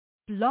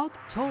Blog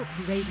Talk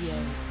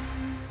Radio.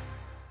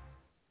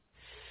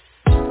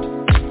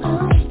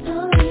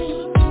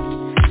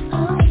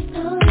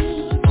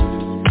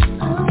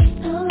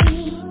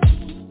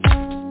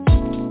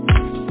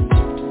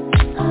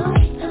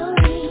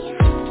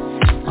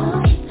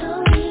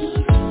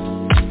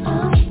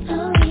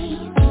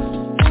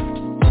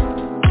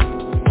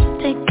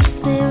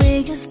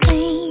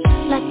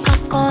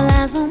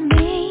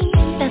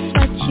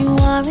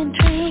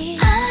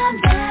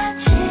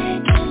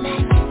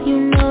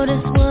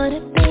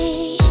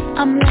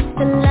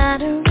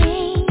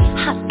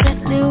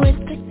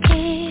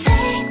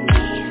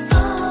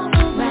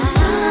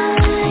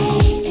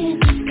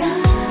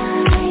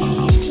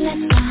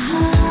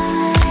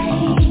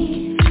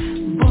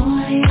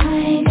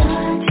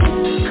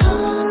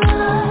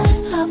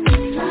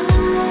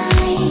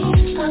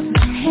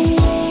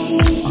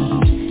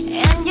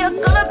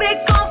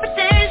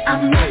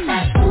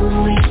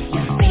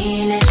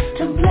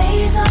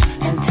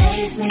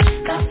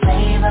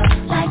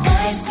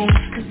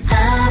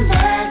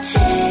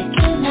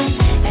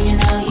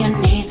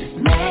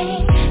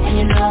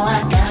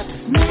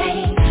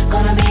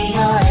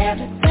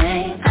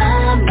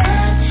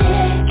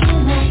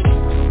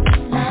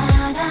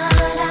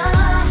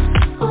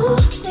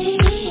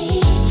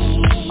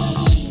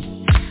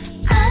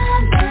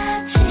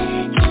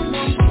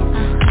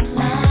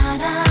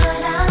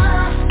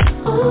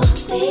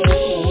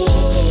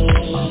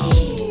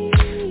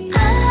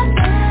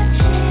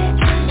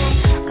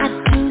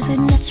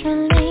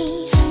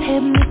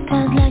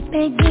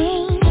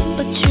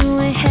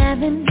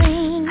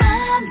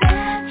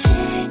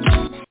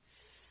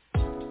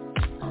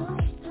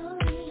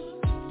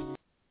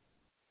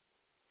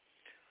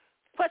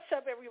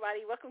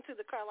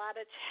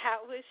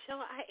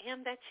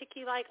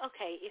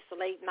 Okay, it's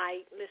late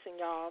night. Listen,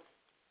 y'all.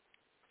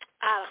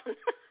 I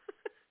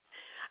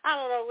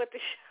don't know what the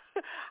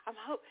show.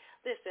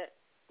 Listen.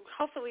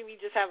 Hopefully, we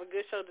just have a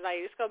good show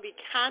tonight. It's gonna be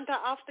kinda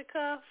off the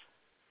cuff,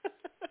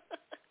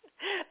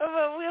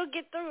 but we'll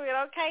get through it.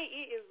 Okay,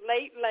 it is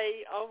late.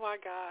 Oh my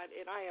God,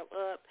 and I am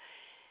up.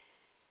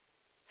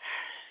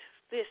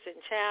 Listen,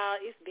 child,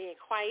 it's been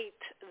quite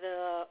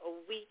the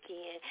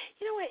weekend.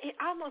 You know what? It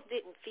almost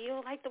didn't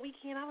feel like the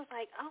weekend. I was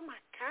like, oh, my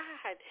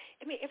God.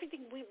 I mean,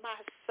 everything went by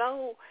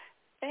so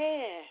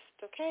fast,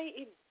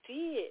 okay? It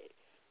did.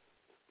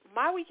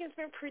 My weekend's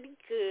been pretty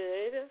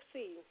good. Let's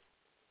see.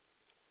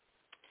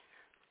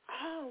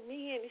 Oh,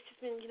 man, it's just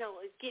been,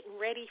 getting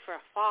ready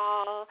for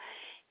fall,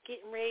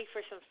 getting ready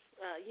for some,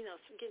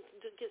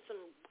 get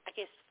some, I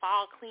guess,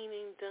 fall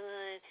cleaning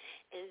done,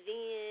 and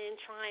then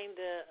trying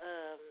to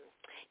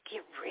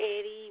get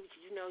ready.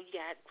 You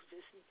got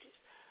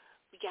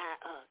we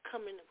got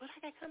coming. What I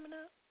got coming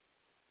up?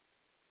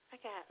 I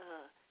got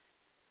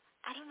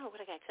I don't know what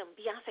I got coming.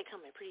 Beyonce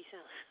coming pretty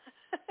soon.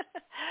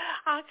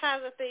 All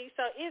kinds of things.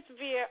 So it's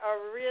been a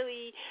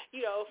really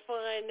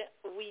fun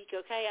week.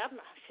 Okay, I'm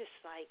just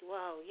like,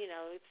 whoa,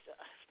 it's a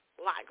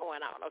lot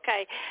going on.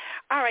 Okay,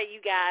 all right,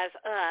 you guys.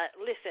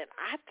 Listen,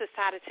 I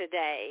decided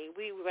today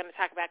we were going to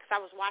talk about, because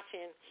I was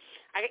watching.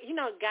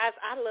 Guys,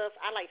 I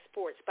like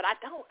sports, but I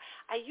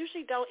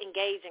usually don't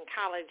engage in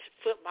college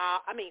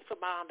football and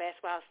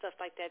basketball, stuff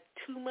like that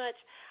too much.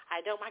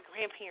 I don't. My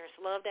grandparents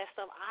love that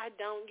stuff. I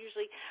don't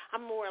usually.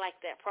 I'm more like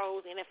that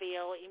pros,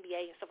 NFL,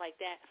 NBA, and stuff like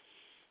that.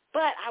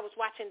 But I was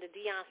watching the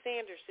Deion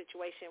Sanders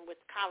situation with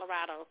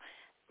Colorado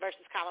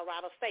versus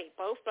Colorado State.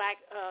 Both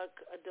black, I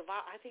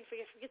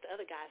forget the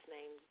other guy's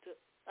name, the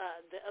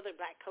other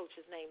black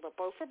coach's name, but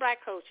both were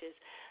black coaches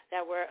that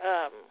were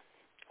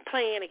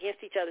playing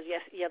against each other the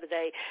other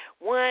day.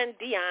 One,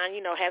 Deion,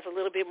 has a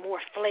little bit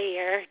more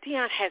flair.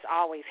 Deion has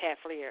always had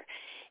flair.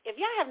 If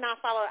y'all have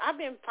not followed, I've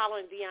been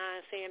following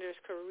Deion Sanders'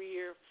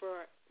 career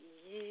for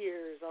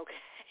years, okay?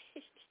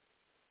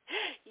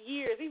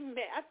 Years.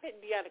 I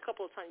met Deion a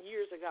couple of times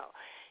years ago.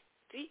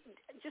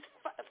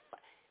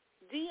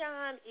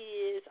 Deion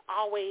is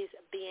always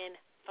been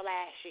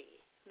flashy.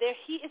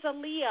 He is a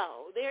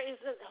Leo.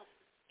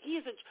 He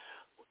is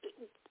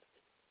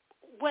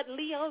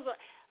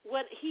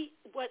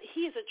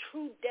a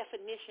true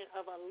definition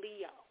of a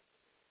Leo.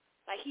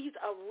 Like, he's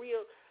a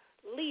real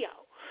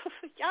Leo.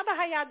 Y'all know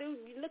how y'all do.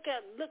 You look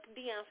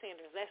Deion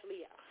Sanders. That's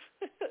Leo.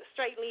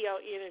 Straight Leo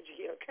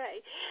energy.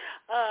 Okay.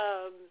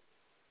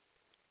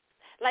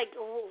 Like,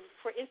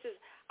 for instance,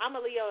 I'm a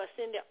Leo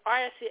ascendant.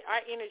 Our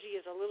energy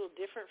is a little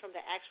different from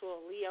the actual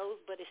Leos,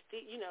 but it's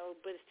still,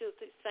 but it's still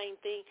the same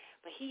thing.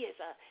 But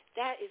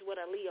that is what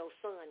a Leo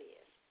sun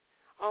is.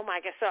 Oh my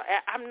God! So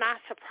I'm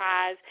not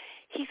surprised.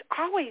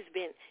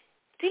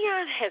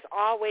 Deion has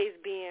always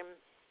been.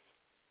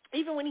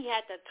 Even when he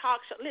had the talk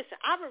show. Listen,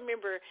 I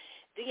remember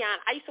Deion.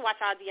 I used to watch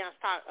all Deion's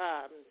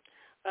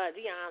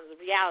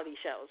reality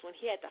shows. When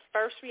he had the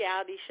first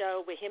reality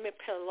show with him and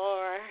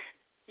Pilar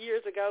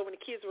years ago when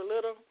the kids were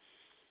little,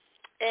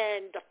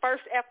 and the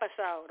first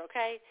episode,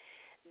 okay,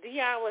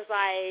 Deion was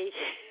like,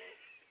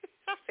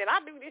 I said, I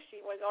knew this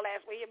shit wasn't going to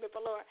last with him and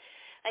Pilar.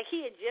 Like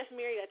he had just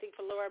married, I think,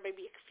 for Laura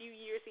maybe a few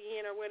years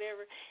in or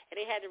whatever, and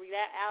they had the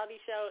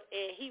reality show,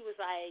 and he was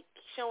like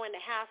showing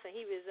the house, and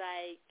he was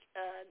like,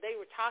 they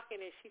were talking,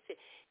 and he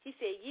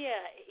said,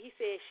 yeah, he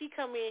said she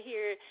come in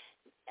here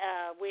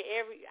with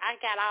I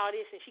got all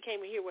this, and she came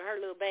in here with her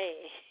little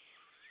bag.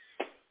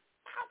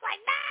 I was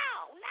like, no.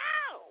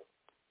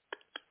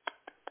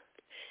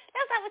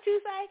 That's not what you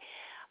say.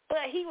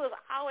 But he was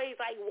always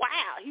like,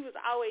 wow. He was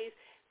always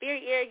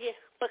very arrogant,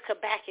 but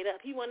could back it up.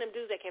 He one of them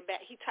dudes that can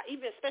back.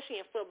 Even especially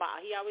in football,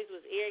 he always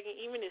was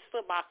arrogant, even his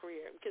football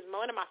career. Because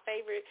one of my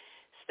favorite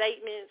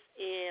statements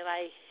in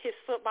like his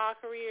football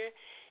career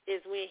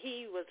is when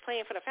he was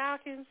playing for the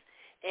Falcons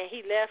and he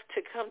left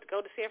to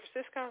go to San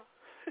Francisco.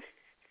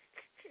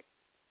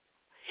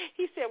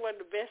 He said one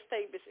of the best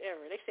statements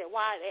ever. They said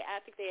why.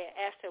 I think they had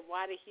asked him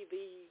why did he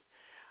leave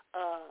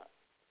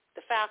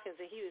the Falcons,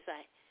 and he was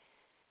like,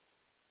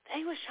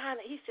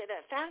 he said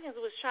that Falcons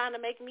was trying to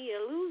make me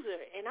a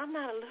loser, and I'm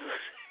not a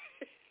loser.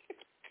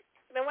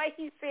 The way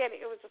he said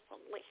it, it was just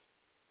hilarious.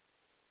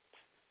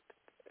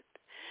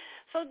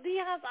 So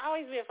Deion's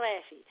always been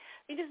flashy.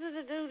 I mean, this is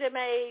the dude that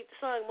made the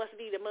song Must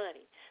Be the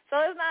Money. So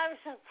it's not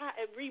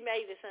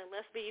remade the song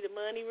Must Be the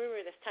Money.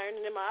 Remember, that's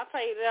turning them on. I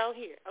played it on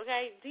here,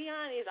 okay?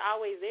 Deion is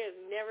always there.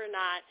 There's never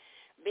not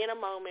been a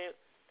moment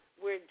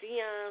where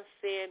Deion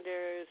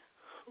Sanders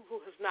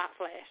was not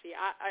flashy.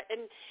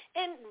 And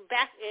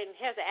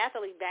has the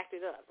athlete backed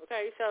it up,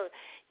 okay? So,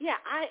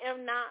 yeah, I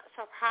am not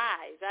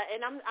surprised.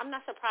 I'm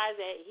not surprised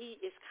that he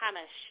is kind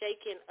of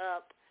shaking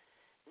up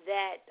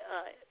that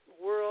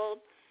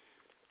world.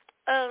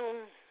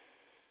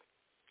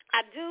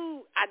 I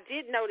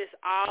did notice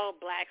all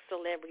black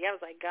celebrity. I was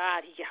like,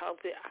 God,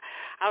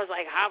 I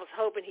was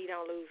hoping he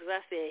don't lose.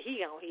 Because I said he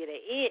gonna hear the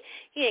end.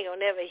 He ain't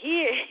gonna never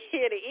hear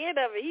the end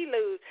of it. He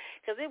lose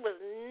because it was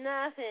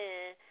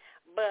nothing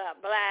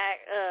but black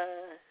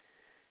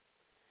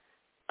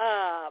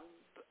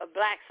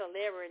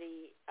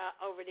celebrity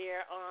over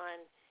there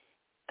on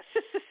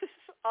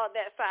on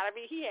that side. I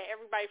mean, he had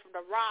everybody from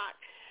The Rock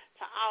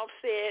to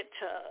Offset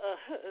to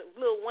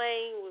Lil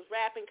Wayne was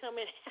rapping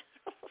coming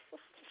out.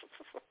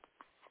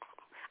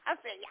 I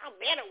said, y'all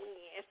better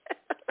win.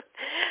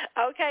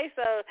 Okay,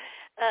 so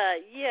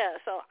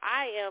so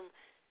I am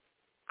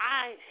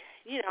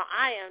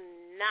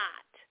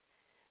not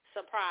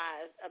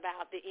surprised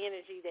about the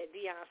energy that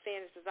Deion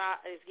Sanders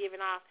is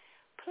giving off.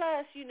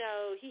 Plus, he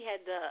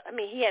had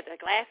the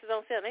glasses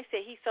on sale. And they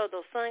said he sold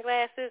those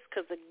sunglasses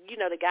because the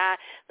other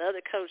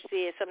coach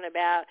said something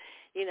about,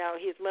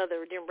 his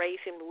mother didn't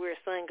raise him to wear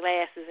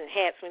sunglasses and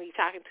hats when he's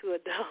talking to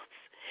adults.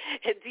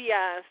 And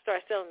Deion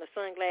started selling the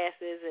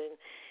sunglasses,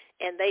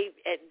 and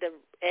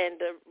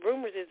the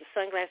rumors is the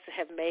sunglasses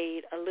have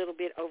made a little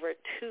bit over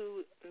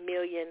 $2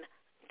 million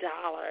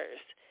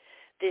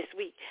this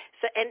week.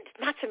 So, and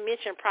not to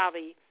mention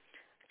probably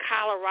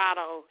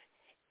Colorado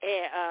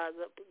and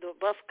the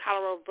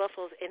Colorado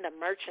Buffaloes and the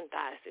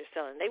merchandise they're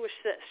selling. They were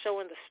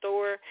showing the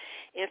store,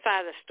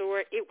 inside the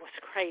store. It was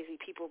crazy,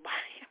 people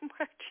buying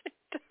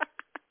merchandise.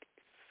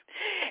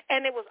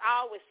 And it was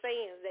always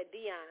saying that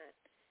Deion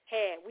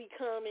had, we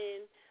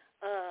coming,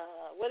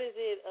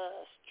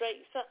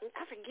 straight something.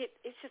 I forget.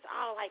 It's just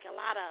all like a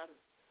lot of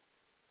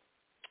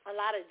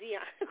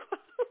Deion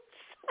quotes.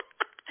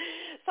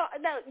 So,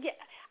 no, yeah.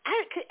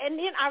 And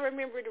then I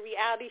remember the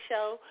reality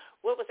show.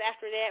 What was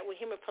after that when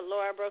him and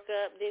Laura broke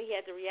up? Then he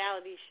had the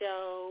reality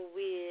show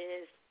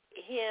with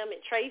him and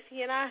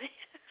Tracy and I.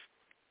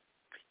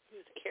 He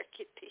was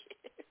arrogant.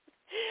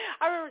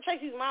 I remember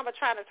Tracy's mama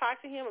trying to talk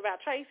to him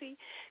about Tracy.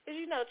 Because,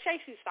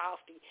 Tracy's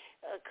softy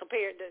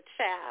compared to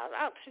Child.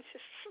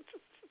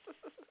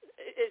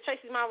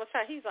 Tracy's mama was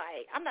he's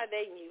like, I'm not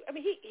dating you. I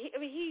mean,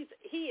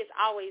 he has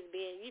always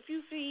been. If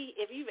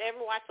you've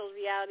ever watched those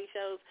reality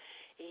shows,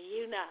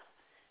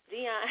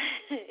 Deion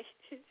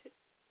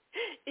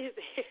is.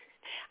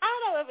 I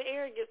don't know if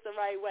arrogant's the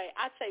right way.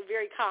 I'd say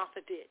very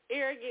confident.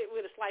 Arrogant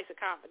with a slice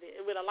of confidence,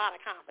 with a lot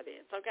of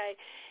confidence. Okay,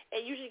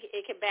 and usually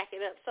it can back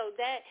it up. So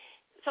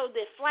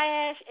the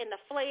flash and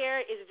the flare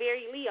is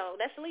very Leo.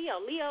 That's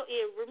Leo. Leo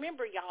is,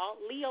 remember y'all,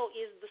 Leo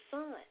is the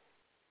sun.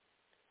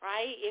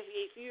 Right?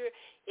 If you're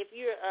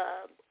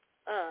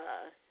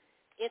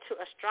into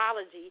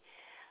astrology,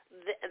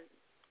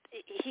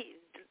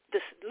 the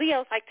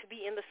Leos like to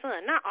be in the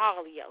sun. Not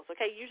all Leos,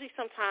 okay? Usually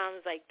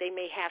sometimes like they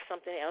may have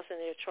something else in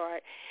their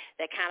chart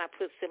that kind of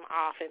puts them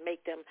off and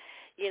make them,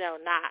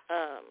 not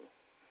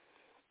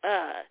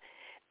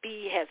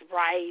be as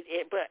bright.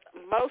 But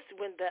most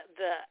when the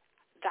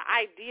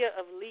idea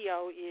of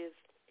Leo is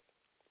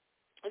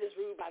it is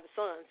ruled by the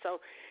sun.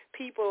 So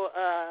people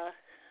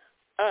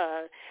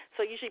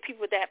so usually people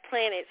with that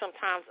planet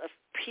sometimes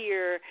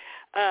appear,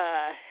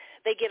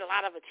 they get a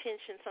lot of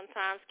attention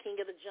sometimes,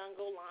 king of the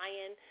jungle,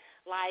 lion,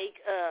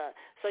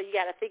 so you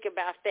got to think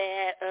about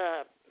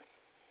that.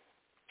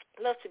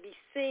 Love to be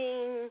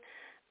seen,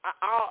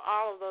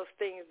 all of those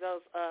things,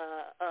 those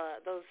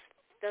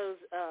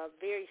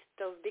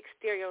big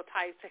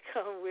stereotypes that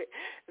come with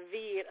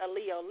V and a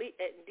Leo,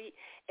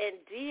 and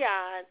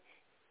Deion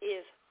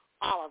is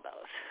all of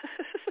those.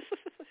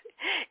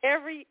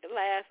 Every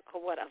last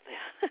one of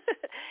them.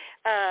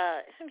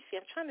 Let me see.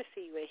 I'm trying to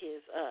see what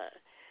his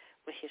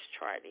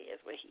chart is,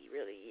 what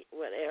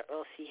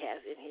else he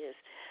has in his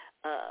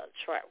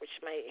chart,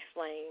 which may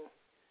explain.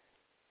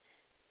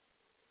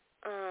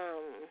 I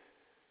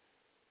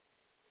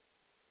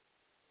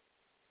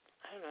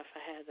don't know if I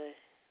have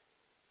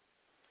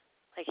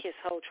his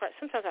whole chart.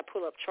 Sometimes I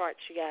pull up charts,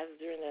 you guys,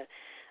 during the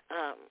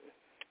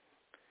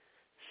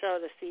show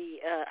to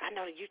see. I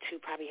know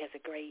YouTube probably has a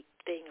great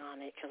thing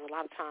on it, because a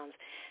lot of times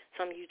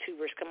some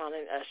YouTubers come on,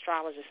 and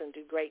astrologists, and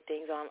do great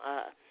things on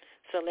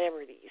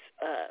celebrities.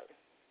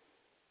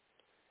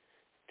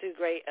 Do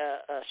great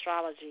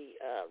astrology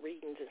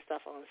readings and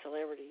stuff on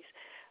celebrities.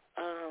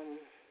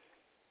 Let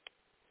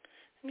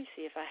me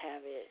see if I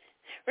have it.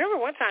 Remember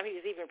one time he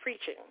was even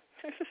preaching.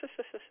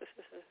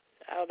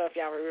 I don't know if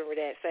y'all remember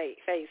that phase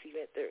he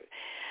went through.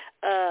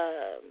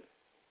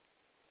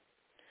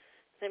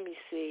 Let me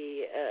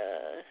see.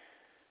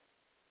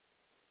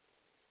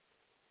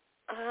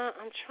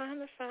 I'm trying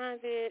to find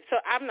it.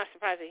 So I'm not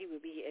surprised that he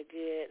would be a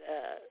good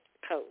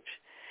coach.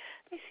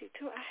 Let me see.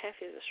 Do I have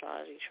his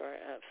astrology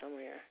chart up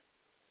somewhere?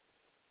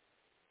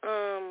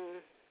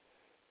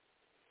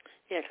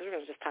 Yeah, because we're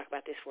going to just talk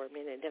about this for a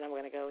minute, and then I'm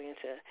going to go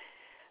into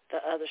the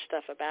other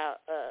stuff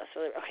about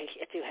okay,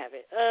 I do have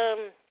it.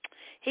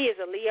 He is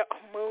a Leo,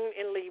 moon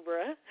in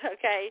Libra.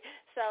 Okay,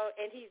 so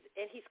and he's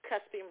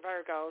cusping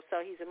Virgo,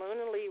 so he's a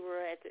moon in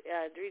Libra at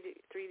 3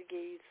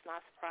 degrees.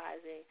 Not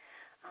surprising.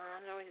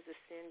 I know his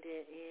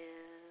ascendant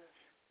is.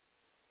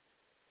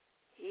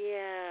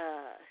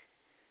 Yeah,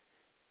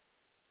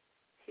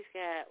 he's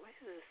got. Where's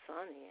his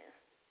sun in?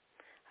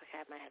 Okay,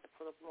 I might have to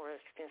pull up a more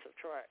extensive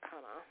chart.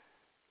 Hold on.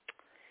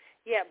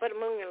 Yeah, but a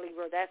moon in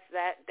Libra, that's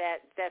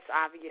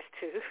obvious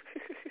too.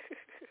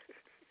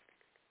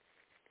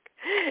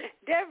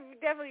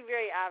 Definitely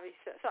very obvious.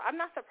 So I'm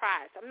not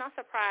surprised.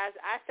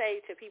 I say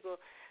to people,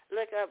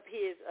 look up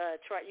his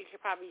chart. You can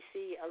probably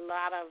see a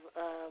lot of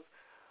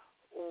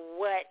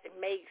what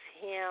makes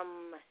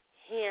him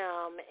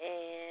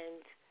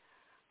and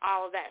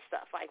all of that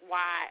stuff. Like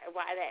why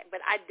that. But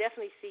I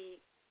definitely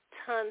see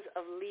tons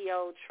of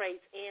Leo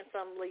traits and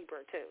some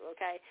Libra too,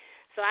 okay?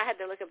 So I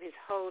had to look up his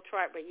whole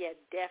chart, but yeah,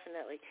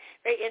 definitely.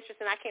 Very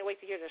interesting. I can't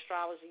wait to hear the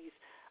astrologers'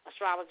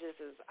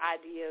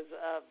 ideas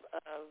of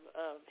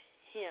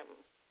him.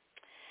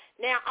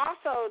 Now,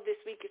 also this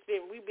week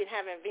we've been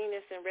having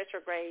Venus in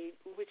retrograde,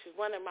 which is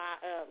one of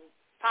my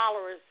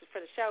followers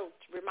for the show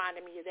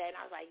reminded me of that, and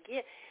I was like,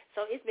 yeah.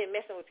 So it's been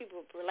messing with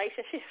people's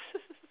relationships.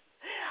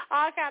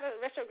 All kind of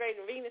retrograde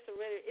and Venus,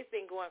 it's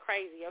been going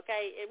crazy,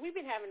 okay? And we've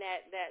been having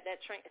that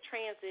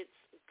transits,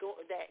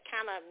 that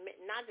kind of,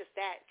 not just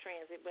that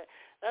transit, but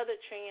other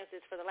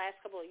transits for the last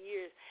couple of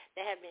years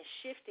that have been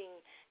shifting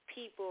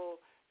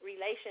people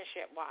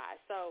relationship-wise.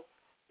 So,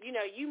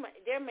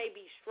 there may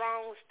be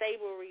strong,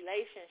 stable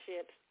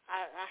relationships.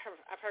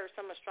 I've heard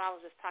some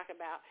astrologers talk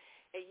about,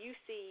 and you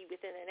see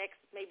within the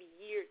next maybe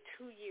year,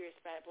 2 years,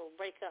 that will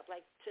break up.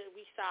 Like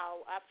we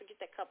saw, I forget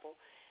that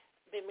couple,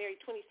 been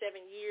married 27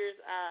 years.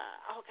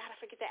 I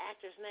forget the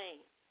actor's name.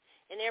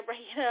 And they're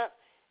breaking up,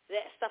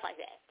 stuff like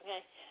that,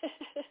 okay?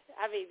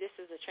 I mean, this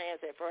is a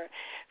transit for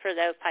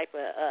those type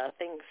of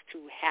things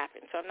to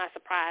happen. So I'm not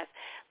surprised.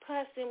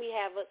 Plus, then we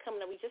have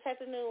coming up, we just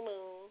had the new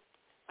moon,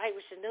 right,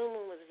 which the new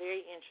moon was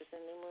very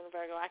interesting, new moon in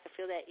Virgo. I could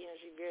feel that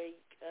energy very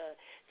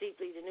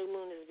deeply. The new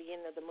moon is the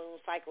beginning of the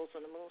moon cycles,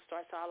 when the moon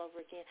starts all over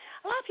again.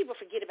 A lot of people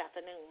forget about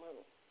the new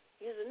moon,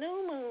 because the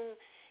new moon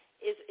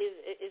is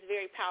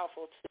very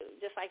powerful too,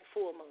 just like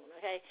full moon,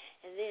 okay?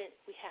 And then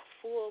we have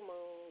full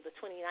moon, the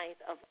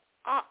 29th of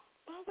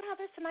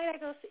that's the night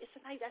it's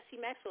the night I see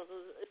Maxwell.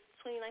 It's the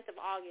 29th of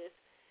August.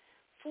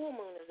 Full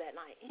moon is that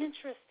night.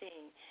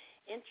 Interesting.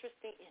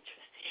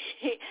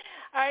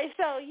 All right,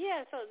 so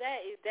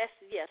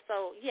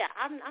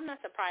I'm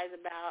not surprised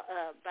about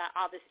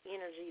all this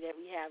energy that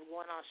we have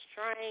going on.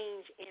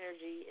 Strange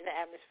energy in the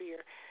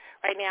atmosphere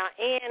right now,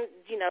 and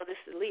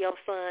this Leo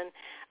sun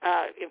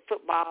in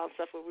football and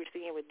stuff, what we're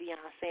seeing with Deion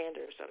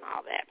Sanders and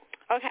all that.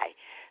 Okay,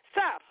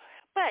 so,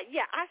 but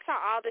yeah, I saw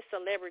all this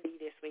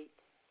celebrity this week.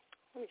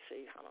 Let me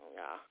see, hold on,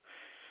 y'all.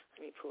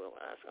 Let me pull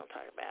what I was gonna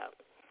talk about.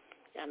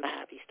 Y'all know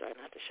how I be starting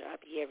out the show. I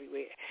be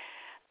everywhere.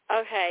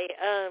 Okay,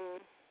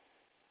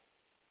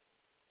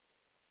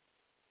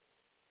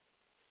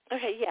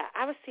 Okay, yeah,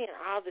 I was seeing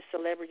all the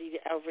celebrity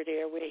over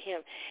there with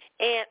him,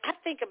 and I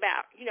think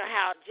about,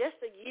 how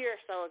just a year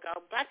or so ago,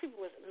 black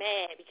people was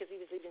mad because he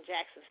was leaving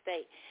Jackson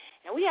State,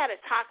 and we had to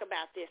talk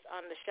about this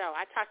on the show.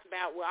 I talked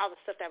about all the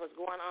stuff that was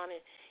going on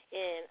in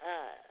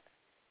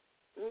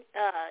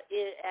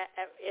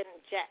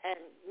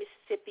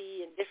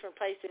Mississippi and different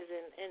places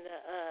in the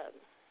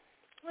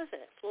what's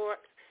that, Florida?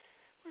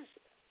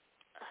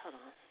 Hold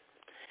on,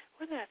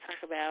 what did I talk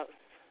about?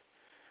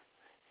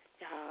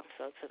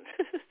 So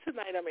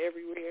tonight I'm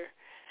everywhere.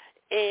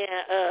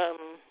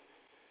 And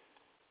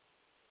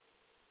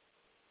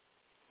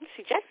let's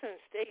see,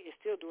 Jackson State is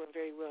still doing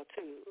very well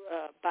too,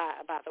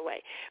 by the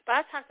way.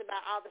 But I talked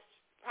about all the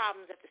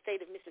problems that the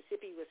state of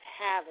Mississippi was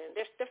having.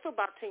 Their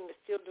football team is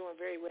still doing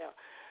very well.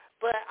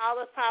 but all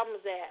the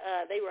problems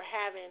that they were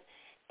having,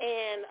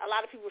 and a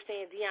lot of people were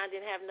saying Deion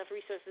didn't have enough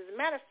resources. As a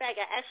matter of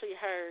fact, I actually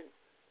heard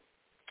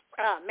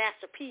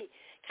Master P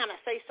kind of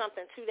say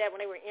something to that when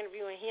they were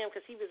interviewing him,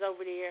 because he was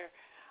over there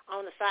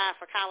on the side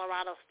for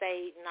Colorado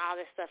State and all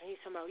this stuff, and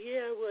he's talking about,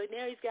 yeah, well,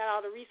 now he's got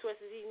all the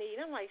resources he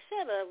needs. I'm like,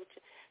 shut up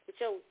with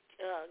your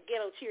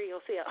ghetto Cheerio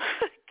self.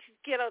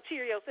 Ghetto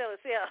Cheerio self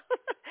itself.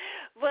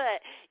 But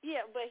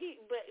yeah, but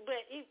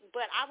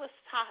I was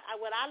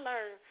what I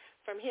learned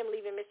from him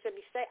leaving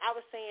Mississippi State, I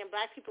was saying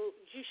black people,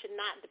 you should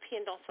not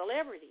depend on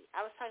celebrity. I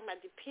was talking about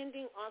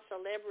depending on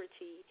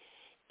celebrity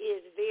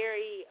is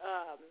very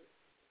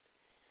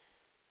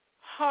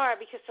hard,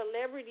 because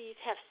celebrities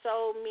have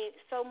so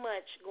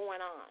much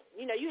going on.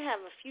 You know, you have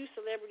a few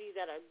celebrities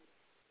that are,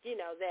 you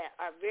know, that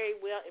are very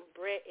well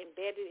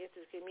embedded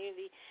into the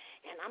community.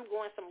 And I'm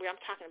going somewhere. I'm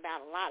talking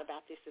about a lot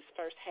about this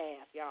first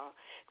half, y'all,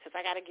 because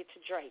I got to get to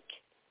Drake,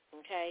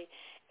 okay?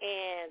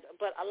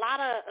 But a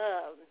lot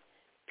of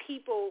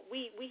people,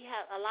 we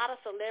have a lot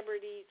of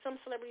celebrities. Some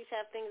celebrities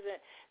have things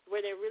where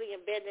they're really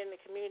embedded in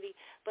the community.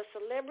 But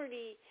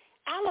celebrity,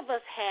 all of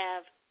us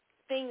have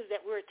things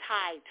that we're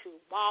tied to,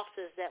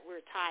 bosses that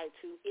we're tied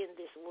to in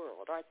this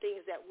world, or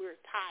things that we're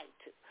tied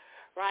to,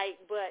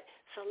 right? But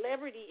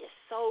celebrity is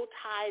so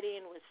tied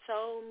in with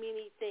so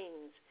many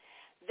things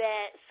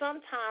that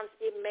sometimes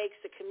it makes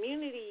the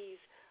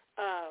communities,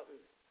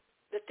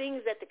 the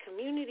things that the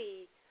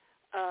community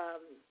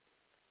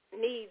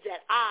needs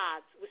at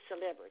odds with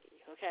celebrity,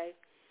 okay?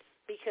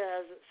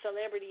 Because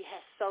celebrity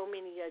has so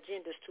many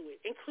agendas to it,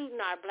 including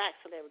our black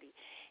celebrity.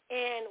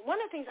 And one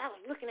of the things I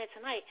was looking at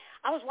tonight,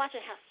 I was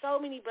watching how so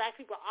many black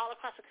people all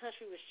across the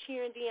country was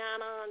cheering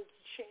Deion on,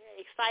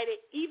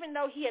 excited, even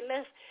though he had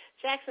left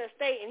Jackson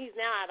State and he's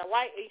now at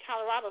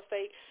Colorado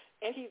State,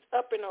 and he's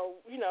up in a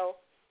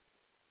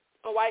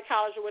white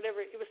college or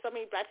whatever. It was so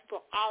many black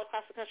people all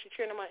across the country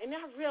cheering him on. And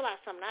then I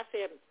realized something. I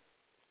said,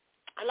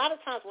 a lot of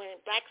times when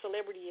black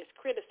celebrity is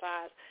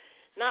criticized,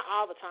 not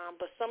all the time,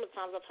 but some of the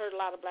times I've heard a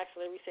lot of black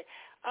celebrities say,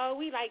 oh,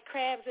 we like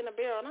crabs in a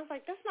barrel. And I was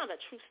like, that's not a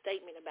true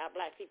statement about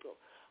black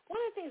people. One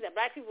of the things that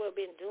black people have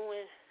been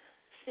doing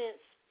since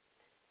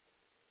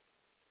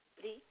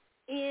the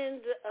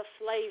end of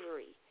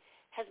slavery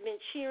has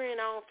been cheering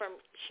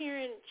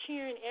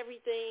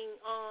everything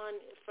on,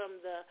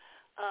 from the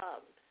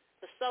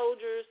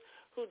soldiers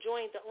who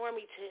joined the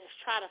army to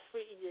try to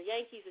free the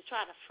Yankees, to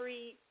try to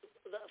free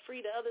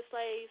the other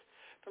slaves,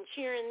 from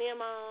cheering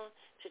them on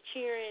to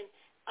cheering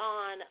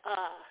on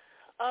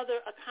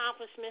other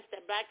accomplishments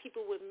that black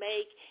people would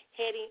make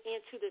heading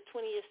into the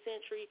 20th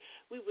century.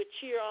 We would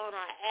cheer on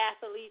our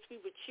athletes.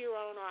 We would cheer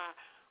on our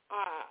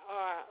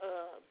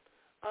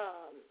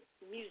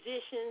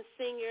musicians,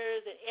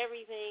 singers, and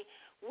everything.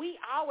 We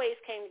always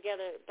came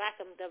together,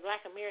 the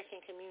Black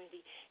American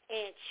community,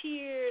 and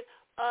cheered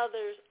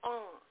others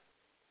on.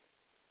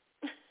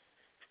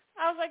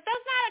 I was like,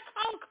 that's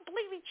not a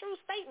completely true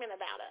statement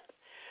about us.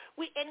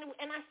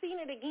 And I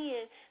seen it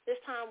again this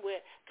time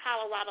with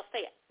Colorado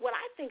State. What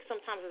I think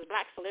sometimes is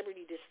black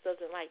celebrity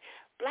doesn't like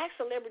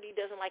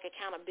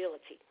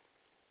accountability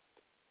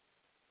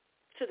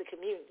to the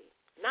community.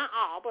 Not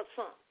all, but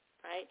some,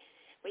 right?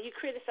 When you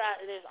criticize,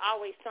 there's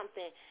always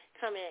something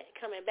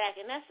coming back,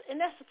 and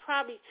that's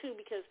probably too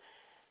because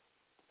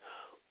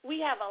we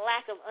have a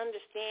lack of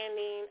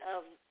understanding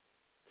of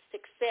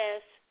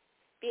success,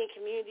 being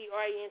community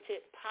oriented,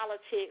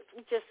 politics.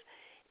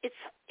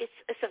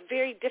 It's a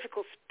very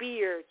difficult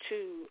sphere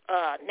to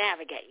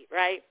navigate,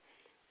 right,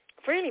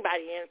 for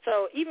anybody. And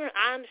so even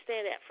I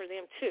understand that for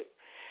them too,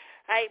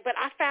 right? But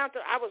I found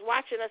that I was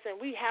watching us, and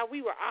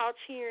we were all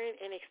cheering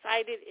and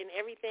excited and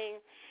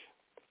everything.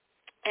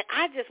 And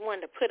I just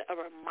wanted to put a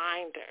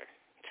reminder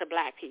to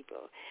black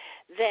people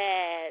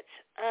that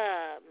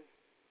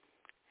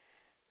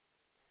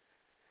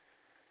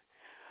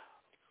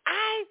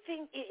I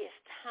think it is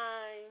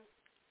time,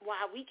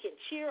 while we can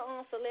cheer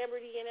on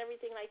celebrity and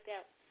everything like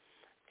that,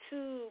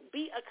 to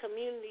be a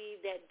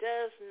community that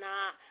does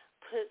not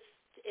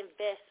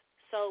invest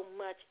so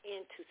much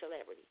into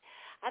celebrity.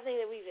 I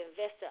think that we've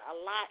invested a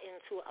lot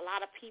into a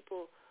lot of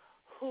people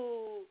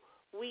who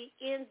we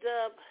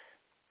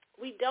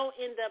don't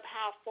end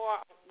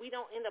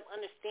up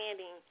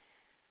understanding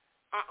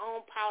our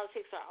own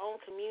politics, our own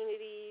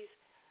communities,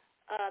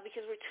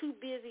 because we're too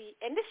busy.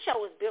 And this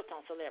show is built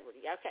on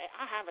celebrity, okay?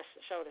 I have a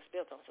show that's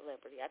built on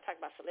celebrity. I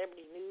talk about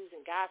celebrity news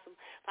and gossip.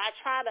 But I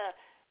try to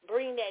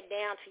bring that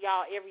down to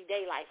y'all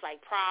everyday life,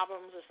 like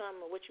problems or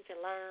something, or what you can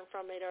learn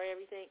from it or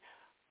everything.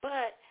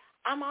 But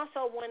I'm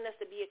also wanting us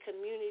to be a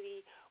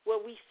community where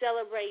we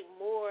celebrate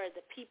more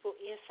the people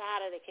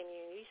inside of the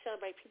community. We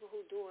celebrate people who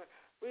are doing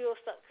real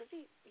stuff. Because,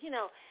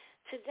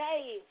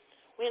 today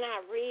when I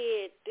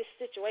read this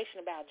situation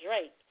about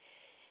Drake,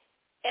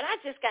 and I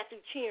just got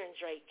through cheering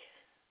Drake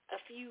a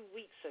few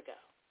weeks ago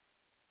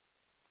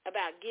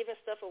about giving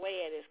stuff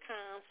away at his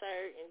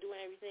concert and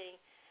doing everything.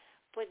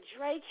 But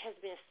Drake has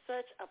been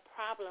such a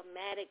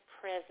problematic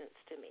presence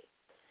to me.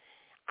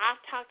 I've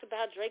talked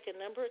about Drake a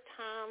number of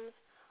times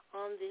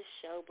on this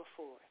show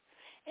before.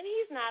 And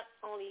he's not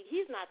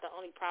the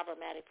only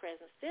problematic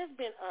presence. There's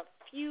been a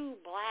few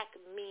black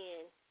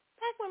men,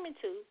 black women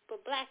too,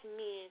 but black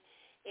men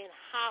in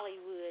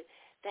Hollywood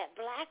that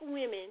black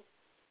women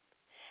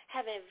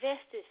have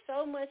invested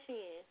so much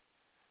in,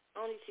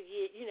 only to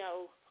be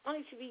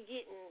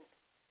getting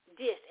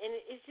dissed. And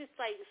it's just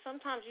like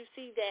sometimes you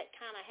see that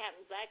kind of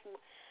happen.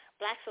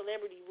 Black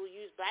celebrity will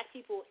use black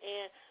people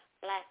and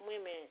black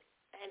women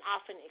and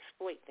often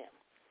exploit them.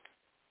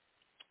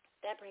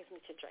 That brings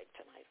me to Drake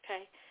tonight,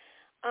 okay?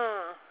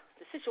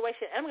 The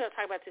situation, I'm going to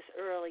talk about this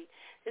early.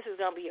 This is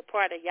going to be a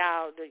part of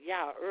y'all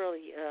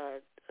early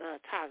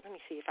talk. Let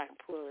me see if I can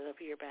pull it up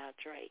here about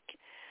Drake,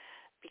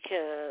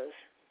 because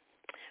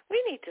we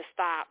need to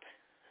stop.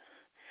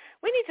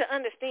 We need to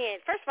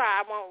understand, first of all,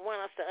 I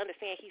want us to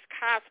understand he's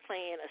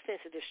cosplaying a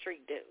sensitive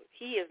street dude.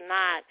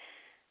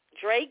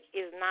 Drake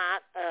is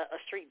not a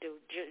street dude.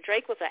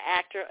 Drake was an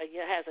actor,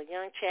 has a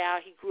young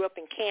child. He grew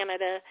up in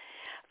Canada.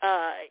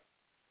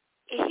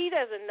 He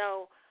doesn't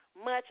know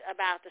much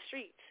about the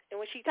streets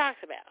and what she talks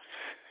about,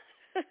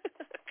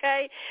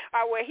 okay,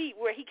 or where he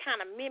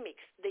kind of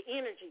mimics the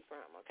energy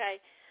from,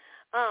 okay.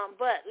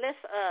 But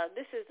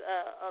this is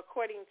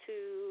according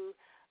to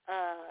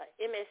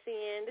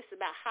MSN. This is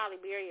about Halle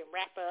Berry and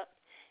wrap up.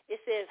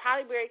 It says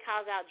Halle Berry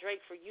calls out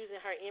Drake for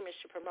using her image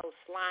to promote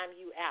Slime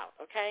You Out,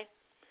 okay.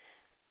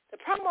 The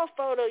promo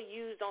photo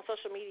used on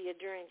social media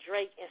during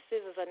Drake and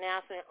SZA's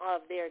announcement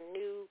of their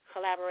new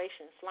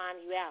collaboration, Slime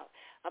You Out,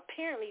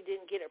 apparently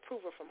didn't get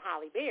approval from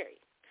Halle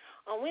Berry.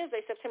 On Wednesday,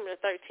 September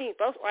the 13th,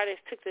 both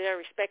artists took to their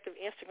respective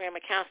Instagram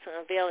accounts to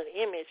unveil an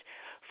image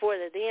for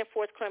the then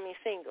forthcoming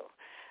single.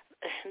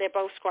 They're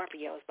both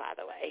Scorpios, by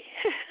the way.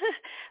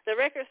 The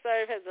record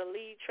served as the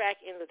lead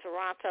track in the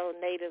Toronto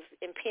native's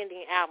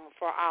impending album,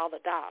 For All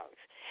the Dogs.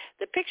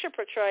 The picture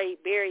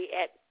portrayed Berry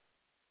at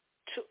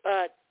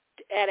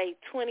a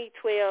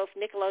 2012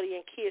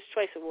 Nickelodeon Kids'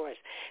 Choice Awards.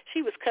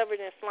 She was covered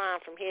in slime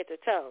from head to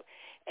toe,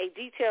 a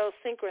detail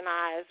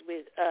synchronized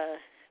with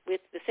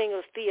the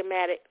single's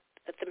thematic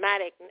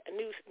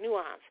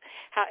nuance.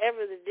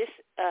 However, the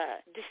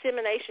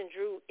dissemination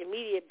drew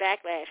immediate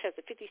backlash as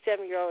the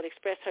 57-year-old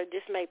expressed her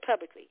dismay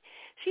publicly.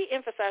 She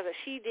emphasized that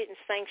she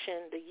didn't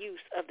sanction the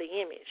use of the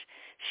image.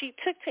 She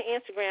took to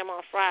Instagram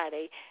on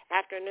Friday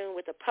afternoon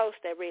with a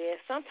post that read,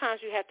 "Sometimes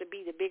you have to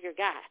be the bigger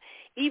guy,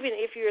 even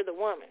if you're the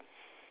woman."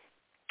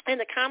 In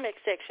the comment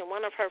section,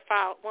 one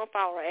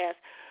follower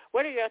asked,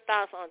 "What are your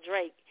thoughts on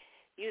Drake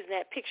using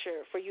that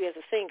picture for you as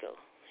a single?"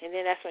 And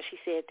then that's when she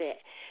said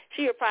that.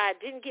 She replied,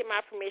 "Didn't get my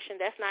permission.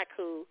 That's not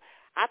cool.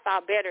 I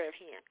thought better of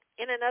him."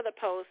 In another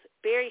post,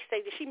 Berry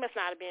stated she must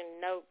not have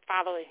been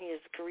following his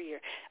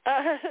career.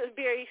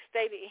 Berry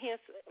stated,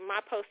 hence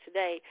my post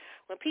today,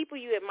 "When people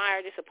you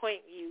admire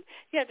disappoint you,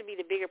 you have to be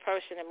the bigger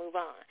person and move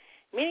on."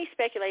 Many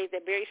speculated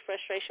that Berry's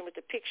frustration with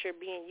the picture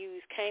being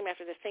used came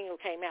after the single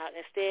came out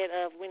instead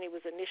of when it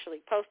was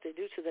initially posted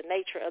due to the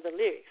nature of the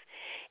lyrics.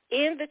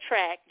 In the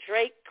track,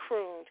 Drake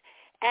crooned,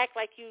 "Act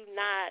like you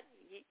not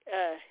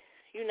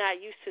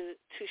used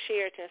to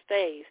Sheraton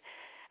stays.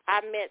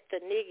 I met the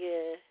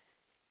nigga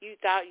you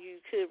thought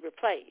you could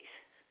replace.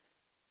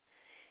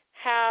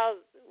 How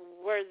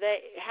were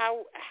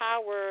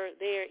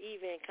there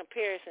even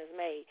comparisons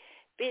made?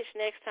 Bitch,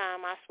 next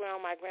time I swear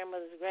on my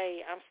grandmother's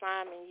grave, I'm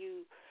sliming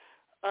you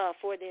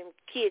for them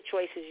kid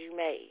choices you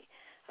made."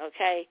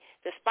 Okay?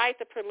 Despite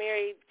the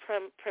preliminary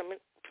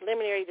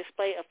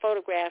display of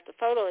photographs, the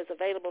photo is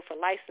available for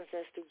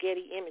licensing through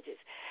Getty Images.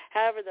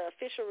 However, the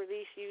official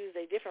release used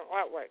a different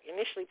artwork,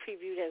 initially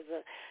previewed as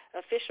the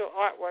official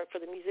artwork for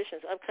the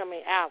musician's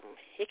upcoming album.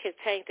 It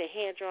contained a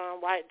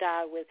hand-drawn white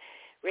dog with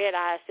red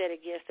eyes set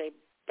against a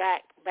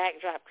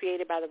backdrop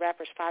created by the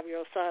rapper's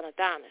 5-year-old son,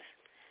 Adonis.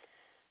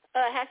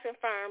 Has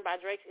confirmed by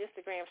Drake's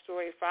Instagram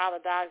story, For All the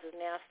Dogs is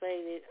now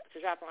slated to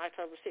drop on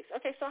October 6th.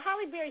 Okay, so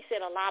Halle Berry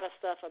said a lot of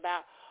stuff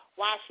about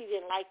why she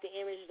didn't like the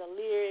image, the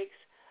lyrics,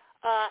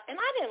 and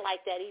I didn't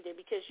like that either,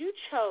 because you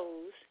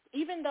chose,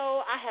 even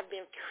though I have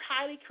been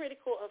highly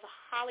critical of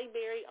Halle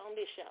Berry on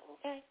this show,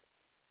 okay?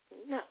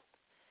 No.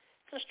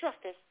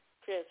 Constructive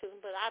criticism,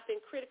 but I've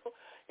been critical,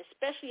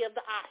 especially of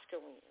the Oscar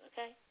win,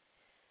 okay?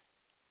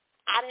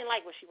 I didn't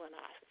like what she won the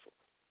Oscar for.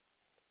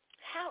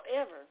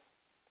 However,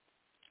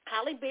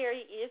 Halle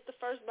Berry is the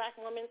first black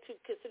woman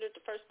considered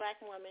the first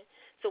black woman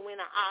to win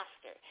an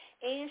Oscar,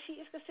 and she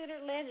is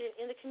considered legend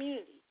in the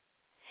community.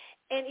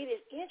 And it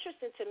is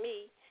interesting to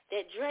me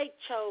that Drake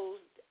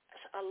chose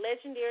a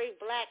legendary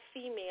black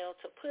female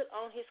to put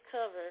on his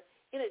cover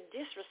in a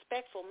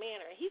disrespectful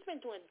manner. He's been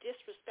doing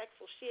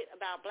disrespectful shit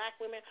about black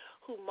women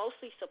who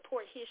mostly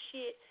support his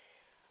shit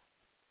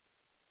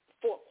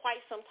for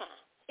quite some time.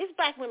 It's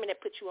black women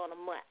that put you on a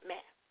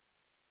map,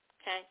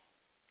 okay?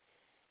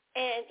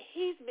 And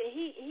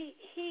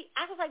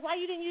I was like, why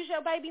you didn't use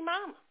your baby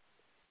mama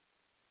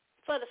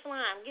for the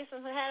slime? Had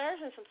her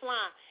in some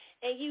slime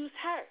and use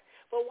her.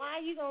 But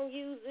why are you going to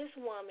use this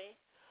woman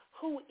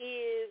who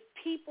is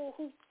people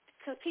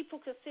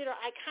consider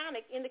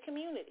iconic in the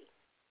community?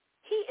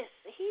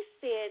 He's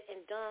said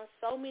and done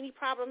so many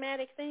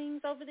problematic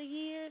things over the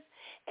years,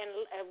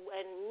 and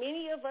and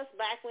many of us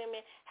black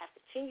women have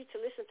continued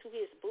to listen to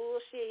his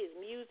bullshit, his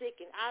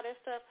music, and all that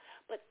stuff.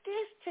 But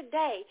this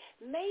today,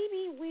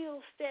 maybe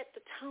we'll set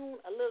the tone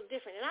a little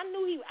different. And I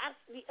knew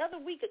the other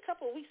week, a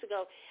couple of weeks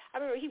ago, I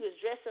remember he was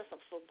dressed in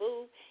some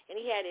FUBU, and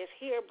he had his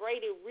hair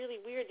braided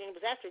really weird. And it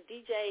was after the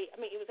DJ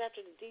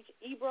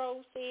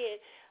Ebro said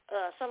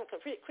someone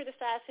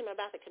criticized him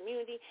about the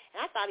community, and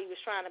I thought he was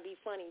trying to be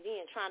funny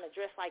then, trying to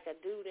dress like a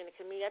dude in the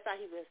community. I thought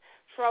he was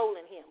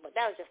trolling him, but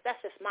that's just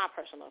my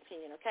personal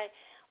opinion, okay?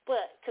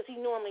 But because he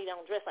normally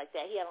don't dress like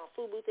that, he had on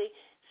FUBU thing.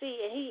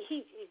 See, and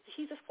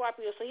he's a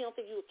Scorpio, so he don't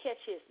think you would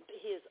catch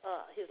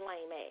his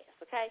lame ass,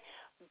 okay?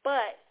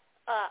 But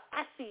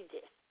I see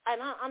this,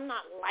 and I'm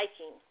not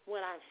liking what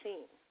I'm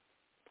seeing.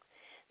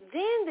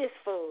 Then this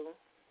fool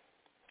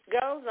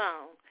goes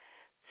on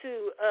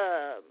to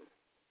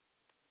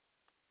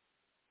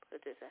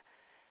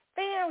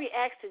fan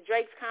reacts to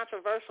Drake's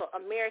controversial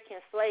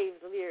American Slaves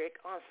lyric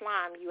on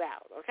Slime You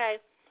Out, okay?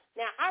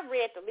 Now, I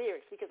read the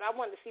lyrics because I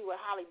wanted to see what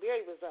Halle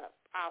Berry was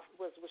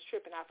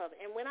tripping off of.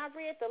 And when I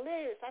read the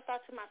lyrics, I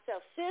thought to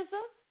myself,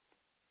 SZA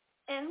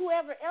and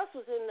whoever else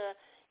was in the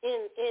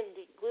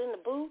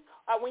booth,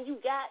 or when you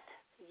got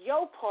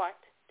your part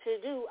to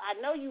do, I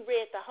know you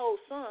read the whole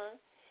song,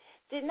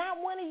 did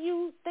not one of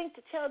you think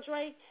to tell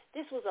Drake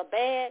this was a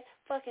bad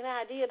fucking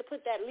idea to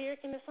put that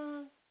lyric in the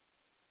song?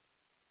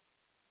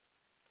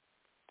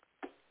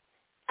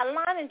 A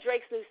line in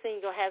Drake's new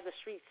single has the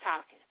streets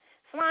talking.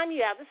 Slime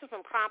You Out, this is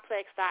from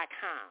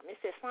Complex.com.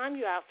 It says Slime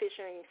You Out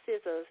featuring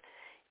SZA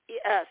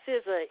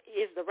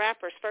is the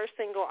rapper's first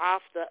single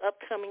off the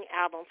upcoming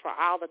album For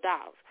All the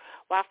Dogs.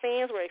 While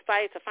fans were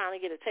excited to finally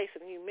get a taste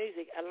of new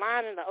music, a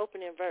line in the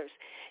opening verse,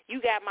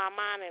 you got my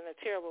mind in a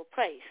terrible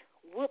place,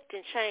 whooped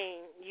and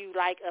chained you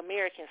like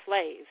American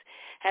slaves,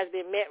 has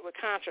been met with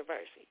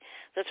controversy.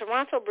 The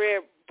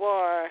Toronto-bred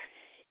bar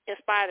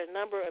inspired a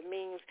number of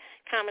memes,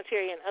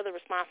 commentary, and other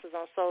responses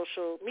on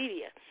social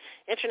media.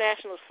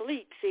 International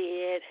Sleep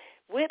said,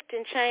 whipped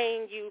and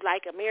chained you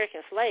like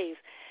American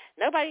slaves.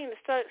 Nobody in the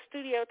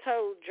studio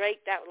told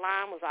Drake that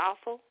line was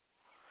awful.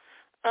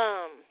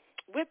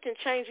 Whipped and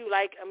chained you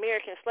like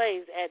American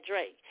slaves at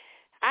Drake.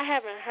 I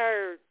haven't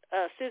heard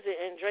SZA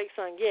and Drake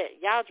song yet.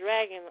 Y'all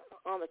dragging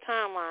on the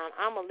timeline.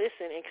 I'm going to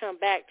listen and come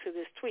back to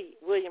this tweet.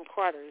 William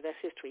Carter, that's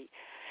his tweet.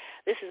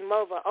 This is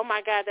Mova. Oh, my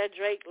God, that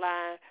Drake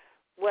line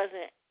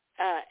wasn't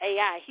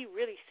AI. He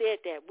really said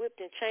that, whipped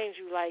and chained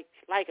you like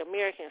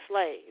American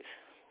slaves.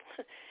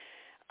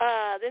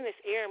 Then it's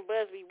Aaron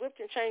Busby, whipped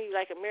and chained you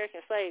like American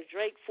slaves.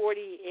 Drake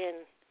 40 and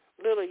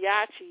Lil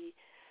Yachty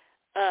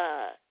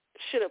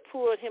should have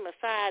pulled him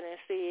aside and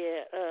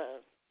said,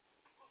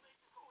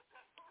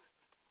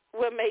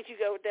 what made you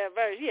go with that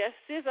verse? Yes,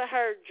 SZA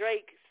heard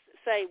Drake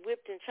say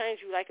whipped and chained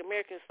you like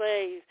American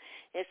slaves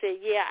and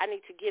said, yeah, I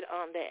need to get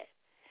on that.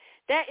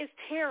 That is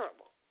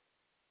terrible.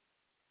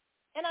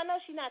 And I know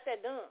she's not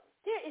that dumb.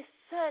 There is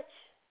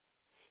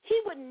he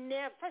would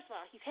never, first of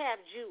all, he's half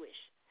Jewish.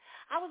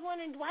 I was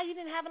wondering why you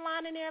didn't have a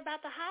line in there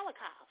about the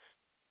Holocaust.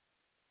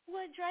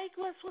 What, Drake,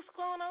 what's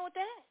going on with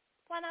that?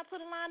 Why not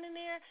put a line in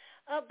there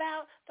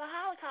about the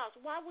Holocaust?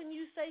 Why wouldn't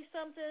you say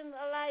something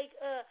like,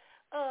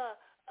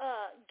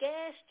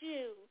 gassed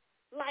you?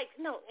 Like,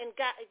 no, and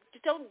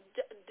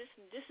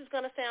this is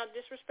going to sound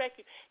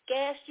disrespectful.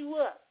 Gassed you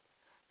up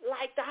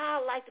like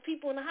the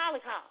people in the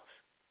Holocaust.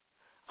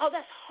 Oh,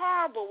 that's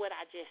horrible what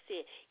I just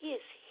said.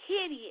 It's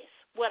hideous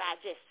what I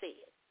just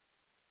said.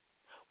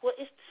 Well,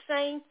 it's the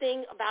same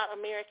thing about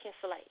American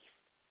slaves.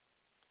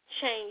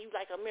 Chain you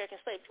like American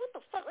slaves. What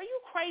the fuck? Are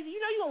you crazy? You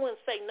know you don't want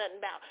to say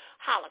nothing about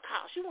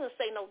Holocaust. You wouldn't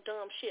say no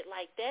dumb shit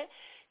like that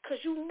because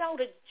you know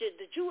the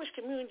Jewish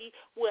community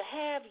will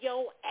have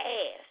your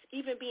ass,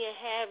 even being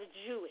half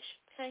Jewish,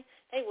 okay?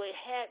 They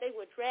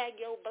would drag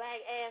your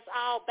black ass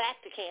all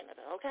back to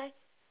Canada, okay?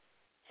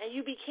 And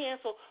you be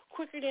canceled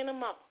quicker than a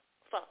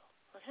motherfucker.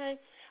 Okay,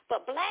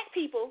 but black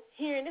people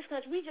here in this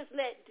country, we just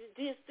let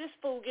this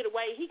fool get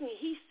away. He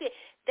said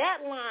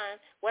that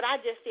line, what I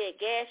just said,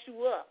 gas you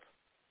up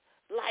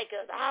like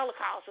the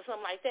Holocaust or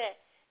something like that.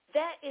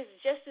 That is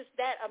just as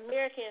that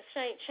American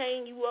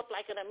chain you up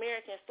like an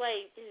American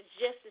slave is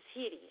just as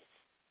hideous.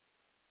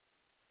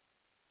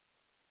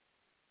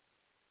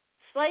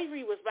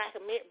 Slavery was Black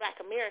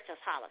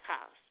America's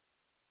Holocaust,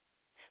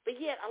 but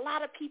yet a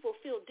lot of people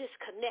feel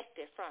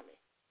disconnected from it.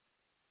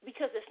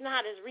 Because it's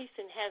not as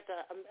recent as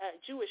the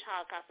Jewish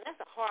Holocaust. And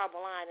that's a horrible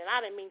line, and I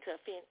didn't mean to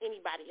offend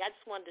anybody. I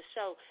just wanted to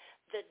show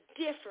the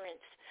difference.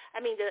 I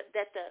mean,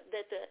 that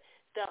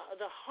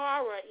the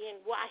horror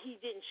in why he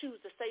didn't choose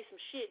to say some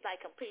shit,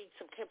 like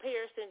some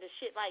comparison to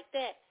shit like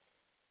that.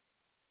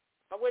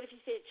 Or what if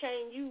he said,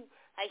 chain you,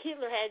 like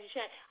Hitler had you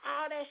chain,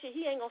 all that shit,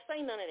 he ain't going to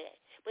say none of that.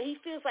 But he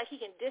feels like he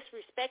can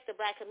disrespect the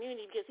black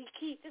community because this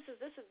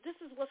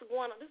is what's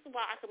going on. This is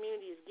why our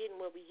community is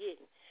getting what we're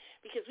getting.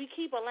 Because we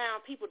keep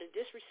allowing people to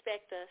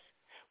disrespect us,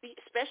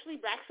 especially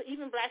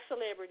even black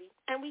celebrity,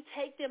 and we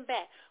take them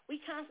back. We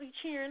constantly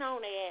cheering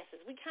on their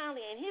asses. And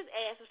his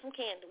ass is from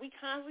Canada. We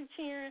constantly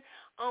cheering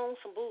on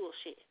some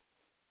bullshit.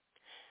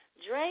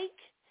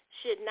 Drake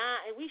should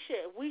not, and we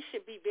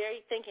should be very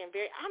thinking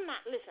very. I'm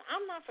not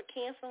for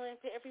canceling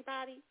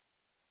everybody.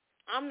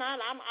 I'm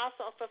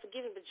also for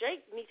forgiving, but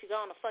Drake needs to go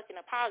on a fucking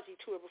apology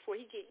tour before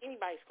he get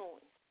anybody's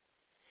coins.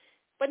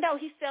 But no,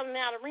 he's selling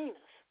out arenas.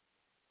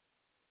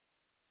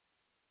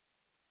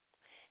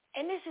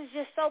 And this is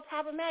just so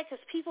problematic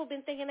because people have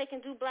been thinking they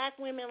can do black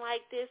women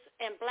like this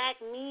and black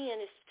men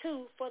is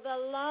too for the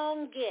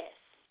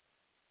longest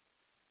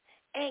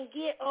and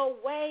get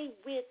away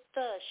with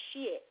the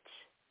shit.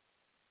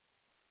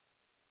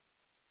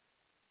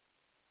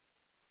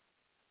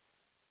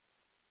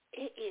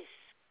 It is,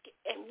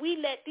 and we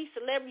let these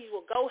celebrities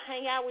will go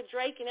hang out with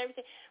Drake and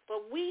everything,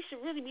 but we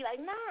should really be like,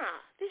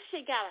 nah, this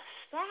shit gotta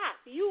stop.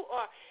 You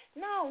are,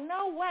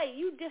 no way.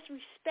 You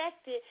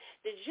disrespected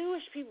the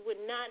Jewish people.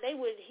 You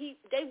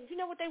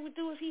know what they would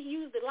do if he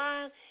used the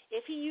line,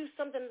 if he used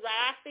something that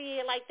I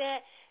said like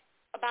that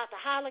about the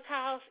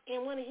Holocaust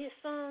in one of his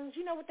songs,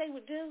 you know what they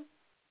would do?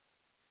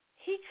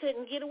 He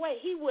couldn't get away.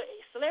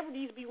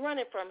 Celebrities be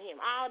running from him.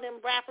 All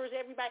them rappers,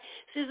 everybody.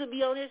 SZA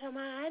be on there talking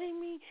about, I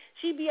didn't mean.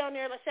 She be on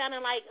there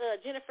sounding like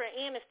Jennifer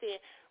Aniston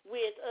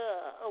when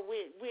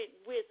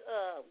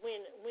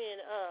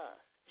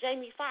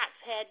Jamie Foxx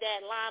had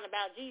that line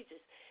about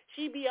Jesus.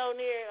 She be on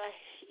there like,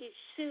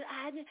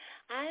 I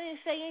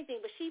didn't say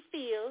anything, but she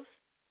feels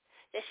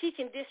that she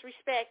can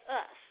disrespect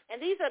us. And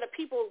these are the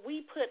people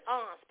we put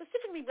on,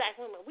 specifically black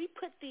women. We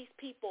put these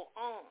people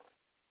on.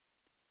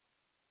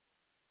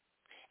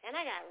 And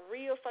I got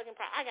real fucking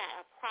problem. I got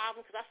a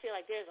problem because I feel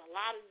like there's a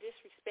lot of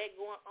disrespect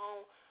going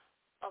on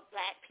of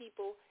black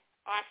people,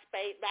 our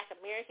space, black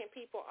American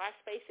people, our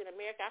space in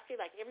America. I feel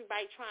like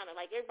everybody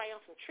everybody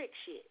on some trick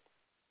shit.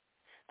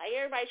 Like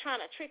everybody trying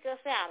to trick us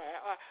out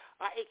or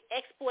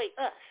exploit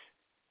us.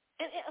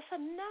 And it's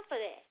enough of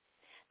that.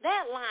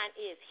 That line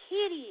is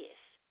hideous.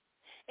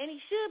 And he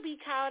should be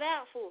called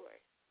out for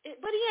it.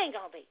 But he ain't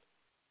going to be.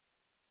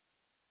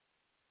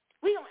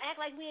 We going to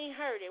act like we ain't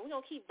heard it. We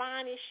going to keep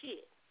buying this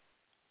shit.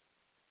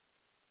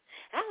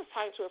 I was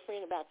talking to a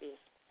friend about this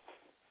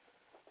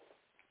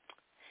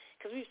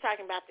because we was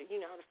talking about we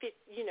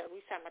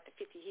was talking about the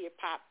 50-year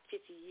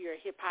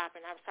hip hop,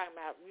 and I was talking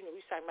about, we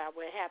was talking about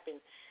what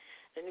happened,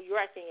 the New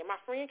York thing, and my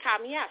friend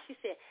called me out. She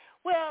said,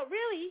 "Well,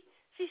 really?"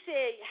 She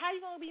said, "How you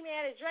gonna be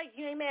mad at Drake?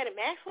 You ain't mad at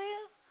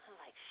Maxwell?" I'm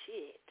like,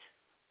 shit.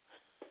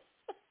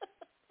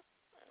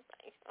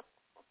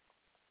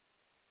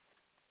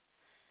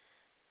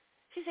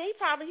 She said,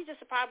 it's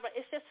just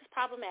as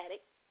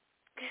problematic.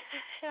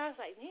 And I was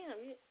like, damn.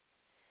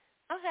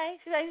 Okay,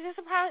 she's like, it's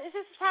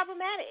just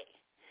problematic.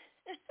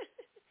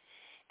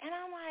 And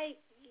I'm like,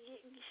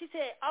 she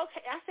said,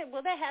 okay. I said,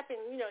 well, that happened,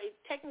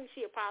 technically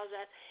she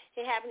apologized.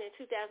 It happened in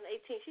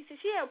 2018. She said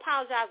she didn't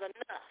apologize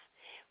enough.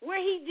 Where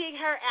he dig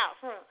her out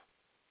from?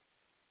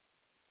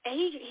 And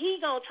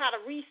he going to try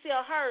to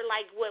resell her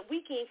like what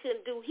Weeknd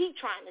couldn't do, he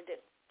trying to do.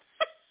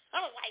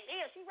 I was like,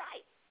 damn, she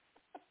right.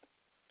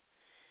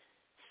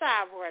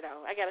 Sidebar,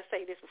 though. I got to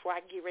say this before I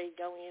get ready to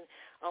go in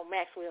on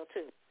Maxwell,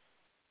 too.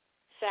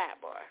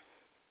 Sidebar.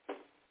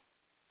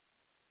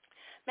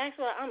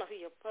 Maxwell, I don't know who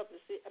your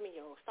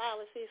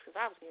stylist is, because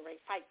I was getting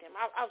ready to fight them.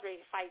 I was ready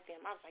to fight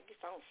them. I was like,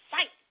 it's on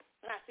fight.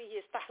 And I see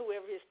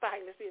whoever his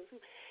stylist is.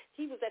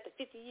 He was at the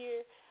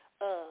 50-year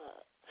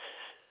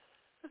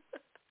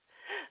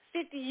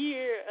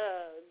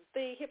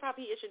thing,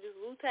 hip-hop. He introduced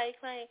Wu-Tang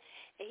Clan,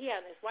 and he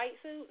had this white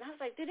suit. And I was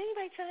like, did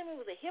anybody tell him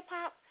it was a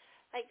hip-hop?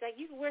 Like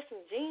you could wear some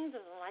jeans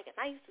and like a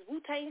nice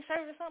Wu-Tang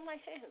shirt or something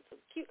like that, and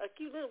a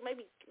cute little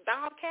maybe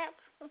dog cap.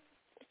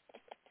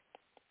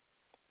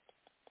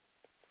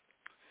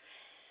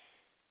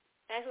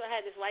 That's why I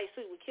had this white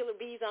suit with killer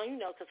bees on,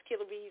 because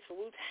killer bees for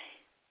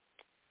Wu-Tang.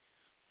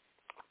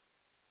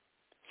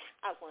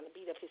 I was wanting to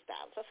beat up his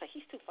stylist. I was like,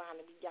 he's too fine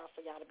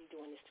for y'all to be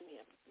doing this to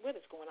him. What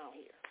is going on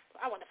here?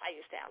 I want to fight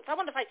his stylist. I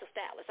want to fight the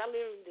stylist. I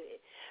literally did.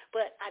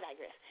 But I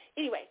digress.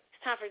 Anyway, it's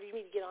time for me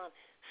to get on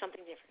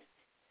something different.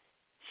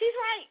 She's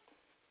right.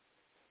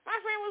 My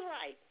friend was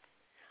right.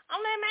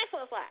 I'm letting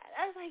Maxwell slide.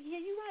 I was like,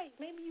 yeah, you're right.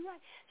 Maybe you're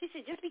right. She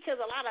said, just because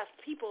a lot of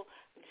people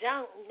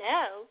don't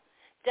know,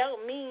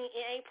 don't mean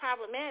it ain't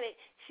problematic.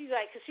 She's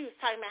like, because she was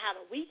talking about how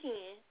the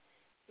Weeknd,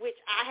 which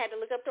I had to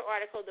look up the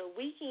article, the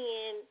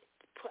Weeknd,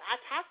 I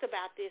talked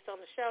about this on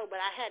the show,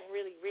 but I hadn't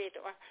really read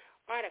the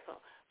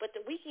article. But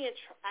the Weeknd,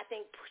 I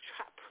think,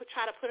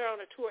 tried to put her on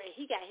a tour, and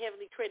he got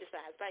heavily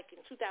criticized back in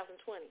 2020.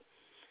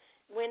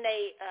 When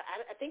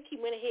I think he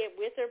went ahead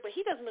with her, but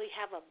he doesn't really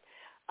have a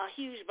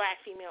huge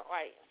black female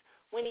audience.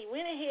 When he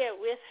went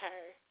ahead with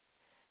her,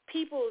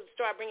 people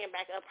start bringing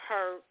back up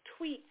her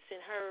tweets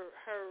and her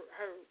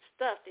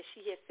stuff that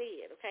she had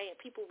said, okay? And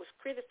people was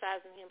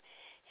criticizing him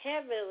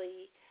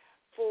heavily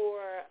for,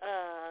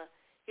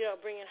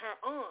 bringing her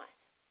on.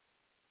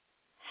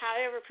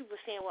 However, people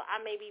are saying, well,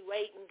 I may be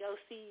waiting, go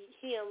see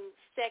him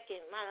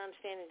second. My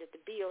understanding that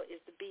the bill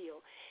is the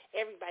bill.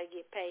 Everybody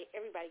get paid.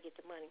 Everybody get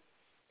the money.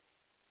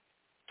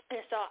 And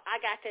so I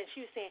got that.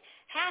 She was saying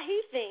how he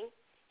think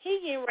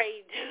he getting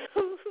ready to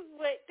do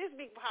what this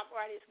big pop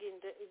artist couldn't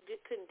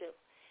do.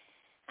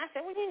 I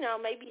said, well,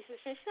 maybe it's a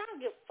sense. I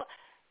don't give a fuck.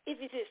 if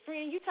it's his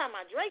friend, you talking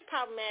about Drake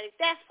problematic,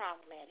 that's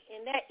problematic,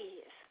 and that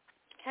is,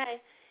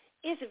 okay?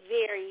 It's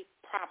very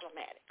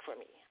problematic for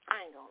me.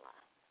 I ain't going to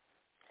lie,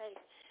 okay?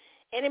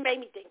 And it made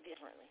me think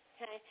differently,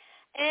 okay?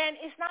 And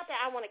it's not that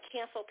I want to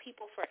cancel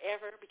people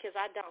forever, because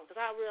I don't, because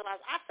I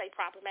realize I say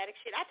problematic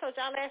shit. I told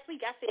y'all last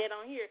week, I said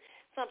on here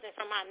something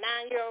from my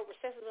 9-year-old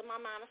recesses of my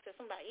mind. I said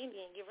something about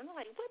Indian giver. And I'm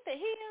like, what the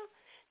hell?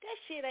 That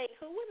shit ain't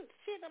cool. What the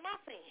shit am I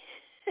saying?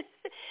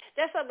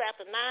 That's about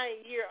the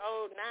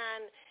 9-year-old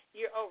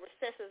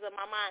recesses of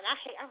my mind. I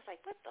was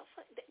like, what the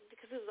fuck?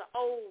 Because it was an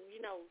old,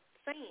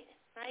 saying,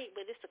 right?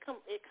 But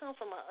it comes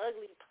from an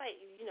ugly place,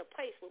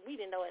 place where we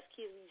didn't know as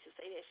kids. We used to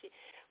say that shit.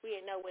 We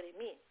didn't know what it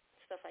meant,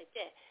 stuff like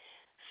that.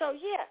 So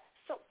yeah.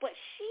 But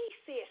she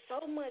said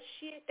so much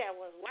shit that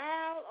was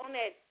wild on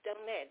that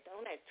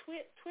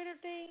Twitter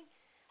thing.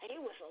 Like, it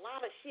was a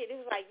lot of shit. It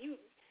was like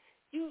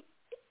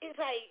it's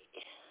like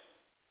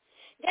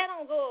that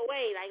don't go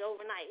away like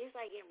overnight. It's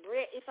like it was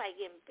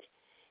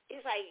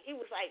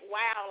like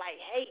wild, like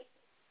hate,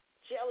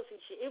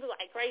 jealousy shit. It was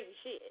like crazy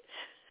shit.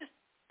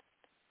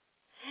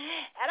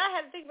 And I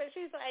had to think about it.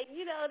 She was like,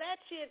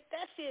 that shit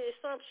is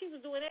something. She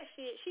was doing that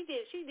shit. She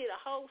did a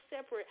whole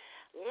separate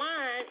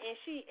line, and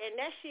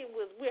that shit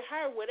was with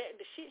her.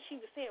 The shit she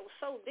was saying was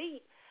so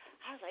deep.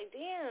 I was like,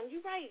 damn,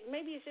 you're right.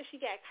 Maybe it's just she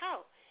got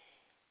caught.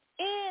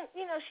 And,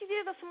 she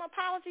did some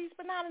apologies,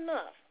 but not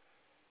enough.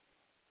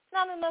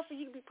 Not enough for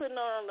you to be putting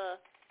her on a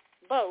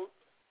boat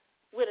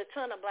with a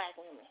ton of black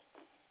women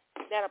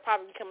that are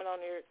probably coming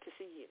on there to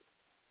see you.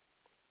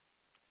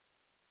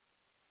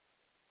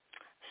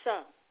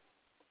 So,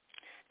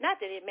 not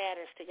that it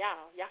matters to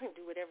y'all. Y'all can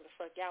do whatever the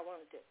fuck y'all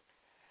want to do.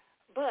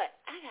 But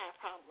I got a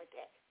problem with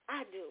that.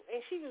 I do.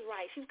 And she was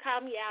right. She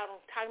called me out on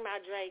talking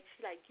about Drake.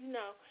 She's like, you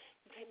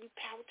can't be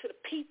power to the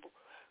people.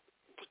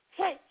 But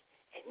Drake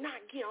and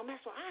not get on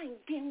Maxwell. I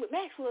ain't been with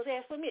Maxwell's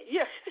ass for a minute.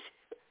 Yeah.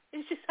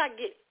 It's just, I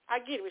get it. I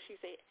get what she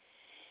said.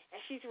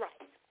 And she's right.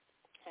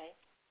 Okay?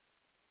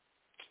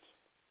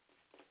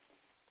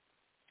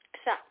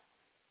 So,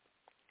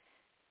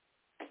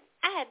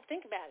 I had to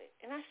think about it.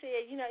 And I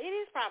said, it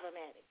is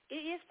problematic.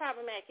 It is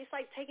problematic. It's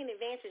like taking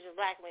advantage of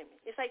black women.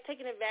 It's like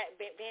taking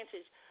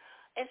advantage.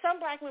 And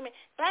some black women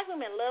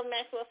love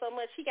Maxwell so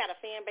much, he got a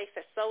fan base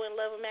that's so in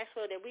love with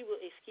Maxwell that we will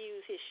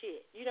excuse his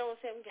shit. You know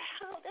what I'm saying? We go,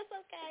 oh, that's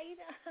okay.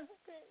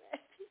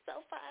 He's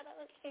so fine.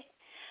 Okay.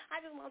 I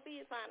just want to see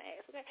his fine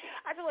ass. Okay.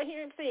 I just want to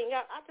hear him sing.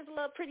 I just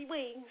love Pretty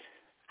Wings.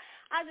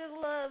 I just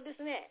love this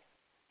and that.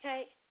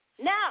 Okay.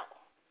 No.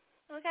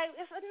 Okay,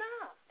 it's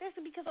enough. This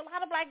is because a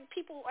lot of black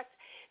people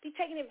be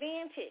taking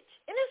advantage.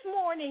 And it's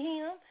more than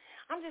him.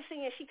 I'm just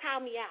saying she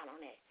called me out on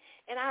that.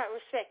 And I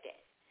respect that.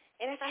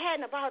 And if I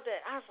hadn't about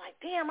that, I was like,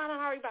 damn, I don't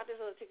already about this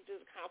other ticket to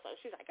the concert.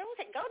 She's like,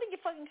 okay, go to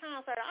your fucking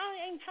concert.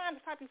 I ain't trying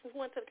to stop you from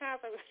going to the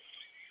concert.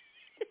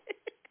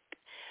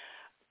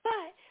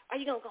 But are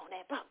you going to go on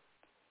that boat?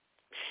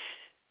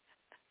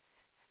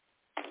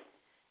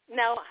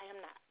 No, I am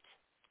not.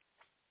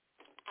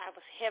 I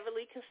was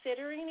heavily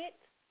considering it.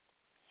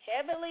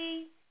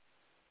 Heavily,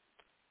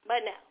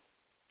 but no.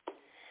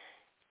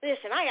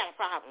 Listen, I got a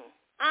problem.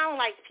 I don't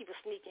like people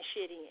sneaking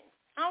shit in.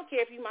 I don't care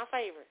if you're my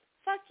favorite.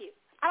 Fuck you.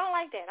 I don't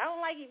like that. I don't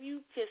like if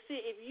you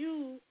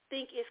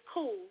think it's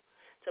cool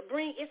to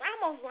bring. It's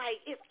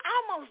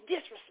almost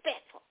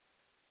disrespectful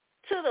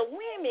to the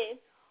women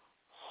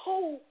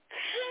who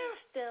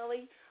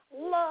constantly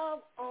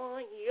love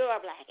on your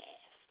black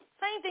ass.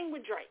 Same thing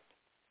with Drake.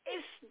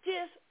 It's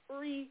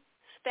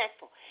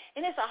disrespectful,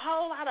 and it's a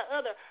whole lot of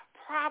other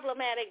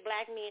problematic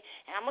black men.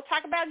 And I'm going to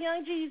talk about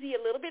Young Jeezy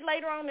a little bit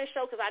later on this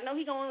show because I know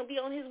he's going to be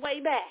on his way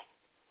back.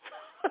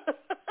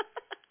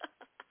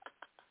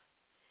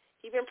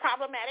 He's been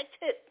problematic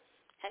too.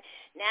 Okay?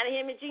 Now that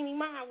him and Jeannie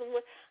Miles,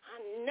 I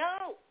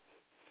know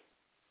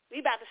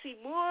we about to see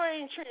more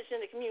entrenched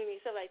in the community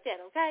and stuff like that,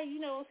 okay? You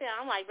know what I'm saying?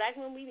 I'm like, black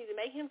women, we need to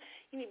make him,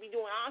 you need to be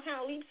doing all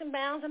kind of leaps and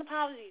bounds and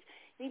apologies.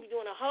 You need to be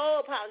doing a whole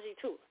apology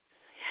tour.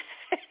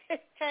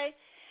 Okay?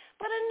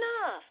 But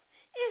enough.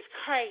 It's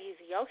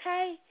crazy,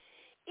 okay?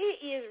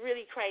 It is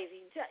really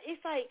crazy.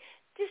 It's like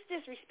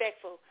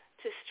disrespectful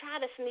to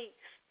try to sneak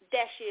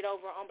that shit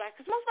over on black,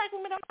 because most black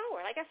women don't know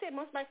her. Like I said,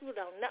 most black people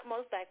don't know.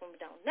 Most black women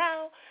don't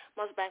know.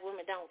 Most black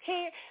women don't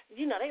care.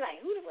 They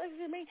like, who the fuck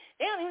is it me?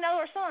 They don't even know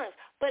her sons.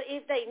 But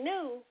if they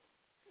knew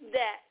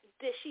that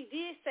she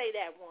did say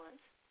that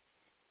once,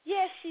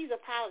 yes, she's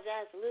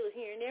apologized a little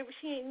here and there, but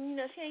she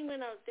ain't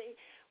went no thing.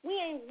 We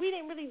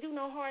didn't really do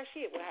no hard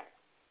shit with her.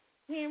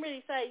 We didn't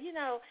really say,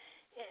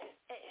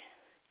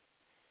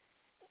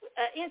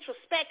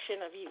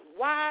 introspection of you.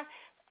 Why?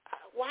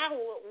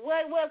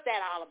 What was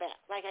that all about?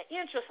 Like an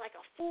interest, like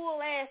a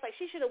full ass. Like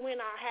she should have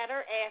had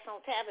her ass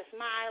on Tavis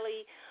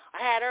Smiley, or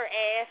had her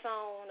ass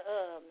on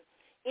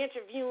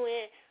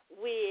interviewing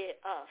with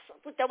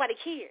nobody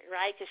cared,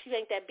 right? Because she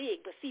ain't that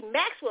big. But see,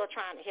 Maxwell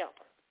trying to help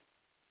her,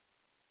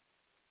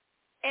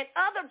 and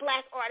other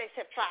black artists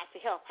have tried to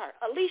help her.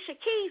 Alicia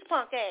Keys'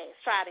 punk ass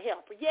tried to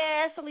help her.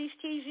 Yes, Alicia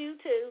Keys, you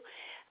too.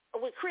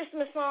 with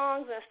Christmas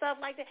songs and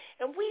stuff like that.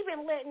 And we've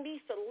been letting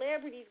these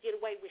celebrities get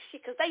away with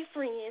shit because they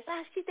friends.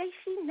 She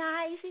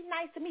nice. She's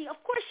nice to me.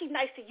 Of course she's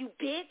nice to you,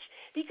 bitch,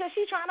 because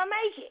she's trying to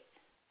make it.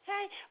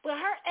 Okay?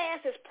 But her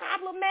ass is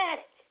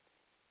problematic.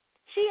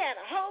 She had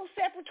a whole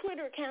separate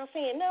Twitter account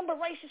saying nothing but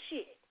racist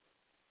shit.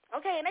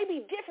 Okay? And they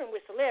be different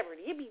with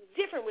celebrity. It be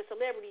different with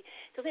celebrity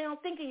because they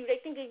don't think of you. They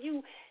think of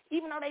you,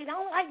 even though they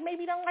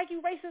maybe don't like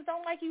you, racists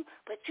don't like you,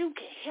 but you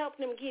can help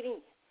them get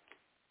in.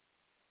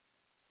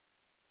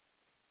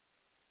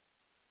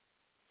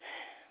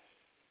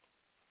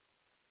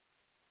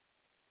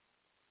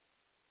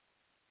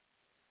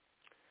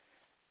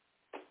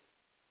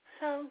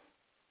 So,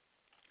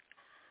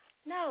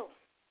 no,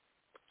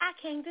 I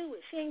can't do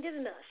it. She ain't did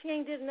enough. She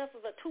ain't did enough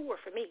of a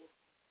tour for me.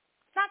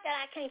 It's not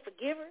that I can't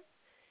forgive her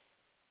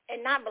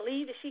and not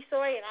believe that she's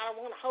sorry and I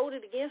don't want to hold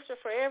it against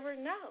her forever.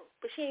 No,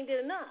 but she ain't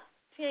did enough.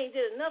 She ain't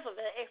did enough of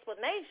an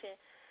explanation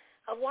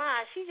of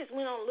why. She just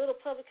went on little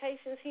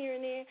publications here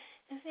and there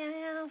and said,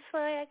 I'm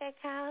sorry I got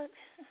caught.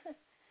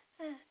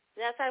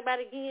 Did I talk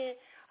about it again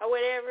or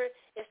whatever?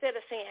 Instead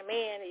of saying,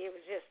 man, it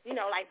was just,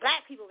 like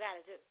black people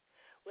got to just.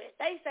 Well,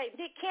 they say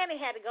Nick Cannon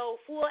had to go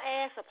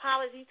full-ass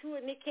apology to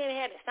it. Nick Cannon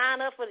had to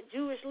sign up for the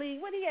Jewish League.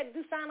 What did he have to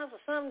do, sign up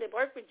for something that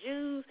worked with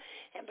Jews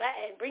and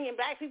bringing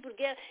black people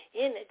together?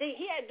 He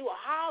had to do a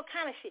whole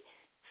kind of shit.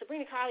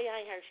 Sabrina Carly,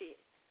 I ain't heard shit.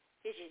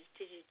 Did you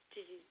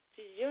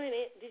join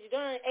it? Did you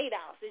join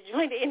ADOS? Did you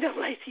join the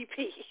NAACP?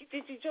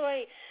 Did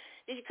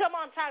you come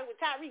on and talk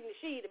with Tyreek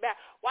Nasheed about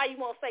why you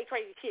won't say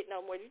crazy shit no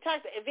more? Did you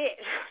talk to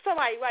Yvette?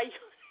 Somebody, why you...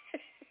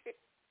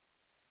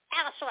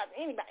 Al Sharpton,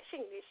 anybody,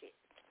 she can do this shit.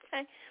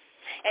 Okay?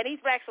 And these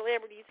black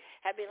celebrities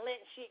have been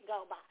letting shit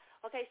go by.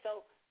 Okay,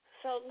 so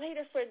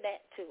later for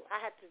that, too,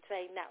 I have to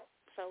say no.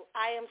 So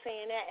I am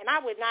saying that, and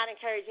I would not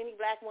encourage any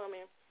black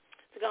woman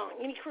to go on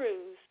any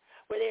cruise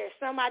where there's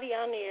somebody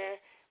on there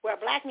where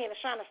a black man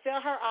is trying to sell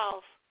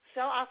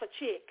off a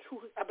chick,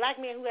 a black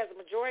man who has a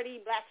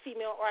majority black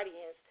female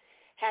audience,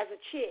 has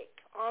a chick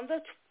on the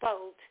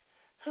boat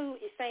who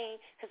is saying,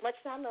 as much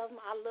as I love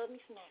him, I love me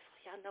some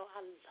Maxwell. Y'all know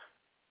I love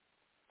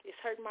him. It's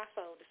hurting my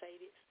soul to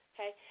say this,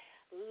 okay?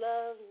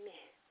 Love me.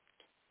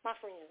 My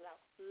friends know.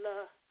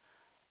 Love.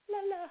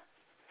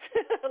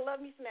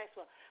 Love me some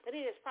Maxwell. But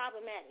it is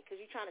problematic because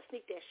you're trying to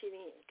sneak that shit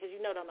in because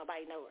don't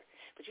nobody know her.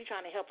 But you're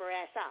trying to help her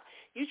ass out.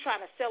 You're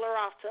trying to sell her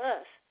off to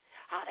us.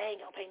 Oh, they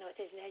ain't going to pay no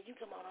attention. Now you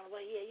come on the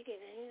way. Yeah,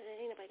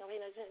 ain't nobody going to pay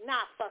no attention.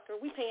 Nah, fucker.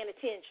 We paying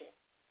attention.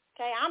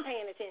 Okay? I'm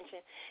paying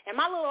attention. And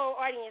my little old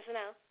audience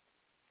know.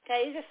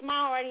 Okay? It's just a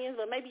small audience,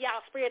 but maybe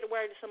y'all spread the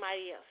word to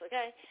somebody else.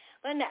 Okay?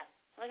 But no.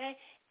 Okay?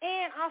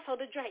 And also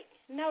the Drake.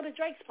 No, the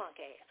Drake's punk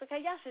ass.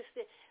 Okay, y'all should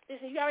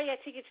listen. You already got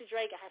a ticket to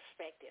Drake. I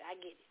respect it. I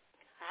get it.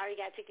 I already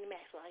got a ticket to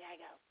Maxwell. I gotta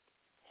go.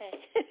 Okay.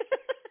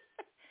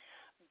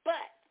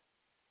 But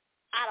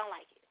I don't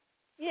like it.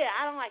 Yeah,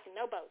 I don't like it.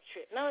 No boat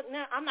trip. No,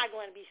 I'm not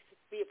going to be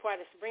a part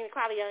of Sabrina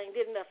Carly. Ain't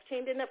did enough. She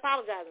ain't did enough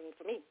apologizing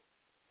for me.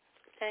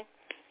 Okay.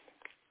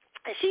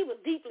 And she has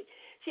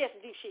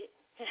to do shit.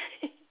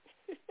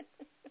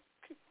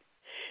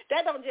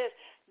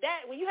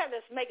 That when you have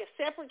to make a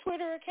separate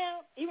Twitter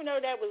account, even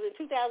though that was in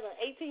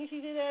 2018 she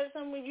did that or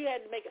something, when you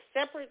had to make a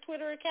separate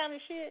Twitter account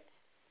and shit,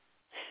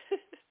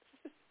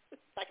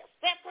 like a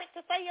separate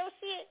to say your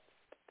shit,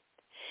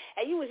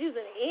 and you was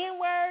using the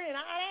N-word and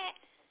all that.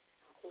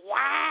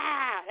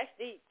 Wow, that's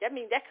deep. That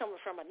means that coming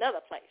from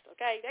another place,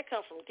 okay? That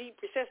comes from deep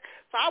recess.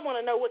 So I want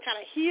to know what kind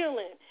of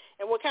healing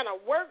and what kind of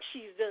work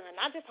she's done.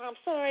 Not just I'm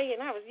sorry and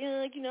I was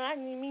young, I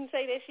didn't mean to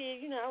say that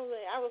shit.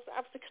 I was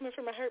coming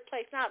from a hurt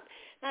place. Now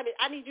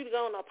I need you to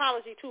go on an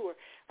apology tour,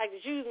 like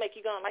the Jews make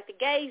you go on, like the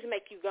gays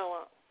make you go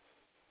on.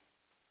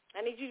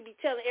 I need you to be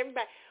telling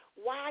everybody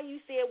why you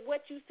said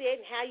what you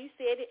said and how you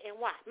said it and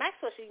why.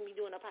 Maxwell shouldn't be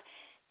doing apology.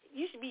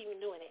 You should be even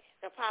doing it,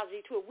 the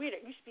apology to a weirdo.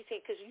 You should be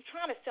saying, because you're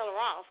trying to sell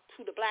her off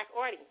to the black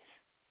audience.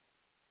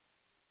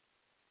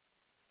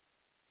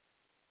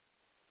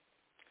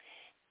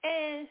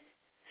 And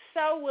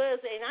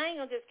and I ain't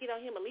going to just get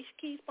on him, Alicia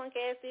Keys' punk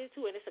ass did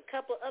too, and it's a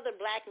couple other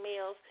black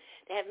males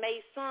that have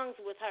made songs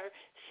with her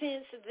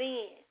since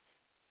then.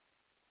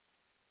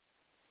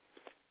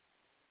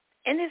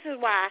 And this is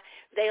why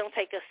they don't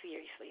take us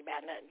seriously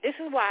about nothing. This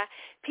is why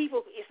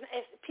people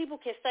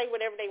can say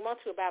whatever they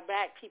want to about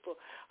black people,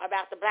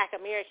 about the black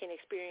American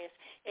experience,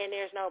 and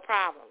there's no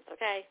problems,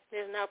 okay?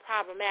 There's no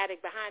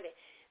problematic behind it.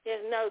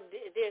 There's no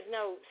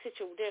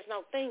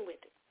thing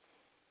with it.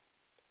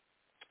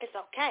 It's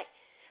okay.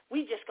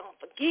 We just going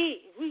to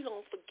forgive. We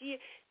going to forgive.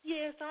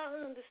 Yes, I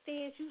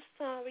understand. You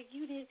sorry.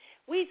 You didn't.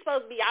 We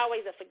supposed to be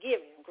always a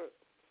forgiving group.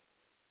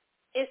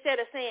 Instead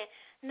of saying,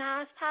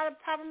 no, it's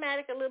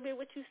problematic a little bit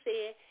what you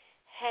said.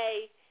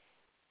 Hey,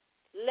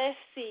 let's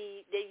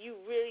see that you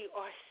really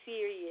are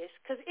serious.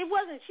 Because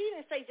she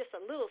didn't say just a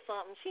little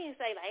something. She didn't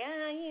say like,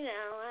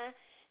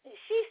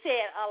 she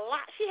said a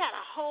lot. She had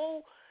a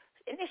whole,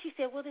 and then she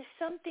said, well, there's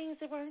some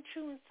things that weren't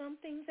true and some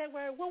things that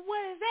were. Well,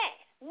 what is that?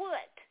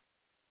 What?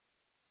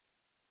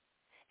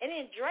 And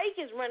then Drake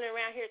is running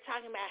around here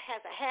talking about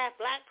has a half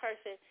black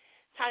person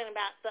talking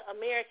about the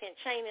American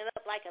chaining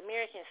up like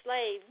American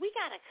slaves, we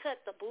got to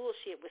cut the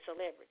bullshit with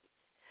celebrities.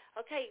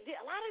 Okay?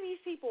 A lot of these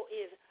people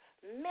is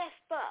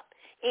messed up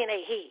in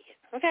their head.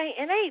 Okay?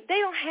 And they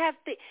don't have,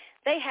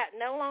 they have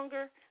no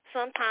longer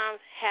sometimes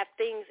have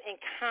things in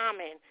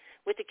common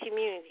with the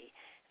community.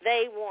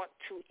 They want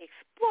to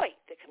exploit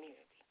the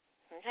community.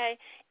 Okay?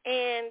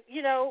 And,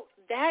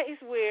 that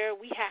is where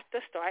we have to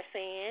start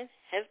saying,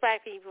 as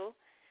black people,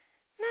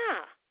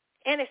 nah.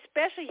 And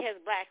especially as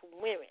black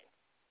women.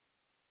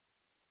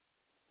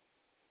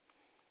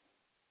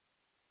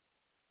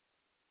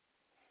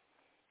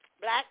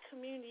 Black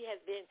community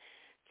has been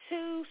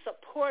too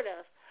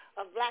supportive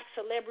of black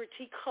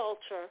celebrity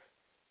culture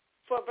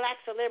for black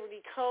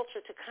celebrity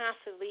culture to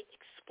constantly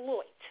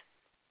exploit.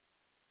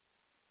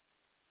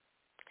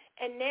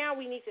 And now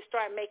we need to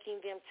start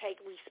making them take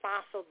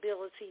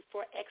responsibility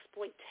for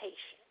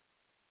exploitation.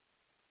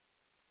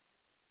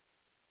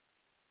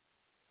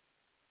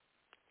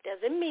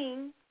 Doesn't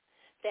mean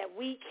that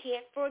we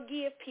can't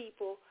forgive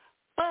people,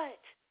 but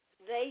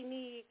they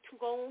need to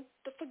go on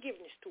the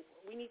forgiveness tour.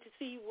 We need to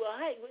see, well,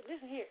 hey,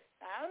 listen here.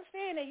 I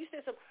understand that you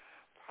said some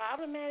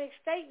problematic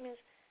statements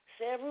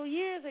several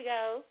years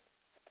ago.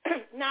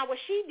 Now, what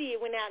she did,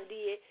 went out and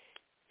did,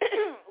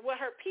 what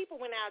her people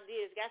went out and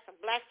did is got some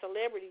black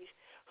celebrities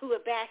who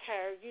would back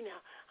her,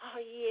 oh,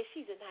 yeah,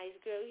 she's a nice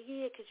girl.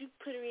 Yeah, because you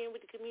put her in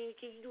with the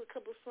community, you do a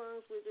couple of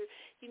songs with her,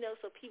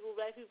 so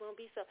black people won't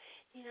be so,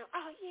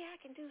 oh, yeah, I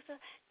can do so.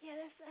 Yeah,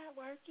 that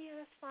work.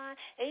 Yeah, that's fine.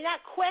 And you're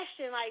not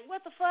questioning, like,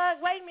 what the fuck?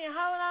 Wait a minute,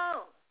 hold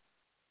on.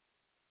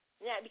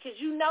 Yeah, because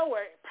you know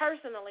her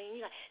personally, and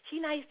you're like,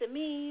 she nice to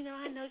me,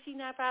 I know she's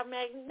not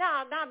problematic.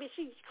 No, but of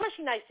course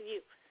she's nice to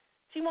you.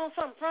 She wants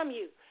something from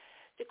you.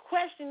 The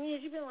question is,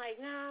 you've been like,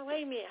 nah,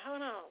 wait a minute,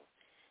 hold on.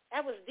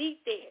 That was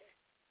deep there.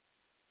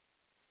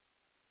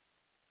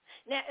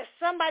 Now, if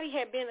somebody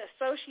had been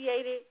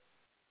associated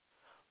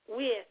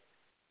with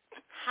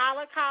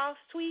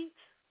Holocaust tweets,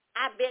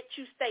 I bet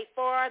you stay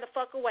far the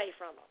fuck away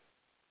from them.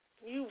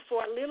 You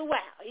for a little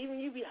while. Even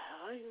you be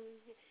like,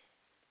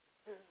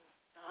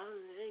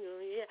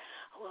 yeah.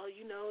 Well, what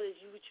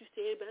you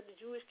said about the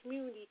Jewish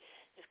community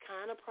is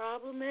kind of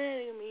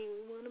problematic. I mean,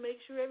 we want to make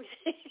sure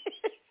everything.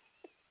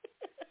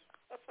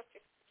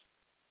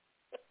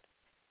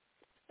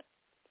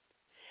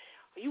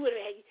 You would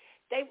have.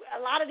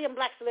 A lot of them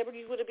black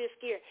celebrities would have been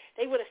scared.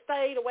 They would have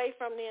stayed away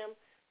from them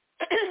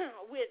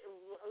with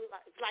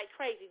like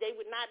crazy. They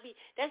would not be.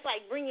 That's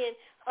like bringing.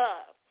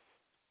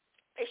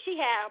 If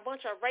she had a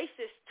bunch of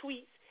racist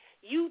tweets,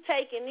 you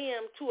taking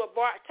them to a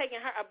bar,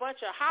 taking her a bunch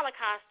of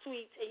Holocaust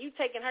tweets, and you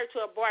taking her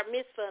to a bar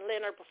mitzvah and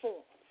letting her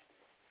perform.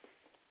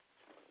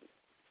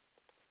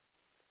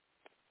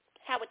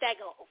 How would that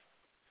go?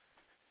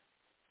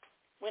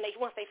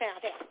 Once they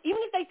found out,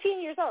 even if they 10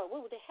 years old,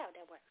 how would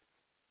that work?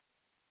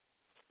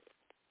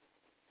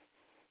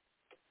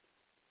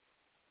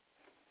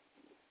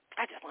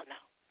 I just want to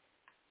know.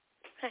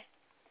 Okay.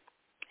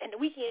 And the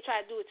Weeknd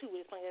tried to do it too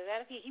with his playing.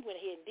 He went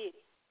ahead and did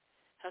it.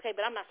 Okay,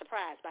 but I'm not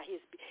surprised by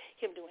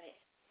him doing that.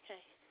 Okay.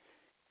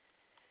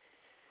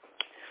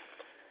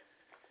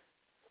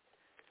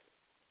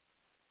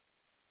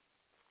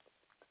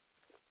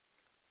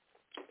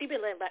 We've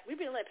been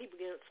letting people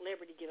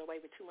celebrity get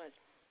away with too much,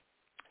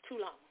 too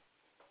long.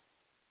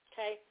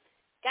 Okay.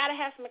 Got to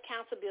have some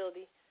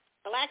accountability.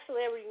 Black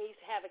celebrity needs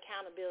to have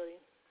accountability.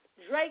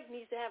 Drake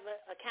needs to have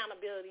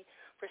accountability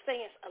for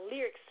saying a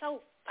lyric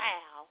so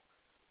foul.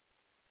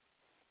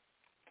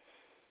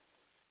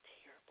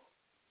 Terrible.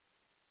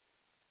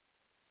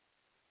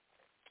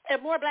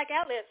 And more black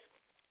outlets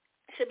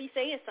should be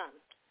saying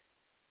something.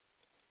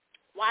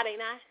 Why they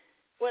not?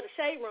 Well, the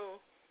Shade Room,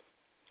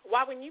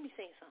 why wouldn't you be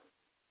saying something?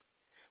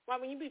 Why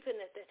wouldn't you be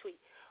putting up that tweet?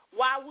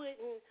 Why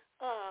wouldn't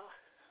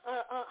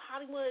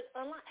Hollywood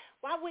Online,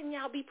 why wouldn't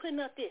y'all be putting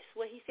up this?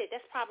 What he said,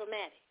 that's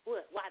problematic.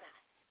 What? Why not?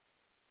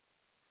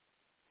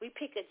 We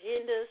pick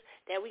agendas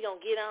that we going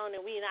to get on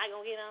and we not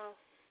going to get on.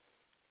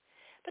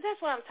 But that's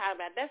what I'm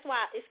talking about. That's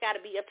why it's got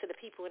to be up to the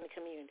people in the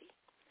community.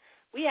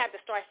 We have to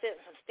start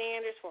setting some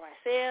standards for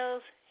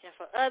ourselves and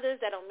for others.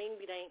 That don't mean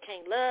we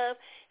can't love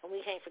and we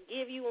can't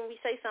forgive you when we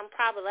say something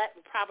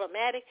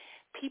problematic.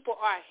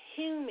 People are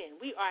human.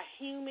 We are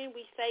human.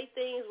 We say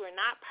things. We're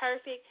not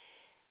perfect.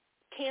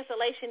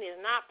 Cancellation is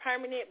not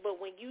permanent. But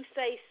when you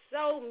say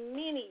so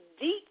many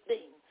deep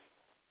things,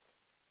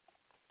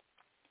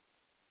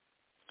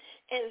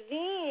 and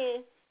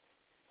then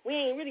we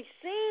ain't really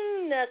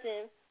seen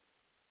nothing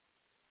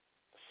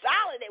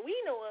solid that we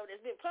know of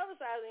that's been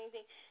publicized or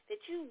anything that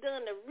you've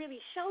done to really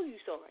show you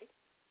sorry.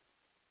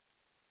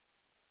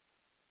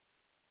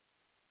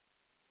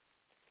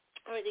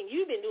 Only thing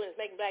you've been doing is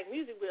make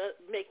music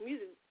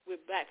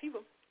with black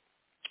people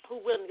who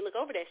willing to look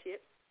over that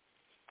shit.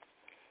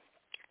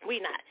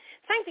 We not.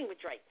 Same thing with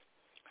Drake.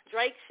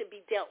 Drake should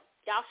be dealt.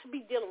 Y'all should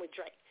be dealing with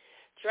Drake.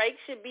 Drake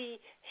should be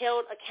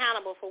held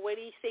accountable for what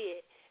he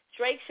said.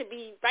 Drake should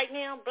be, right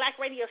now,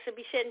 black radio should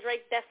be shutting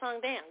Drake that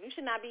song down. You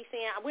should not be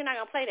saying, we're not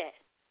going to play that.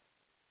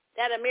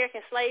 That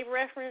American slave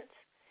reference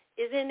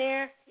is in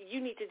there.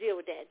 You need to deal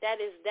with that. That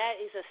is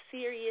a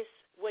serious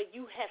what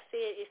you have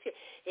said is here.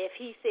 If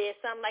he said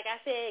something like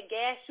I said,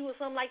 gas you or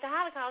something like the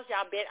Holocaust,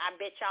 I bet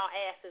y'all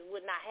asses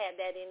would not have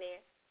that in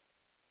there.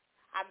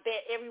 I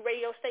bet every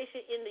radio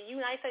station in the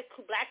United States,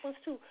 black ones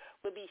too,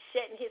 would be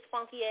shutting his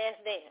funky ass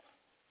down.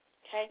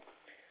 Okay?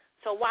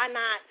 So why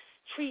not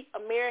treat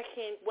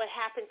what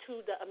happened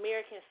to the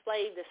American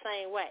slave the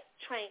same way?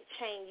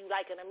 Chain you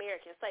like an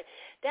American slave.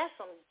 That's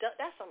some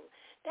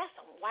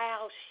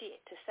wild shit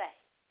to say.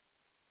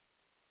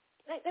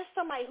 That's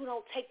somebody who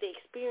don't take the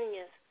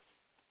experience,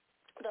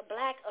 the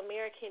black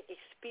American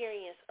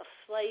experience of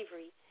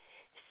slavery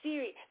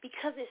serious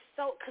because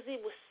it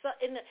was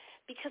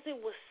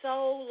so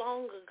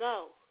long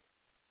ago.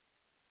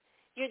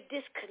 You're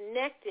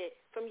disconnected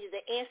from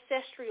the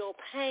ancestral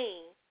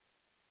pain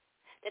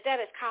that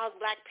has caused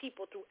black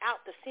people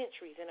throughout the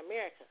centuries in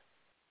America.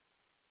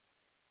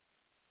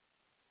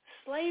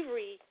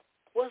 Slavery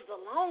was the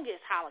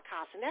longest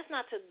Holocaust, and that's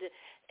not to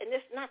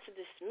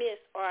dismiss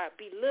or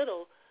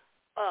belittle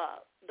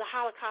the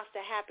Holocaust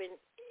that happened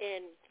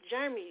in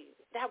Germany.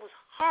 That was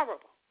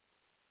horrible.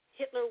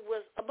 Hitler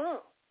was a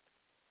bum.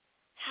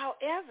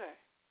 However,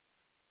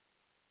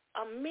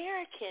 the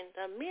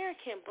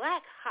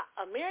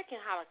American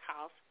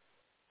Holocaust,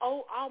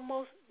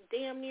 almost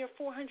damn near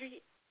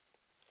 400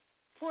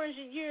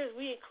 years,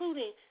 we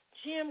including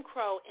Jim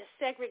Crow and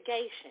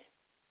segregation.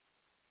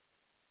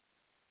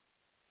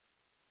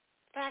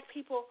 Black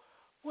people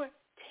were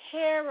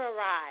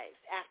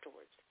terrorized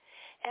afterwards,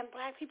 and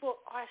black people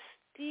are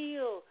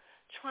still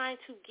trying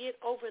to get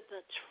over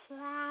the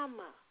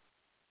trauma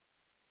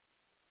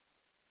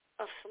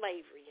of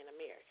slavery in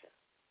America.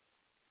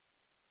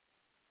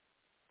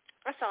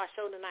 I saw a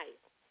show tonight,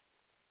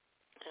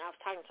 and I was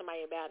talking to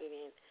somebody about it,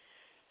 and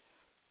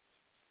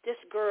this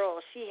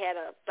girl, she had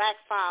a black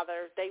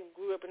father. They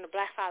grew up, and the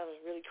black father was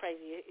really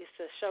crazy. It's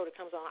a show that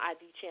comes on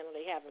ID channel.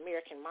 They have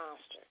American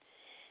Monster.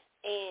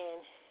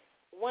 And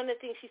one of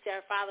the things she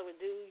said her father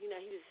would do, he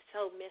was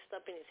so messed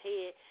up in his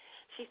head,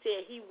 she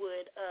said he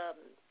would,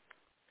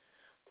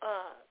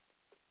 but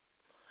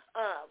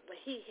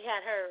he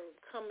had her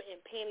come in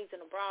panties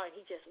and a bra, and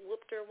he just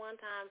whooped her one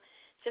time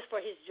just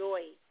for his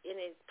joy and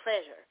his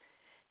pleasure,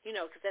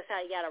 because that's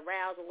how he got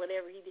aroused or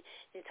whatever he did,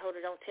 and told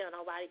her don't tell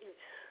nobody.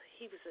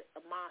 He was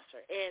a monster.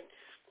 And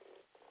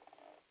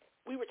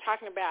we were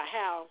talking about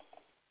how,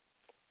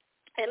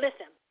 and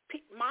listen,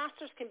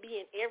 monsters can be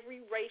in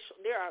every racial,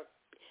 there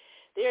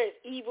is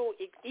evil.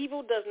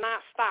 Evil does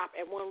not stop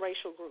at one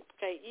racial group,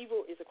 okay?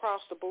 Evil is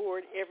across the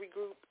board, every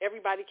group,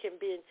 everybody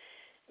can be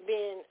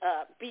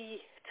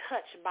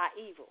touched by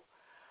evil.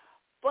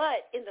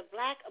 But in the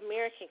black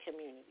American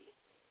community,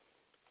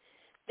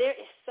 there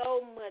is so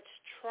much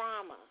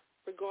trauma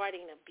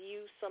regarding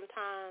abuse,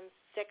 sometimes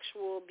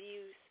sexual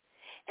abuse,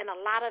 and a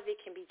lot of it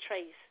can be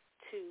traced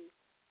to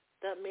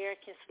the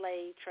American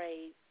slave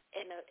trade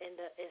and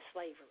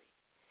slavery.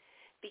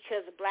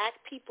 Because black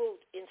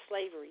people in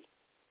slavery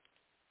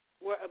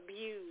were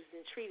abused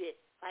and treated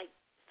like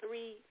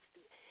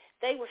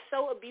they were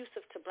so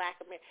abusive to black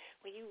Americans.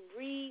 When you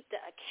read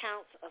the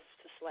accounts of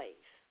the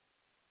slaves,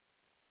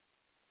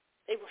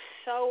 they were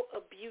so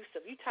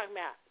abusive. You're talking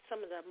about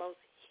some of the most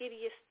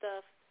hideous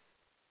stuff.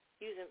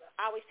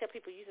 I always tell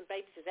people using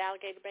babies as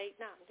alligator bait.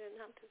 No, they're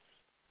not.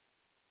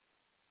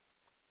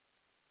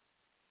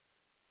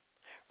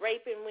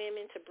 Raping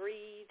women to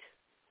breed,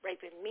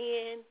 raping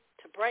men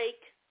to break.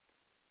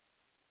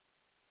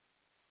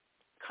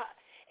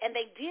 And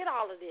they did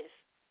all of this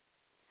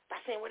by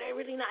saying, well, they're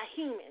really not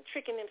human,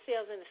 tricking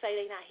themselves into say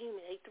they're not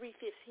human. They 3/5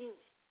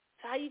 human.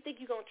 So how do you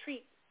think you're going to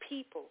treat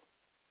people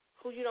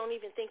who you don't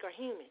even think are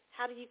human?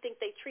 How do you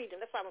think they treat them?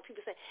 That's why when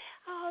people say,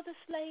 oh, the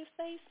slaves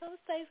some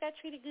slaves got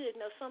treated good.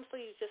 No, some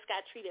slaves just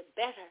got treated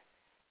better,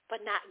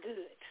 but not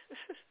good.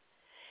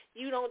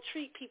 You don't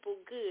treat people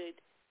good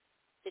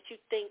that you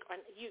think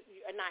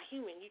are not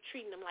human. You're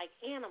treating them like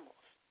animals.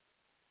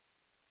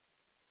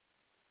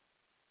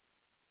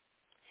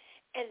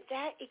 And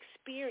that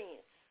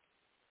experience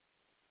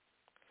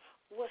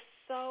was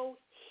so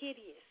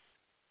hideous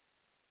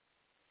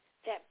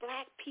that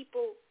black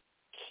people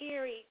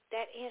carried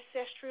that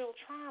ancestral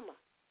trauma.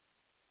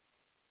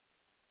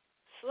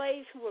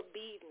 Slaves who were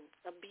beaten,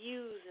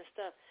 abused and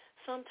stuff,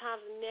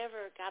 sometimes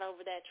never got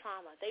over that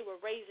trauma. They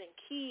were raising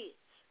kids.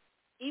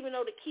 Even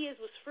though the kids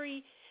was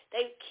free,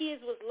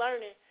 kids was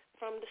learning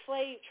from the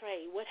slave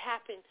trade what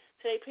happened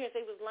to their parents.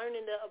 They was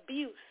learning the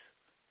abuse.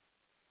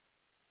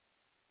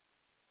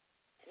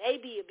 They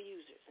be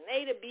abusers, and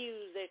they'd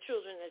abuse their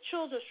children, and their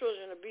children's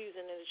children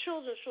abusing, and the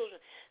children's children.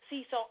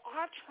 See, so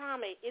our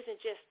trauma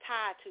isn't just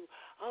tied to,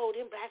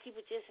 them black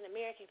people just in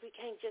America, we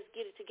can't just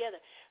get it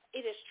together.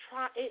 It is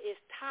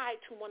tied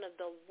to one of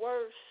the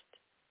worst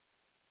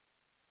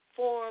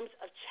forms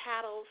of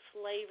chattel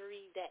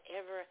slavery that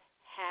ever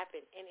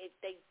happened, and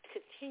they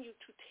continue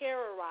to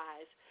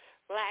terrorize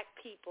black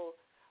people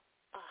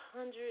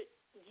 100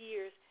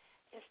 years,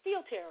 and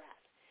still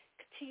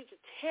continue to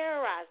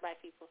terrorize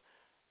black people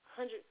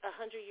 100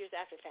 years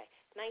after the fact.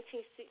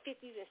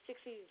 1950s and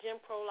 60s,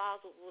 Jim Crow laws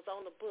was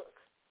on the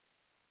book.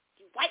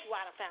 You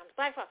whitewater found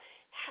black folks.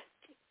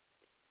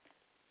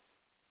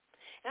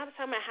 And I was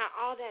talking about how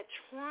all that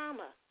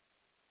trauma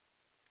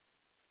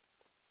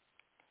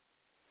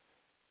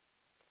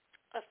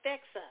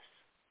affects us.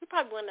 We're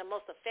probably one of the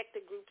most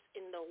affected groups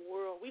in the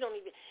world. We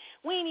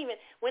ain't even,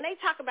 when they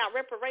talk about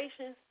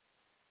reparations,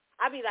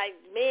 I be like,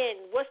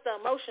 man, what's the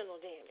emotional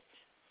damage?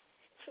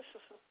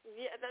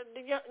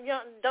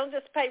 Don't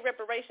just pay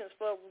reparations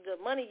for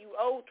the money you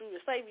owe through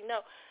the slavery.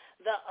 No,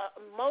 the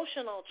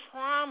emotional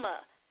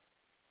trauma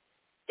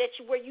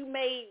where you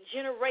made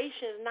some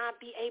generations not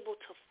be able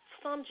to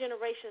function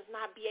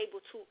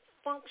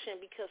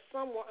because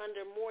some were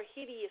under more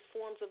hideous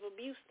forms of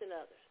abuse than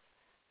others.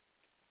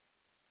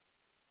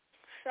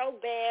 So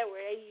bad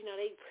where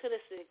they put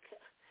us in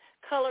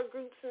color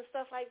groups and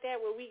stuff like that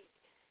where we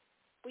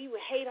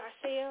would hate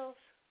ourselves.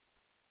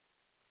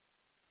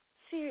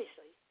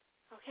 Seriously,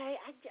 okay?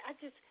 I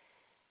just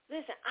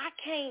listen. I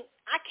can't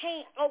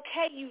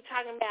okay you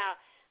talking about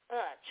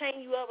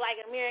chain you up like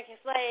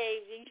American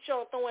slaves. You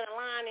sure throwing a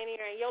line in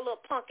here, and your little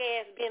punk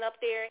ass been up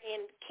there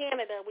in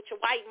Canada with your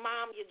white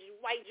mom, your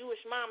white Jewish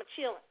mama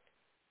chilling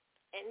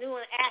and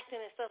doing acting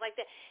and stuff like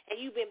that,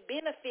 and you've been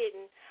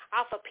benefiting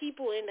off of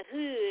people in the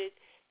hood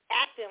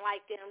acting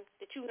like them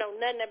that you know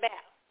nothing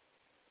about.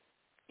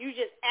 You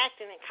just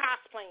acting and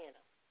cosplaying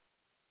them.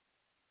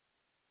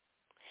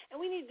 And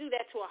we need to do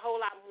that to a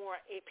whole lot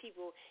more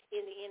people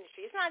in the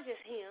industry. It's not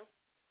just him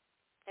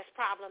that's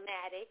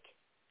problematic.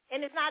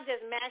 And it's not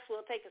just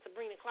Maxwell taking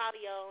Sabrina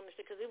Claudio on this,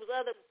 because it was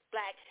other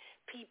black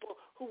people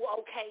who were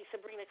okay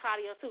Sabrina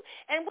Claudio too.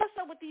 And what's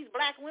up with these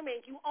black women?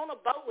 You on a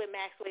boat with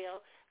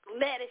Maxwell,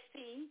 Lettuce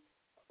C.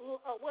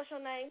 What's your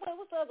name?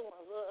 What's the other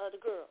one?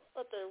 The girl.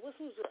 What's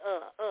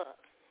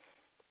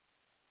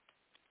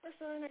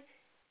her name?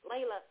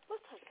 Layla.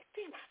 What's her name?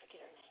 Damn, I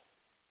forget her name.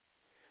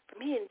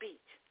 From Hen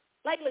Beach.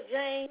 Layla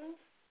James.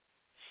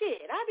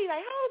 Shit, I'd be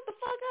like, hold the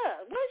fuck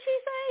up. What did she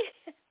say?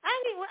 I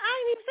ain't even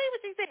say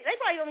what she said. They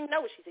probably don't even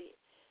know what she said.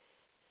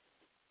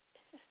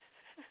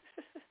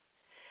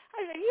 I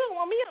was like, you don't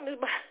want me on this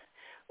boat.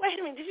 Wait a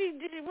minute, did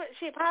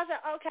she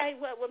apologize? Okay,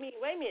 wait a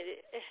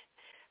minute.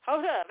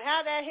 Hold up.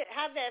 How that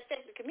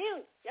affect the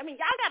community? I mean,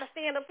 y'all got to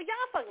stand up for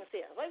y'all fucking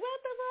selves. Like, what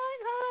the fuck?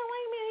 Hold on,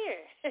 wait a minute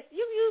here.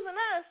 You using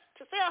us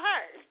to sell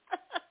hers.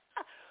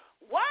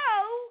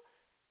 Whoa.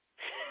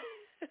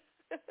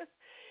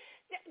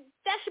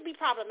 That should be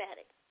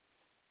problematic.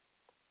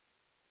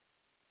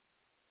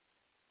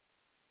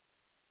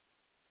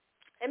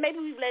 And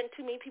maybe we've letting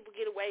too many people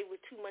get away with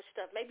too much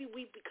stuff. Maybe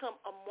we've become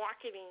a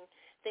marketing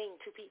thing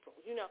to people.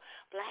 You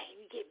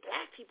get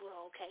black people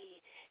okay,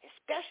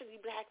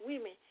 especially black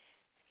women.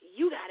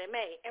 You got it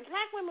made. And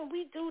black women,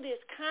 we do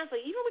this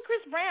constantly. Even with Chris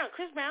Brown.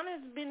 Chris Brown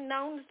has been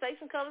known to say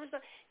some color and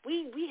stuff.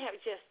 We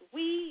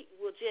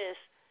will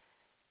just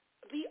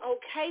be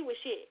okay with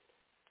shit.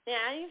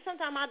 Now,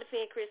 sometimes I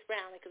defend Chris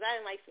Brown because I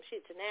didn't like some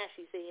shit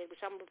Tanashi said,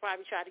 which I'm going to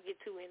probably try to get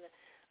to in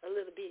a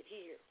little bit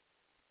here,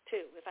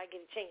 too, if I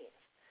get a chance.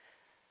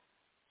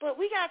 But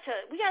we got to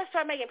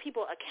start making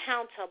people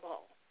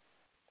accountable.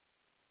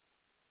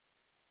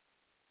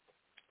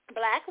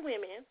 Black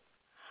women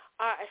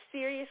are a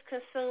serious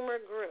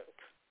consumer group,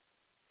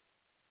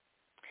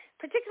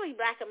 particularly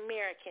black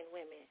American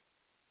women,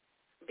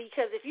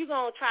 because if you're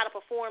going to try to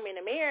perform in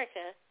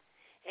America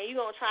and you're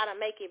going to try to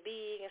make it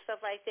big and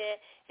stuff like that,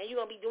 and you're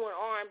going to be doing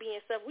R&B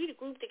and stuff, we the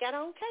group that got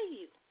to okay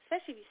you,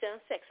 especially if you're selling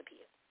sex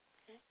appeal.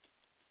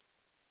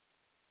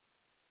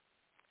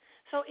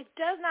 So it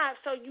does not.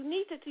 So you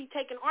need to be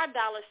taking our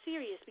dollar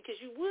serious, because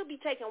you will be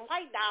taking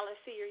white dollar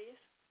serious.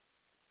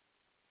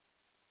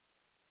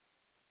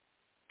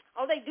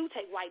 Oh, they do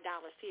take white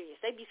dollar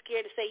serious. They be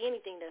scared to say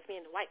anything to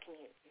offend the white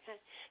community. Okay?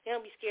 They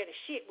don't be scared of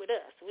shit with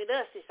us. With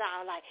us, it's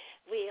all like,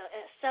 well,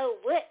 so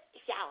what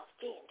if y'all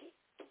offended?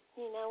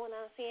 You know what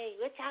I'm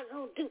saying? What y'all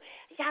gonna do?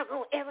 Y'all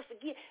gonna ever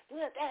forget?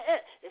 Well,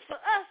 for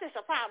us, it's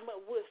a problem.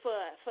 But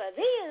for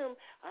them,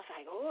 I was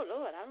like, oh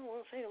Lord, I don't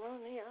want to say the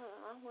wrong thing. I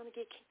don't want to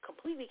get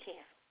completely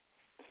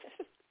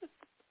canceled.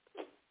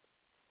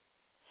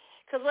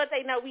 Because what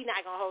they know, we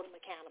not gonna hold them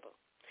accountable.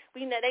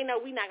 They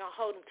know we not gonna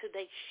hold them to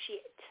their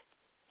shit.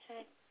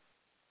 Okay?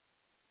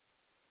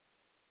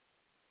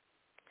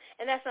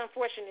 And that's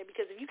unfortunate,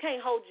 because if you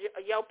can't hold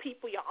your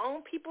people, your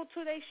own people,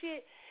 to their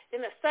shit, then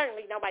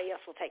certainly nobody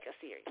else will take us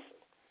seriously.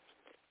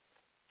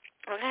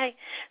 Okay?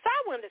 So I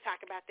wanted to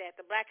talk about that,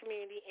 the black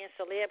community and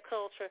celeb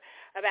culture,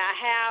 about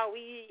how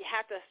we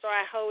have to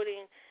start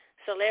holding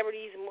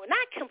celebrities more,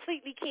 not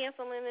completely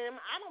canceling them.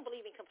 I don't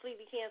believe in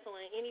completely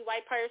canceling any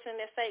white person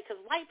that say, because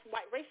white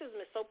racism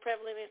is so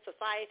prevalent in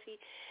society.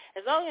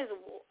 As long as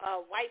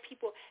white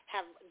people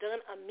have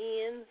done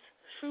amends,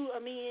 true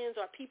amends,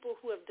 or people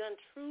who have done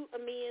true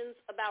amends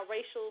about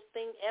racial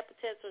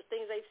epithets or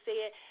things they've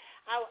said,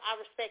 I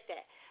respect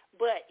that.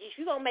 But if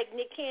you're going to make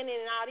Nick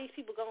Cannon and all these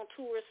people go on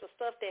tours for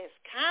stuff that's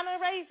kind of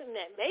racist,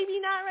 that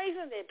maybe not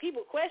racist, that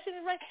people question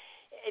is racist,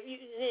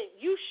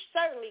 you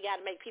certainly got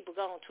to make people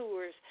go on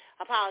tours,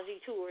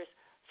 apology tours,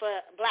 for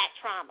black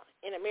trauma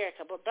in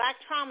America. But black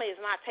trauma is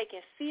not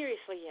taken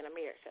seriously in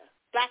America.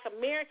 Black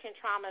American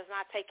trauma is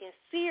not taken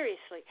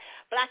seriously.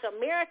 Black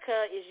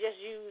America is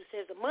just used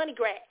as a money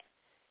grab.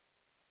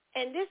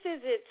 And this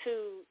isn't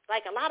to,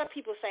 like a lot of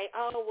people say,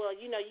 oh, well,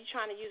 you know, you're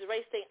trying to use a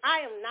race thing.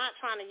 I am not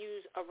trying to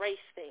use a race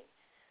thing.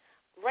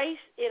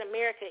 Race in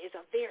America is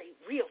a very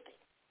real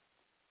thing.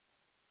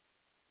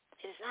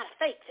 It's not a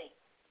fake thing.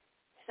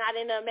 It's not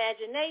in the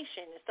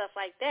imagination and stuff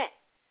like that.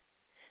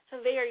 It's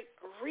a very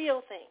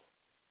real thing.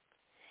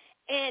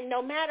 And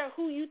no matter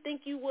who you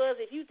think you was,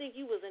 if you think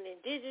you was an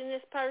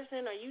indigenous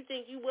person or you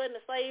think you wasn't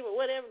a slave or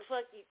whatever the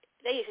fuck,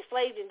 they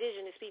enslaved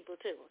indigenous people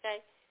too,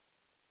 okay?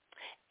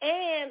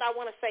 And I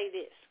want to say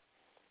this.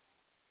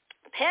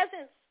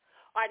 Peasants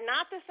are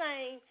not the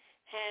same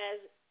as,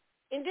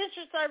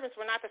 indentured servants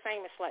were not the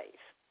same as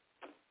slaves.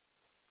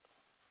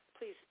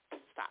 Please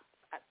stop.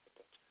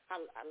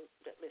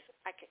 Listen,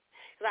 I can't,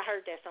 because I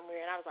heard that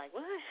somewhere and I was like,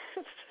 what?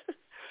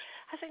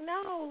 I said,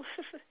 no.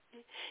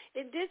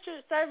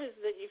 Indentured servants,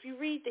 if you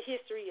read the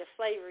history of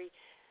slavery,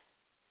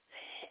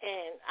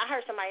 and I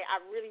heard somebody I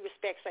really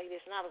respect say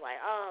this, and I was like,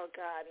 oh,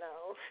 God,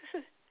 no.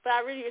 But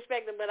I really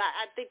respect them, but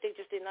I think they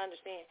just didn't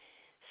understand.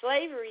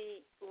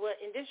 Slavery, what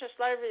indentured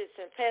servants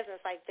and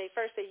peasants, like they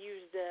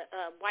used the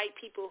white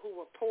people who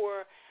were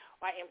poor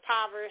or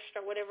impoverished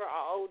or whatever, or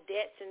owed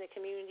debts in the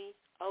community,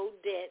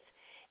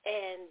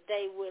 and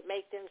they would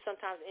make them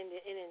sometimes in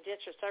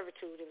indentured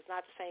servitude. It was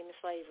not the same as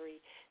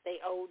slavery.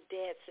 They owed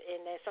debts,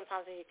 and then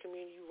sometimes in your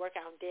community you work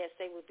out debts.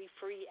 They would be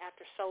free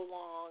after so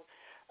long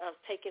of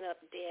taking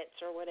up debts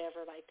or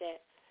whatever like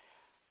that.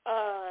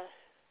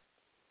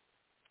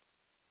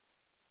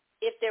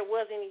 If there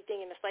was anything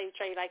in the slave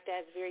trade like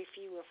that, it's very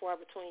few and far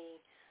between.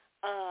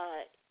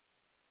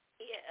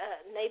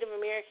 Native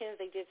Americans,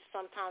 they did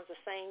sometimes the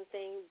same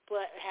thing,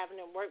 but having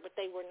them work, but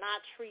they were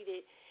not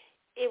treated.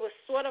 It was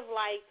sort of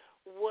like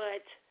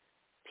what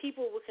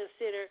people would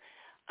consider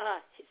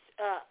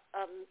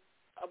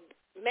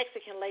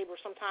Mexican labor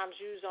sometimes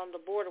used on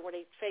the border, where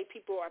they say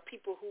people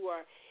who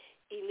are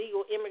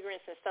illegal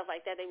immigrants and stuff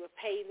like that. They would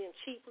pay them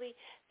cheaply.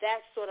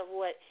 That's sort of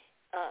what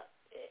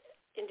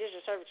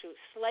indentured servitude.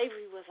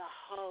 Slavery was a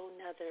whole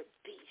nother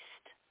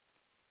beast.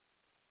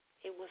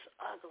 It was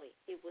ugly.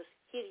 It was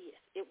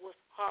hideous. It was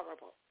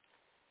horrible.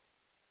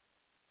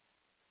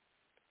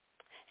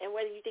 And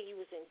whether you think you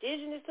was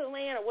indigenous to the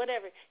land or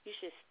whatever, you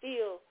should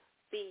still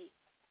be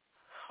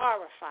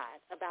horrified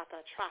about the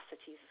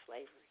atrocities of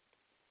slavery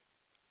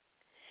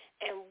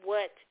and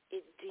what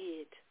it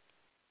did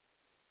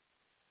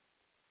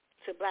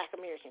to Black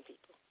American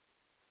people.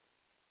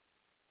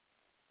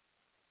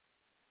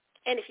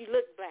 And if you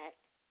look black,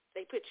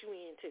 they put you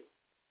in too.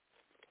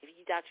 If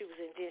you thought you was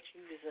indigenous,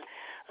 you was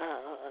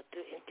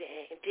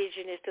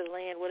indigenous to the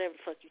land, whatever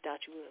the fuck you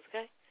thought you was,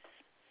 okay?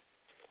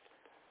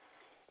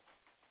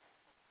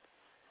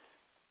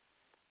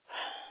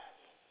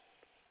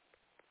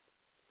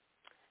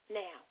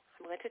 Now,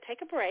 I'm going to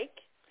take a break,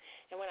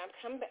 and when I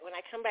come back,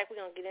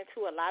 we're going to get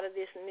into a lot of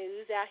this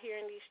news out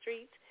here in these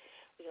streets.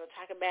 We're going to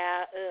talk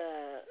about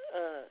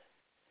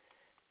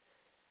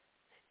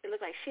it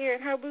looked like Cher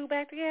and her boo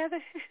back together.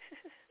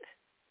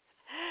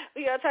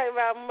 We're going to talk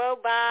about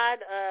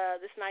Mobad,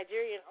 this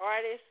Nigerian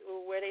artist,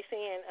 where they're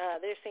saying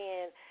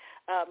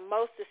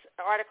this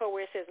article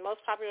where it says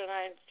most popular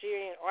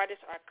Nigerian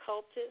artists are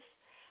cultists.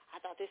 I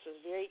thought this was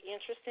very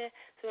interesting.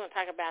 So we're going to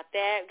talk about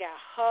that. We got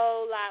a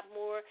whole lot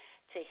more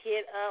to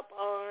hit up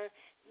on.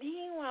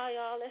 Meanwhile,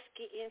 y'all, let's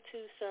get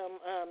into some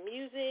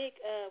music.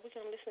 We're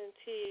going to listen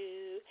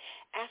to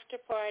After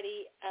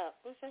Party.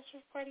 What's After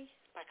Party?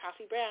 By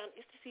Coffee Brown.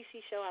 It's the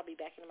CC Show. I'll be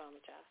back in a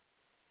moment, y'all.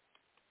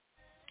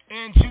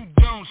 And you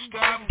don't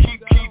stop,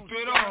 keep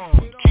it on,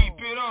 keep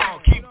it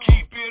on, keep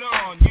it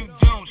on. You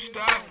don't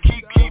stop,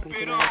 keep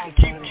it on,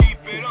 keep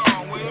it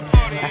on. Where the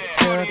party at?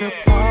 After the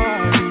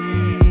party,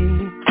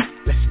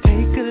 let's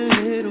take a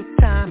little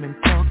time and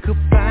talk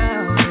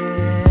about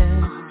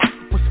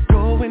it. What's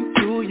going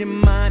through your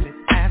mind and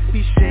ass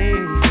be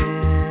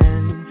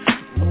shaking.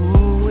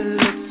 Ooh, it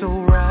looks so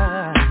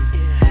right.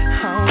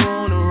 I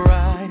wanna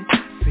ride.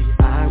 See,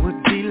 I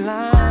would be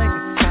lying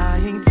if I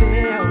ain't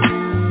tell you.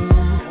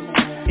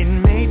 It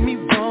made me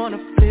wanna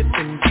flip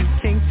and you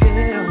can't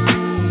tell me.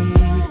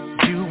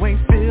 You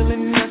ain't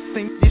feeling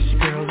nothing, this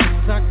girl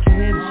is our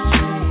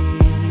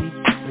chemistry.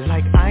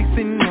 Like ice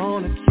in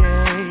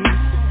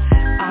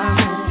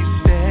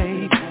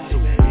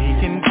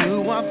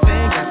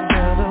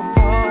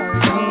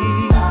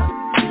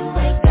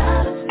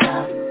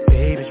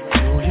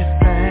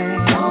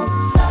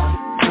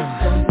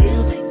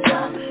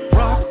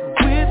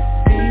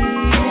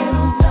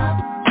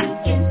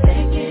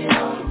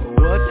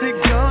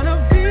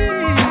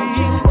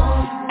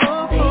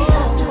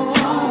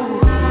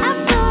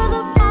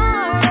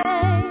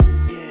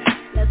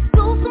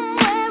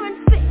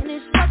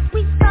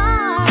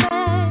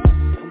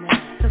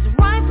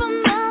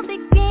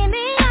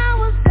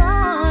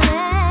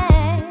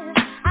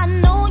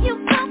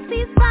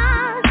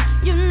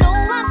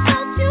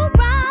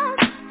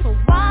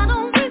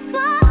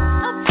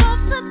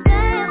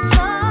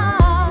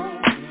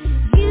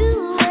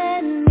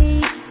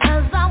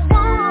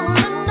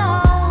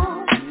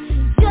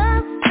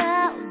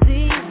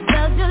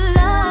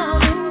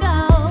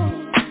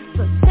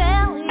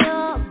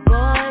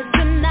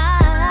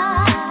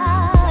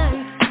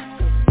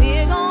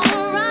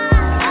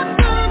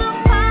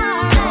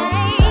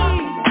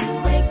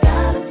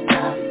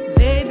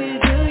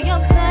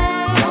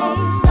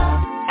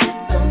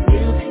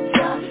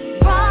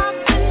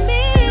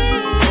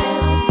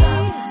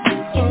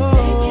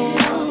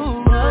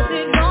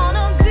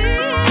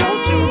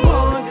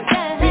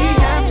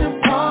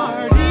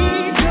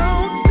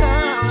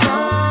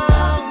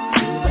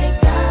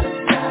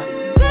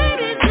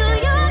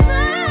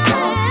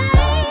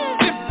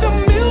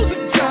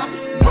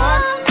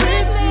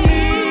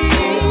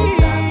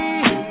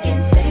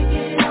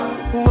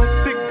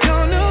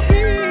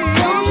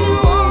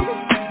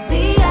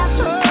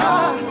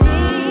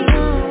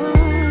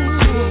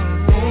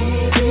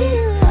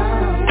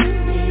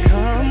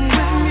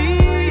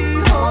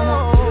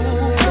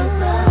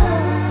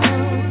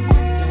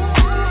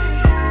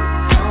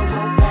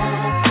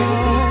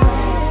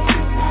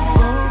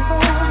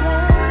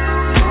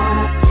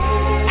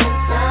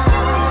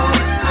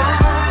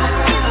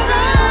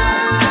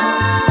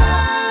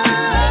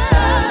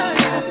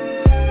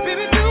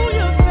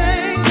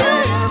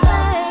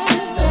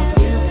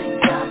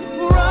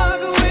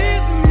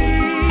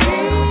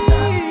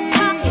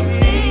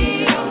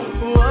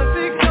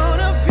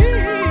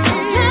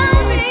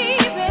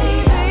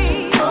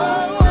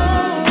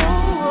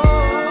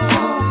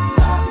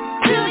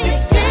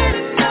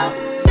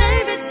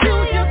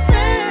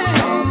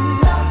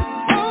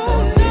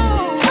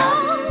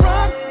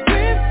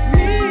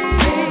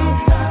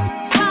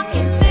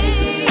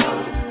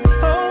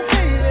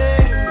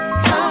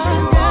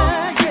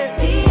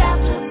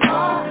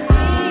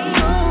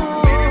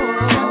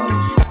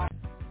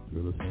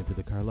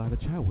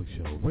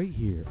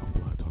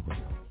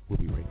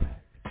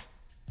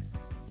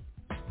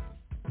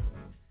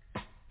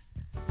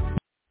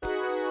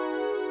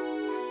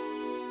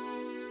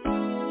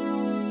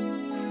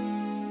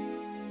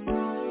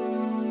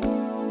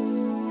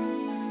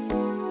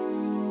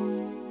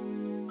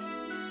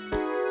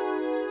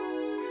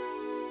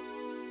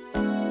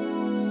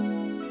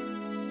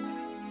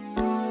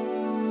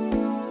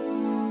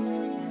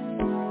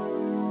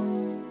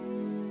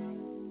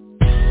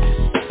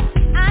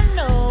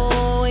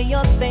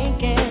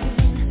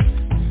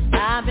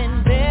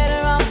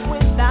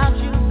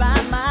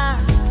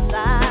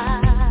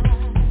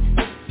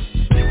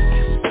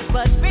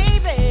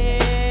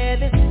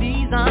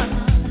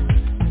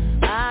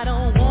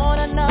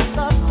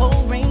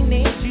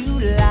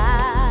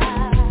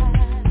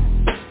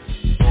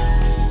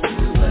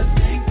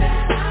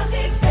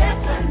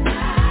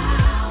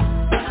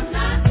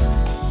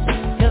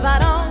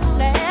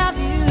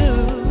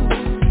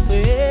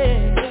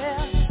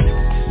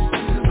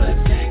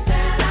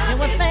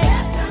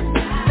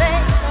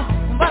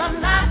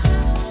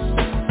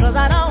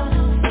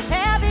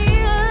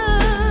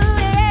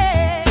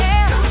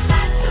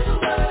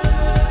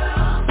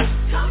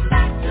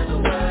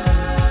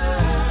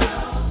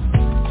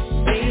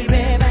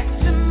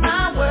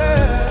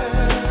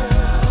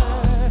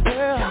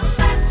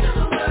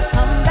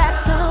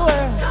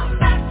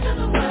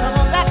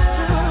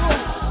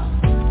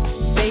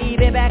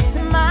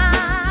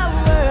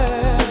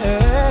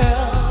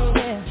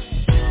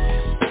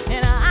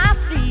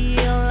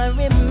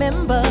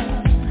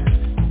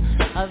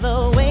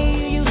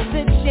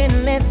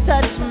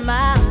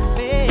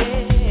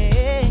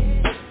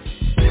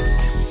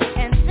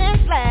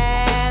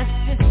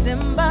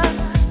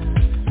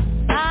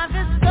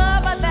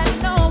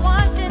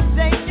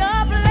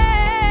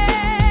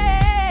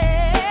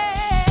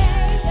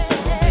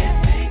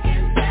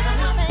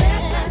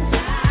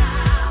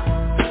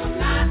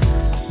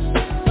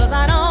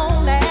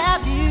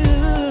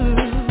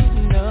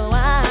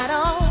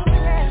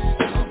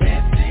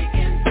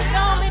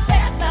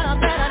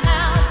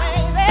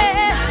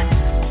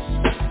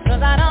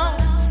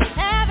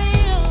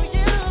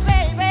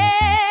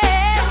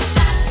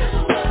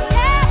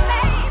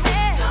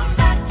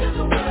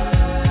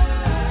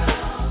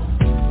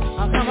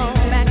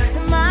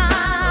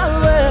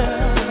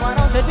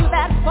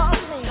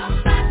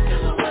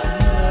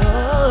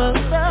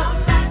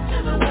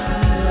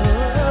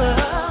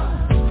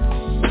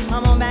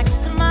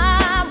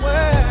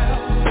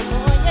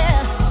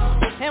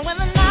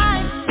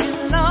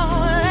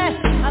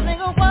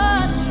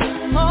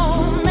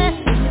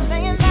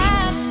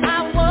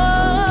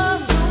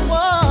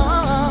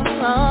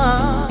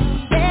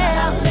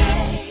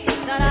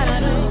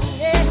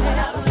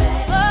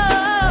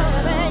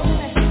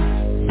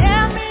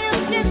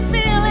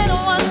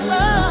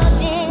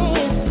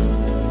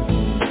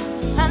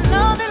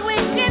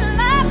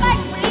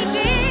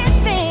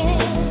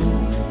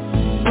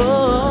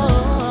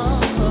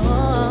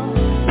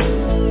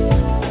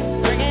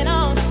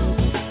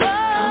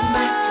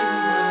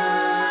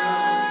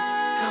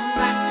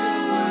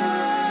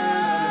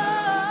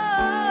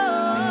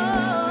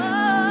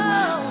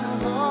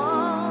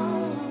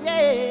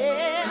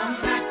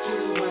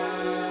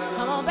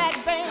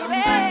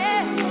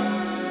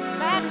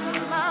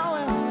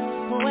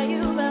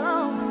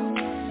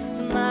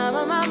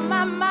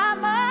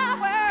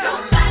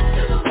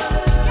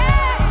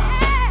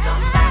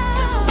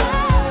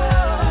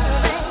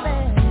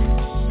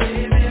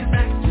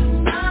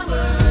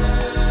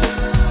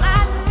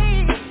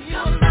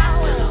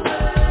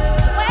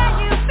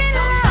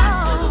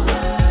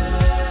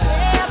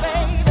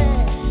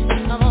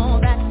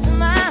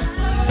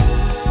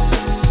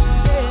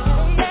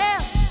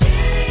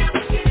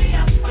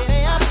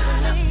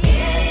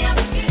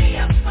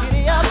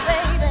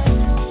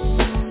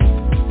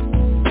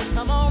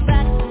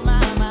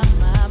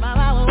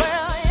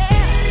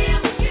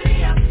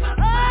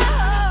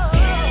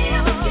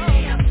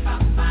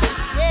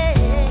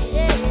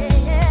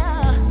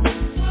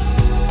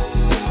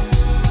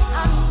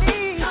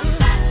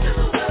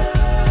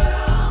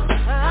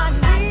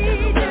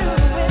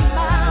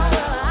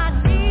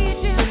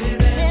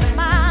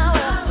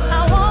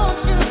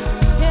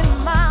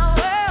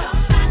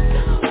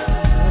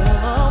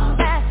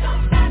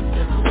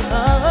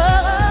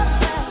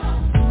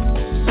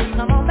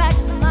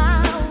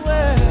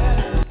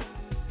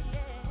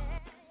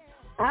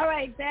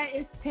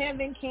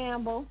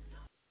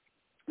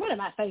one of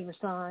my favorite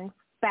songs,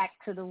 Back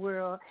to the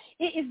World.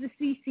 It is the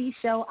CC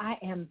Show. I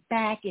am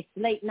back. It's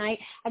late night.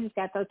 I just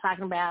got through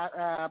talking about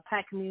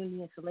Black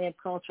community and celeb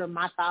culture,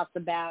 my thoughts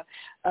about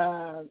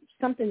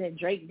something that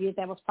Drake did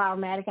that was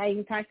problematic. I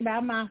even talked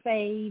about my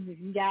faves. If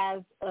you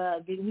guys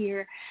didn't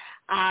hear,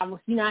 I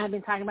have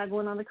been talking about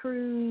going on the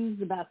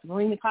cruise, about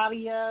Sabrina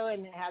Claudio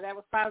and how that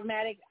was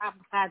problematic. I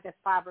decided that's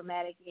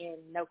problematic and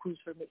no cruise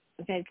for me,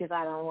 okay, because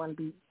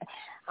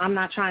I'm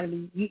not trying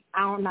to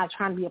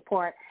be a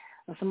part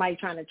of somebody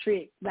trying to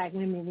trick Black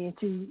women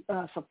into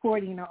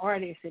supporting an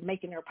artist and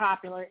making her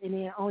popular, and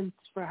then only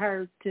for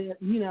her to,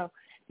 then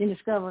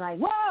discover like,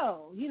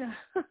 whoa, And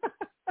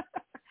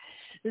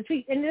it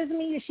doesn't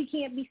mean that she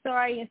can't be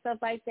sorry and stuff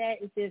like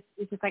that. It's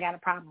just I got a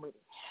problem with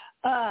it.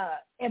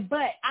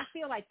 But I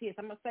feel like this.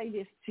 I'm gonna say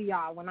this to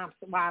y'all why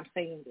I'm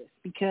saying this,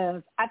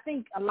 because I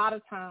think a lot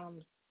of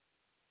times,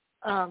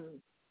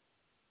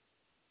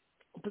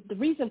 the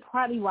reason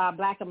probably why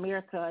Black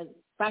America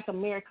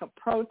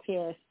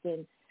protests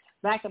and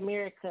Black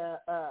America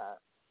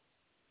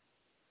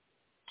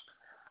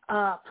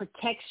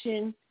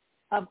protection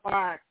of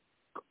our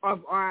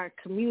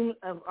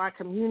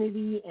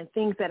community and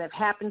things that have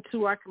happened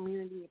to our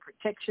community, and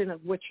protection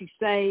of what you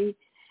say.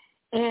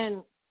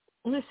 And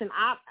listen,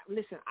 I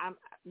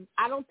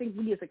don't think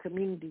we as a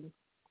community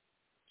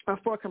are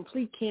for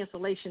complete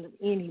cancellation of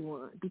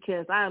anyone,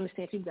 because I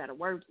understand people got to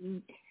work,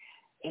 eat,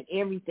 and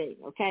everything.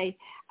 Okay,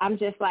 I'm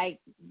just like,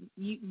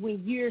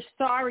 when you're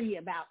sorry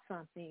about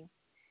something,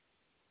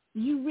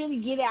 you really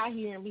get out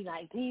here and be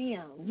like,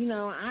 damn,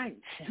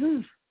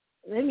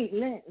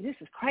 this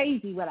is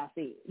crazy what I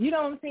said. You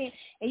know what I'm saying?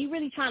 And you're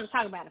really trying to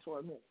talk about it for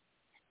a minute.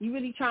 You're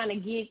really trying to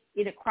get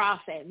it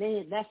across that,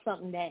 man, that's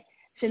something that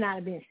should not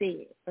have been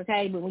said,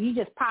 okay? But when you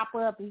just pop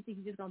up and you think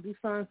you're just going to do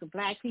songs for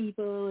Black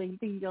people and you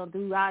think you're going to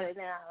do all that,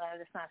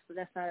 that's not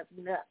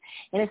enough.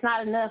 And it's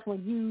not enough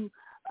when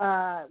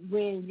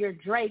you're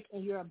Drake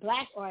and you're a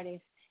Black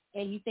artist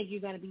and you think you're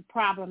going to be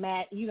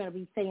problematic, you're going to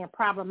be saying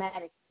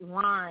problematic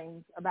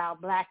lines about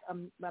Black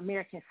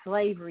American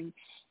slavery,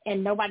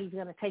 and nobody's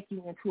going to take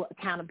you into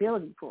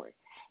accountability for it.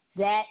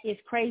 That is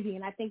crazy,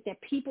 and I think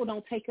that people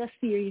don't take us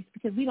serious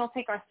because we don't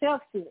take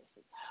ourselves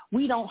seriously.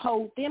 We don't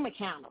hold them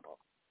accountable.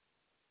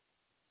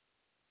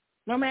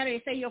 No matter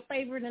if they're your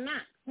favorite or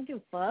not. I don't give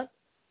a fuck.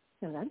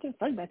 I don't give a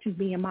fuck about you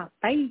being my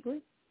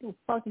favorite. I don't give a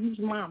fuck if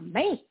you're my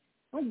man.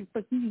 I don't give a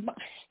fuck if you're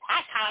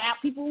I call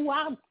out people who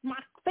are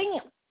my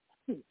family.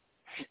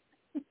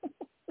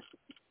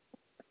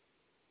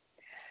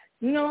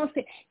 You know what I'm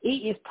saying?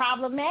 It is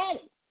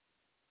problematic.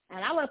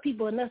 And I love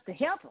people enough to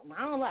help them.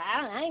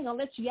 I ain't going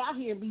to let you out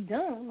here and be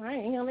dumb. I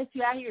ain't going to let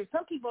you out here.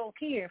 Some people don't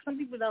care. Some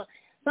people don't.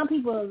 Some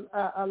people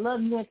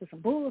love you into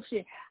some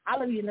bullshit. I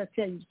love you enough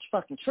to tell you the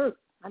fucking truth.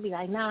 I'll be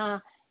like, nah,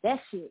 that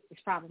shit is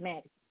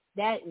problematic.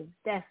 That's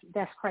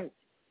crazy.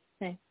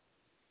 Okay?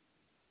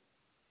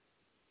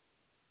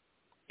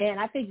 And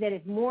I think that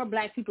if more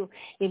Black people,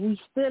 if we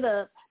stood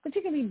up,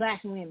 particularly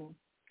Black women,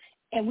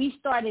 and we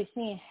started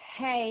saying,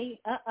 hey,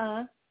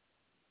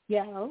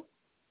 yo,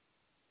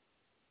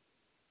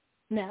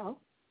 no,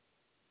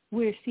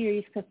 we're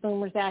serious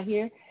consumers out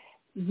here.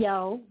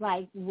 Yo,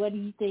 like, what do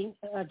you think,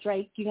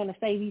 Drake? You're going to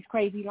say these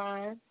crazy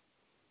lines?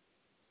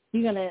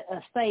 You're going to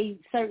say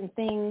certain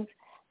things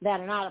that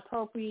are not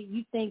appropriate?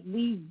 You think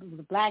we,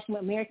 the Black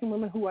American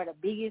women who are the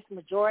biggest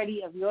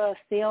majority of your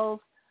sales,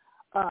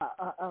 not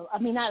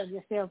of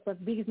your sales, but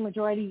the biggest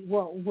majority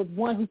was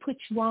one who put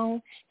you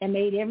on and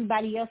made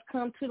everybody else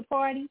come to the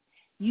party?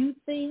 You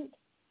think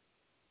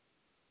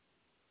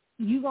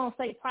you going to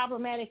say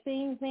problematic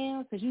things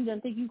now because you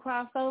don't think you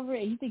crossed over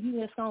and you think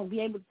you're just going to be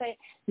able to say,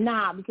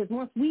 nah, because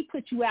once we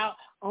put you out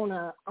on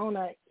a,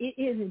 it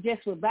isn't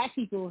just with Black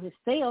people, his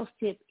sales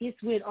tip, it's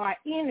with our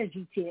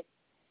energy tip,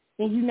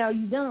 and you know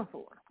you're done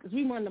for, because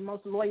we one of the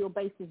most loyal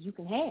bases you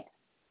can have.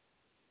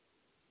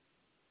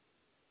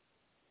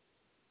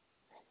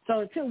 So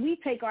until we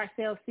take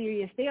ourselves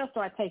serious, they'll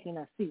start taking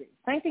us serious.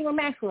 Same thing with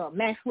Maxwell.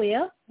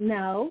 Maxwell,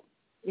 no.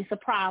 It's a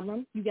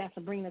problem. You got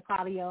Sabrina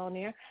Claudio on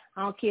there.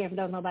 I don't care if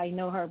don't nobody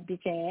know her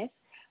bitch ass.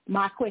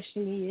 My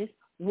question is,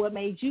 what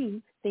made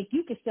you think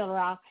you could sell her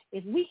off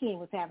if Weeknd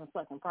was having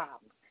fucking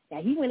problems?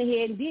 Now, he went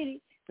ahead and did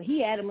it, but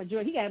he had a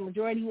majority. He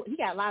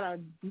got a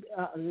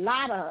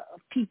lot of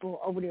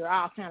people over there,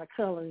 all kind of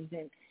colors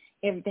and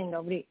everything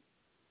over there.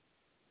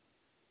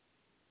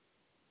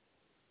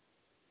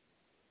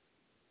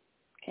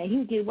 Okay, he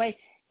can get away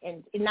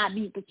and not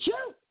be but you.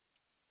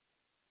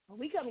 When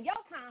we come to your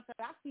concert,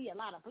 I see a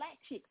lot of Black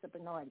chicks up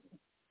in the audience.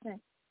 Okay.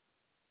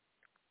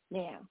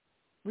 Now,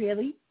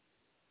 really?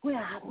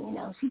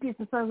 Well, she did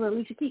some stuff with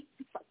Alicia Keys.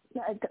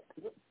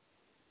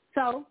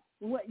 So,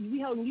 what? We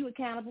holding you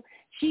accountable?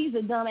 She's a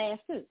dumbass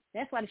too.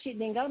 That's why the shit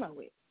didn't go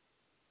nowhere.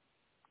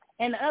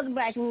 And the other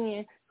Black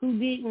men who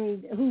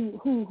didn't,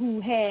 who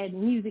had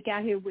music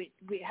out here with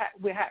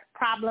her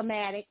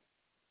problematic.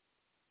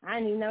 I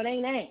didn't even know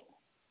their name.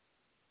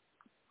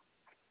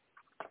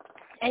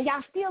 And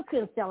y'all still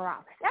couldn't sell her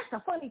off. That's the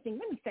funny thing.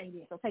 Let me say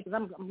this, okay, because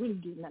I'm really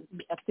getting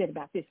upset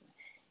about this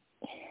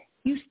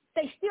one.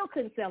 They still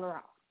couldn't sell her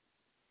off.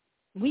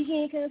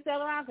 Weekend couldn't sell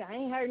her out. I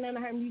ain't heard none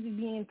of her music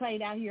being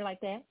played out here like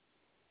that.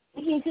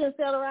 Weekend couldn't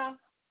sell her out.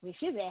 Well,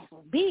 his ass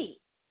was big.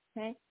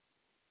 Okay?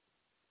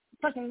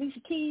 Fucking Alicia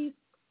Keys,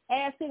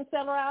 ass couldn't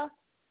sell her out.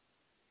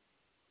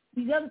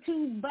 These other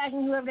two black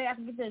and whoever they have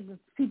to get the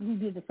people who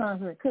did the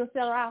songs with couldn't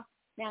sell her out.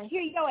 Now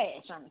here you go,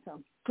 ass trying to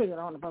come put it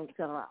on the vote to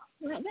sell her out.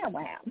 Y'all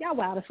wild. Y'all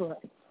wild as fuck.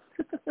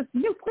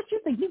 What you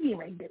think you getting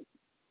ready to do?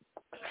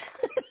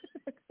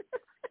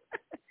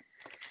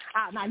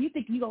 Now you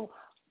think you gonna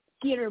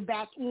get her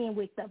back in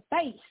with the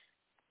bass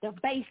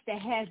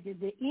that has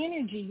the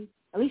energy.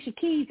 Alicia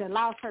Keys had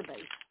lost her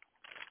bass.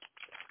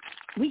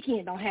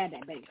 Weekend don't have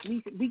that bass.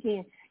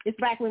 Weekend, it's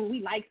back when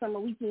we like some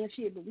of Weekend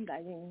shit, but we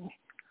like,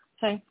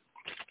 okay.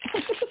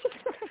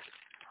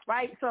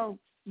 Right? So,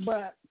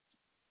 but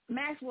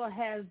Maxwell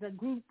has a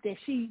group that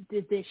she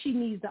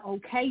needs the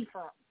okay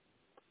from.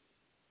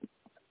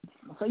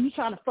 So you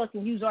trying to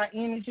fucking use our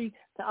energy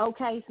to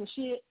okay some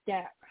shit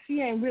that we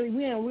don't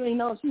really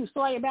know if she was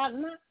sorry about it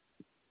or not.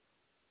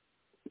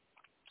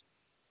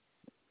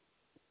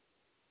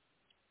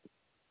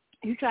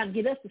 You trying to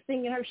get us to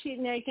singing her shit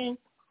and everything,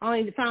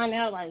 only to find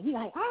out like, we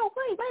like, oh,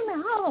 wait a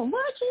minute, hold on,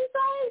 what she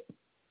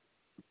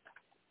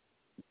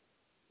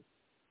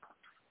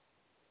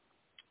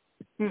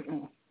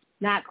say?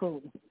 Not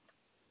cool.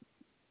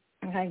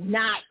 Okay,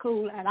 not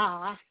cool at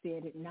all. I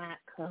said it, not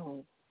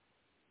cool.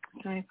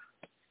 Okay?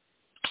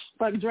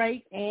 Fuck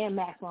Drake and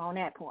Maxwell on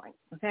that point.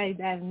 Okay?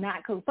 That's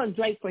not cool. Fuck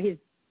Drake for his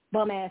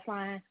bum-ass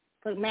line.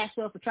 Fuck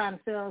Maxwell for trying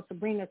to sell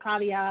Sabrina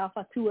Cardial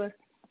to us.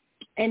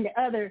 And the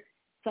other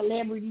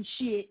celebrity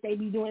shit they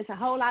be doing. It's a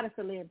whole lot of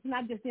celebs.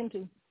 Not just them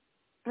two.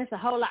 It's a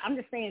whole lot. I'm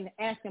just saying,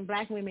 asking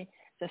black women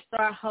to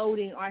start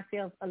holding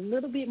ourselves a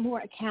little bit more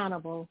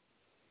accountable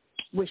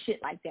with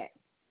shit like that.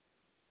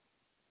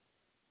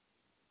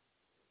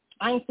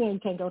 I ain't saying you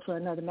can't go to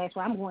another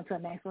Maxwell. I'm going to a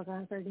Maxwell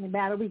concert in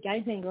about a week. I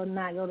ain't saying go to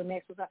Maxwell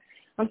concert.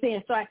 I'm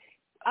saying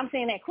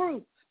that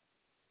cruise.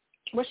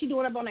 What's she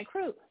doing up on that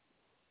cruise?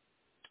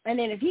 And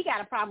then if he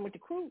got a problem with the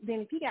crew, then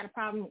if he got a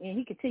problem and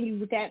he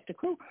continues with that, the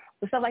crew,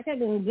 with stuff like that,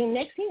 then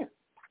next him.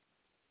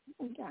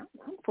 Yeah,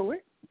 I'm for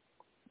it.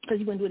 Because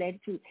he wouldn't do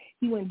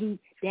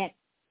that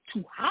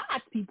to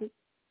hot people.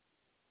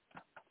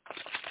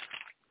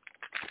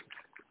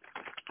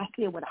 I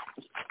said what I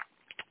said.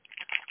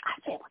 I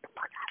said what the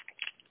fuck I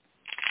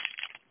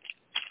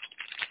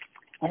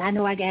said. And I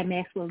know I got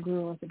Maxwell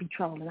girls to be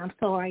trolling. I'm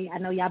sorry. I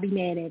know y'all be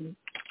mad at me.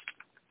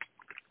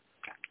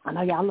 I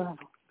know y'all love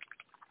them.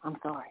 I'm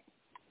sorry.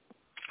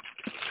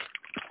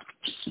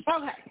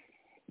 Okay.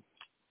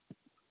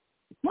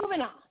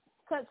 Moving on.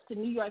 Cuts to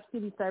New York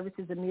City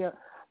services amid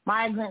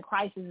migrant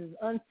crisis is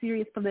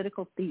unserious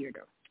political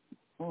theater.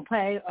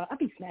 Okay? I'll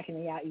be smacking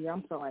in y'all ear.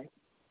 I'm sorry.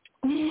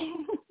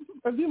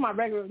 If you're my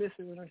regular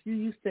listeners, you're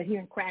used to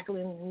hearing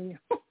crackling.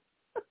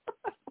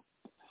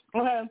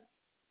 Okay.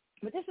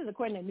 But this is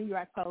according to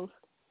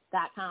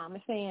NewYorkPost.com.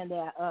 It's saying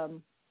that,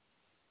 hold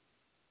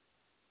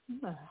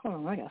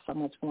on, I got so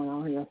much going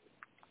on here.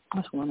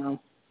 What's going on?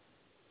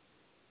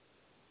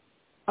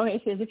 Okay,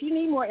 it says, if you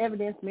need more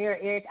evidence, Mayor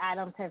Eric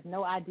Adams has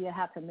no idea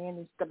how to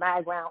manage the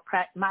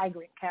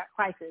migrant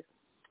crisis.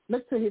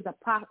 Look to his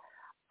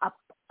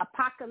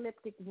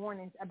apocalyptic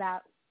warnings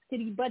about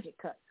city budget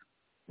cuts.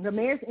 The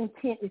mayor's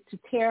intent is to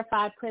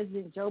terrify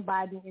President Joe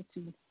Biden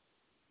into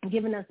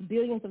giving us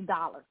billions of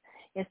dollars.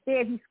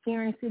 Instead, he's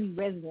scaring city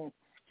residents,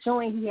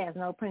 showing he has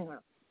no plan.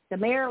 The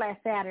mayor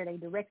last Saturday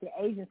directed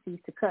agencies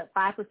to cut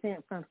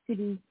 5% from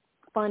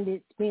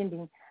city-funded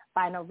spending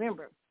by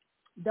November.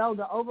 Though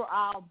the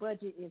overall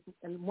budget is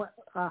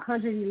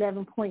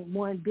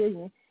 $111.1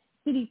 billion,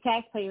 city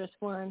taxpayers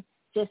fund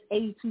just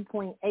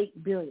 $82.8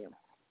 billion.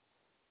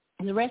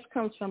 And the rest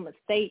comes from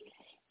state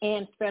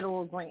and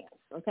federal grants,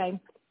 okay?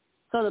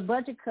 So the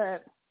budget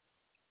cut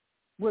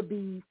would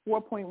be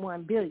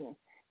 $4.1 billion.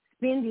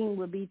 Spending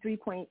would be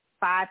 3.5%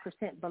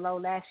 below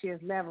last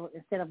year's level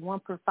instead of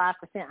 1.5%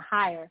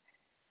 higher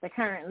the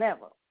current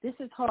level. This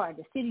is hard.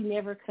 The city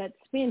never cut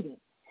spending.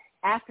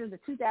 After the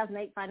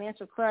 2008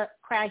 financial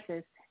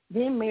crisis,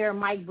 then Mayor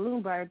Mike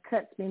Bloomberg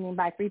cut spending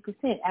by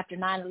 3%. After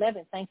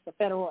 9/11, thanks to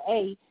federal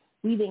aid,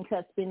 we didn't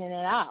cut spending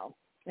at all.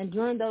 And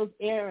during those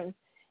eras,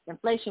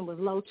 inflation was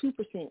low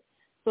 2%.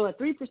 So a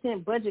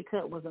 3% budget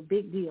cut was a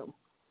big deal.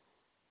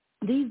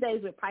 These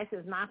days, with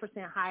prices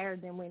 9% higher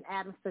than when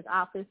Adams took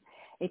office,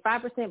 a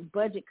 5%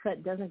 budget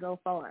cut doesn't go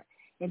far.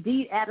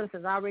 Indeed, Adams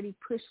has already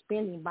pushed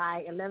spending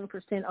by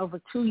 11% over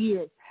 2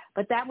 years,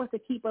 but that was to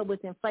keep up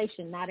with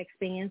inflation, not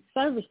expand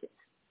services.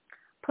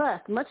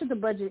 Plus, much of the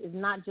budget is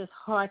not just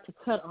hard to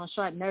cut on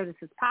short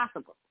notice as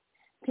possible.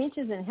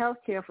 Pensions and health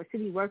care for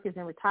city workers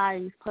and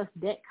retirees plus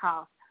debt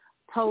costs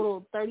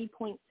totaled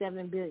 $30.7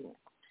 billion.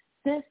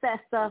 Since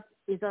that stuff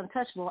is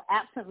untouchable,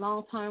 absent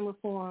long-term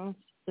reforms,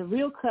 the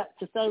real cut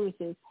to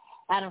services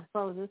Adams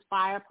proposes,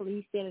 fire,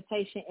 police,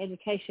 sanitation,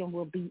 education,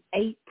 will be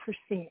 8%.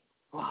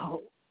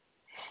 Whoa.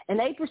 An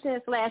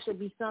 8% slash would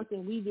be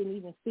something we didn't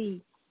even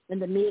see in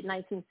the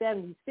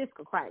mid-1970s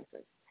fiscal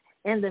crisis.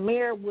 And the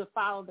mayor would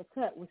follow the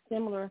cut with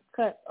similar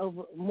cuts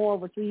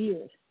over 3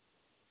 years.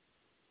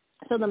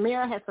 So the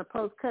mayor has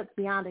proposed cuts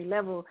beyond a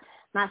level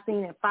not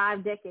seen in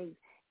 5 decades,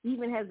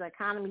 even as the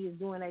economy is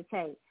doing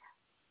okay.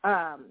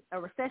 A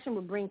recession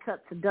would bring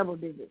cuts to double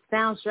digits.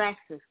 Sounds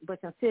drastic, but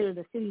consider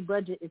the city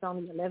budget is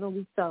only 11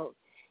 weeks old.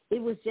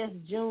 It was just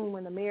June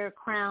when the mayor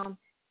crowed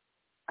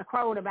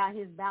about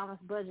his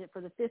balanced budget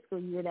for the fiscal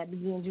year that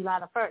began July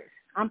the 1st.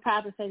 I'm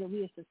proud to say that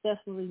we have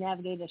successfully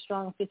navigated a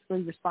strong,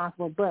 fiscally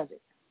responsible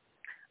budget.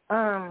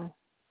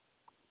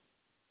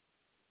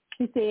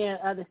 He said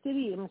the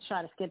city, I'm going to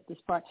try to skip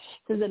this part,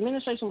 says the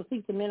administration will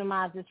seek to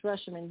minimize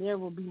disruption and there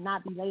will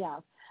not be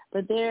layoffs.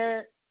 But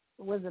there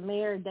was a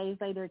mayor days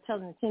later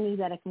telling attendees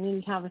at a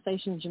community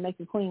conversation in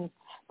Jamaica, Queens,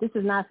 this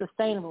is not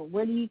sustainable.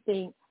 Where do you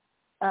think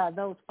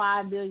those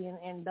 $5 billion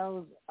and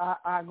those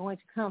are going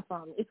to come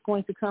from? It's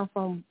going to come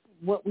from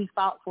what we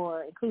fought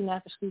for, including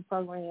after-school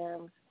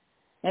programs,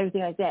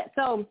 everything like that.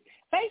 So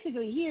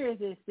basically, here is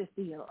this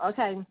deal,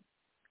 okay?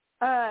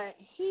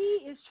 He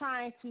is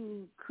trying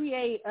to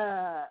create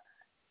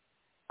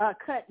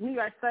cut New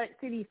York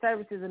City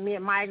services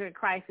amid migrant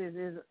crisis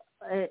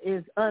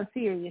is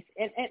unserious,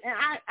 and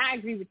I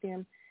agree with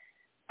them.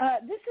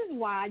 This is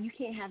why you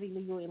can't have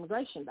illegal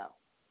immigration, though.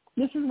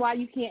 This is why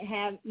you can't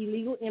have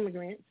illegal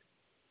immigrants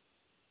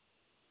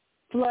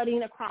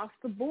flooding across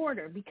the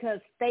border, because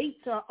states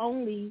are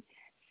only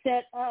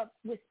set up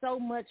with so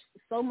much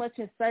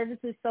in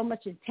services, so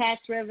much in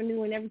tax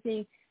revenue and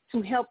everything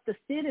to help the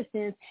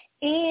citizens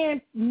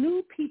and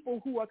new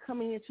people who are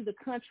coming into the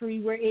country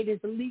where it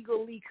is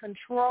legally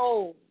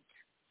controlled.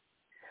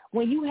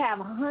 When you have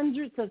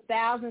hundreds of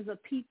thousands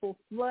of people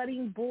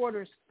flooding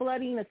borders,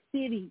 flooding a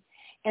city,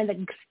 and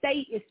the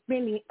state is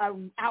spending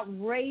an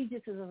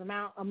outrageous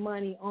amount of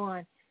money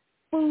on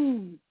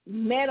food,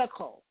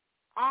 medical,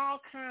 all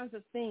kinds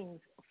of things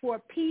for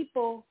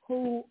people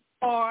who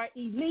are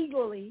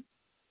illegally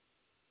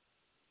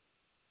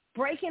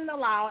breaking the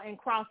law and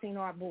crossing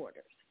our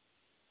borders,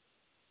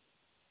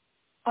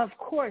 of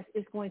course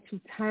it's going to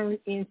turn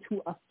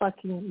into a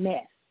fucking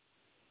mess,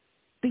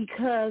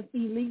 because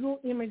illegal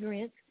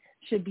immigrants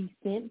should be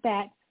sent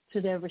back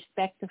to their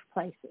respective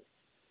places.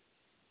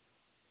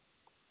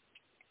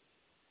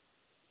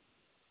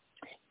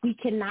 We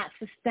cannot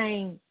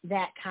sustain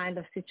that kind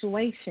of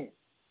situation.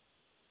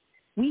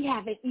 We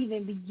haven't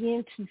even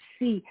begun to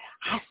see.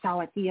 I saw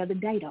it the other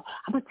day, though.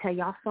 I'm going to tell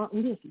y'all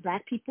something. This,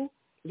 black people,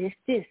 this.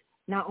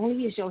 Not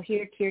only is your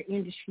hair care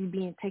industry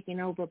being taken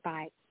over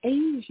by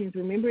Asians,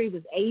 remember it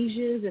was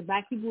Asians and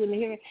black people in the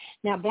hair.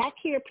 Now, black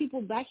hair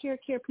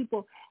care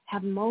people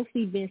have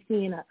mostly been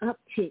seeing an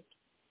uptick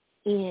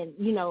in,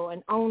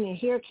 and owning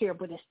hair care,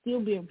 but it's still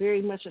been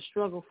very much a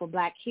struggle for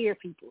black hair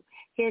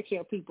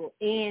care people.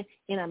 And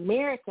in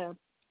America,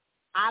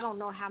 I don't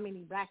know how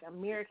many black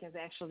Americans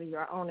actually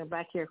are owning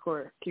black hair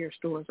care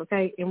stores,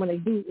 okay? And when they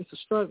do, it's a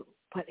struggle.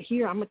 But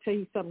here, I'm going to tell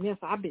you something else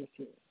I've been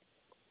seeing.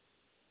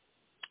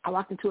 I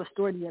walked into a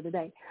store the other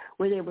day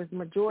where there was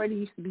majority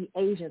used to be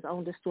Asians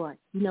owned the store.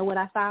 You know what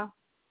I saw?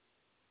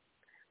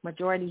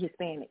 Majority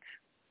Hispanics.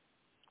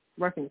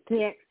 Working the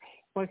tech,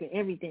 working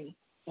everything.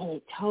 And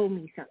it told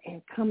me something.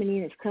 And coming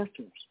in as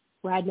customers.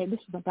 Right now, this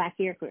is a black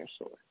hair care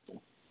store.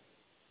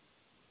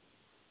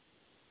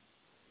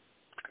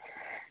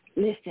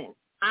 Listen,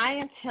 I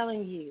am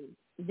telling you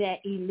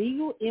that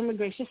illegal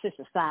immigration, this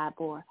is a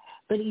sidebar,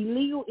 but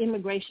illegal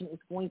immigration is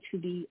going to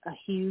be a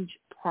huge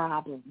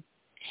problem.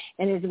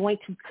 And it's going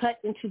to cut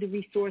into the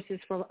resources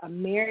for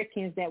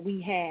Americans that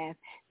we have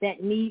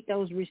that need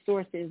those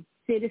resources,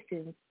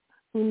 citizens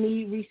who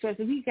need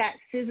resources. We've got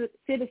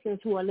citizens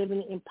who are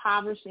living in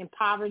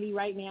poverty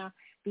right now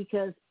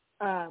because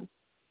of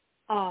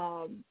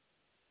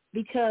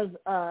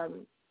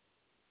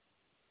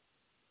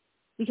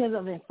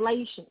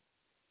inflation.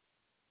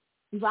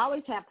 We've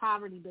always had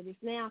poverty, but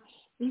it's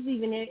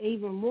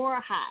even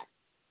more high.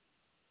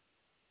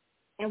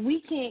 And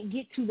we can't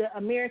get to the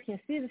American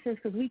citizens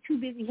because we're too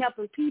busy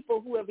helping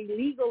people who have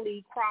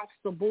illegally crossed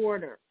the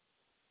border.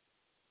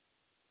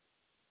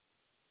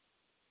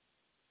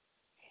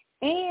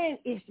 And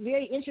it's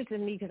very interesting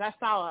to me because I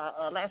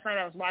saw last night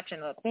I was watching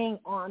a thing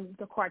on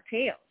the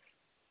cartels.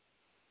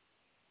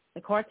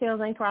 The cartels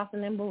ain't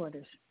crossing them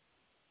borders.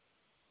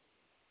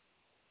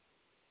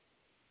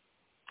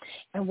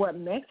 And what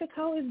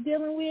Mexico is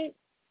dealing with,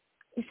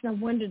 it's no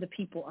wonder the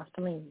people are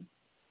fleeing.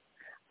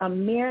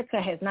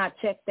 America has not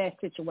checked that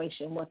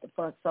situation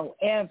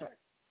whatsoever.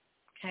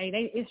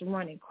 Okay, it's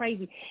running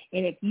crazy.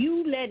 And if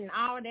you letting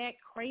all that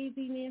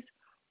craziness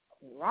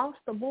cross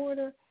the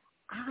border,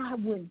 I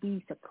wouldn't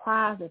be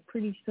surprised if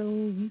pretty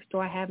soon you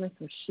start having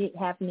some shit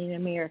happening in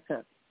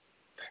America.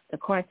 The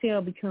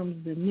cartel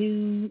becomes the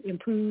new,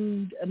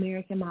 improved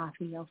American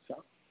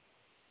mafioso.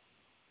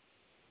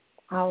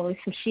 Always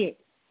some shit.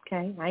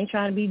 Okay, I ain't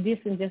trying to be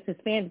dissing just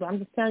Hispanic, but I'm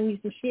just telling you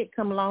some shit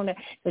come along there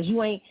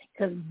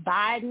because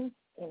Biden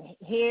and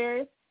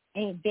Harris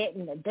ain't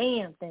betting a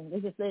damn thing. They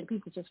just let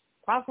people just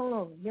cross on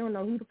over. You don't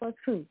know who the fuck's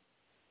who.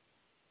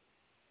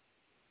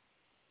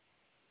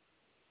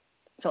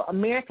 So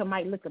America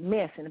might look a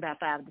mess in about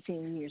 5 to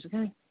 10 years,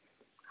 okay?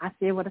 I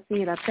said what I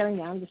said.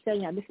 I'm just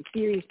telling you, this is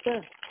serious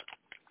stuff.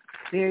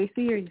 Very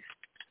serious.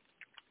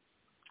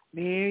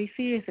 Very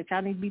serious that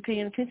y'all need to be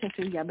paying attention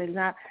to. Y'all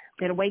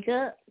better wake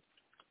up.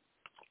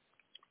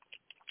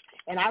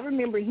 And I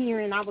remember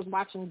hearing, I was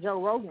watching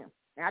Joe Rogan,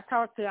 and I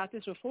talked about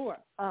this before,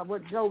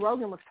 what Joe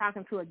Rogan was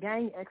talking to a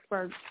gang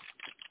expert,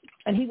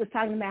 and he was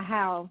talking about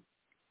how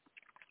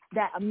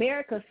that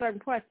America, certain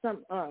parts,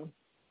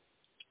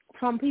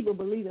 some people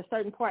believe that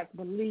certain parts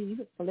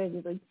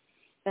allegedly,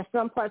 that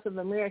some parts of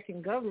the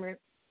American government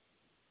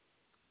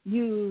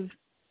use,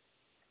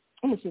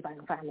 let me see if I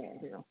can find that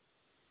here.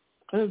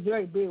 It was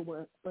very big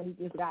what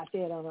this guy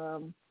said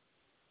on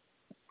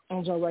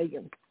Joe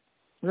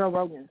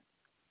Rogan.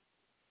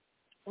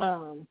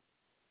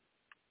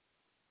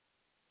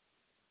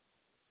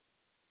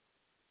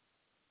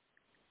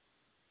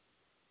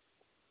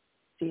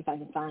 See if I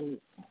can find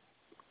it.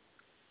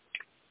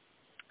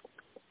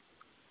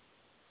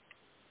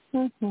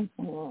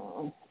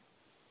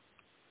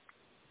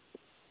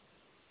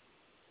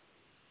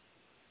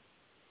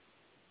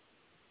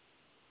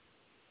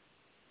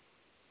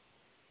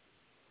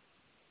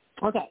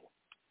 Okay.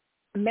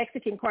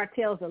 Mexican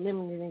cartels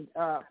eliminating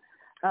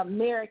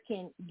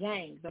American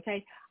gangs,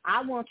 okay?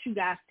 I want you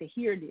guys to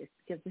hear this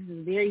because this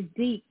is very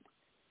deep,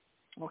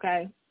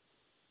 okay?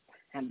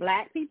 And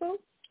black people,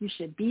 you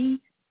should be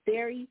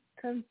very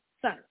concerned,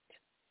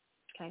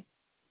 okay?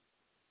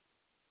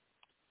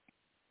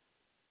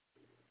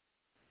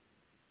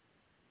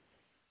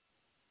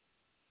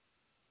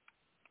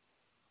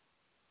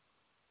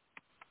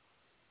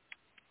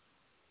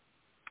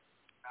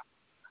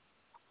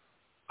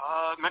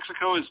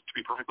 Mexico is, to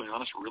be perfectly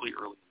honest, really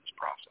early in this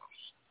process.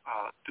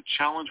 The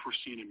challenge we're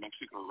seeing in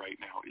Mexico right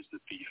now is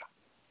that the,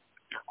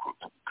 air quotes,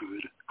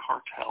 good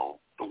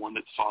cartel, the one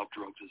that saw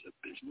drugs as a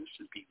business,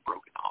 is being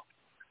broken up.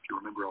 Do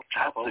you remember El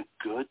Chapo? The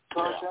good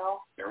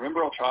cartel? Yeah.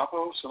 Remember El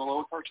Chapo,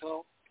 Sinaloa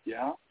cartel?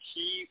 Yeah.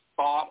 He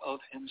thought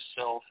of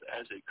himself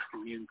as a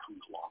Korean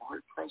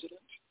conglomerate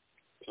president.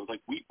 So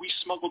like, we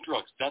smuggle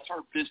drugs. That's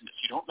our business.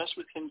 You don't mess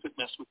with things that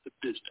mess with the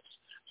business.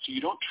 So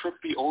you don't trip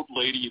the old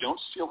lady. You don't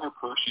steal her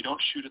purse. You don't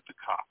shoot at the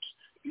cops.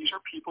 These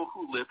are people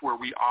who live where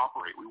we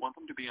operate. We want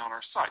them to be on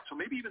our side. So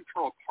maybe even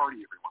throw a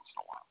party every once in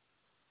a while.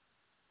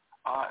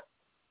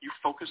 You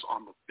focus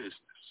on the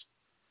business.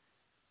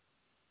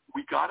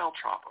 We got El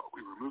Chapo.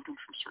 We removed him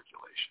from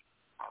circulation.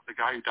 The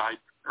guy who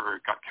died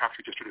or got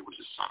captured yesterday was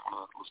his son,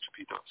 one of Los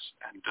Chapitos.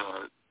 And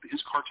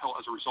his cartel,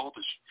 as a result,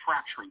 is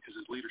fracturing because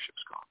his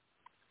leadership's gone.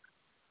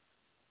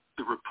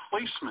 The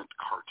replacement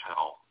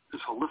cartel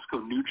is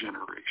Jalisco New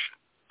Generation.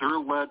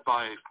 They're led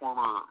by a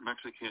former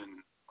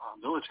Mexican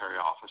military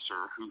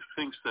officer who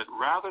thinks that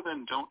rather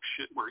than don't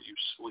shit where you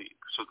sleep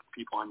so that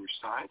people on your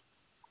side,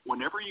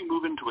 whenever you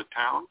move into a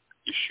town,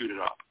 you shoot it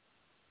up.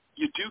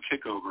 You do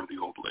kick over the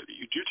old lady.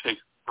 You do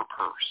take her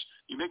purse.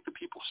 You make the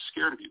people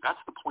scared of you.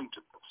 That's the point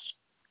of this.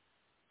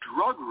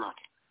 Drug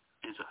running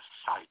is a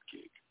side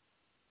gig.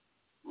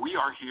 We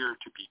are here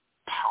to be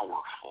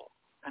powerful,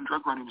 and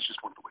drug running is just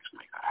one of the ways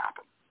we make that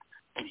happen.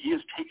 And he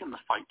has taken the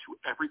fight to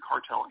every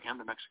cartel and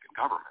the Mexican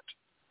government,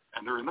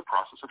 and they're in the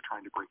process of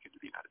trying to break into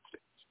the United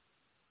States.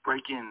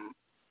 Break in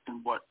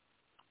what?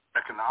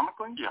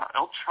 Economically? Yeah.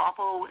 El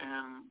Chapo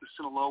and the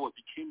Sinaloa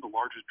became the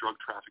largest drug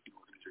trafficking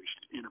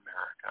organization in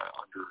America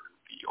under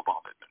the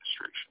Obama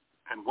administration.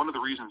 And one of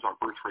the reasons our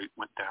birth rate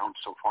went down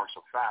so far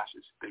so fast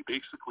is they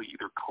basically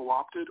either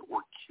co-opted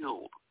or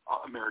killed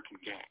American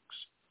gangs.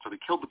 So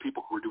they killed the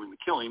people who were doing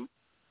the killing.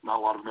 Not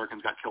a lot of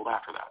Americans got killed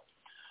after that.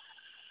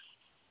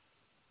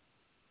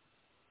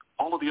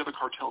 All of the other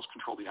cartels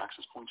control the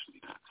access points to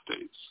the United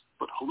States,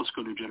 but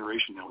Jalisco New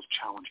Generation now is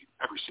challenging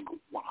every single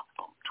one of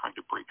them, trying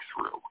to break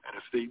through. And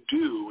if they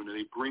do, and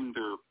they bring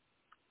their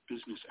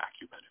business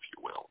acumen, if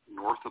you will,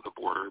 north of the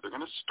border, they're going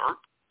to start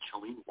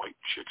killing white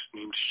chicks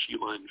named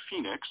Sheila in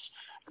Phoenix,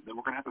 and then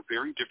we're going to have a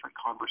very different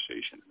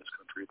conversation in this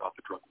country about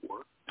the drug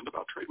war and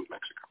about trade with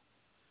Mexico.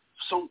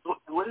 So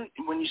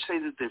when you say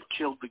that they've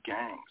killed the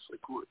gangs,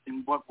 like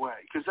in what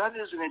way? Because that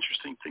is an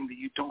interesting thing that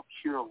you don't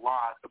hear a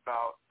lot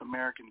about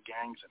American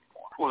gangs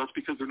anymore. Well, that's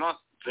because they're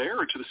not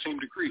there to the same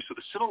degree. So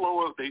the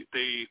Sinaloa, they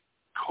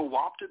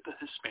co-opted the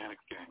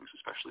Hispanic gangs,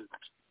 especially the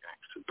Mexican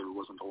gangs, so there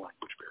wasn't a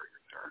language barrier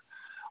there.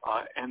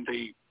 And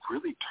they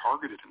really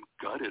targeted and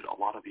gutted a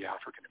lot of the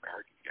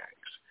African-American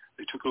gangs.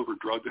 They took over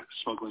drug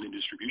smuggling and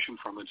distribution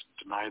from it to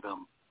deny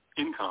them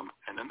income,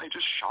 and then they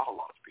just shot a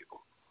lot of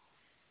people.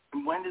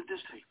 And when did this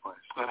take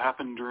place? That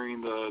happened during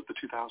the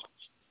 2000s.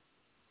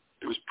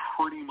 It was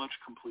pretty much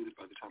completed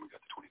by the time we got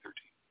to 2013.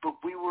 But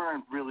we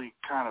weren't really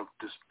kind of,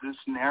 this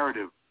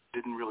narrative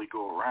didn't really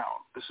go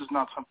around. This is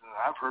not something that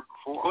I've heard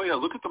before. Oh, yeah,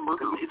 look at the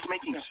murder. It's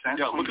making sense.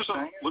 Yeah, look at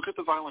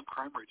the violent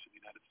crime rates in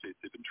the United States.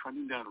 They've been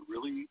trending down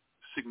really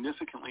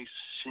significantly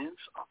since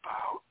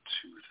about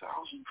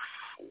 2004.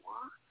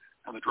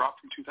 And the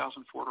drop from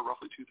 2004 to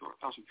roughly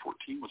 2014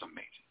 was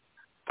amazing.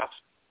 That's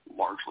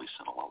largely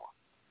Sinaloa.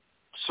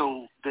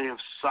 So they have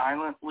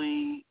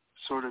silently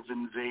sort of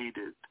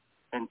invaded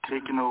and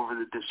taken over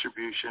the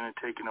distribution and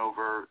taken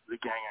over the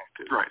gang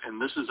activity. Right, and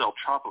this is El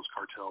Chapo's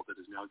cartel that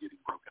is now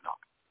getting broken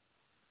up.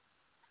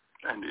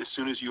 And as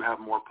soon as you have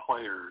more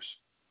players,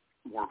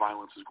 more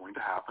violence is going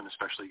to happen,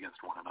 especially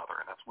against one another.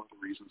 And that's one of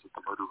the reasons that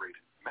the murder rate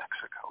in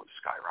Mexico has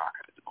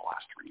skyrocketed in the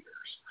last 3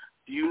 years.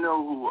 Do you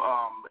know who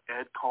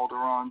Ed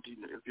Calderon?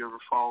 Have you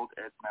ever followed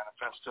Ed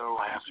Manifesto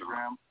on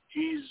Instagram?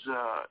 He's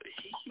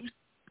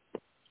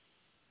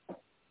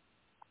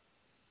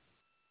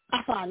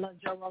That's why I love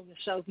Joe Rogan's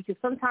show, because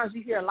sometimes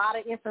you hear a lot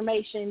of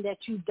information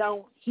that you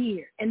don't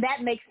hear, and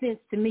that makes sense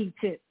to me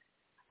too.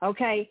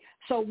 Okay,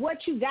 so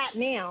what you got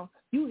now,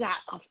 you got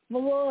a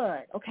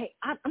flood. Okay,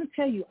 I'm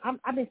telling you,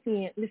 I've been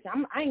seeing.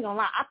 Listen, I ain't gonna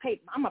lie.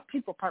 I'm a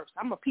people person.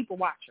 I'm a people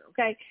watcher.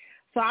 Okay,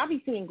 so I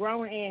be seeing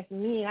grown ass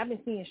men. I've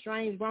been seeing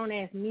strange grown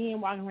ass men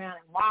walking around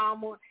in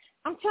Walmart.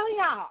 I'm telling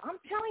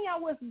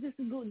y'all what's this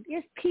is good.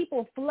 There's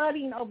people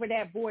flooding over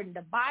that border.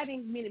 The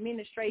Biden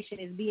administration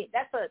is being.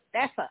 That's a.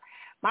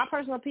 My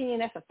personal opinion,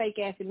 that's a fake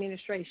ass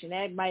administration.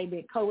 That might have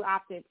been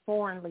co-opted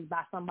foreignly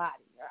by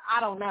somebody. I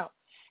don't know.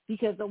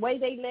 Because the way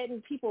they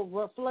letting people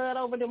flood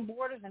over them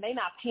borders and they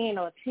not paying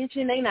no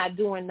attention, they not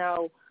doing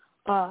no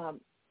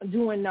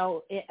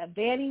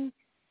vetting,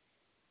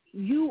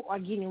 you are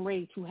getting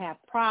ready to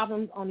have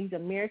problems on these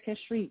American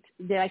streets.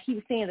 That I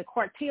keep saying, the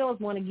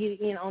cartels want to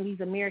get in on these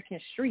American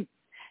streets.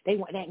 They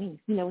want that means.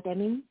 You know what that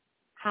means?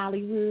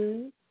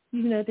 Hollywood.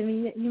 You know what that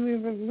means? You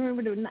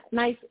remember the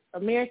nice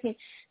American,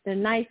 the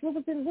nice. What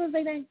was their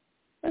name?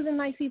 What was the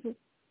nice people?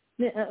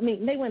 I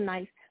mean, they weren't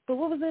nice. But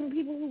what was the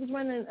people who was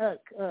running?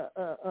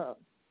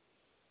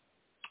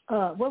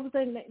 What was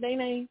their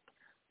name?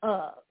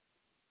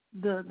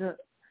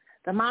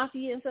 The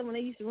mafia and stuff, when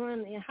they used to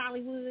run in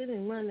Hollywood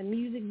and run the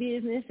music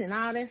business and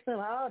all that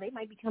stuff. Oh, they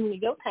might be coming to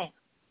your town.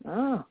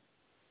 Oh,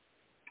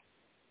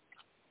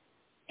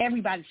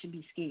 everybody should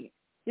be scared.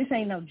 This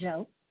ain't no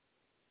joke.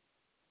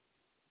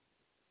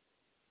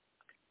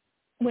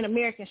 When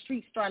American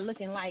streets start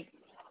looking like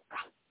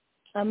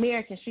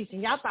American streets,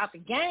 and y'all thought the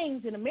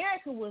gangs in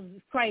America was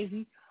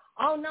crazy.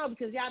 Oh, no,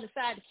 because y'all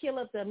decided to kill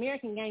up the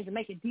American gangs and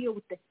make a deal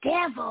with the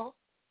devil.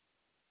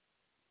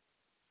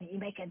 When you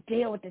make a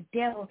deal with the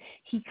devil,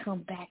 he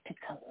come back to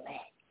collect.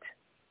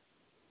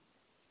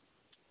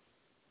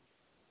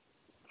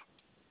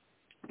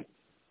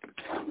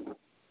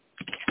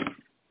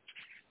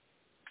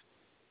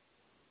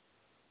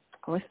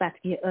 Oh, it's about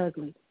to get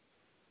ugly.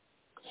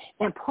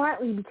 And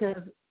partly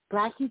because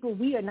Black people,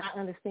 we are not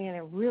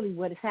understanding really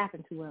what has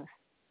happened to us.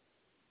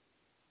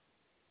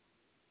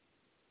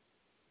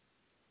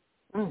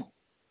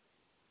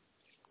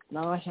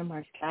 Lord have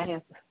mercy. I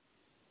have to.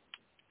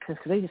 Because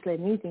they just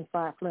letting anything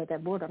flood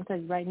that border. I'm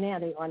telling you right now,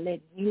 they are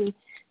letting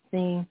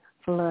anything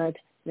flood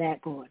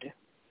that border.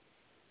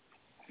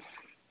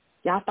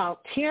 Y'all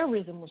thought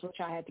terrorism was what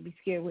y'all had to be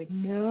scared with.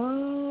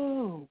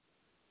 No.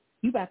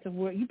 You better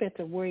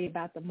worry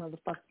about the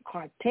motherfucking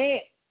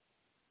cartel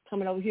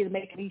coming over here to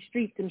make these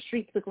streets. Them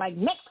streets look like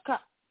Mexico.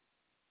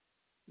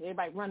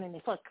 Everybody running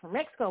in fucking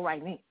Mexico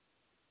right now.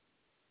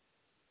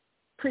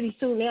 Pretty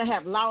soon they'll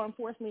have law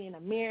enforcement in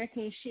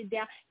America and shit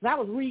down. I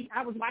was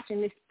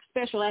watching this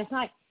special last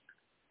night.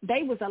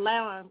 They was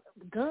allowing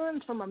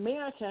guns from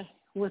America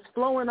was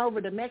flowing over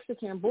the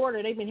Mexican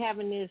border. They've been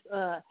having this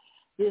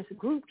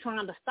group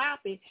trying to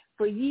stop it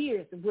for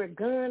years, where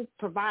guns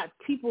provide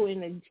people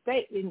in the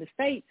states.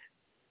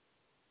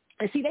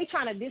 And see, they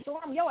trying to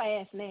disarm your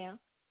ass now,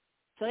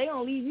 so they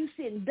gonna leave you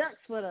sitting ducks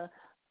for the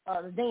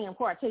damn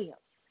cartel.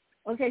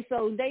 Okay,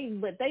 so they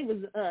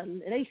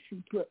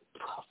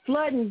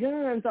flooding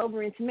guns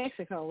over into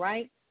Mexico,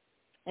 right?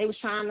 They was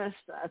trying to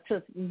stop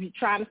it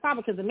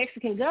because the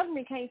Mexican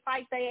government can't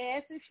fight their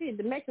ass and shit.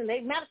 Matter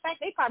of fact,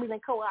 they probably done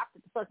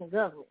co-opted the fucking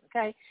government.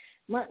 Okay,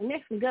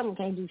 Mexican government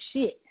can't do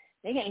shit.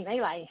 They got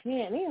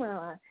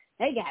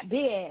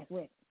big ass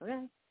weapons.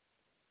 Okay.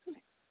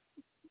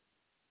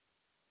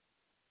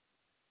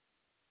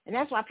 And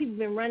that's why people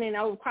been running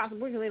over across the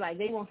border.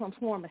 They want some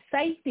form of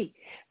safety.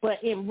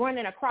 But in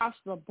running across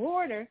the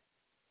border,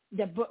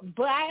 the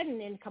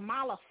Biden and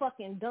Kamala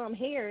fucking dumb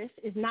Harris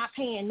is not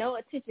paying no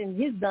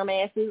attention. His dumb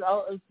asses,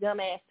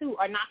 dumb ass too,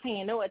 are not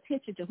paying no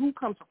attention to who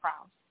comes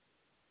across.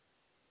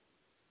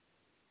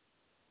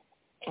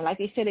 And like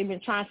they said, they've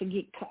been trying to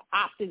get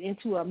opted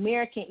into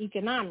American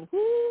economy.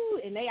 Woo!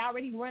 And they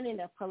already running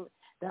the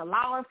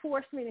law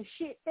enforcement and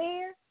shit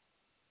there.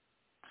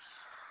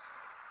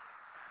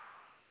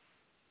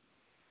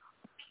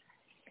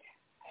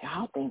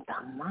 Y'all think the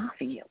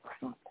mafia or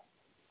something.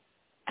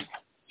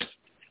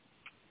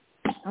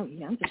 Oh,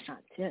 yeah, I'm just trying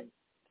to tell you.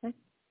 Okay?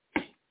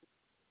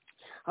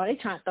 Oh, they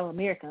trying to throw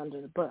America under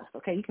the bus.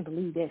 Okay, you can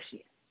believe that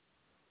shit.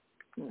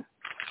 Yeah.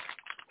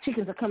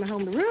 Chickens are coming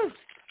home to roost.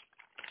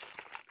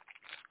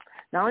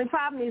 The only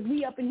problem is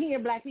we up in here,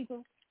 Black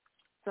people.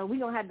 So we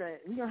gonna have to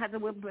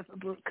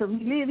because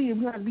we live here,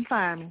 we gonna be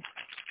firemen.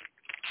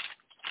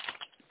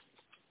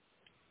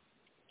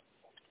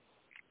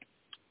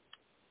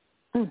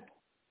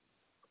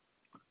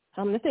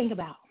 Something to think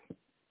about.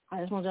 I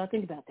just want y'all to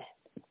think about that.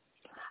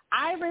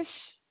 Irish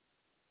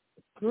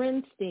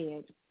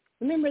Grinstead.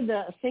 Remember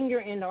the singer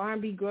in the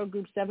R&B girl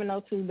group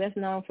 702, best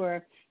known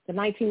for the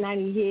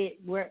 1999 hit,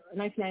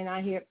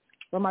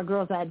 Where My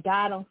Girls I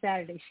Died on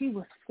Saturday. She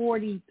was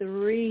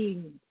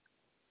 43.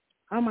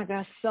 oh my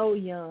gosh, so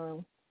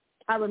young.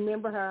 I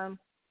remember her,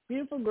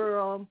 beautiful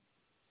girl.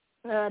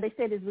 They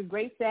said it's with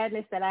great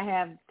sadness that I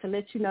have to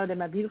let you know that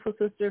my beautiful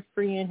sister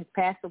friend has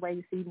passed away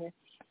this evening.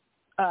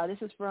 This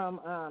is from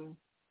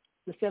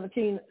the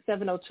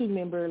 17702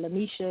 member,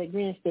 Lamisha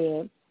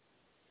Grinstead.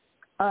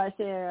 It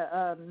said,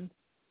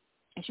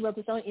 and she wrote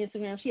this on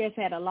Instagram. She has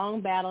had a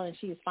long battle, and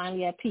she is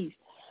finally at peace.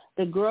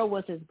 The girl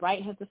was as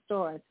bright as the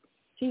stars.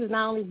 She was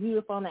not only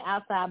beautiful on the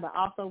outside, but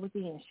also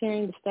within.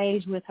 Sharing the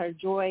stage with her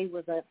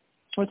was a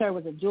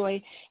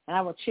joy, and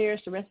I will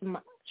cherish for the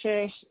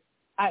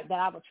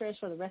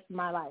rest of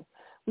my life.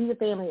 We, the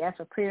family, ask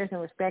for prayers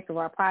and respect of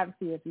our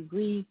privacy as we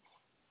grieve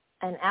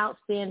an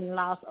outstanding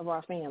loss of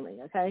our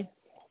family. Okay,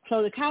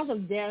 so the cause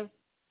of death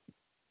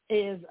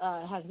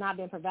has not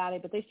been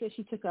provided, but they said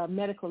she took a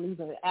medical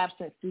leave of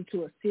absence due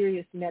to a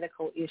serious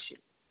medical issue.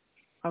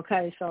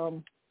 Okay,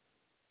 so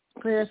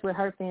prayers with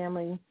her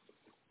family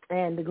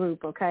and the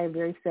group. Okay,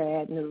 very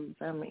sad news.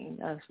 I mean,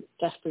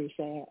 that's pretty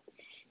sad.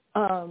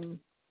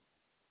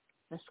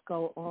 Let's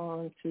go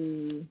on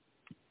to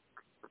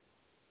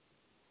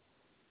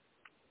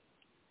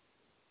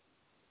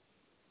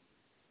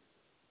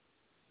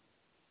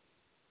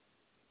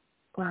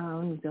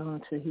let me go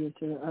on to here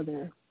to the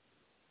other.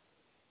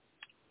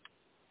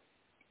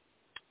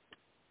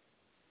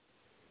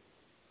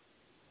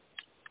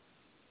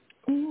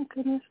 Oh,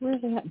 goodness,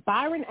 where's it?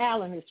 Byron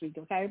Allen this week,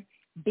 okay?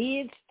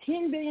 Bids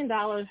 $10 billion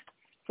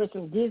for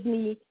some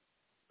Disney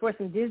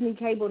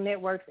cable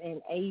networks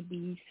and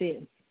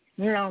ABC. You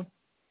know,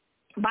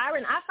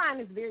 Byron, I find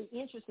it's very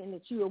interesting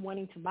that you are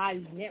wanting to buy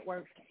these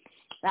networks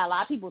that a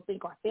lot of people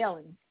think are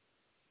failing.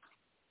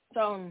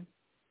 So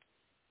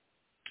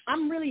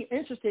I'm really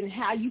interested in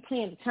how you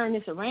plan to turn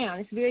this around.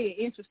 It's a very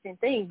interesting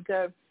thing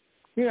because,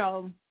 you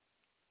know,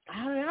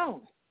 I don't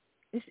know.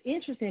 It's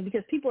interesting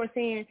because people are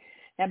saying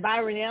that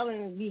Byron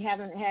Allen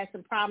haven't had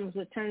some problems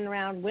with turning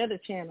around Weather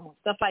Channel,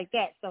 stuff like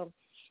that. So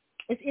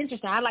it's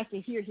interesting. I'd like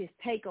to hear his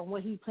take on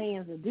what he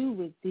plans to do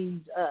with these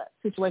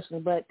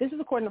situations. But this is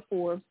according to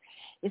Forbes.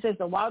 It says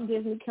the Walt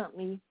Disney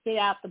Company hit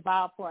out the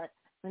ballpark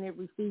when it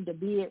received a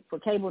bid for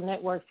cable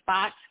networks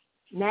Fox,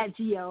 Nat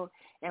Geo,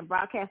 and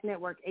broadcast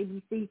network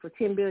ABC for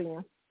 $10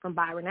 billion from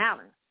Byron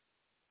Allen.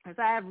 As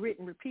I have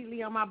written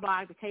repeatedly on my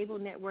blog, the cable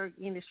network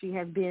industry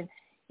has been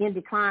in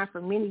decline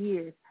for many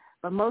years,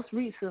 but most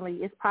recently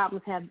its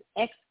problems have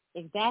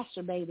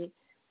been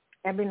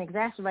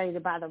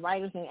exacerbated by the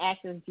writers and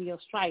actors deal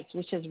strikes,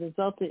 which has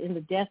resulted in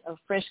the death of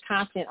fresh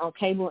content on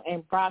cable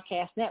and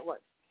broadcast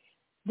networks.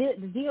 The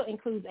deal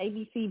includes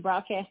ABC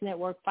Broadcast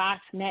Network,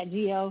 Fox, Nat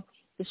Geo,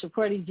 which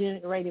reportedly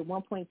generated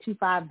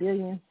 $1.25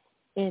 billion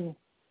in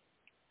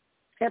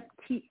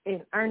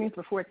earnings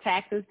before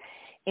taxes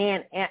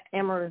and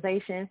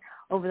amortization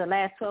over the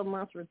last 12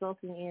 months,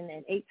 resulting in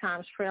an 8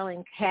 times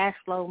trailing cash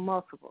flow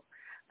multiple.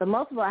 The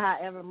multiple,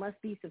 however,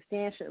 must be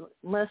substantially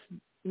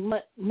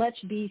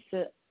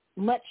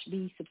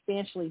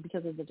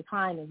because of the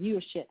decline in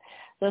viewership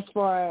thus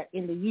far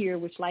in the year,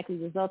 which likely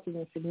resulted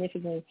in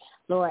significantly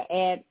lower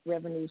ad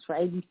revenues for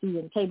ABC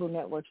and cable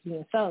networks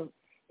being sold.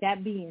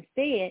 That being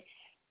said,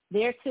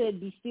 there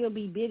could still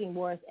be bidding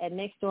wars at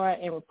Nexstar,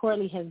 and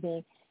reportedly has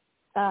been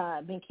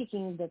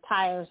kicking the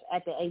tires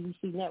at the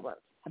ABC network.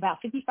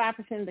 About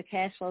 55% of the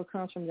cash flow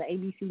comes from the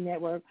ABC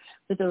network,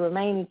 with the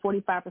remaining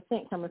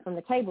 45% coming from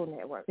the cable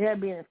network. There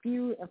have been a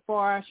few and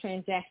far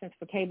transactions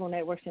for cable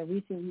networks in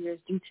recent years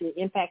due to the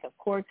impact of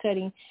cord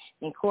cutting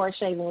and cord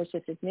shaving, which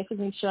has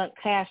significantly shrunk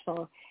cash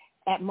flow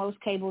at most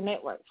cable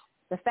networks.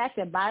 The fact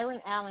that Byron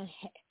Allen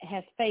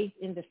has faith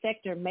in the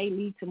sector may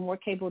lead to more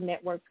cable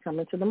networks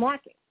coming to the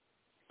market.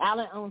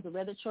 Allen owns the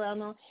Weather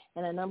Channel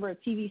and a number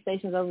of TV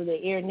stations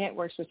over-the-air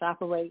networks which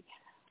operate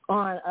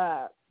on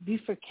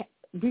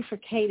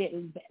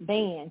bifurcated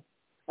band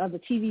of the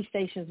TV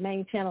station's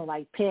main channel,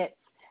 like Pets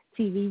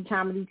TV,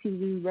 Comedy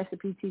TV,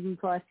 Recipe TV,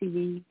 Cars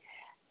TV,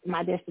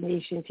 My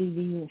Destination TV,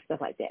 and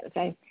stuff like that,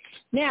 okay?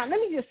 Now, let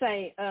me just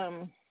say,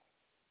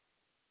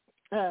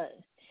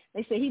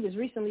 they say he was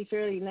recently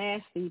fairly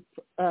nasty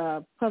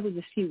public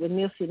dispute with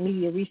Nielsen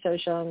Media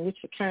Research on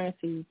which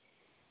currency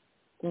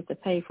that to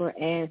pay for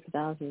ads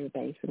dollars in the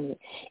base. In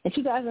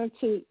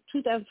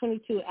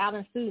 2022,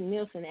 Allen sued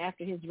Nielsen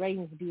after his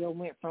ratings deal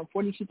went from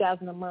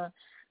 $42,000 a month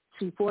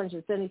to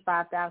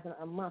 $475,000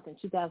 a month in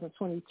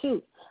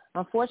 2022.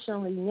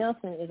 Unfortunately,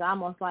 Nielsen is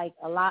almost like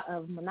a lot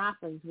of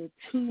monopolies with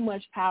too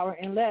much power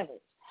and leverage.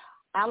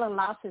 Allen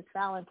lost his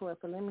filing for a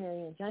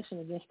preliminary injunction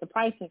against the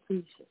price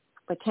increases,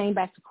 but came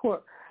back to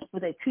court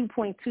with a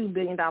 $2.2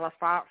 billion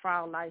fraud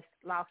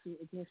lawsuit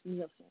against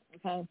Nielsen.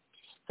 Okay,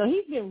 so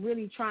he's been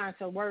really trying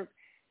to work,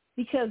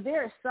 because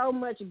there is so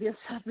much built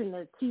up in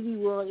the TV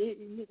world.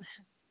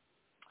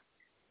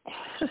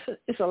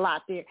 It's a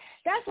lot there.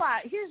 That's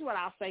why, here's what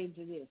I'll say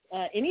to this.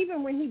 And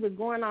even when he was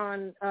going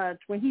on,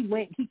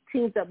 he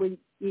teamed up with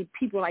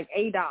people like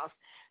ADOS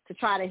to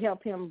try to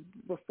help him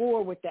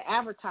before with the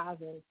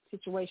advertising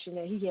situation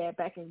that he had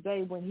back in the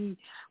day when he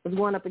was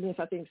going up against,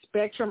 I think,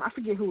 Spectrum. I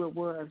forget who it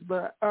was.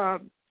 But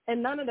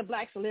and none of the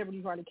black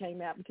celebrities hardly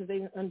came out because they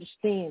didn't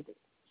understand it.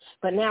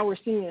 But now we're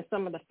seeing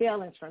some of the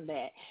failings from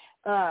that.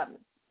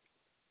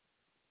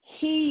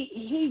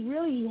 He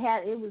really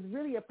had, it was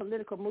really a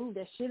political move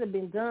that should have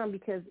been done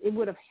because it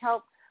would have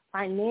helped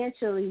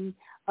financially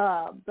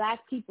black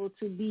people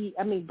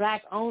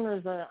black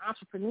owners or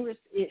entrepreneurs,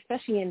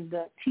 especially in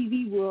the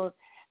TV world,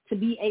 to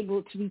be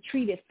able to be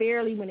treated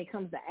fairly when it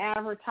comes to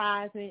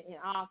advertisement and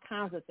all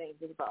kinds of things.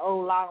 There's an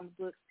old law in the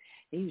books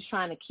that he was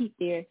trying to keep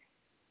there.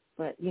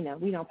 But,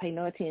 we don't pay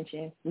no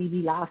attention. We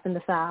be lost in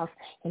the South,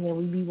 and then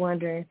we be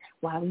wondering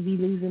why we be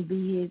losing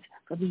bids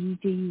for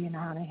BET and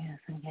all that.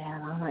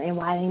 And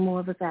why ain't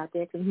more of us out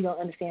there, because we don't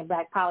understand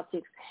black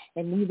politics,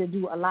 and neither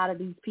do a lot of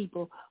these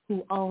people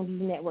who own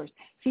these networks.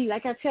 See,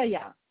 like I tell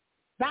y'all,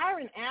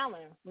 Byron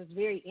Allen was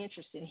very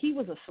interesting. He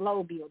was a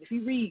slow build. If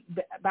you read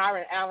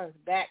Byron Allen's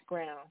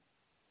background,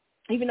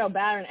 even though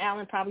Byron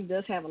Allen probably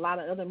does have a lot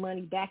of other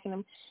money backing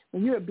him,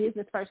 when you're a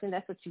business person,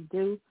 that's what you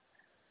do.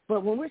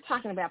 But when we're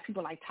talking about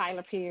people like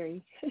Tyler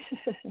Perry,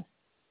 it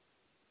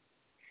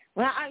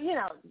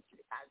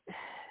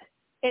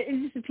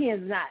just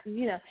depends. A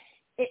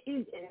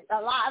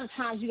lot of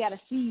times you got to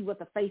see what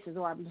the faces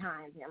are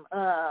behind them.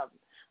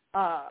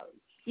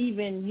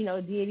 Even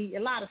Diddy, a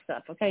lot of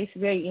stuff. Okay, it's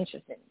very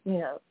interesting.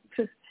 You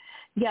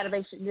got to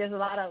make sure there's a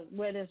lot of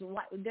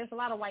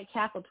white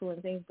capital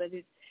and things, but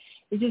it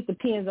just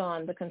depends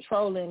on the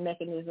controlling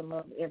mechanism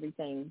of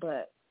everything.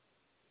 But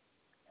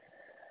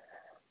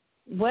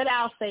what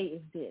I'll say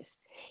is this: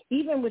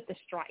 even with the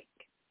strike,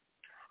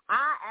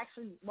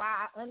 while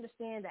I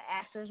understand the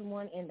actors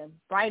one and the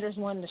writers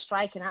one the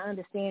strike, and I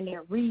understand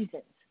their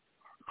reasons,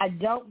 I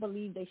don't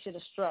believe they should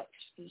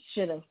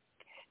have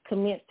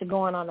commenced to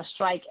going on a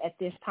strike at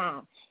this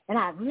time. And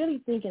I really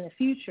think in the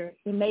future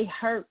it may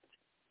hurt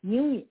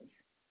unions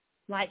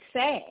like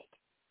SAG,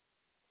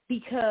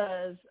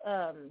 because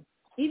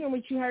even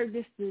when you heard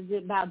this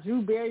about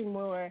Drew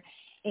Barrymore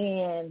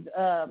and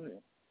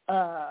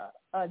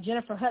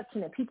Jennifer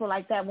Hudson and people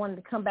like that wanted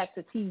to come back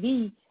to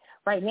TV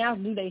right now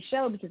to do their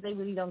show because they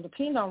really don't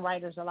depend on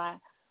writers a lot,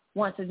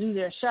 want to do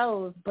their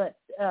shows, but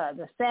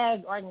the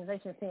SAG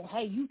organization saying,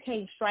 hey, you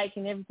can't strike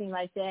and everything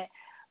like that.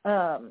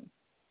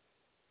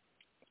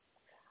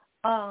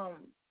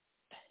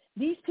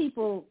 These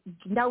people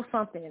know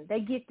something. They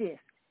get this,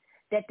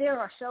 that there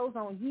are shows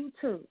on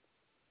YouTube,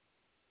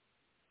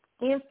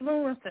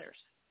 influencers,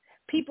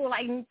 people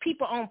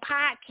on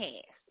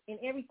podcasts and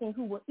everything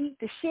who will eat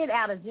the shit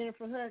out of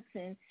Jennifer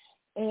Hudson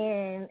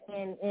and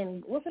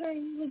what's her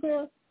name, little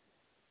girl?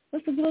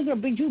 What's the little girl?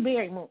 Big Drew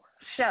Barrymore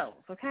shows,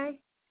 okay?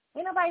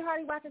 Ain't nobody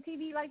hardly watching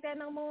TV like that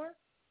no more.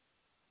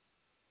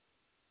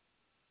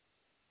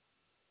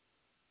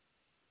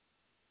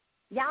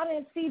 Y'all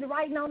didn't see the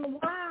writing on the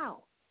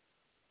wall.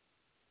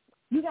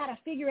 You got to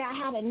figure out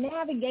how to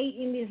navigate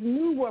in this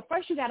new world.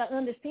 First, you got to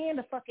understand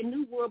the fucking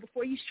new world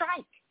before you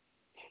strike.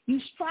 You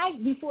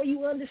strike before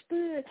you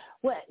understood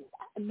what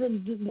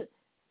the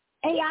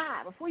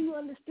AI, before you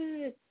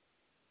understood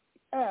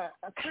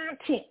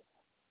content,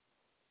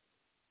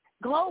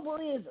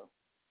 globalism.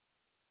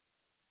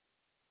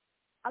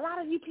 A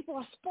lot of you people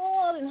are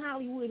spoiled in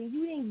Hollywood, and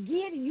you didn't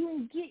get it.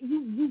 You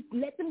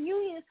let them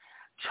unions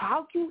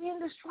talk you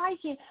into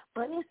striking,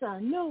 but it's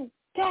a new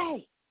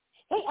day.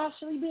 They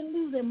actually been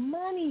losing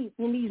money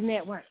in these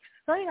networks.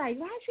 So they're like,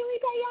 why should we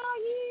pay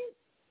y'all years?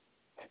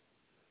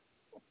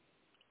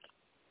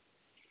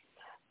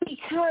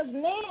 Because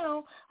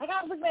now, like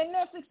I was looking at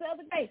Netflix the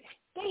other day,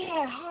 they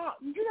had,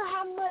 you know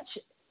how much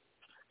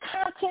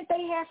content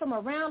they have from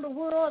around the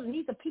world, and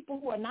these are people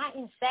who are not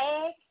in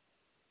SAG?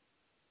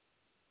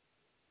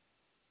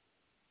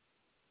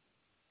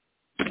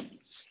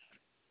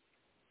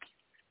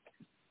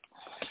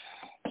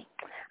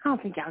 I don't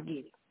think y'all get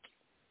it.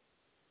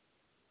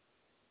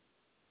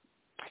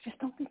 I just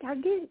don't think y'all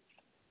get it.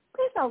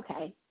 But it's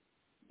okay.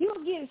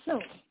 You'll get it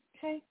soon,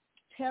 okay? I'm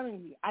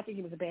telling you, I think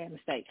it was a bad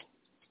mistake.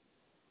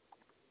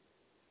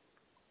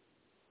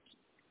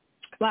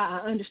 While I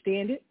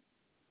understand it,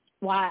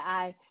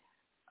 why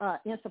I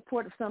in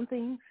support of some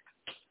things,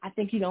 I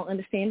think you don't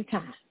understand the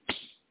time.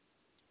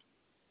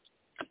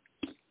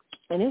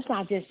 And it's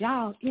not just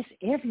y'all, it's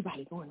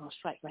everybody going on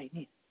strike right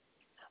now.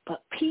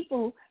 But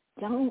people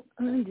don't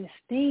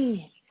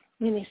understand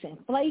when it's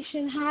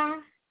inflation high.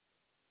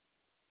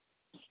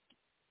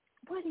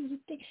 What do you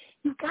think?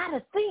 You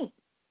gotta think.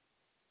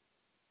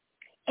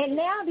 And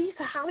now these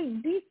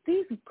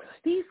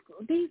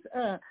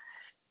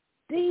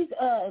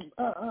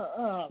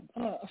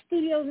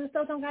studios and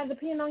stuff don't gotta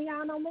depend on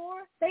y'all no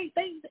more. They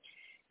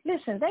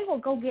listen. They will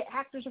go get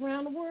actors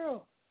around the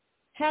world,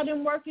 have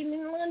them working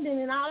in London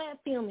and all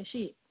that film and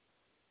shit.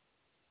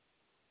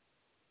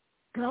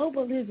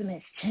 Globalism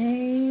has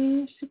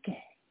changed the game.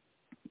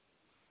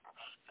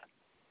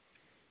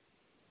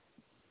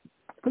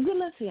 But good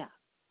luck to y'all.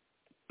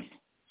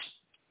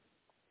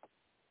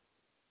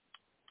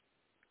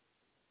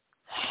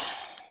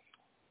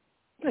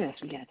 What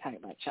else we got to talk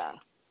about, y'all?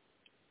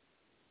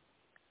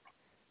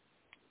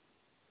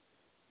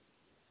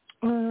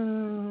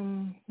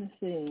 Let's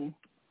see.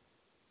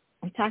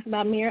 We talked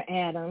about Mayor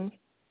Adams.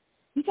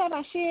 We talked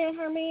about sharing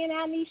her man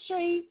out in these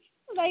streets.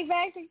 They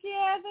back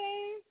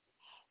together.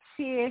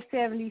 Cher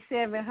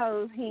 77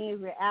 holds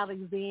hands with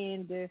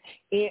Alexander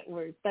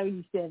Edwards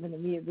 37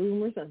 amid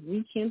rumors of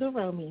rekindled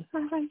romance.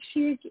 I'm like,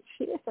 Cher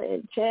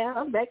said, child,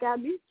 I'm back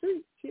out these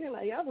streets. Cher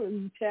like, I'm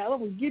gonna child, I'm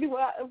gonna get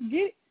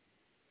it.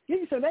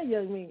 Give me some of that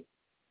young man.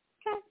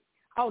 Okay.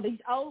 Oh, these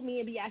old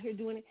men be out here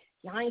doing it.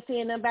 Y'all ain't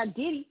saying nothing about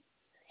Diddy.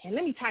 And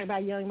let me talk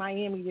about Young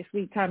Miami this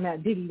week, talking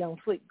about Diddy don't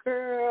sleep.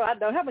 Girl, I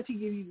know. How much he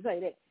give you to say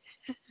that?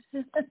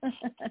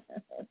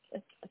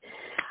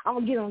 I'm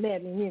going to get on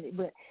that in a minute.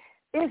 But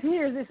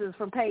this is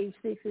from page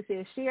 6. It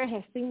says, Cher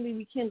has seemingly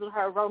rekindled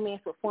her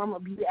romance with former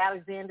beauty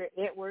Alexander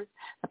Edwards.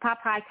 The pop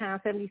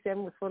icon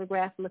 77 was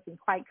photographed looking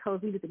quite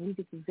cozy with the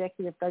music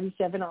executive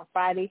 37 on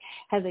Friday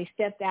as they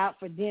stepped out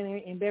for dinner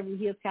in Beverly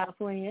Hills,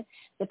 California.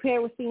 The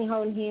pair was seen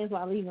holding hands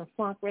while leaving a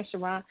funk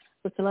restaurant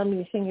with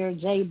Columbia singer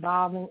J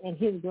Balvin and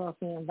his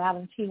girlfriend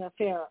Valentina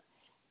Farrah.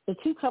 The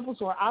two couples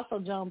were also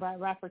joined by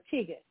rapper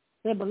Tigger.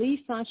 Their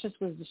believed Sanchez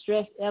was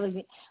dressed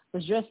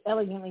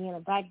elegantly in a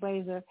black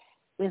blazer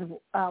with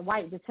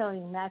white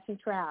detailing matching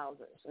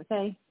trousers,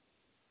 okay?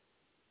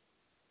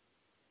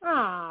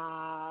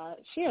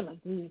 Cher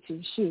looked good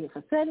too. Shit,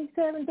 for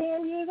 77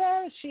 damn years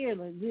old, Cher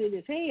looked good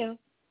as hell.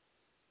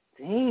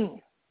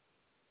 Damn.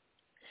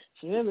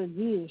 Cher looked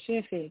good.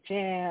 Cher said,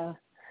 child,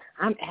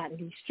 I'm out in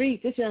these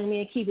streets. This young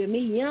man keeping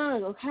me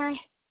young, okay?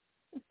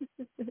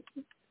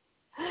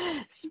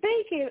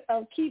 Speaking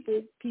of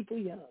keeping people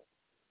young,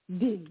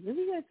 Diddy. What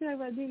you guys talk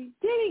about Diddy?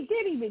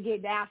 Diddy been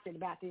getting ousted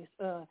about this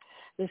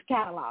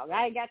catalog.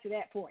 I ain't got to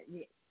that point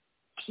yet.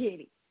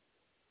 Diddy.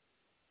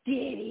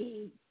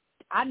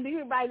 I knew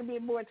it might have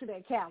been more to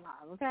that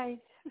catalog, okay?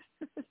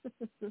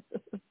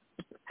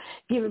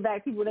 Giving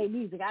back people their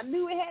music. I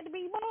knew it had to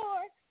be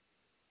more.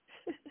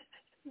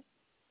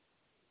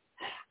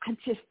 I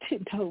just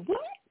didn't know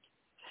what.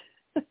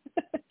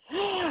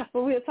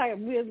 But we'll talk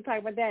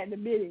about that in a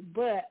minute.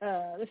 But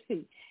let's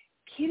see.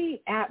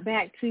 Kitty out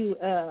back to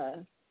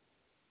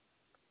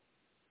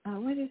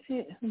what is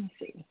it? Let me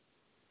see.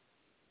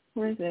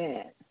 Where's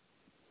that?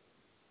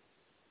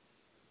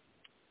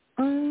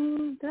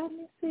 Did I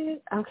miss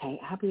it? Okay,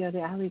 Aubrey. I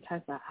already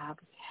talked about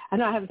Aubrey. I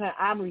know I haven't talked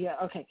about Aubrey yet.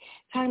 Okay.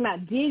 We talking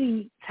about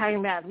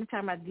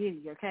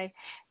Diddy, okay?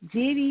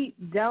 Diddy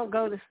don't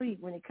go to sleep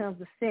when it comes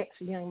to sex,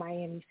 Young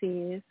Miami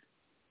says.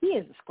 He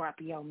is a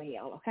Scorpio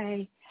male,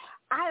 okay?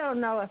 I don't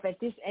know if at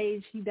this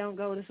age he don't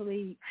go to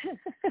sleep.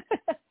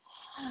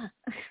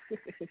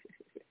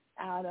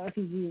 I don't know if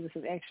he uses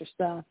some extra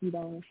stuff, you know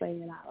what I'm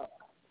saying?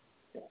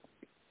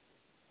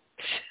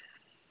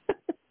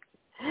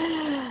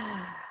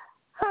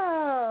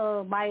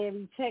 Oh,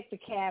 Miami, check the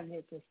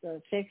cabinets and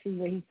stuff. Check see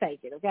where he's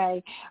taking,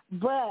 okay?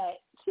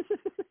 But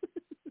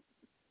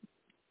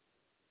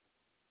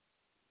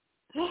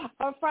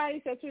on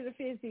Friday, September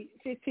 15th,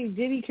 Diddy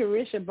and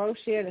Carisha both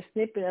shared a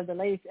snippet of the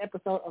latest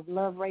episode of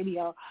Love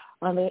Radio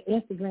on their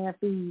Instagram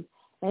feed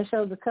and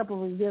showed the couple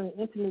revealing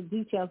intimate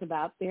details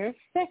about their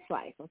sex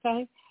life,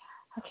 okay?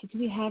 Okay, do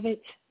we have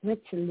it?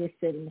 Let's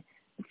listen.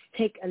 Let's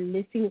take a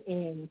listen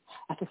in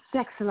at the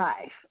sex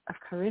life of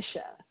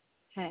Carisha.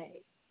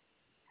 Hey,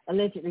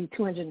 allegedly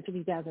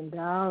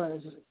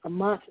 $250,000 a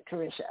month,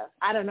 Carisha.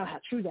 I don't know how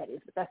true that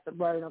is, but that's the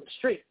word on the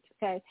street,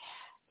 okay?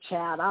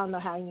 Child, I don't know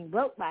how you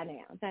broke by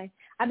now, okay?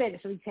 I bet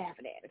it's at least half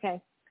of that,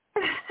 okay?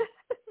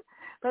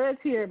 But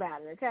let's hear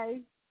about it,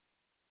 okay?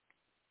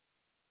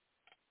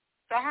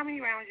 So how many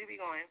rounds you be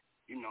going?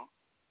 You know.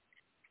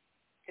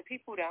 The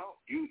people don't.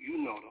 You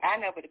know them. I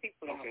know, but the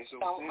people don't. Okay,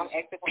 so I'm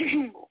asking for the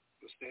people.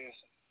 What's the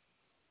answer?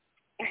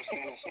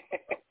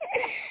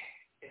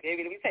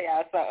 Baby, let me tell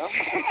y'all something.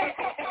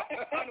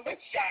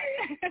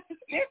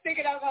 This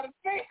nigga don't go to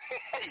sleep.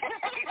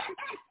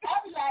 I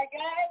be like,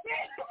 God,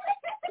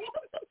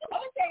 I'm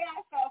gonna tell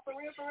y'all something. For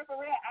real.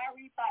 I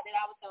really thought that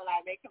I was gonna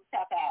like make him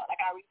tap out. Like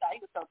I really thought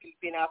he was gonna keep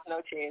being off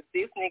no chance.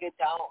 This nigga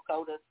don't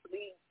go to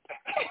sleep.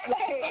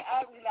 Like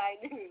I be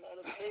like, nigga, go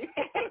to sleep.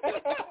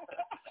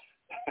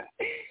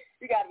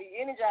 You gotta be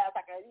energized,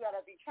 you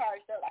gotta be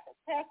charged up like a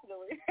Tesla.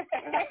 When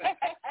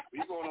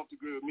you going off the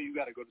grid with me, you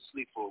gotta go to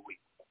sleep for a week.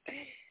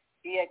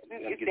 Yeah,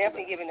 it's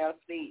definitely giving us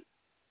sleep.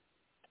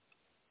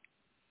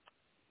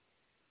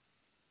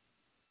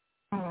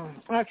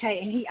 Okay,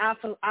 and he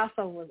also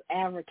was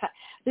advertising.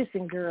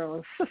 Listen,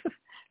 girls,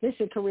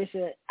 listen,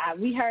 Carisha,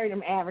 we heard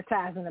him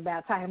advertising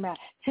about tell him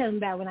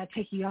about when I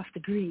take you off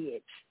the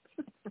grid.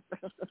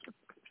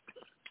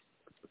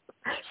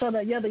 So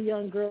the other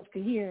young girls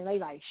could hear, and they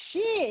like,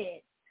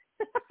 shit.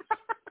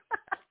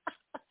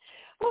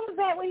 What was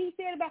that? What he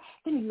said about?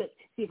 Let me look,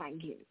 see if I can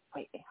get it.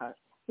 Wait, hold on.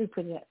 Let me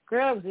put it up.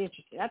 Girl was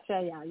interested. I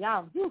tell y'all,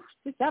 y'all be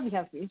having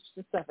some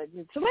interesting stuff.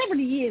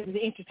 Celebrity is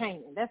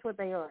entertainment. That's what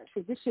they are.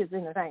 See, this shit's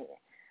entertainment.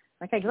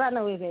 Okay, because I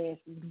know his ass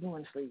is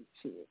going to sleep.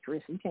 Shit,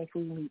 Chris, you can't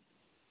fool me.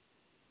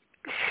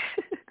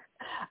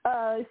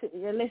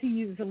 Unless he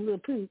uses some little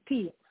pills.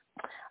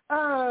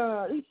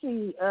 Let's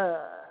see.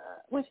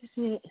 What's he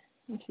said?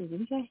 Let's see. Did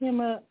he got him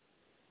up?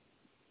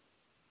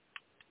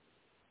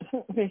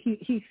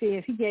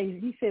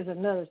 He says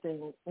another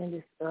thing in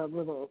this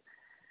little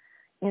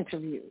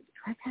interview.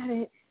 I got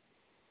it.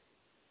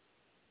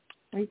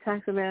 He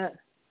talks about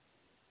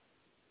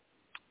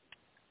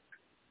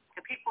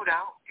the people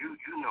don't. You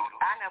know them.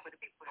 I know, but the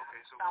people don't.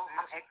 Okay, so I'm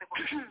asking for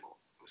the people.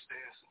 What's the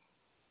answer?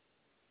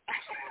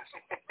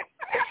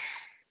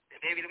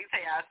 Baby, let me tell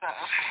y'all something.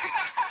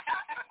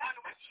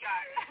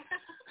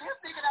 You're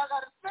thinking I was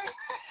going to speak.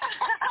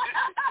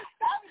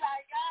 I'll be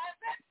like, God.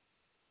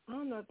 I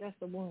don't know if that's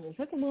the one. Is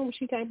that the one where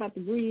she talking about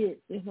the grid?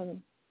 Is that the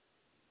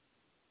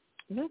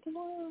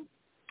one?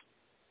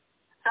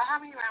 So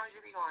how many rounds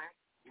you be going?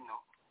 You know.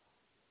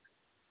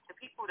 The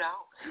people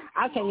don't.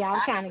 Okay,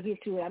 y'all, I'm trying to get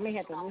to it. I may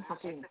have to listen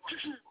to it.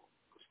 What's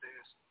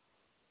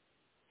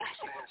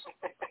the answer?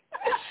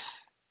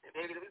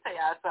 Baby, let me tell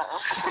y'all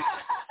something.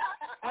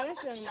 Oh,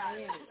 that's in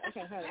Miami.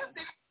 Okay, hold on.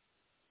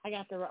 I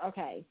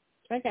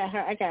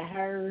got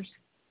hers.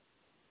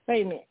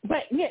 Wait a minute.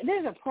 But yeah,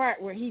 there's a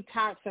part where he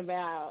talks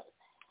about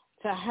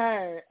to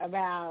her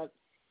about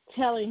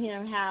telling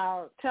her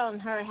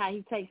how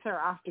he takes her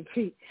off the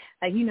creek,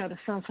 like, you know, to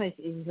someplace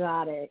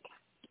exotic,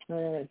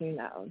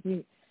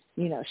 you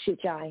know,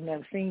 shit y'all ain't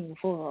never seen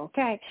before.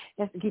 Okay,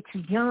 that's to get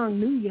you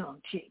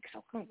young chicks.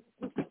 Okay,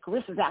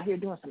 Carissa's out here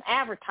doing some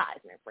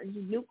advertisement for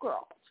you new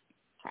girls.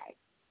 Okay,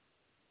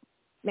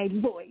 maybe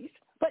boys,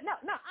 but no.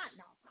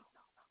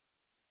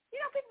 You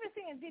know, people been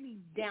saying Diddy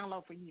down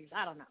low for years.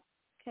 I don't know.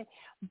 Okay,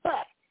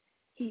 but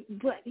he,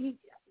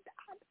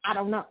 I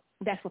don't know.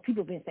 That's what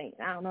people been saying.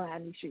 I don't know how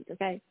these streets.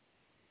 Okay,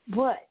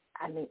 but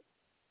I mean,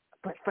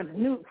 but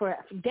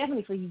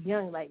definitely for you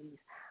young ladies,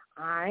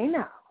 I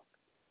know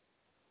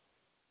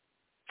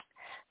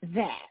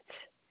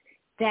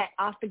that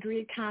off the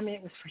grid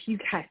comment was for you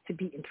guys to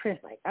be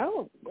impressed. Like,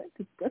 oh,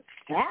 what's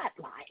that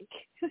like?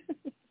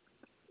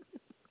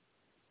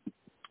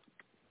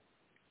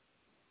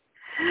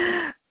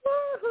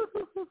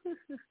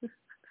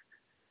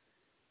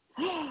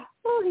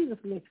 Oh, he was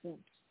mixing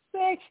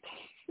sex,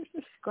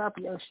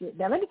 Scorpio shit.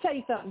 Now, let me tell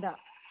you something,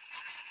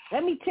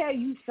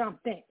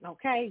 though.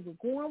 Okay? We're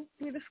going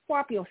with the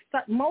Scorpio.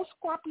 Most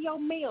Scorpio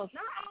males,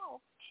 not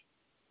all.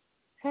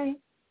 Okay?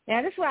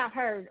 Now, this is what I've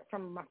heard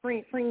from my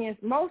friends.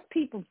 Most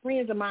people,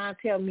 friends of mine,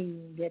 tell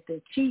me that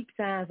the cheap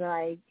signs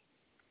are like,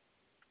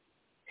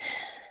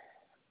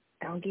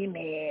 don't get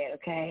mad,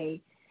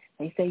 okay?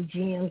 They say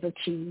gems are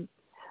cheap.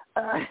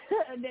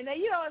 Then,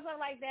 you know, something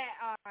like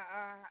that.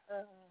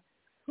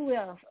 Who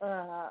else?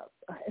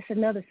 It's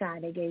another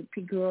sign they gave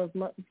girls.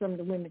 Some of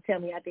the women tell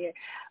me out there.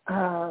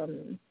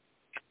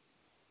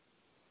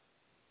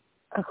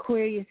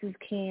 Aquariuses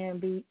can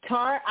be.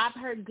 I've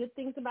heard good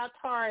things about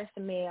Taurus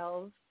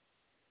males.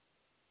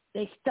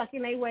 They stuck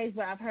in their ways,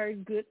 but I've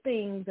heard good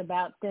things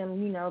about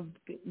them. You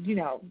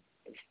know,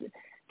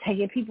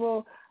 taking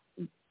people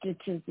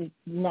to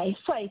nice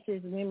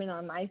places, women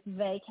on nice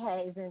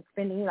vacations, and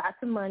spending lots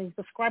of money.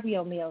 So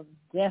Scorpio males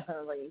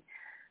definitely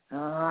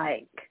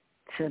like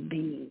to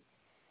be,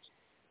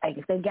 like,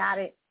 if they got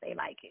it, they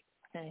like it.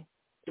 Okay.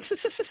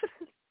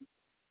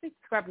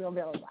 Scorpio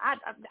males.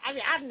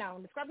 I've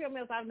known the Scorpio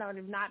males I've known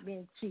have not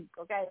been cheap.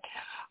 Okay,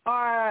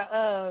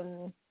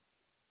 or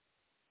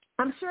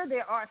I'm sure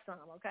there are some.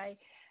 Okay,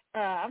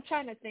 I'm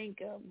trying to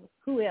think of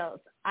who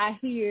else. I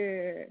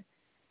hear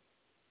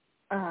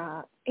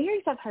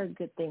Aries. I've heard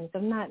good things.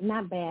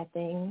 Not bad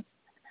things.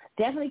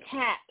 Definitely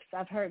Caps.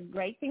 I've heard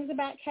great things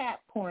about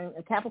Capricorn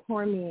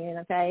men.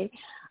 Okay.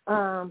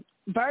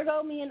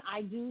 Virgo men,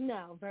 I do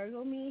know.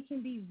 Virgo men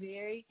can be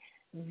very,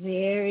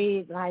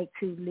 very like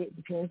too lit.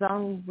 Depends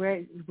on where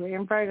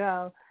in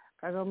Virgo.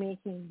 Virgo men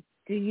can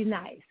do you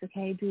nice,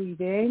 okay? Do you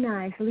very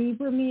nice.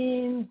 Libra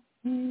men,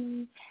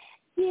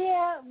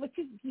 yeah, but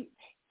it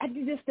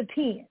just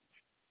depends.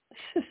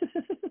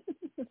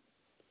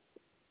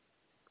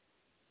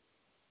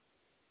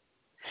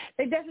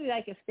 They definitely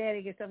like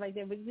aesthetic and stuff like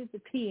that, but it just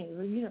depends.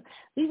 You know,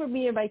 Libra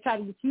men, everybody try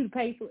to get you to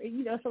pay for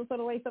it, some sort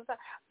of way sometimes.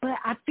 But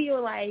I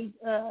feel like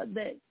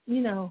that,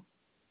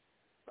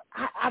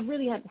 I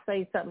really have to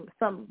say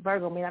some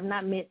Virgo men. I've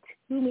not met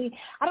too many.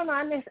 I don't know.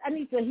 I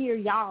need to hear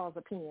y'all's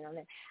opinion on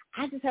that.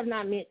 I just have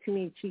not met too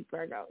many cheap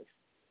Virgos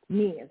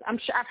men. I'm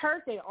sure I've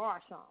heard there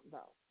are some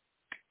though.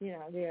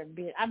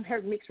 I've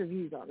heard mixed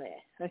reviews on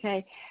that.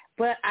 Okay,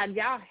 but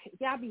y'all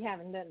be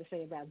having nothing to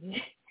say about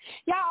this.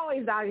 Y'all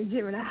always out in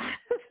Gemini.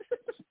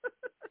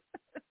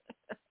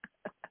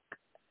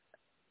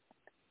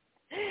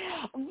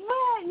 But,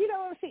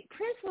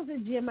 Prince was a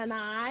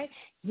Gemini,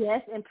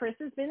 yes, and Prince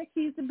has been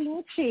accused of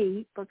being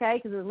cheap, okay,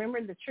 because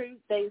remember the truth,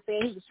 they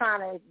said he was trying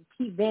to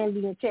keep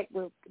Vandy in check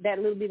with that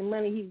little bit of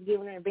money he was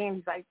giving her, and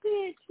Vandy's like,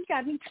 bitch, you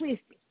got me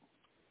twisted.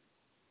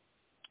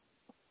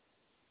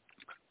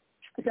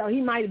 So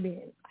he might have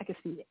been, I can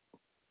see that,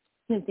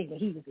 him thinking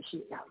he was a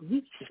shit. Now,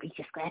 you should be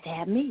just glad to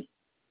have me.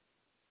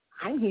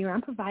 I'm here,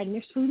 I'm providing,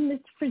 there's food in the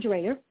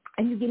refrigerator,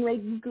 and you're getting ready,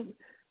 you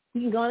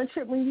can go on a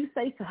trip when you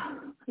say so,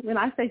 when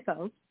I say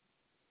so.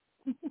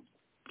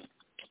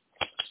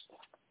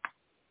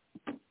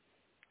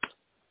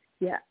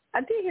 Yeah,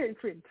 I did hear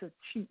some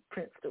cheap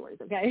Prince stories,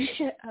 okay?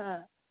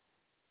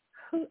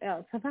 Who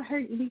else? Have I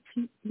heard any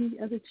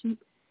other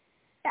cheap?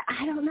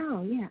 I don't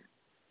know, yeah.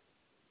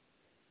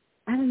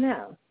 I don't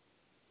know.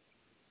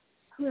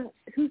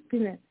 Who's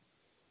been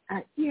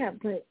Yeah,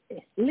 but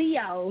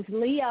Leos,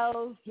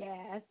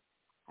 yes.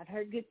 I've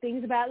heard good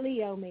things about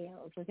Leo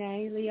males,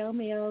 okay? Leo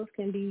males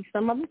can be,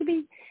 some of them can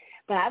be,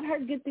 but I've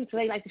heard good things, so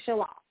they like to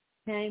show off,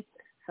 okay?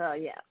 So,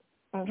 yeah.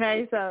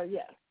 Okay, so,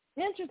 yeah.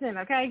 Interesting,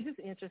 okay? Just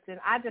interesting.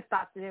 I just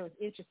thought that it was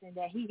interesting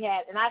that he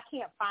had, and I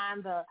can't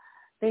find the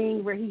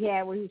thing where he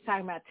was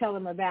talking about,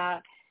 telling him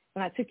about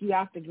when I took you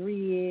off the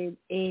grid,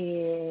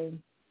 and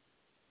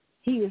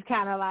he was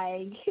kind of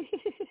like,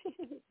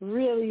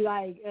 really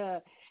like,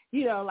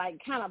 you know, like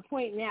kind of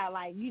pointing out,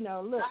 like, you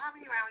know, look. How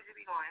many rounds you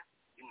be going?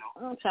 You know.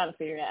 I'm trying to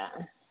figure it out.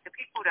 The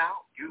people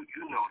don't. You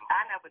know.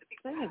 I know, but the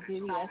people don't.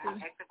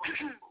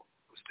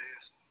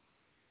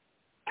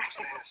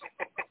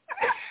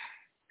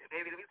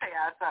 Baby, let me tell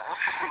y'all something.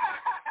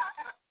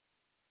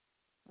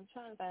 I'm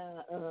trying to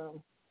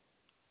find,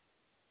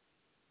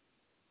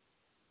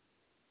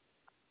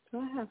 do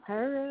I have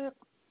her up?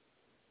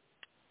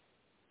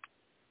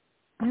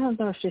 I don't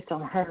know if it's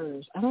on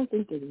hers. I don't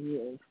think it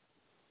is.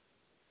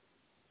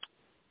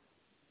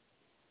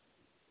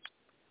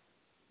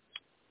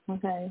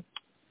 Okay.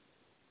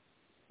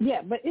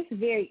 Yeah, but it's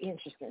very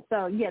interesting.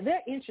 So, yeah,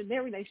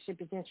 their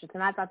relationship is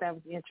interesting. I thought that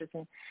was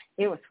interesting.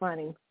 It was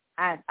funny.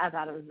 I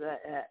thought it was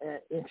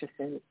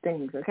interesting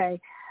things,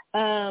 okay?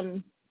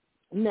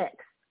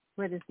 Next.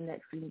 What is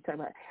next we need to talk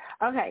about?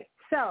 Okay,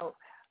 so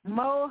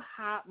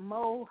Mobad.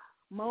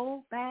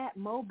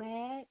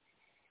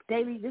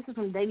 Daily. This is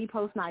from Daily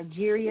Post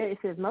Nigeria. It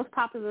says most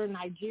popular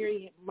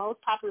Nigerian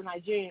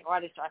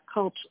artists are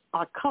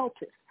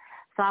cultists.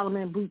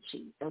 Solomon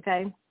Bucci.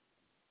 Okay.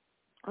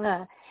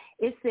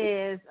 It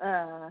says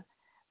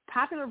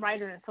popular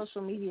writer and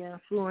social media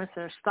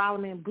influencer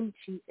Solomon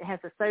Bucci has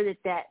asserted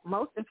that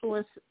most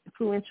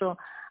influential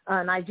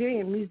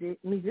Nigerian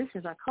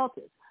musicians are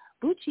cultists.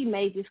 Bucci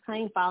made this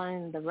claim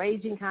following the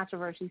raging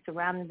controversy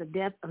surrounding the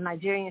death of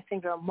Nigerian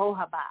singer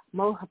Mohbad,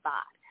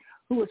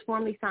 who was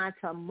formerly signed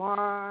to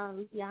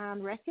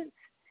Marlian Records.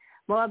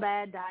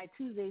 Mohbad died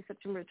Tuesday,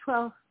 September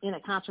 12th, in a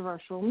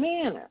controversial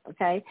manner,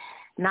 okay?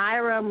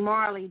 Naira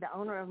Marley, the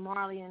owner of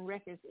Marlian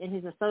Records, and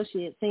his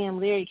associate Sam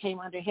Larry came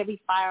under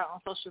heavy fire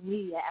on social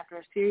media after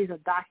a series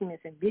of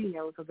documents and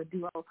videos of the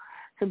duo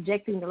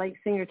subjecting the late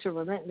singer to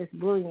relentless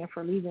bullying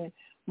for leaving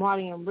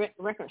Marlian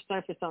Records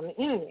surface on the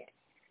internet.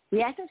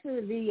 Reacting to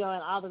the video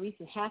and all the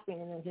recent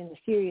happenings in the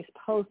serious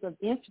post of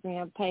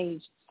Instagram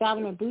page,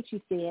 Solomon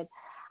Bucci said,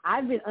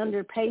 I've been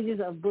under pages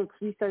of books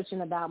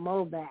researching about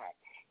Mohbad,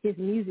 his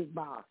music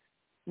boss,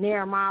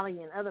 Naira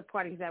Marley, and other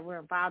parties that were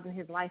involved in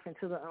his life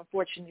until the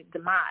unfortunate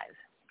demise.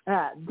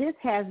 This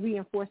has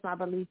reinforced my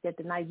belief that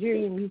the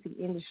Nigerian music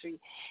industry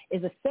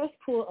is a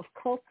cesspool of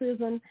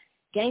cultism,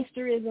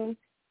 gangsterism,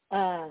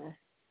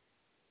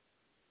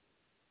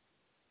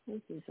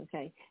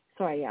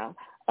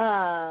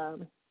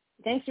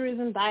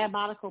 gangsterism,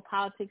 diabolical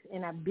politics,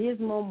 and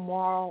abysmal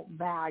moral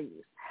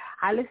values.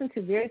 I listened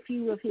to very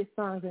few of his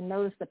songs and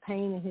noticed the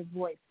pain in his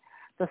voice,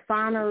 the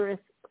sonorous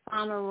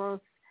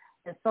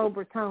and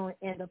sober tone,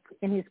 and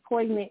his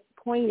poignant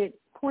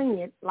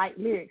light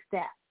lyrics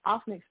that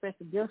often express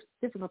the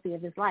difficulty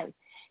of his life.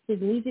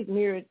 His music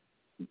mirrored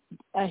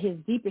his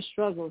deepest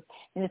struggles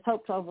and his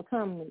hope to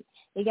overcome them.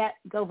 It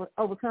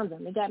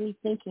got me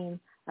thinking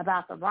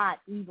about the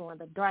rot, evil, and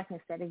the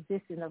darkness that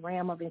exists in the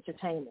realm of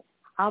entertainment.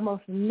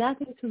 Almost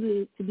nothing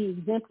to be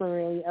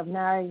exemplary of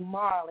Naira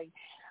Marley,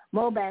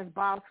 Mohbad's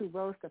boss who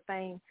rose to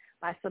fame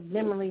by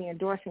subliminally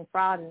endorsing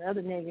fraud and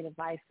other negative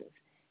vices.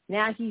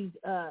 Now he's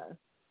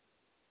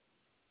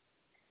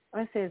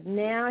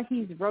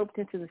roped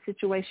into the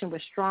situation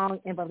with strong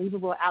and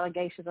believable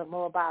allegations of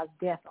Mohbad's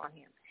death on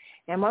him.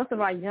 And most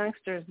of our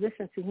youngsters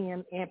listen to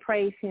him and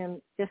praise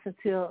him just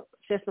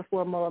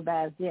before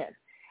Mohbad's death.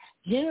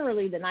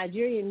 Generally, the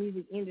Nigerian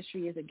music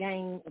industry is a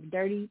game of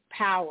dirty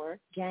power,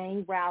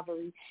 gang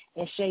rivalry,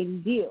 and shady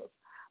deals.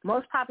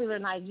 Most popular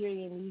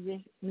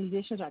Nigerian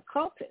musicians are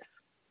cultists.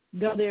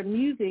 Through their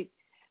music,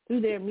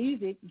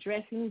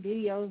 dressing,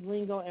 videos,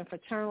 lingo, and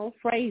fraternal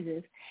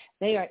phrases,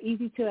 they are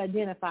easy to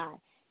identify.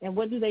 And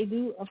what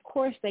do? Of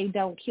course, they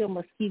don't kill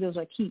mosquitoes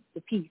or keep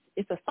the peace.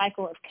 It's a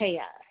cycle of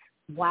chaos.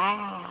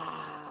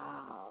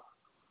 Wow.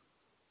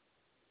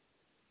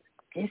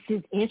 This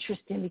is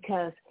interesting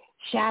because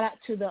shout out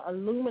to the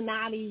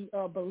Illuminati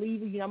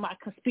believers, my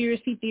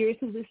conspiracy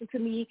theorists who listen to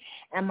me,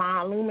 and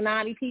my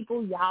Illuminati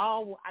people.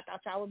 Y'all, I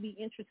thought y'all would be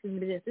interested in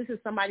this. This is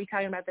somebody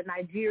talking about the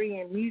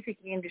Nigerian music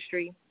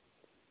industry.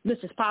 This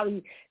is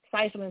probably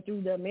siphoning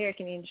through the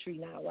American industry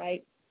now,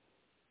 right?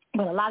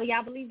 But a lot of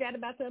y'all believe that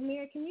about the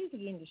American music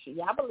industry.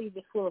 Y'all believe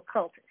it's full of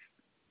cultists.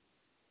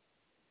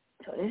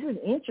 So this is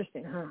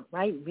interesting, huh?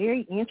 Right?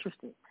 Very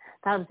interesting.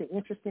 That was an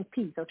interesting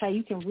piece. Okay,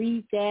 you can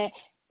read that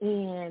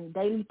in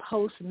Daily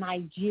Post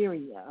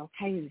Nigeria.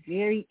 Okay, it's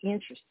very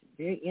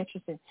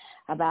interesting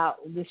about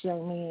this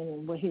young man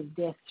and what his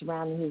death,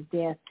 surrounding his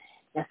death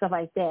and stuff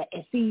like that.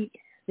 And see,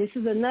 this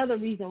is another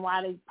reason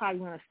why they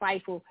probably want to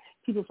stifle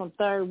people from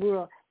third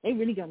world. They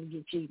really going to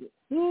get cheated.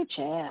 Ooh,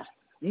 child.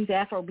 These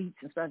Afro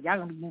beats and stuff, y'all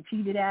going to be getting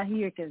cheated out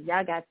here because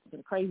y'all got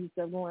some crazy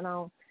stuff going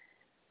on.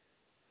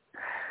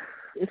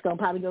 it's going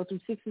to probably go through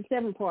 6 or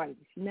 7 parties,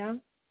 you know?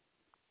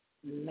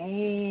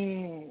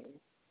 Man.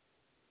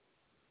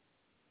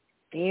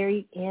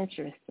 Very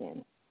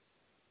interesting.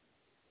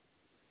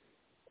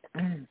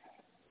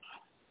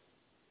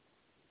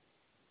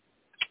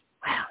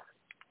 Wow.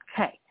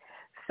 Okay.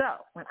 So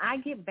when I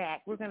get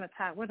back, we're going to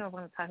talk. What do I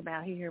want to talk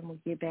about here when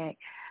we get back?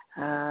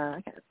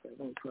 Let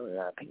me pull it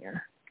up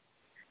here.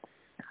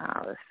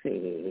 Let's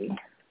see.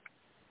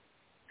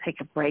 Take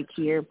a break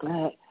here,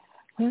 but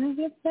when I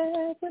get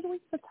back, what do we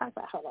talk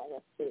about? Hold on,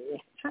 let's see. I'm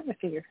trying to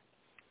figure.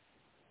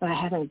 But I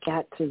haven't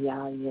got to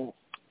y'all yet.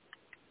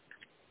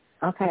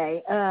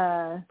 Okay.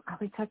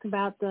 We talked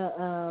about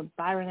the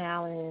Byron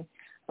Allen.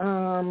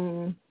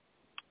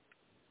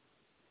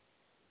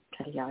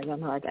 Okay, y'all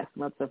know I got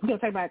some other stuff. We're gonna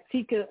talk about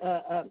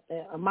Tika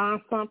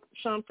Amon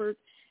Shumpert.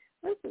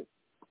 What's it?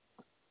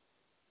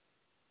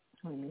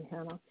 Hold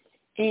on.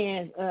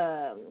 And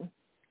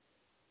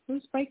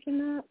who's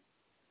breaking up?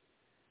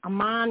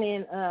 Amon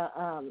and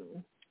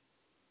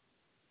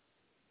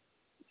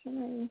what's her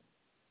name?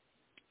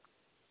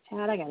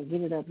 Child, I gotta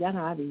get it up. Y'all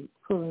know I be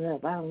pulling it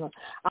up. I don't know.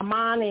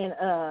 Amon and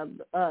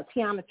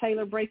Tiana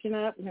Taylor breaking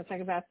up. We're gonna talk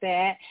about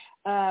that.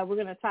 We're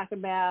gonna talk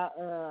about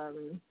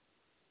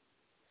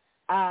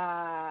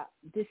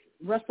this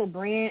Russell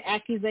Brand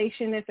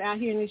accusation that's out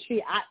here in the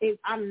street.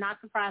 I'm not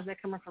surprised they're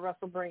coming for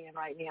Russell Brand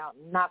right now.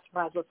 Not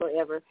surprised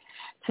whatsoever.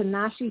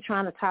 Tanashi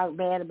trying to talk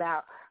bad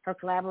about her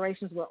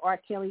collaborations with R.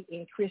 Kelly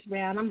and Chris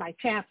Brown. I'm like,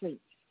 child, please.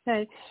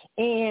 Okay.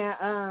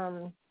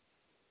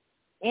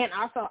 And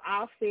also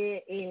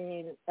Offset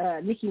and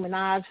Nicki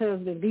Minaj's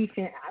husband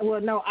beefing.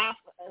 Well, no,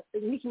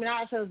 Nicki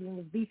Minaj's husband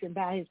was beefing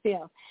by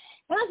himself.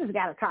 And I just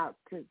got to talk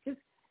to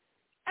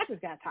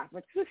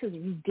but this is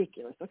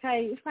ridiculous,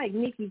 okay? It's like,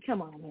 Nicki,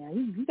 come on,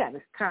 man. You got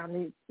to calm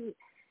this.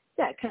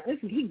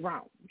 He's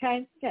wrong,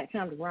 okay? You got to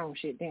calm the wrong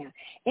shit down.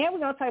 And we're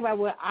going to talk about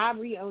what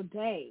Aubrey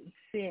O'Day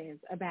says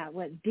about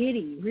what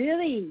Diddy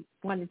really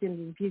wanted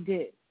them to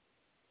do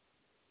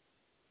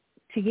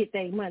to get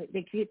their money,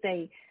 to get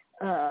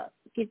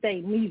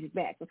their music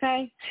back,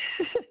 okay?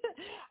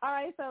 All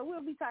right, so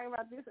we'll be talking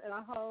about this and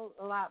a whole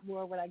lot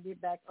more when I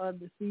get back on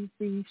the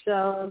CC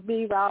show.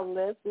 Be all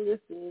let's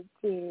listen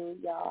to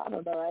y'all. I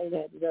don't know. I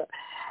didn't have it up.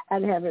 I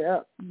didn't have it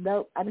up.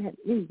 Nope, I didn't have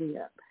anything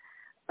up.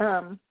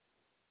 Oh,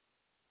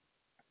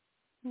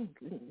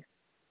 goodness.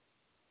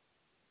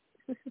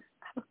 I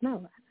don't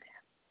know.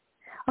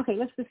 Okay,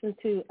 let's listen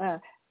to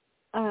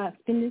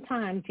Spending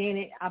Time,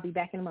 Janet. I'll be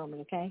back in a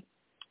moment, okay?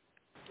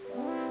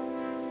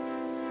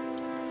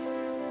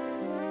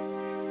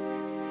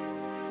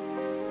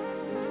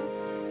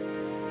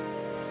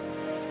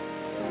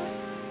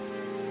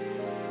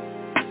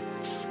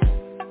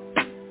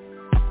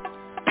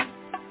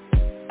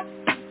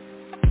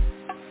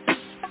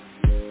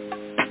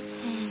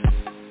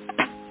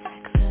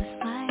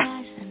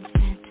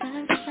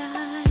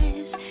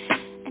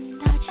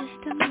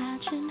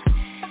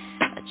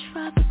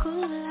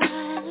 Tropical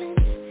island,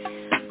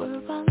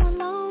 we're all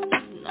alone.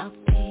 Our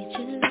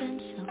pages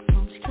and cell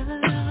phones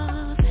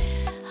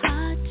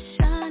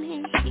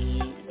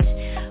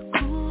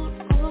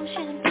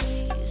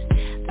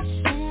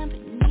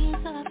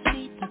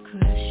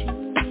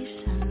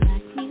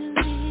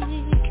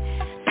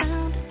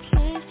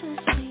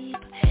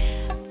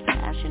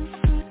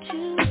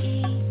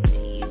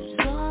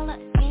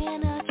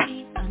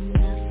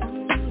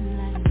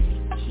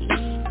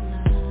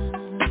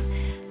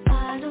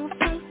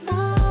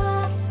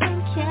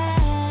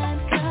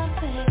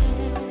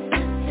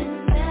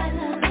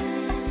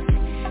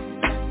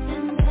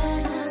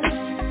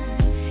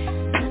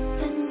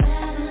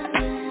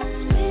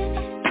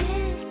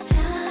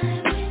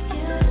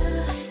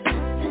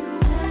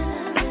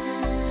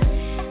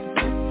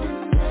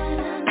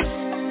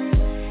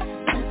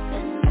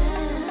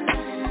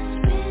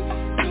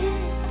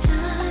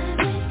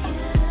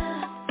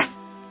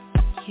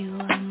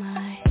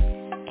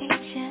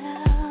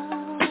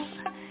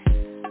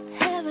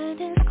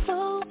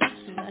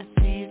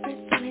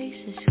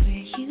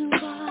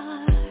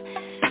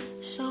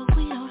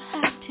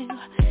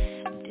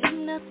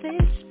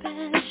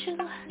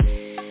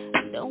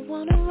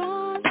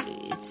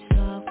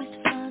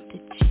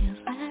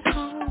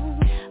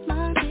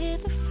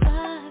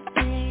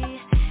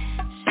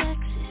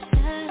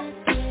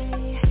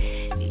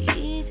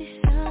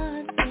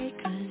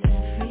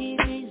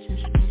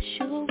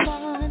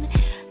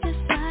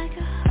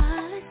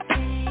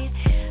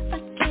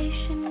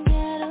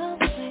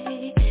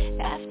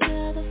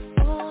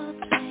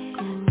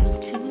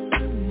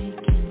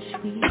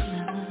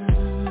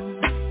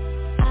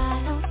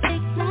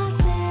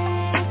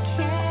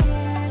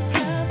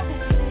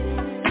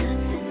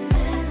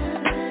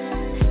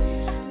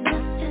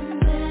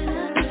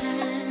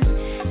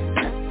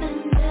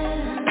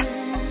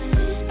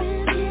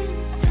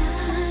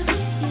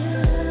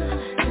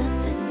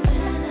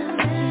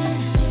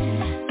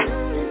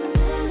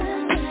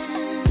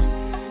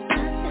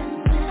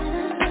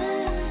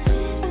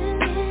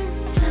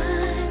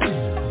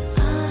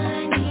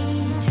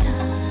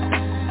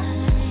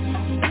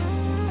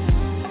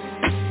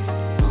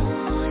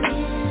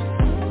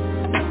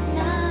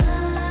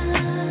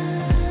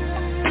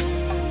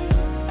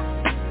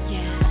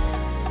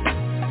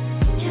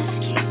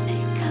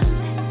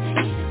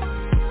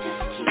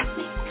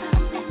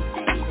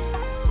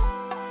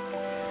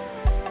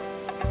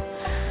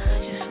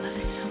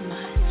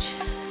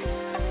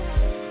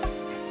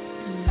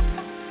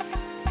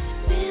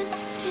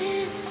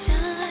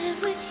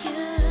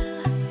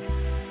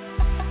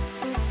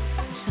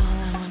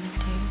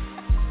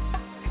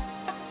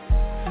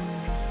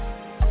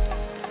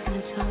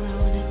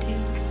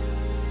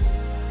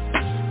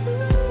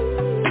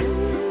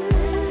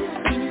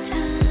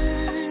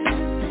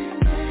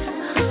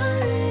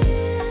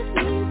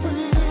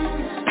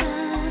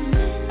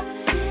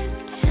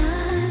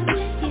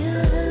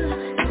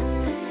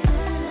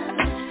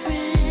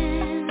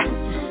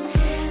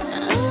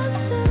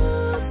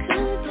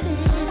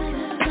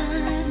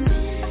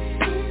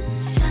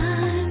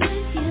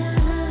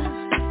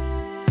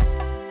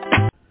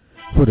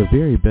For the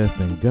very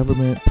best in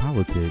government,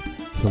 politics,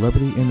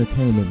 celebrity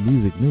entertainment,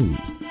 music news,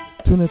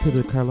 tune into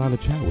the Carlotta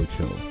Chadwick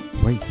Show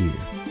right here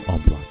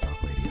on Blog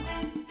Talk Radio.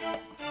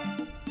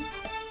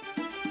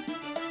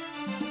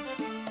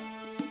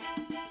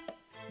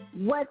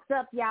 What's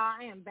up, y'all?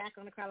 I am back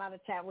on the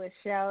Carlotta Chadwick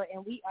Show,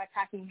 and we are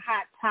talking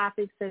hot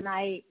topics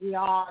tonight.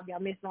 Y'all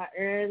missed my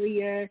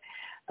earlier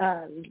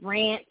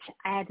rant.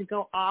 I had to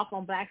go off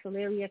on Black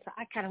Celebrity, so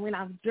I kind of went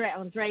off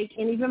on Drake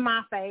and even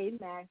my fave,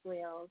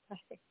 Maxwell.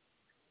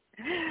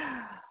 It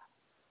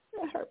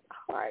hurt my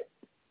heart.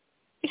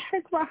 It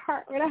hurts my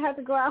heart when I have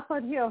to go off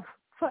on him.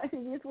 But it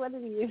is what it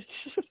is.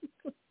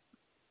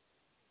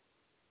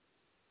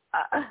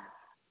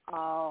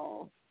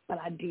 But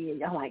I did.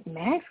 Y'all like,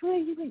 Maxwell,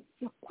 you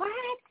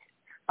what?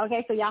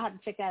 Okay, so y'all have to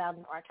check that out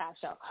in the archive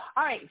show.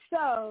 All right,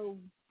 so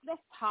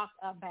let's talk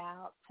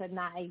about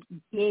tonight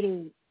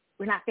Diddy.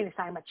 We're not finished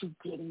talking about you,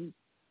 Diddy.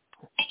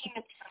 Thinking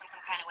some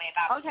kind of way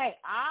about okay,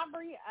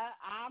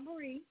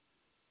 Aubrey.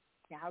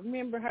 Y'all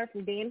remember her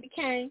from Dan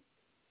Kane.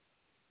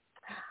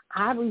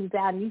 Aubrey was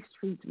out in these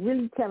streets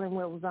really telling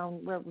what was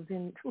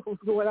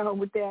going on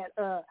with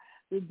that.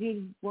 With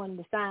Diddy wanted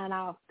to sign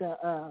off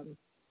the.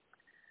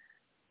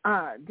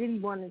 Diddy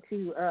wanted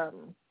to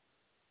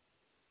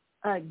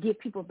get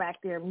people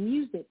back their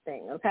music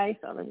thing. Okay,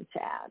 so let me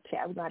chat.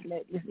 We're going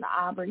to listen to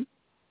Aubrey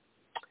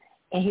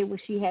and hear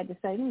what she had to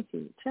say. Let me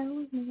see.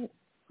 Hold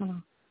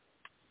on.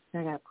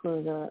 I got to pull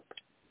it up.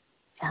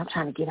 I'm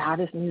trying to get all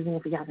this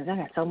music for y'all because I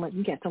got so much.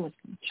 We got so much.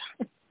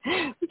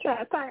 We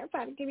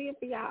trying to get in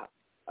for y'all.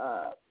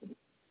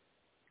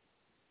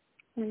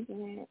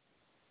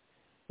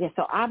 Yeah,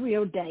 so Aubrey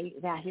O'Day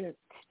is out here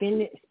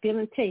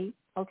spilling tea,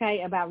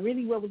 okay, about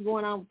really what was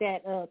going on with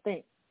that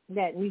thing,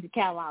 that music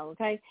catalog,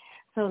 okay?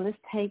 So let's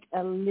take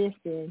a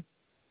listen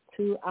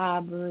to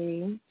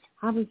Aubrey.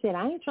 Aubrey said,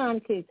 I ain't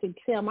trying to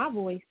sell my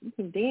voice. You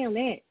can damn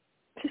that.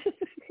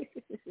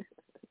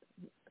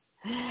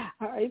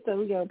 All right, so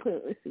we're going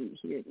to let's see,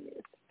 here it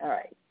is. All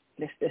right,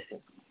 let's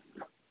listen.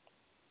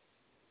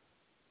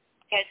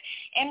 Because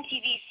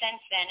MTV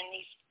since then, in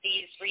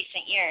these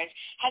recent years,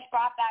 has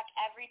brought back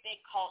every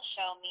big cult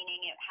show,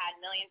 meaning it had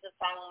millions of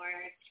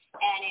followers,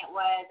 and it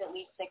was at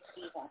least 6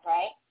 seasons,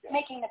 right? Yeah.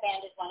 Making the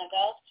Band is one of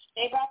those.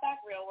 They brought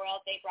back Real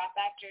World. They brought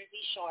back Jersey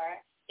Shore.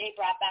 They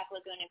brought back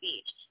Laguna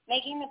Beach.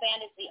 Making the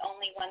Band is the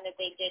only one that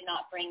they did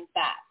not bring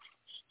back.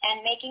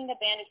 And Making the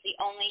Band is the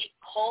only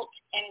cult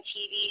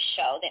MTV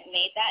show that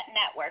made that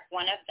network,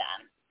 one of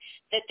them,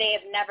 that they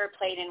have never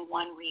played in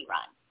one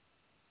rerun.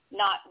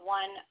 Not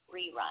one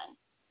rerun.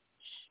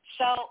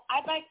 So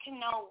I'd like to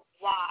know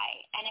why,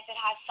 and if it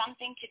has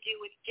something to do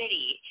with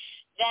Diddy,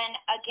 then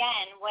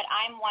again, what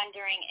I'm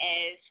wondering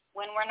is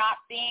when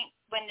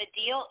the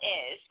deal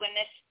is, when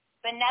this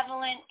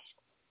benevolent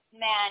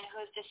man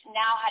who's just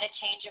now had a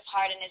change of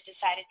heart and has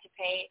decided to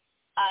pay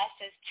us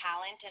as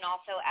talent and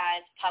also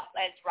as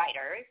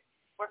writers,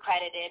 we're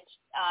credited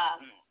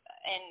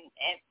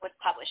with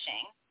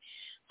publishing.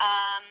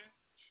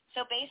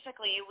 So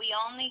basically, we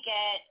only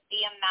get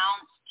the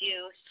amounts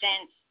due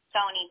since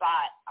Sony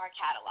bought our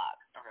catalog.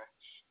 Okay.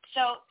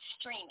 So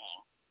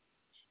streaming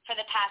for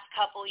the past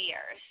couple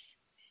years,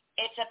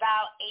 it's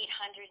about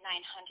 $800, $900,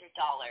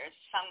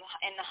 some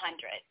in the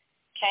hundreds,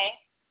 okay?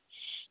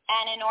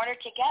 And in order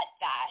to get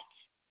that,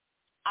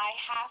 I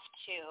have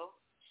to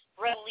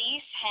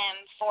release him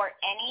for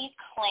any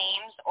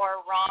claims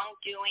or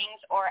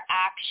wrongdoings or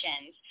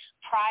actions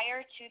prior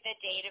to the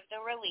date of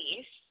the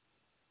release.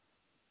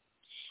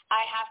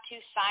 I have to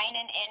sign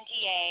an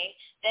NDA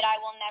that I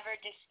will never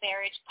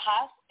disparage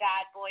Puff,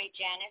 Bad Boy,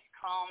 Janice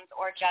Combs,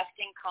 or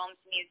Justin Combs'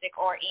 music,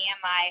 or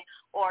EMI,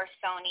 or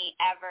Sony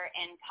ever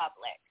in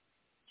public.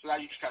 So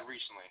that you just got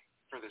recently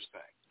for this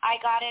thing?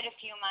 I got it a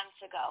few months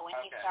ago when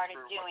he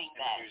started doing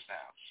this.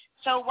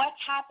 So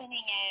what's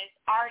happening is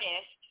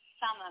artists,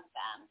 some of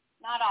them,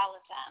 not all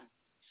of them,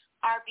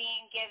 are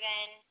being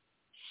given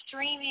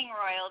streaming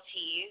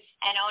royalties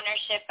and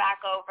ownership back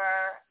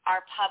over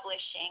our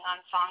publishing on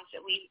songs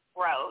that we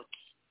wrote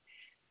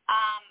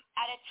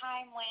at a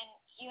time when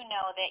you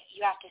know that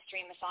you have to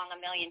stream a song 1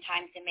 million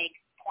times to make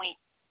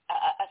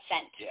a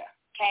cent. Yeah.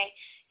 Okay?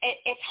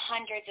 It's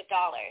hundreds of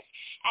dollars.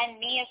 And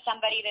me as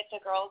somebody that's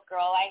a girl's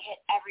girl, I hit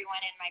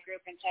everyone in my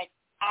group and said,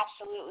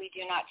 absolutely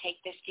do not take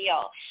this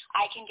deal.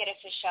 I can get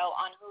us a show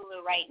on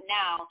Hulu right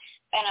now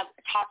and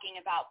talking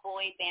about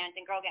boy bands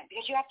and girl bands,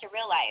 because you have to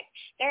realize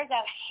there's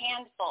a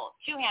handful,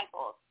 2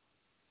 handfuls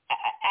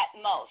at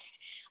most,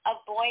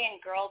 of boy and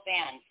girl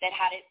bands that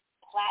had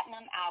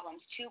platinum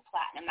albums, 2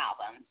 platinum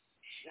albums.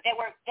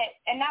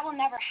 And that will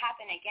never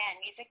happen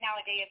again. Music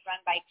nowadays is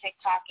run by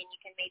TikTok, and you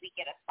can maybe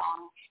get a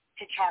song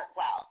to chart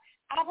well.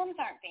 Albums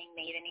aren't being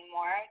made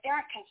anymore. There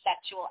aren't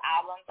conceptual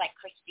albums like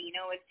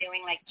Christina was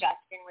doing, like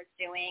Justin was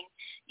doing.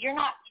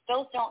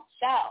 Those don't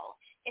sell.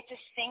 It's a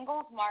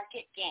singles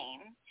market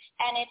game,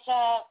 and it's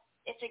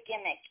a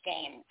gimmick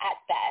game at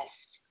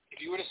best.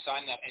 If you were to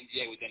sign that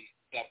NDA, would then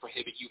that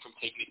prohibit you from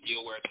taking a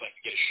deal where it's like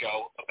to get a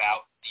show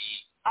about the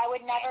I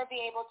would never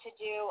be able to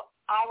do,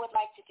 I would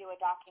like to do a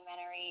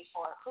documentary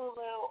for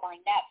Hulu or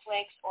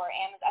Netflix or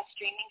Amazon, a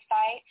streaming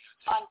site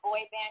on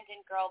boy bands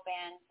and girl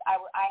bands. I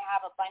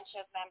have a bunch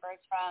of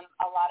members from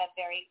a lot of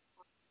very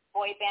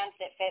boy bands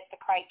that fit the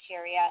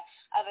criteria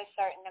of a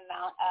certain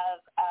amount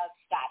of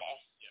status,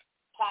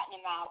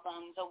 platinum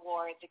albums,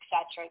 awards,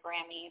 etc.,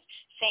 Grammys.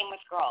 Same with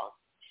girls.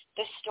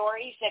 The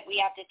stories that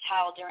we have to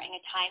tell during a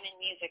time in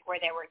music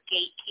where there were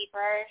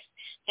gatekeepers,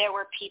 there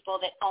were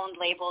people that owned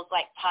labels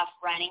like Puff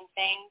running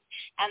things,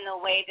 and the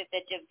way that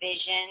the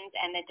divisions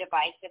and the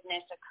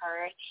divisiveness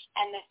occurred,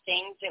 and the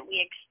things that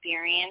we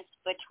experienced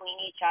between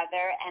each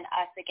other and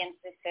us against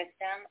the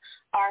system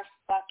are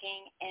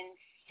fucking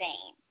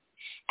insane.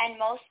 And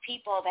most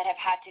people that have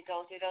had to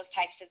go through those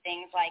types of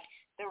things, like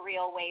the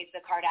real ways the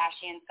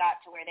Kardashians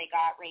got to where they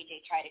got, Ray J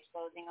tried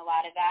exposing a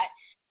lot of that,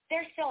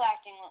 they're still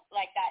acting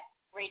like that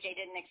Ray J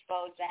didn't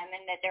expose them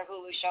and that their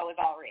Hulu show is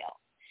all real.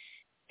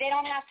 They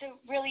don't have to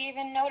really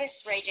even notice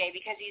Ray J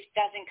because he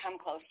doesn't come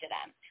close to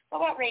them.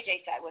 But what Ray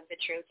J said was the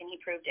truth, and he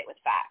proved it with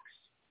facts.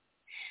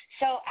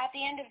 So at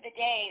the end of the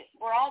day,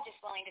 we're all just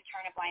willing to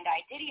turn a blind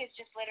eye. Diddy is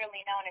just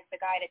literally known as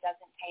the guy that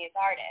doesn't pay his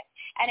artists.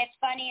 And it's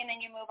funny, and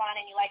then you move on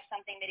and you like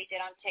something that he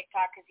did on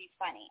TikTok because he's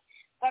funny.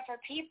 But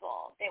for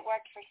people that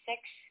worked for 6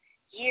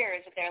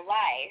 years of their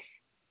life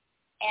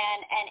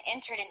and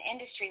entered an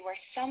industry where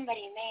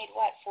somebody made,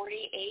 $48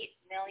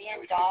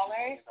 million?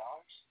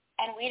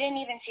 And we didn't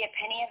even see a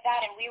penny of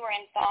that, and we were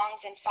in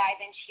thongs and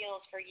 5-inch heels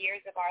for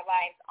years of our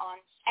lives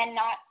and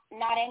not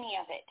any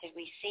of it did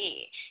we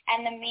see.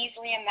 And the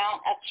measly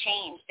amount of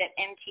change that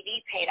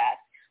MTV paid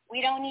us, we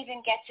don't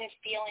even get to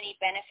feel any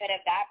benefit of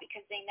that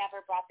because they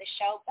never brought the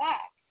show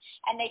back,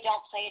 and they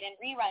don't play it in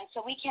reruns, so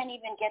we can't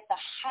even get the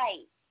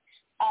hype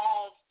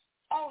of,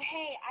 oh,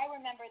 hey, I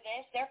remember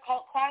this. They're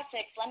cult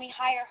classics. Let me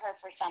hire her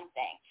for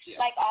something,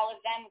 like all of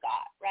them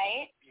got,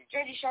 right?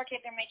 Jersey Shore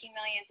kids are making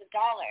millions of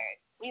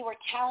dollars. We were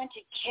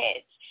talented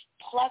kids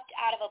plucked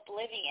out of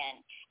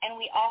oblivion, and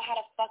we all had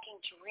a fucking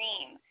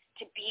dream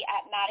to be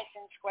at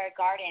Madison Square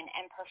Garden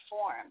and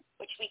perform,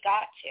 which we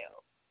got to.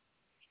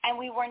 And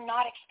we were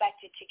not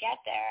expected to get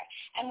there.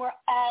 And we're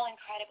all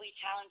incredibly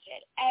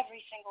talented,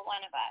 every single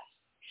one of us.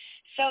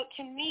 So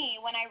to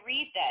me, when I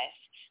read this,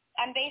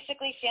 I'm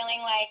basically feeling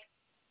like,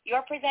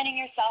 you're presenting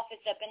yourself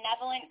as a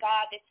benevolent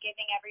God that's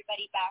giving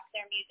everybody back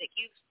their music.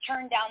 You've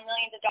turned down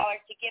millions of dollars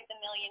to give the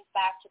millions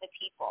back to the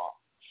people.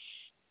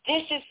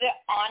 This is the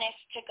honest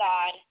to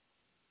God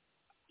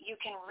you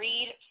can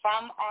read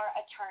from our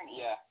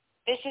attorney. Yeah.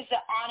 This is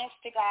the honest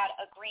to God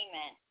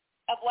agreement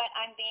of what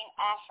I'm being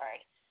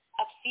offered.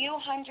 A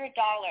few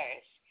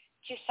 $100s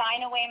to sign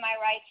away my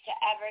rights to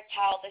ever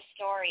tell the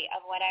story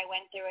of what I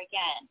went through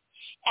again.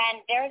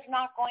 And there's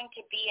not going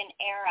to be an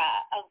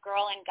era of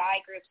girl and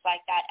guy groups like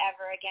that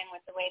ever again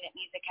with the way that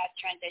music has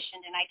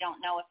transitioned, and I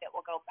don't know if it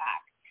will go back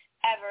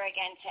ever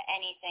again to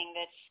anything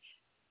that's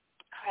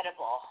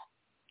credible.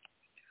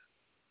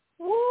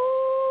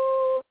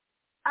 Woo!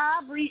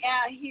 Aubrey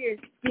out here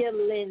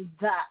spilling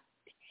the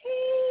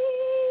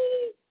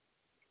tea.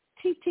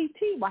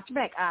 Watch your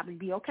back, Aubrey.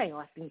 Be okay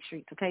on these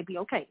streets, okay? Be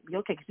okay,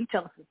 because you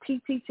telling some tea.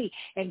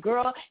 And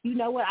girl, you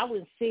know what? I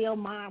wouldn't sell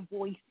my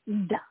voice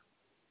either.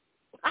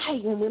 I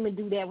hate when women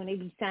do that when they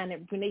be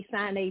signing, when they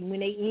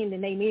end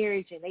in their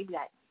marriage and they be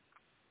like,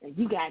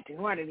 you got to, in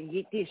order to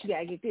get this, you got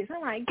to get this.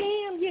 I'm like,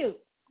 damn you.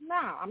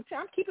 No, I'm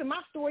keeping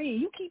my story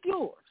and you keep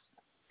yours.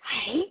 I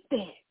hate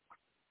that.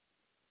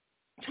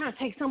 I'm trying to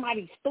take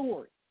somebody's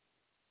story.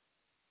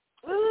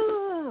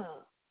 Ugh.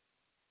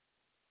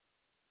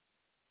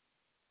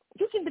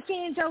 You can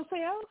defend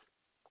yourself.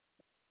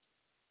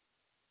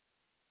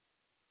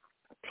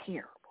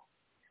 Terrible.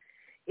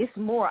 It's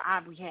more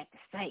Aubrey had to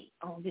say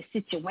on this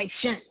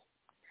situation.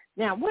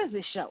 Now, where's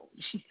this show?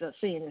 She's still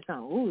saying this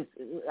on.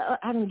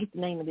 I didn't get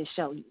the name of this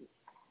show.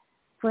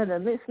 For the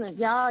listeners,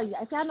 y'all,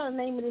 if y'all know the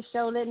name of this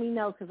show, let me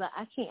know, because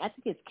I can't. I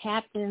think it's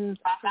Captain.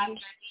 I'm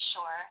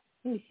sure.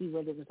 Let me see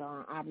what it was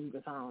on. Aubrey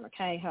was on.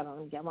 Okay, hold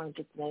on. I want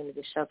to get the name of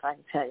this show so I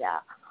can tell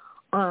y'all.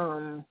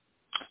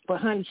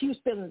 But honey, she was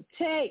spilling the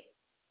tape.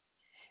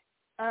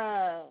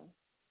 Oh,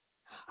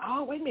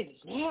 wait a minute.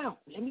 Now,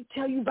 let me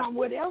tell you about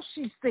what else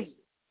she said.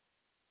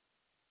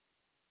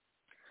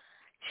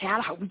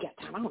 Child, I hope we got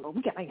time. I don't know.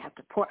 We may have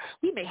to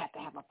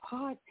have a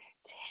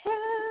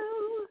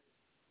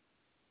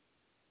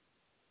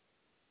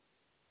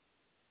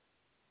part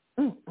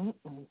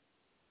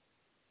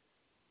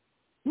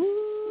 2.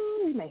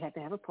 We may have to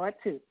have a part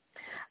 2.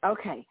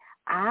 Okay.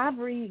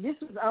 Aubrey, this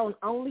was on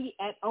Only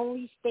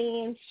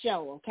Stan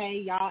show,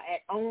 okay, y'all,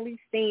 at Only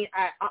Stan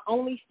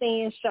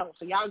show.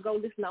 So y'all go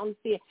listen to Only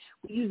Stan.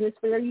 We're using this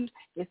for use.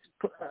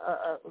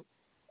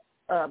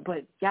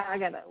 But y'all, I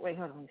gotta wait.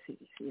 Hold on, let me see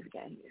if we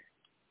got here.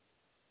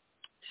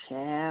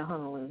 Child,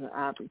 hold on, what is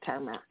Aubrey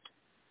talking about?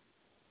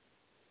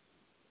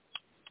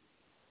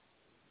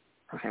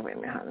 Okay, wait a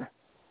minute, hold on.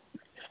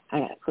 I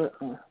gotta put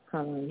hold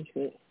on, let me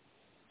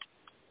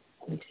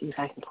see if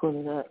I can pull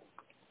it up.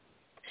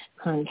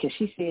 Honey, because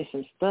she said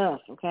some stuff,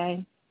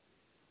 okay,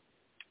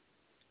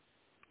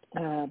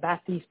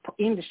 about these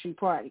industry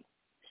parties.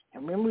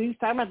 And remember, we was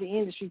talking about the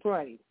industry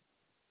party.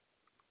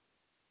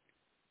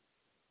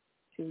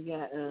 So we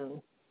got,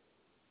 oh,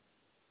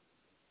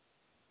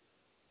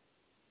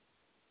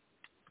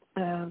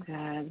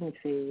 God, let me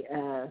see.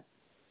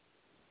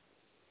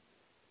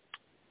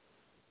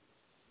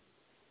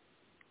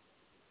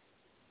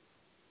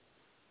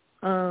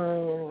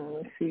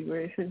 Let's see,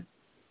 where is it?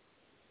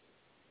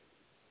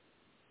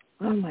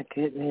 Oh, my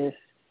goodness.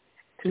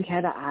 We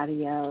had an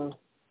audio.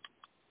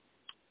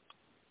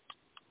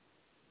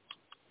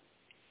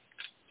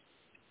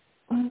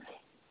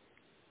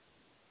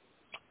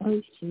 Let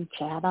me see,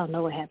 child. I don't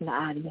know what happened to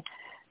audio.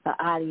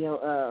 The audio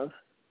of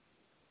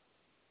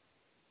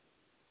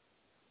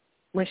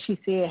what she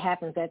said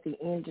happens at the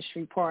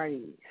industry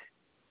parties.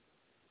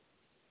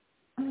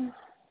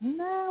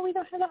 No, we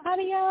don't have the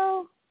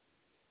audio.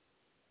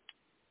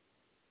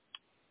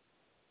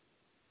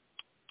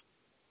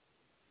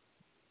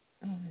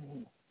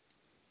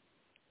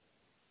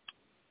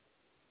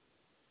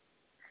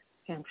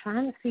 Okay, I'm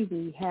trying to see, do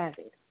we have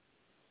it?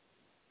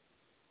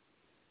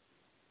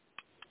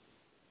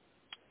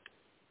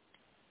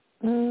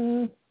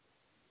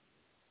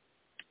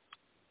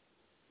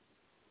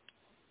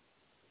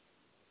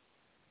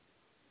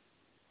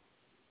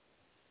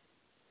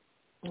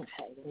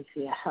 Okay, let me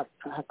see. I have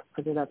to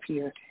put it up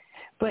here.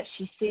 But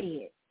she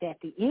said that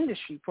the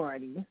industry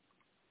party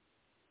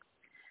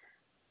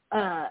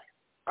are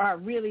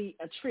really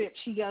a trip.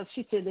 She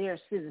said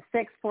the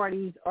sex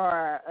parties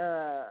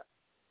are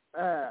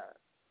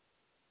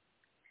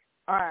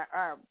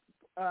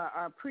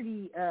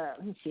pretty.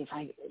 Let me see if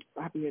I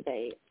copy your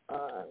day.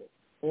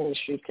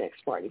 Industry sex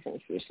parties. Let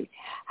me see.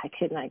 I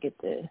could not get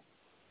the.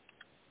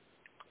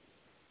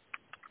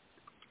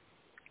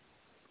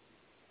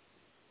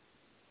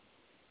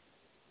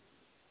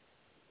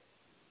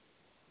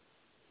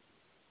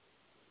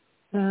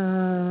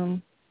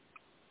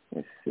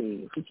 Let's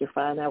see if we can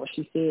find out what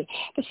she said.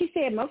 But she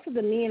said most of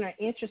the men are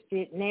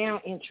interested now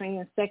in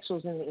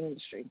transsexuals in the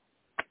industry.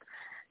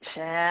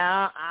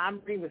 Child,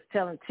 Aubrey was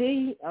telling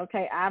T.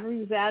 Okay, Aubrey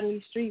was out in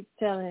these streets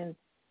telling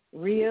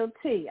real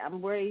T.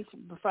 I'm worried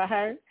for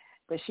her,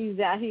 but she's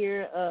out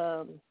here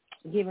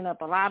giving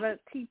up a lot of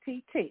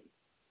TTT.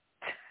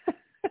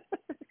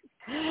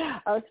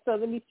 So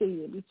let me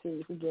see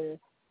if we get it.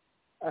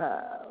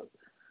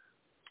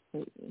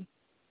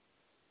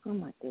 Oh,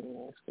 my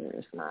goodness,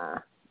 where's my...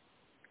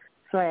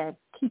 Sorry, I'm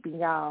keeping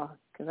y'all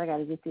because I got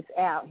to get this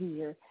out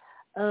here.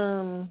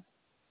 Oh,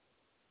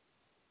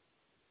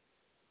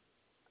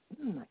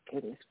 my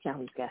goodness, we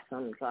always got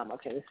something.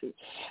 Okay, let's see.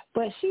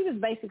 But she was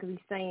basically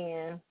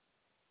saying...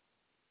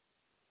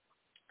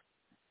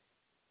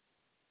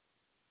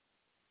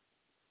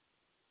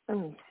 Let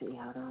me see,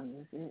 how long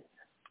is it?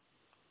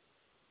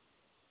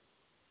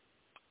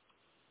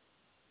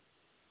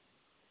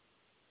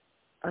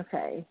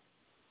 Okay.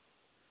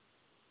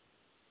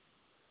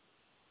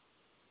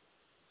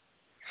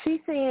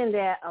 She's saying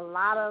that a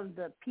lot of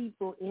the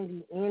people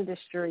in the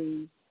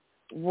industry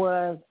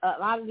a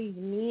lot of these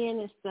men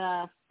and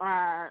stuff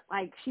are,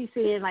 like she's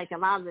saying, like a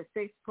lot of the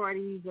sex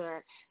parties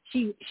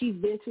she's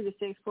been to the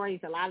sex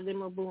parties, a lot of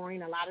them are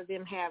boring, a lot of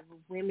them have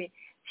women,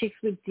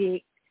 chicks with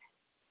dicks,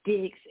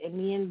 and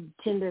men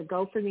tend to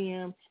go for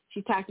them.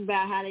 She talked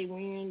about how they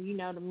wearing,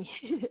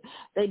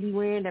 they be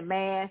wearing the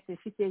mask, and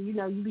she said, you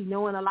be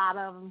knowing a lot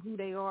of them, who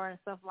they are and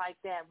stuff like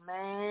that.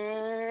 Man,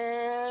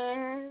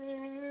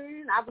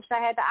 I wish I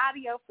had the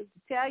audio to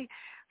tell you,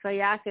 so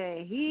y'all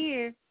can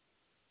hear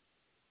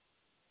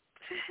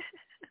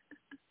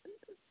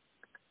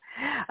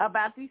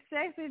about these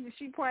sex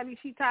industry parties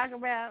she talking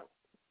about.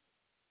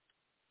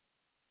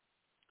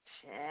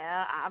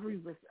 Child, Aubrey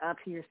was up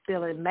here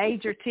spilling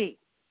major tea.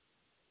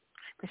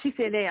 But she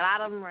said that a lot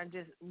of them are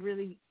just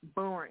really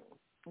boring.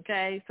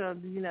 Okay, so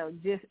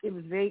just it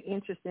was very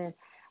interesting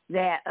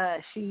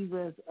that she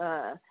was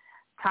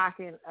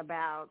talking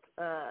about.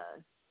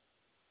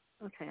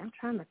 Okay, I'm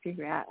trying to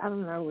figure out. I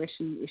don't know if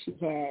she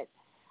had.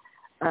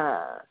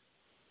 I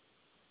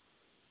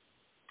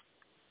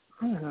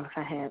don't know if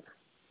I had.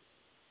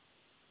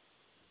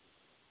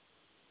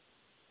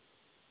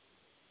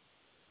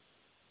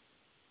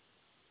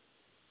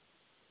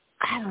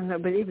 I don't know,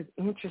 but it was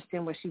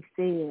interesting what she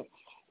said.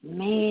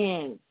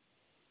 Man,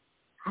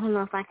 I don't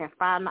know if I can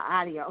find the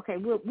audio. Okay,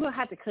 we'll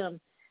have to come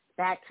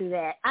back to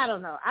that. I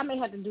don't know. I may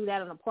have to do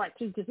that on a part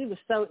 2 because it was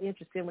so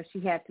interesting what she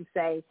had to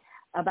say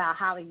about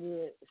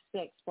Hollywood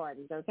sex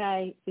parties,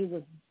 okay? It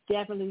was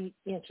definitely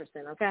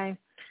interesting, okay?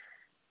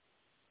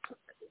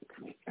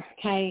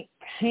 Okay,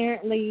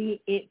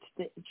 apparently it's,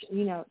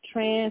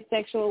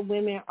 transsexual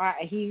women are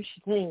a huge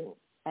thing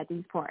at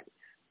these parties,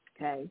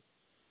 okay?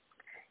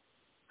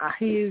 A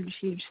huge,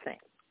 huge thing,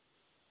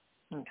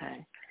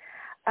 okay?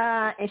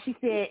 And she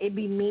said it'd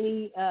be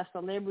many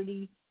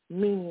celebrity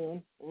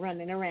men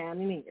running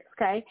around in here,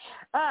 okay?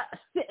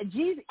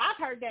 Jesus, I've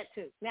heard that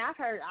too. Now, I've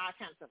heard all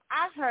kinds of stuff.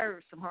 I've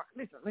heard some,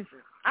 listen,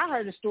 I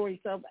heard a story,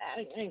 so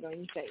I ain't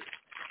going to say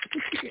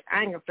it.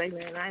 I ain't going to say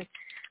nothing.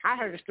 I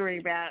heard a story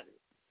about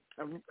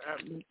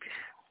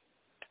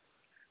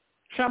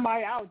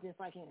somebody, I was just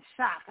like in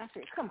shock. I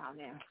said, come on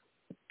now.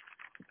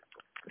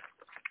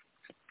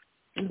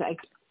 Like,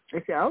 they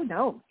say, oh,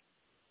 no.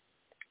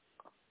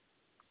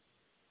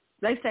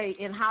 They say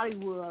in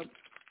Hollywood,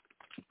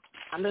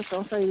 I'm just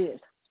going to say this,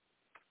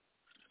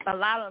 a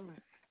lot of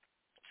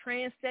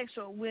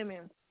transsexual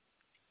women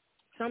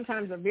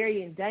sometimes are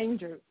very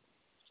endangered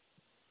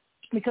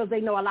because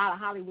they know a lot of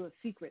Hollywood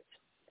secrets.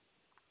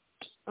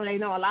 Or they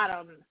know a lot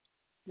of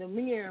the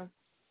men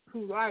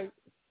who write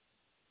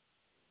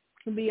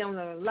to be on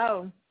the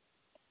low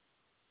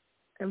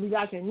and be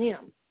watching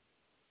them.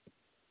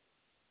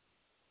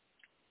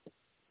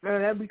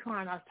 They'll be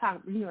trying to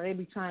talk, they'll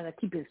be trying to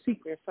keep it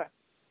secret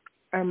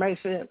and make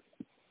it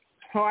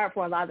hard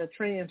for a lot of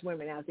trans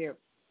women out there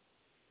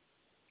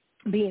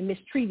being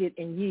mistreated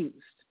and used.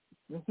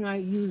 It's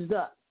not used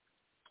up,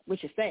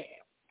 which is sad,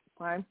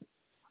 right?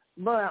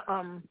 But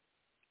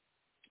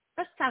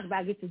let's talk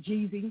about Get to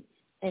Jeezy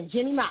and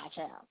Jenny Ma,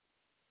 child.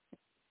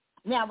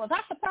 Now, was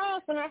I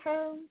surprised when I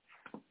heard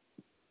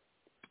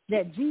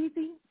that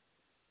Jeezy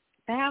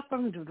filed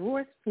for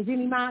divorce from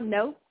Jenny Ma?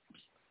 Nope,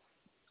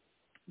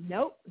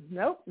 not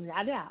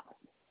at all.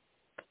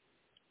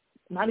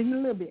 Not even a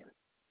little bit.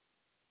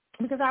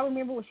 Because I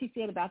remember what she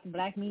said about the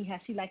black meat, how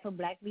she liked her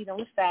black meat on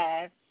the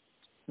side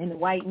and the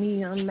white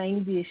meat on the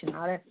main dish and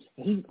all that.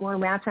 And he was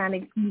going around trying to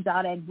excuse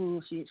all that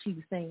bullshit she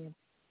was saying.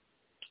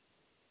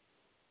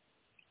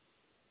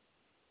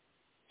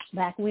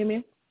 Black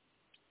women,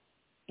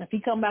 if he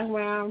come back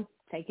around,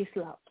 take it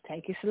slow.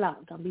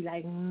 Don't be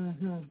like,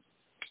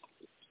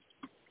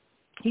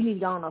 He needs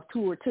to go on a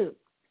tour too,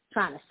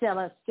 trying to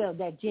sell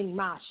that Jenny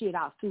Ma shit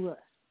off to us.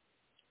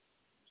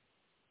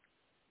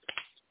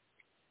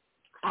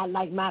 I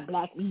like my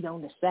black meat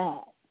on the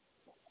side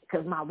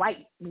because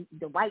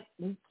the white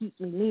meat keeps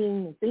me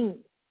lean and thin.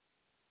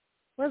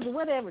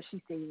 Whatever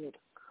she said.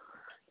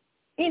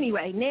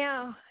 Anyway,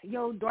 now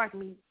your dark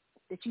meat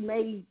that you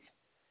made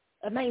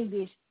a main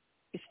dish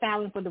is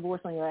filing for divorce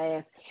on your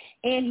ass,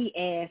 and he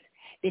asked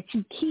that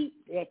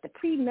the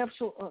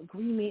prenuptial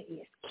agreement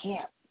is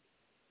kept.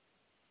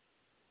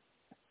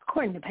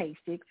 According to page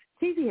 6,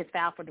 Jeezy has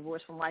filed for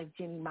divorce from wife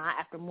Jenny Ma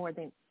after more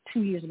than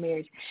 2 years of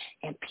marriage,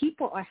 and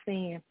people are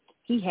saying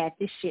he had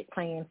this shit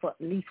planned for at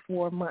least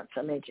 4 months,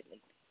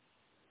 allegedly.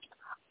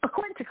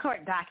 According to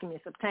court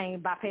documents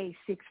obtained by page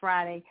 6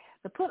 Friday,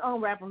 the put-on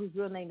rapper, whose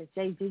real name is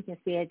Jay Jenkins,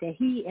 said that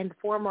he and the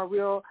former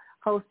Real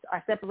host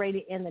are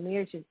separated and the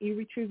marriage is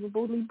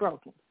irretrievably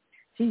broken.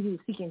 Jeezy is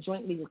seeking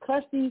joint legal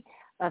custody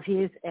of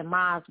his and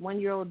Ma's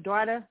 1-year-old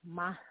daughter,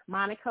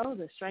 Monaco.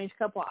 The estranged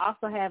couple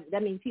also have,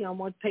 that means he don't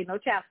want to pay no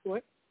child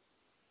support.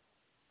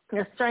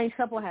 The estranged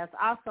couple has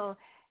also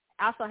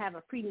have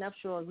a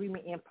prenuptial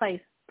agreement in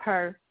place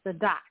per the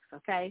docs,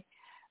 okay?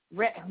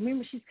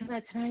 Remember, she's coming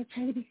out tonight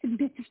trying to be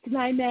submissive to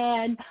my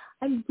man.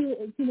 I'm,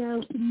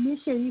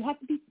 submission. You have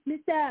to be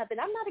submissive. And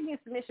I'm not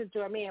against submission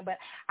to a man, but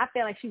I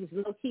feel like she was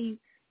low-key.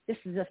 This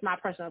is just my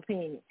personal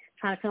opinion.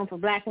 Trying to come for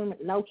black women,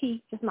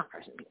 low-key, just my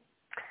personal opinion.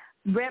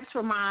 Reps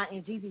for Ma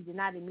and Jeezy did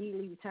not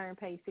immediately return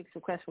page 6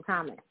 request for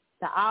comment.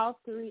 The All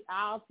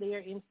There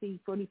MC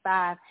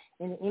 45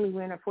 and the Emmy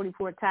winner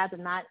 44 tied the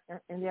knot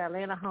in their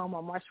Atlanta home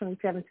on March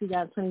 27,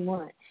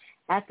 2021,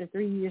 after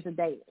 3 years of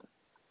dating.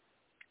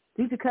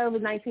 Due to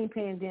COVID-19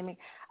 pandemic,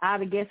 all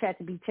the guests had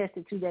to be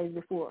tested 2 days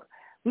before.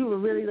 We were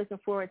really looking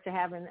forward to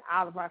having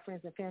all of our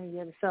friends and family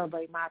there to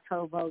celebrate, Ma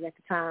told Vogue at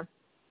the time.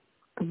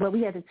 But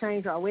we had to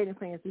change our wedding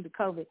plans due to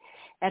COVID.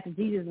 After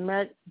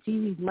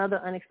Jeezy's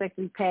mother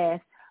unexpectedly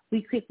passed,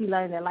 we quickly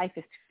learned that life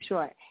is too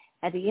short.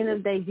 At the end of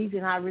the day, Jeezy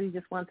and I really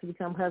just wanted to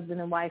become husband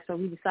and wife, so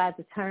we decided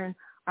to turn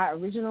our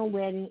original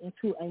wedding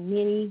into a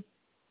mini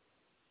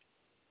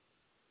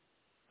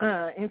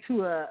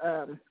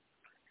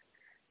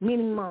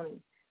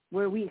money,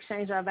 where we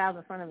exchanged our vows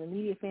in front of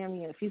immediate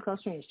family and a few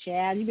close friends.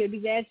 Child, you better be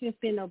glad you didn't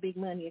spend no big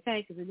money,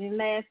 okay, because it didn't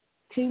last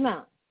too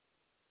long.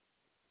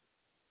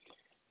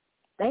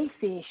 They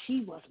said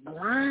she was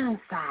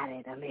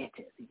blindsided,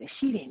 allegedly, that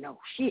she didn't know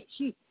shit.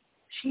 She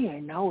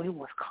didn't know it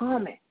was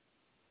coming.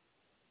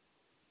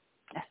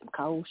 That's some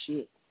cold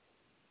shit.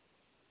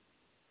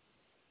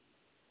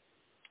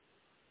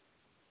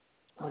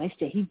 Oh, they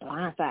said he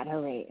blindsided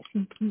her ass.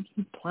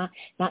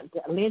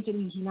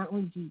 Allegedly, he not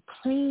only be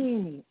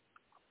planning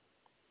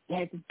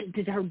it,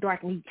 that her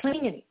dark meat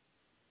planning it.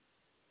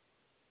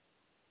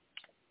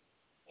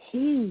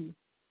 He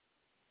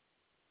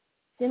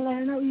didn't let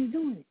her know he was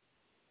doing it.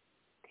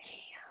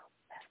 Damn,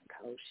 that's some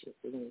cold shit.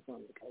 We didn't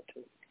want to go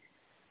through.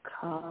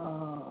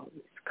 Cold.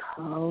 It's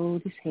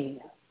cold as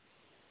hell.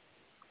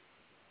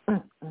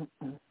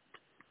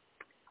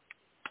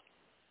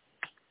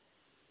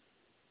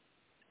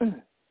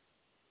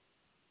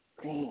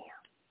 Damn.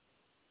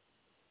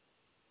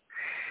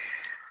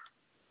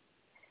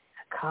 It's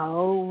a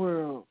cold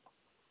world.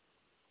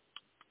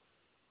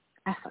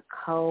 That's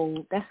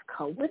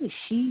cold. What did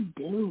she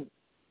do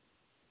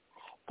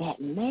that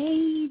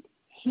made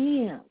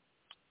him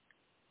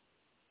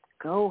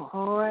go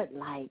hard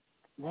like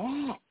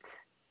that?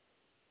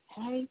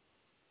 Hey,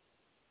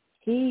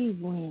 he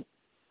went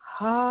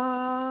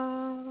hard.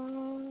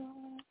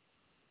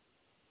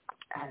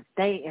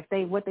 If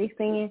they what they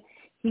saying,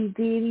 he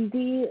did.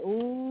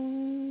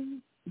 Ooh,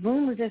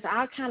 rumors, there's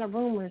all kind of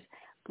rumors,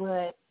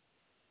 but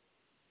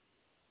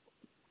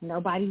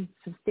nobody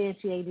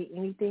substantiated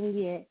anything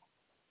yet.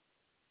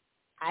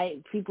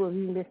 People have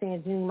even been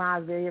saying Jeannie Ma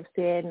is very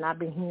upset, and I've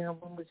been hearing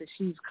rumors that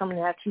she's coming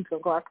out, she's going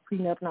to go out for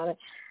prenup and all that.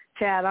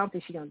 Child, I don't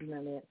think she's going to do none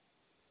of that.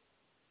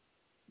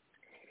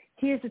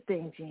 Here's the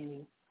thing,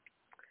 Jenny.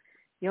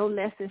 Your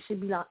lesson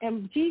should be long.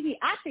 And Jeezy,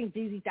 I think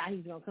Jeezy thought he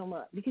was going to come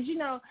up. Because,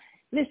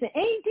 listen,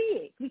 and he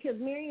did. Because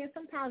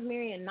sometimes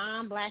marrying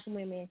non-black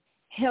women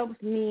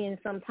helps men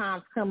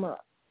sometimes come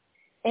up.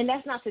 And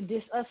that's not to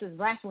diss us as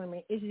black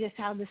women. It's just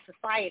how this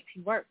society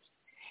works.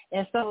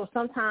 And so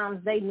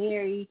sometimes they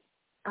marry,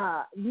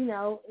 so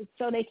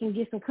they can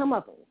get some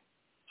come-uppers.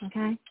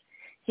 Okay?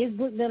 His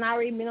book done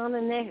already been on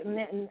the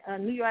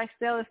New York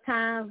Stellar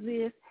Times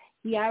list.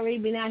 He already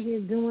been out here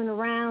doing the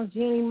rounds.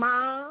 Jeannie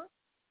Ma.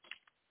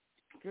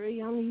 Girl,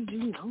 you don't need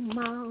you no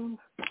more.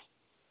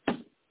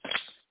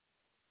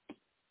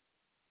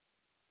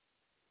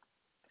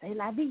 Say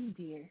la vie,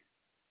 dear.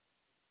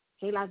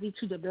 Say la vie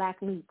to the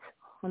black meat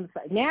on the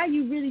side. Now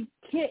you really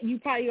can't. You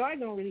probably are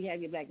gonna really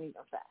have your black meat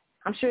on the side.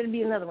 I'm sure there'll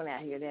be another one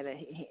out here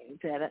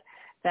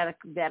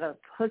that'll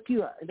hook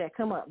you up, that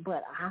come up.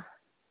 But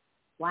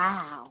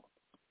wow,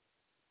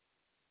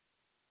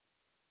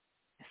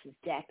 this is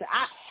jacked up.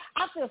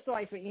 I feel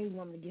sorry for any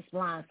woman that gets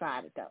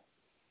blindsided though.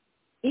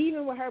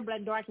 Even with her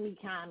black dark meat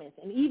comments,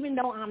 and even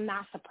though I'm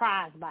not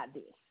surprised by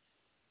this,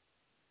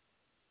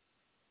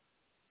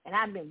 and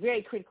I've been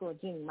very critical of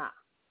Jeannie Ma.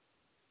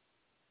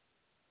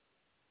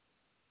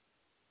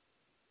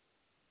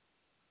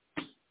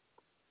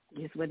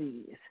 It's what it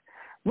is.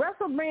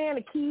 Russell Brand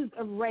accused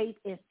of rape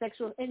and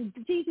sexual, and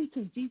Jeezy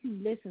too.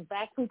 Jeezy listens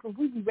back. People,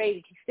 we be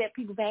ready to step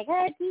people back.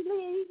 Hey,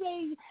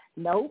 Jeezy.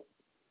 Nope.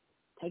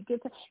 Take your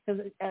time.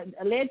 Because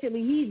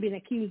allegedly he's been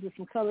accused of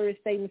some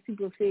colorist statements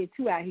people have said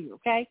too out here,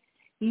 okay?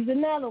 He's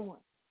another one,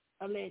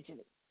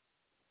 allegedly.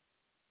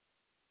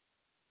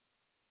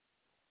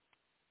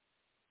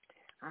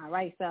 All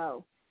right,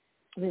 so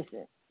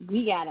listen,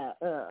 we gotta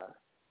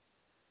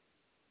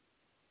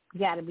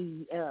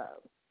be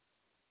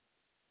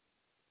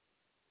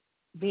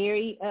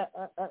very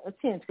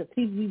attentive because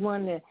people be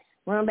wanting to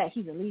run back.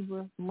 He's a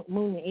Libra,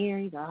 Moon and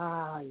Aries.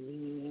 Oh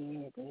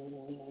yeah,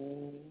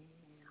 damn.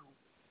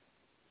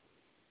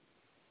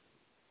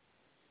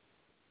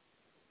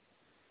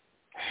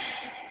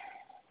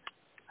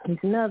 Here's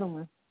another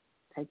one.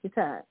 Take your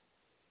time.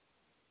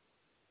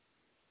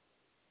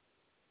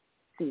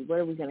 See, where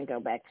are we going to go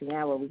back to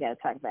now? What we got to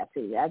talk about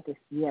too?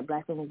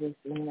 Black women just,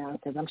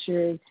 because I'm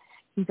sure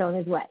he's on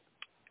his way.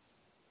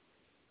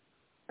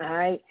 All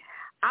right.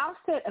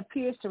 Offset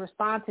appears to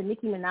respond to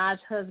Nicki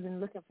Minaj's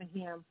husband looking for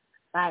him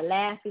by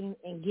laughing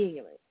and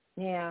giggling.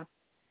 Now,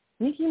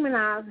 Nicki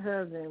Minaj's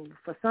husband,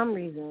 for some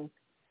reason,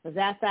 was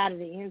after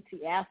the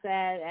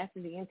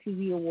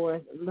MTV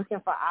Awards looking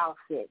for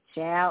Offset.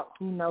 Child,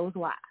 who knows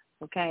why,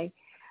 okay?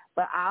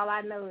 But all I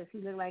know is he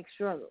looked like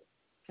Struggle,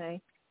 okay?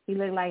 He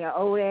looked like an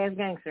old-ass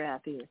gangster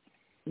out there.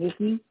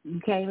 Nicki, you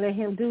can't let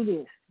him do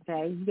this,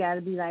 okay? You got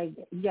to be like,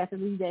 you got to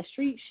leave that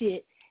street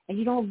shit, and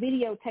you don't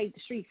videotape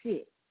the street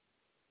shit.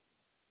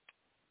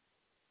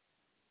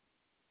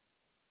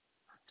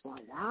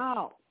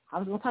 Wow. I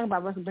was going to talk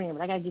about Russell Brand,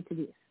 but I got to get to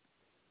this.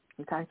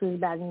 We'll talk to you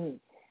about it in a minute.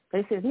 But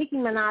it says Nicki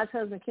Minaj's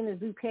husband, Kenneth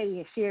Zoo Petty,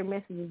 has shared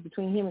messages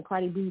between him and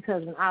Cardi B's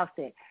husband,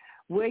 Offset.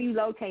 Where you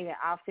located,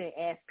 Offset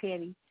asked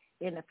Petty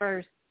in the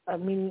first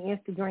of many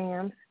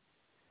Instagram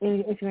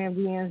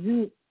DMs.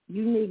 You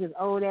niggas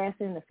old ass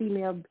in the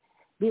female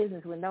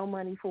business with no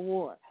money for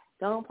war.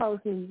 Don't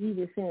post me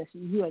either since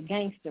you a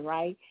gangster,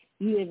 right?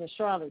 You live in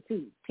Charlotte,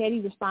 too.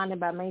 Petty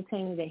responded by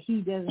maintaining that he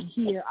doesn't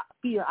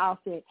fear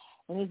Offset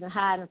and isn't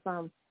hiding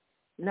from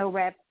no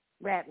rap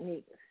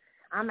niggas.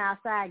 I'm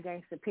outside,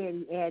 gangster,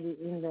 Petty added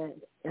in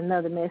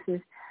another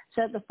message.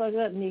 Shut the fuck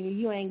up, nigga.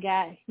 You ain't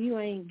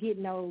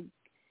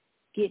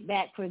get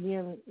back for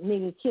them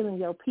niggas killing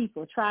your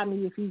people. Try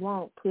me if you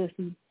want,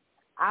 pussy.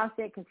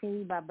 Offset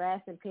continued by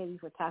blasting Petty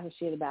for talking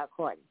shit about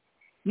Cardi.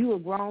 You a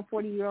grown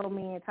 40-year-old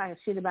man talking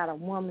shit about a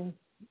woman,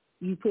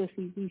 you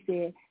pussy, he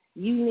said.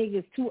 You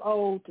niggas too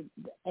old to,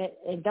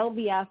 and don't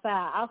be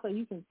outside. Also,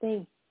 you can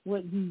think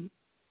what you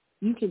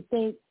can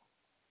think.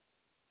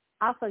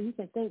 Also, you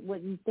can think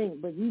what you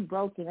think, but you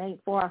broke and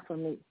ain't far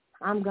from me.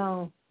 I'm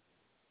going to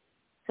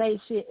say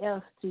shit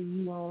else to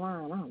you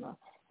online. I don't know.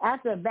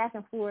 After a back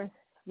and forth,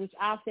 which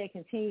Offset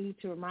continued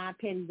to remind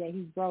Petty that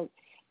he's broke,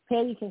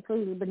 Petty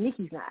concluded, but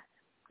Nicki's not.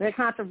 Their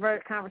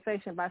controversial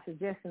conversation by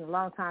suggesting a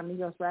long-time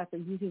Migos rapper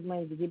use his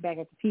money to get back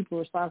at the people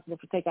responsible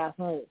for Takeout's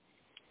money.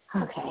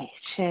 Okay,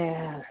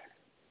 child.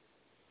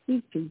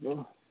 These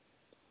people.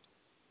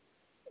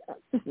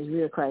 This is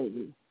real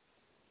crazy.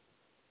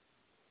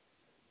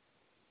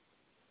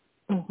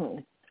 Mm-hmm.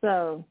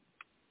 So,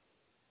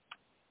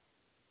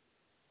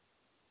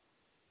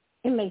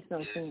 it makes no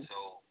sense.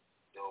 So,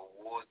 the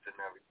awards and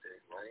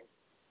everything, right?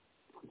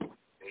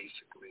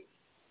 Basically.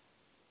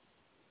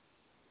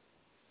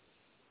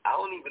 I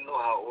don't even know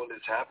how all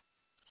this happened.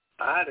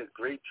 I had a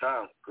great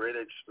time, great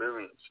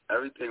experience.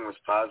 Everything was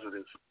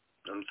positive.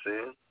 You know what I'm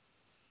saying?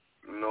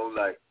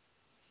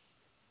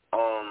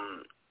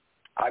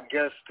 I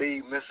guess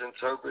they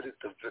misinterpreted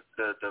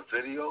the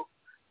video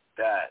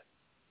that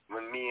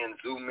when me and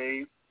Zoo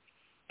made,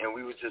 and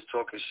we was just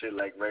talking shit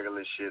like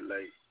regular shit,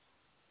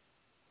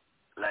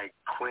 like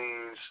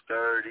Queen,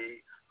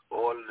 Sturdy,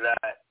 all of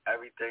that,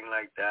 everything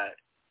like that.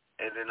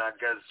 And then I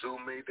guess Zoo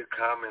made the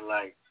comment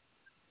like,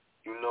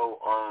 you know,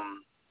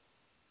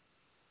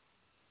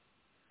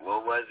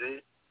 what was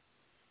it?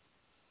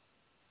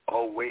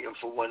 Oh, waiting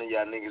for one of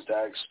y'all niggas to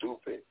act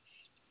stupid.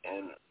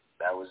 And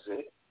that was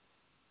it.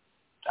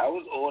 That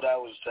was all that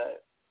was said.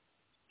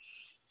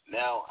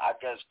 Now, I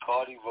guess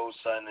Cardi wrote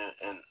something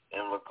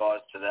in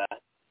regards to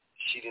that.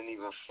 She didn't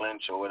even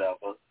flinch or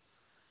whatever.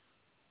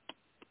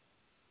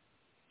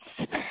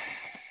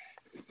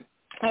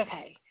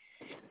 Okay.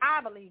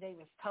 I believe they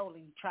was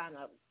totally trying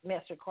to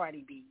mess with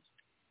Cardi B.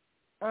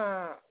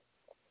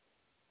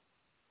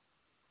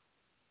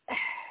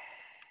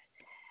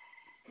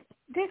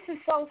 This is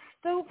so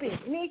stupid.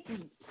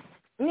 Nikki,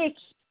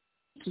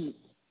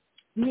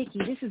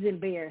 this is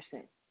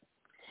embarrassing.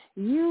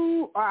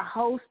 You are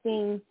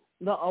hosting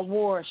the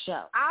award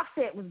show.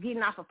 Offset was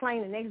getting off a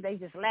plane the next day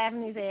just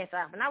laughing his ass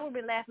off. And I would have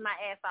been laughing my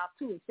ass off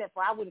too, except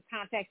for I would have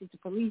contacted the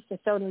police and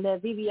showed them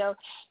that video,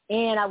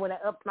 and I would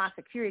have upped my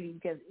security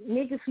because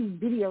niggas who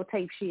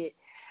videotape shit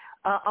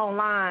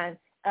online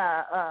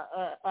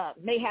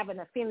may have an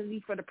affinity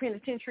for the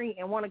penitentiary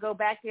and want to go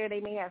back there. They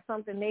may have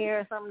something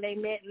there, something they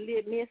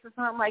miss or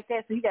something like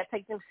that. So you got to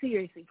take them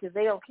seriously because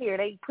they don't care.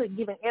 They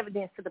giving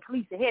evidence to the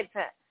police ahead of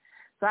time.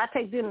 So I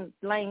take them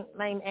lame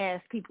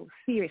ass people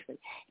seriously,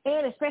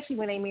 and especially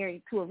when they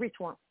married to a rich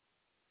woman.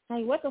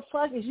 Hey, what the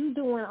fuck is you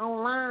doing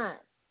online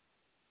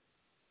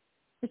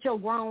with your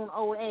grown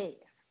old ass?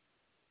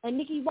 And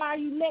Nikki, why are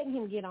you letting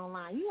him get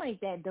online? You ain't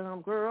that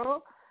dumb,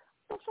 girl.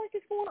 What the fuck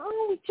is going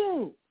on with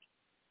you?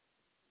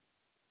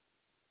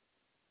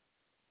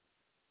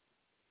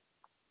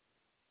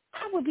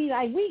 I would be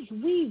like,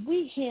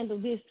 we handle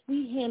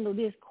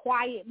this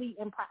quietly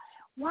and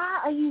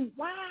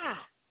why?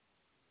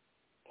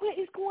 What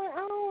is going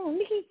on?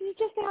 Nikki, you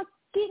just out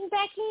getting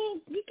back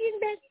in. You getting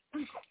back.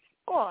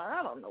 Oh,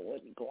 I don't know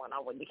what's going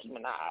on with Nicki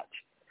Minaj.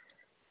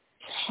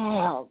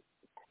 Child.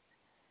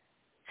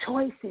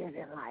 Choices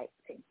in life.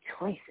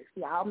 Choices.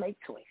 We all make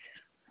choices.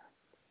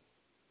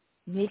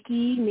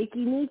 Nikki,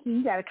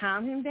 you got to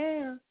calm him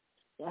down.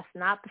 That's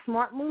not the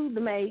smart move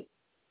to make.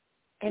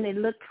 And it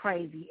looked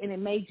crazy, and it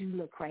made you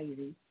look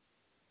crazy.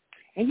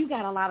 And you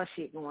got a lot of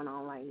shit going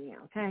on right now,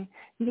 okay?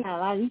 You got a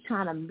lot. You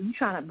trying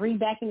to bring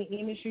back in the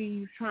industry.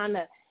 You trying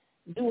to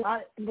do,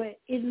 but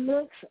it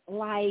looks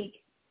like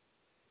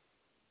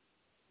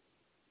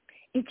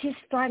it's just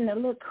starting to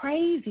look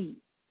crazy.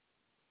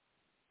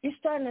 It's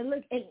starting to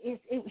look. And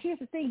here's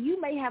the thing: you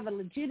may have a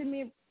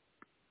legitimate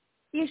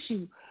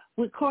issue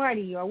with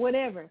Cardi or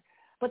whatever,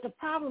 but the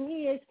problem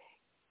is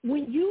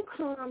when you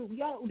come,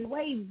 the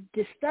way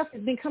the stuff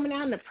has been coming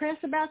out in the press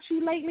about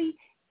you lately.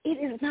 It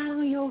is not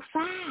on your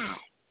side.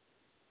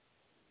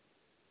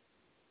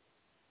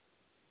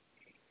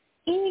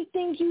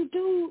 Anything you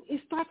do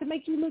is start to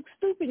make you look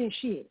stupid and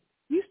shit.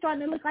 You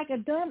starting to look like a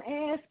dumb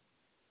ass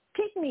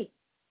picnic,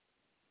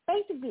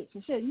 basic bitch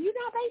and shit. You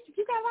not basic.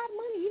 You got a lot of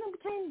money. You done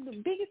became the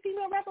biggest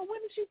female rapper.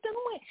 What is you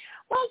doing?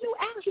 Why are you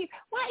out here?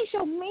 Why is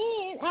your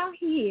man out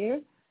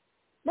here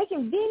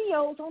making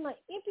videos on an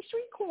empty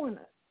street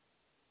corner?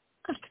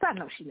 Because I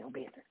know she know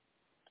better.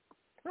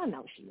 I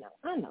know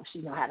she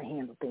know how to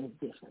handle things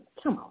differently.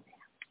 Come on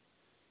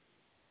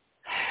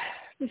now.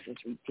 This is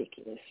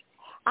ridiculous.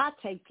 I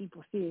take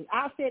people serious.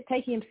 I said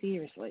take him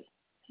seriously.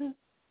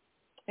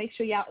 Make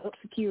sure y'all up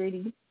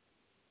security.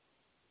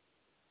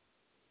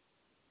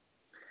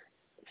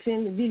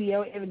 Send the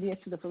video evidence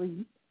to the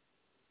police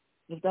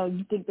as though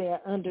you think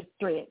they're under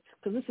threat.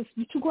 Because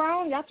you too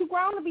grown. Y'all too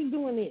grown to be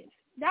doing this.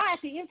 Y'all at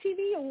the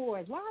MTV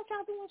Awards. Why aren't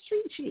y'all doing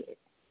street shit?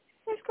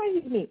 That's crazy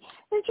to me.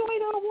 Enjoy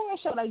the award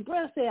show. Like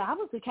Bruh said, I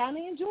was kind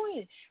of enjoying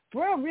it.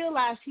 Bruh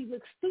realized he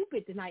looked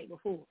stupid the night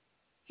before.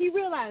 He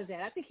realized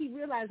that. I think he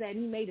realized that, and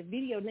he made a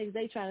video next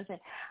day trying to say,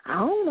 I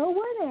don't know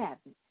what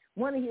happened.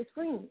 One of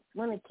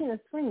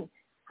Kenneth's friends,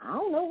 I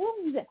don't know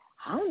what was that.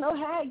 I don't know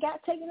how it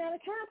got taken out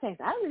of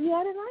context. I really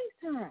had a nice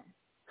time.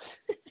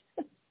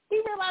 He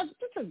realized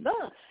this is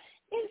dumb.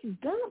 This is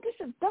dumb.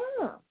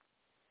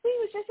 We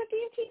was just at the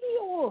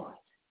MTV Awards.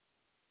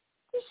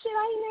 This shit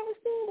I ain't never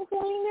seen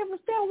before. He never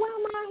felt, what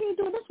am I out here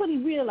doing? That's what he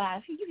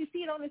realized. You can see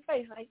it on his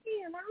face. Like,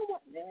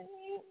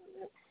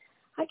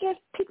 I guess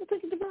people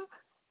took it about,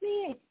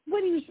 man,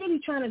 what he was really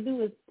trying to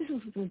do is, this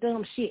was some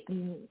dumb shit.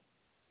 He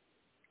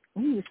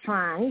was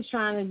trying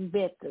to be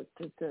better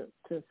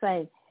to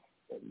say,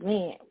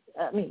 man,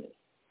 I mean,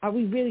 are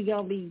we really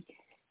going to be,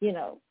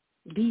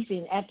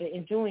 beefing after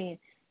enjoying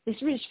this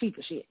rich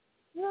people shit?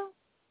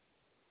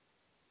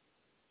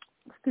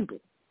 Stupid.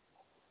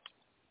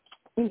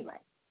 Anyway.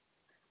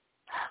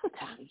 What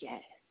time we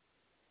got?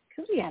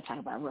 Because we got to talk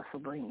about Russell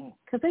Brand.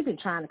 Because they've been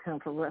trying to come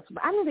for Russell.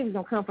 But I knew they was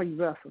going to come for you,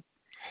 Russell.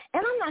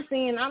 And I'm not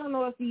saying, I don't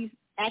know if these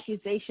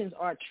accusations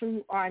are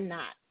true or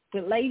not.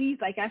 But ladies,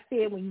 like I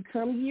said, when you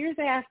come years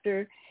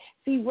after,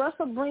 see,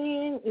 Russell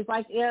Brand is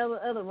like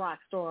other rock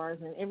stars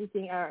and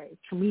everything, or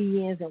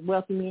comedians and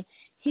wealthy men.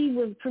 He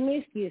was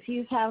promiscuous. He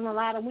was having a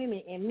lot of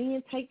women. And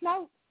men, take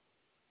note.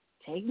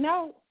 Take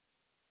note.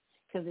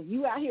 Because if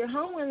you out here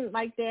hoeing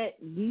like that,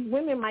 these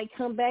women might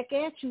come back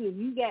at you.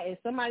 If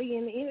somebody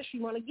in the industry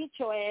want to get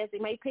your ass, they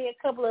may pay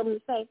a couple of them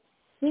to say,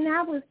 when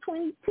I was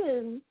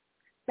 22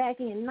 back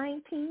in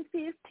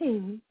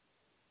 1915,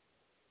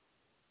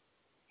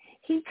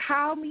 he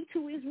called me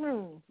to his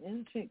room.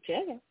 And I'm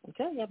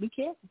telling you, be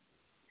careful.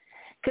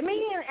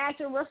 Comedian and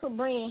actor Russell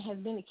Brand has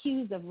been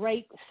accused of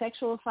rape,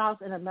 sexual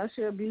assault, and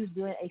emotional abuse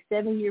during a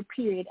 7-year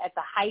period at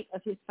the height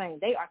of his fame.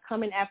 They are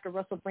coming after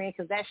Russell Brand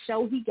because that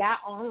show he got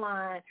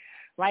online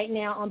right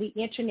now on the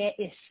internet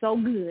is so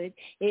good.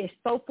 It is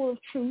so full of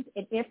truth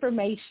and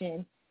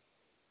information.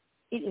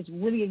 It is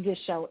really a good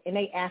show, and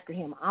they after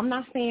him. I'm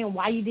not saying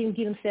why you didn't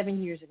get him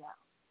 7 years ago.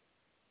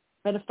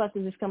 Where the fuck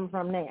is this coming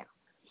from now?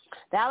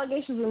 The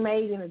allegations were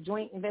made in a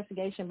joint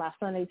investigation by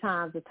Sunday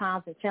Times, the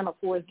Times, and Channel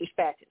 4's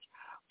dispatches.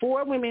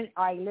 4 women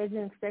are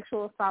alleging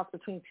sexual assault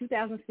between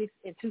 2006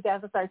 and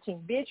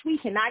 2013. Bitch, we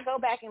cannot go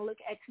back and look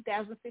at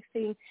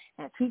 2016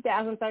 and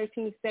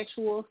 2013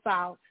 sexual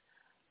assaults.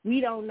 We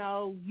don't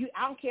know.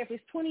 I don't care if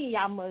it's 20 of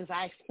y'all mothers.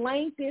 I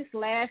explained this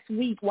last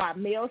week why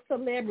male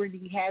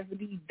celebrity has to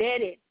be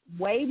vetted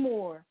way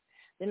more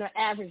than an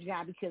average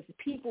guy because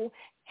people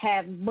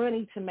have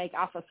money to make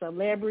off a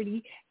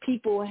celebrity.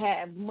 People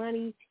have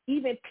money.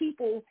 Even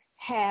people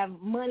have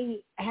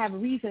money, have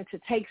reason to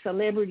take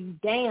celebrity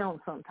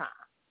down sometimes.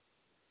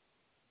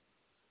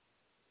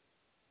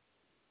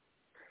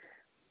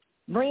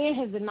 Brand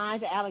has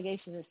denied the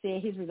allegations and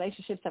said his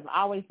relationships have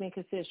always been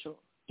consensual.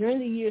 During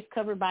the years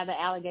covered by the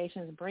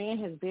allegations, Brand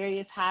has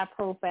various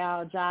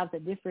high-profile jobs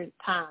at different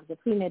times,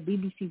 including at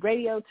BBC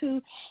Radio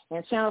 2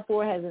 and Channel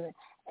 4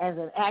 as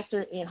an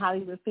actor in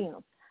Hollywood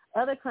films.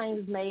 Other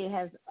claims made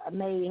as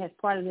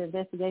part of the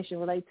investigation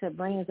relate to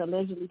Brand's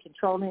allegedly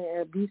controlling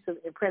and abusive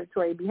and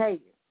predatory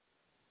behavior.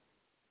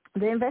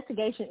 The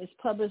investigation is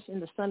published in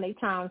the Sunday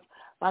Times,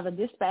 while the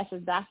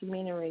Dispatch's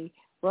documentary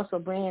Russell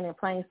Brand in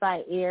Plain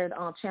Sight aired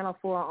on Channel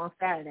 4 on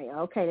Saturday.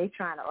 Okay, they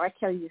trying to R.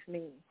 Kelly this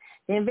meeting.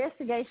 The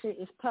investigation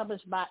is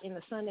published in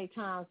the Sunday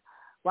Times,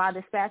 while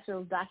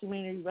Dispatch's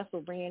documentary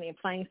Russell Brand in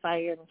Plain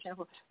Sight aired on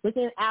Channel 4.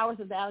 Within hours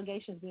of the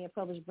allegations being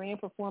published,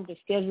 Brand performed a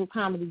scheduled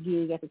comedy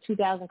gig at the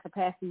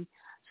 2,000-capacity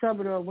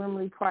Troubadour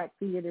Wembley Park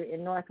Theatre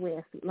in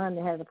northwest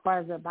London as a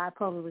part of the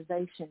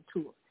bipolarization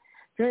tour.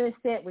 During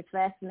the set, which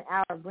lasted an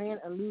hour,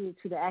 Brand alluded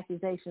to the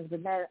accusations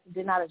but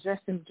did not address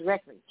them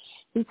directly.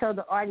 He told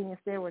the audience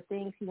there were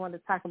things he wanted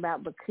to talk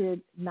about but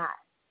could not.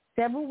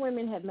 Several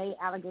women have made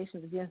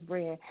allegations against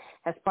Brand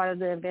as part of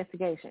the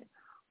investigation.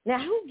 Now,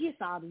 who gets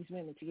all these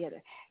women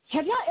together?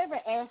 Have y'all ever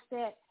asked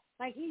that?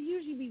 Like, it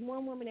usually be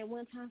one woman at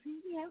one time saying,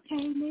 yeah,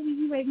 okay, maybe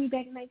you raped me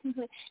back in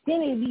 1920.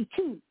 Then it'd be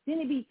 2. Then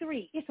it'd be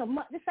 3.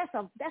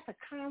 That's a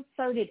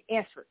concerted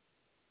effort.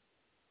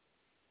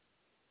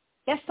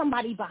 That's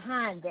somebody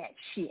behind that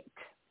shit,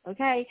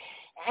 okay?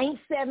 Ain't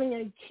 7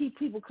 and keep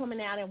people coming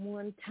out at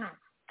one time.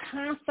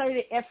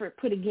 Concerted effort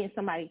put against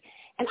somebody.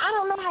 And I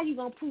don't know how you're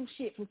going to prove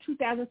shit from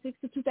 2006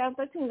 to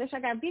 2013 unless I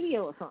got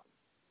video or something.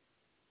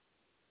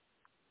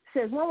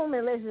 Says one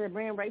woman alleged that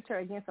Brand raped her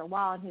against a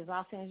wall in his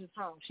Los Angeles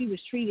home. She was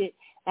treated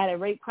at a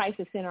rape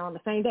crisis center on the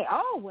same day.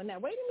 Oh, well, now,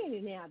 wait a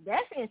minute now.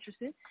 That's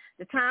interesting.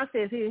 The Times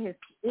says it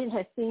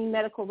has seen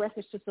medical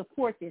records to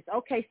support this.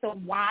 Okay, so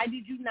why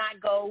did you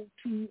not go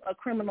to a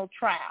criminal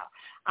trial?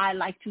 I'd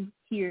like to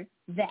hear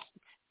that.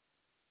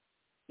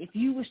 If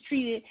you was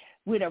treated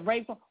with a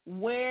rape,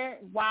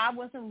 why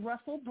wasn't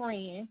Russell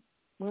Brand,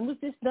 when was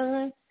this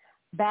done?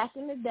 Back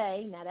in the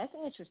day. Now, that's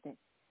interesting.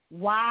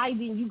 Why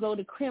didn't you go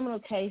to criminal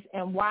case,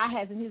 and why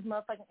hasn't his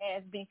motherfucking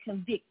ass been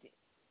convicted?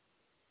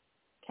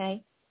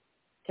 Okay?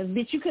 Because,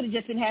 bitch, you could have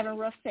just been having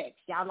rough sex.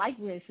 Y'all like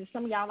this.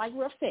 Some of y'all like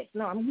rough sex.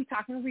 No, we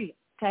talking real.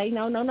 Okay?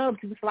 No,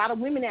 because there's a lot of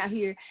women out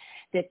here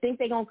that think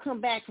they're going to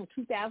come back from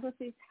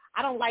 2006.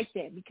 I don't like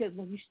that because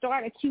when you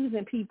start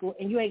accusing people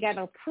and you ain't got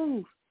no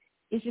proof,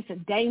 it's just a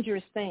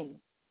dangerous thing.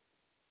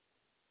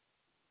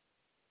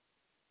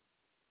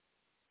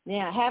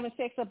 Now, having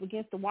sex up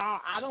against the wall,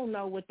 I don't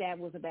know what that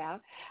was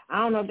about. I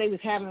don't know if they was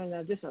having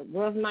just a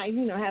rough night,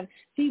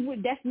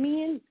 that's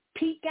men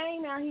peak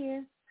game out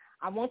here.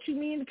 I want you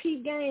men to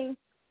peak game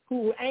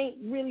who ain't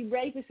really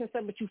rapists and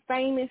stuff, but you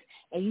famous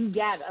and you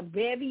got a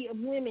bevy of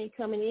women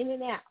coming in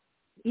and out,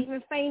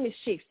 even famous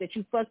chicks that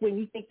you fuck with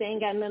and you think they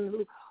ain't got nothing to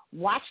do.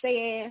 Watch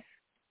their ass.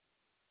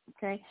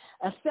 Okay.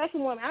 A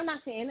second woman, I'm not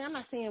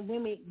saying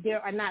women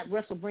there are not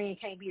Russell Brand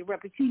can't be a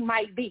rapist. He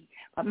might be.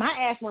 But my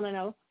ass want to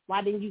know,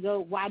 why didn't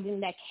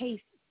that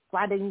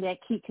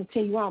keep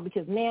continue on?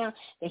 Because now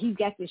that he's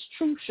got this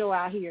truth show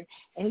out here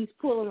and he's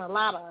pulling a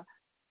lot of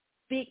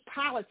big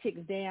politics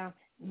down,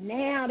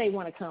 now they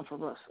want to come for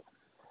Russell.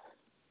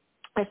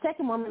 A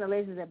second woman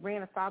alleges that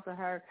Brand assaulted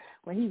her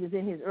when he was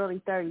in his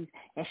early 30s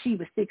and she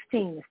was 16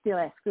 and still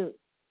at school.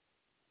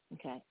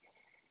 Okay.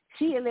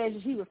 She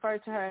alleges he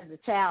referred to her as a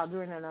child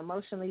during an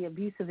emotionally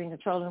abusive and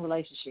controlling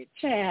relationship.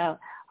 Child.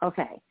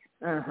 Okay.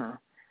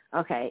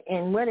 Okay.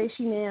 And what is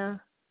she now?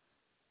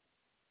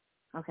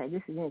 Okay,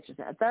 this is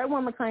interesting. A third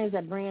woman claims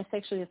that Brand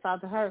sexually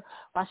assaulted her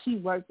while she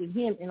worked with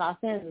him in Los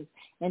Angeles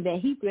and that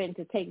he threatened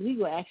to take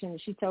legal action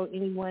if she told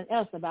anyone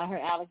else about her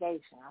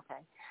allegation.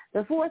 Okay.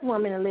 The fourth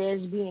woman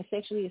alleged being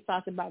sexually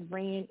assaulted by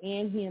Brand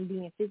and him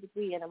being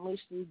physically and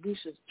emotionally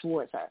abusive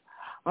towards her.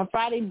 On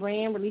Friday,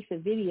 Brand released a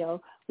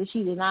video which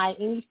he denied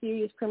any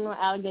serious criminal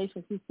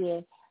allegations he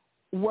said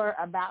were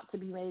about to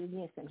be made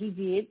against him. He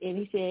did, and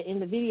he said in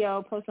the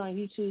video posted on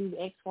YouTube,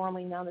 X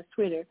formerly known as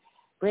Twitter,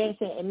 Brand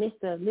said,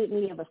 amidst the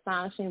litany of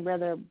astonishing,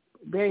 rather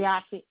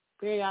bariatric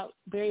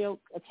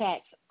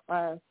attacks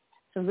or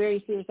some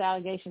very serious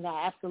allegations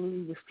I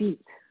absolutely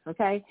refute,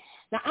 okay?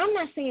 Now, I'm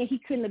not saying he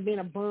couldn't have been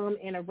a bum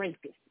and a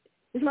rapist.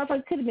 This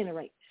motherfucker could have been a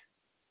rapist.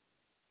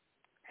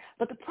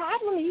 But the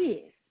problem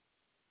is,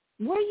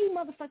 where you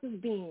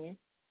motherfuckers been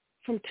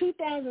from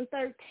 2006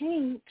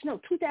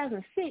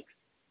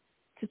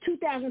 to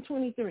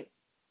 2023?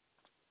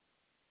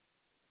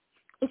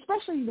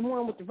 Especially the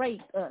one with the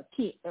rape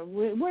kit.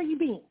 Where you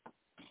been?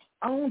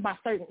 Owned by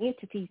certain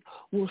entities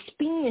will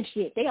spin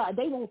shit. They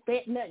won't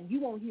bet nothing. You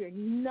won't hear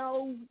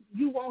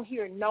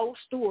no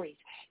stories.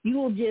 You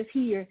will just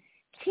hear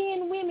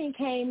 10 women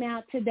came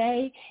out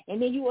today,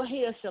 and then you will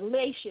hear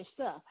salacious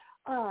stuff.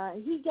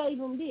 He gave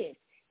them this.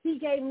 He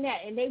gave them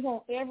that, and they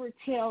won't ever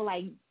tell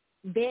like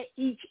that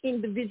each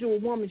individual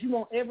woman. You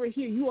won't ever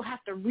hear. You will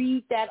have to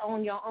read that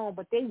on your own,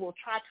 but they will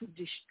try to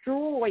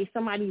destroy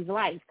somebody's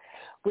life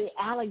with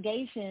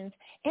allegations,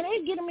 and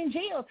they get them in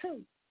jail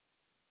too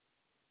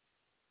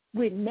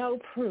with no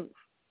proof.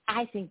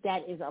 I think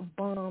that is a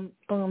bum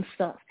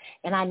stuff,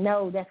 and I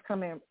know that's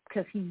coming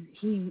because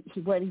he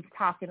what he's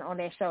talking on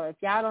that show. If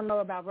y'all don't know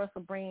about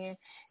Russell Brand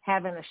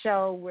having a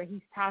show where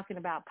he's talking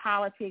about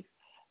politics,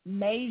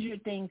 major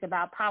things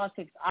about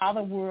politics around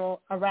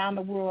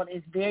the world,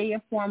 is very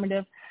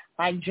informative,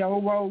 like Joe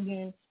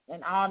Rogan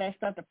and all that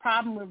stuff. The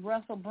problem with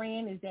Russell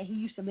Brand is that he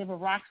used to live a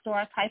rock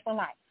star type of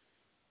life,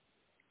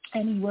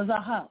 and he was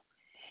a hoe,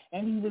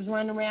 and he was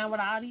running around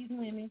with all these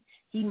women.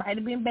 He might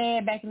have been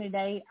bad back in the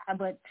day,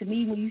 but to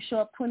me, when you show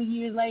up 20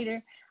 years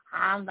later,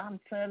 I'm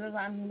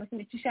looking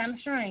at you shining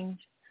strange.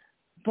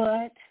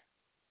 But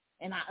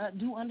and I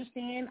do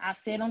understand, I've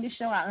said on this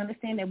show, I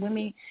understand that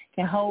women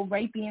can hold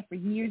rape in for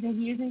years and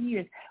years and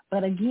years.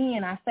 But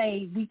again, I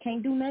say we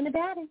can't do nothing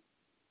about it.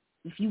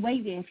 If you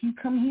wait there, if you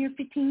come here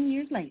 15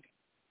 years later,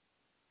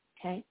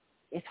 okay,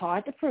 it's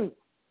hard to prove.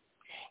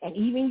 And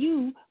even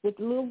you with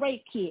the little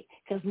rape kit,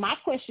 because my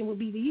question would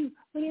be to you,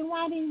 well, then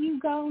why didn't you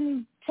go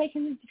and take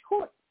him to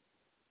court?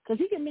 Because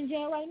he could be in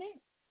jail right now.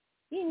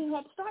 He didn't even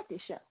have to start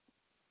this show.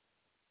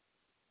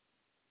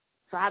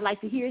 So I'd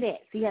like to hear that.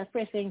 See how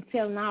fresh they ain't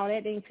telling all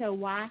that. They ain't tell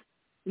why.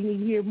 We need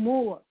to hear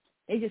more.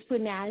 They just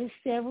putting out there's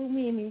several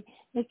women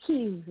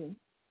accusing.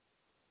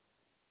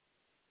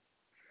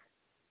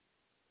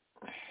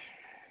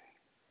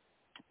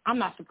 I'm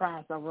not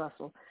surprised though,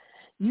 Russell.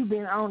 You've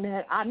been on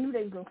that. I knew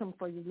they were going to come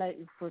for you later,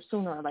 for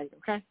sooner or later,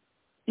 okay?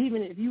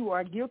 Even if you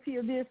are guilty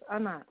of this or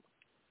not.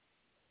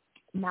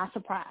 Not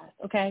surprised,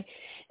 okay?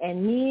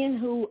 And men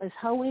who is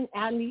hoeing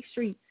out in these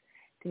streets,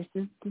 this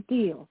is the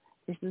deal.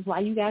 This is why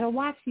you got to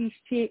watch these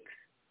chicks.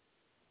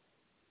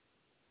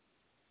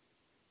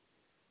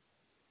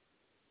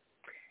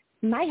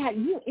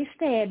 It's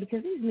sad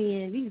because these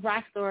men, these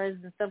rock stars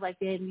and stuff like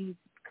that, and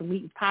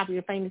these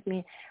popular, famous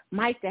men,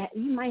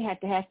 you might have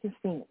to have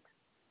consent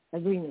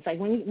agreements. Like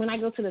when I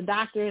go to the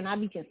doctor and I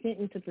be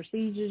consenting to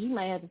procedures, you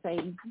might have to say,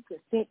 you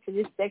consent to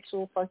this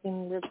sexual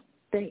fucking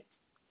thing.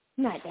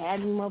 You might have to have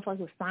these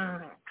motherfuckers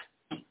sign.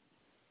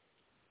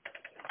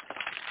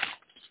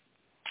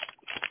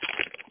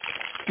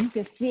 You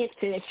consent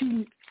to that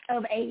you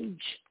of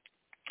age.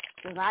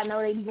 Because I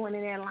know they be going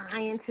in there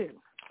lying too.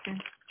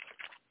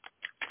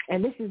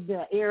 And this is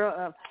the era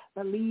of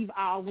believe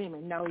all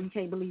women. No, you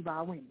can't believe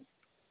all women.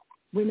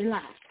 Women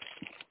lie.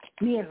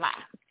 Men lie.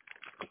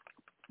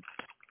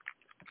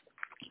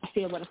 I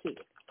said what I said.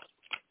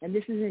 And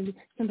this is in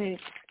somebody,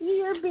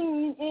 you're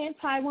being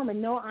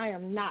anti-woman. No, I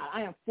am not.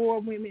 I am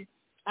for women.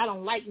 I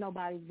don't like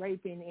nobody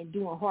raping and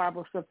doing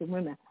horrible stuff to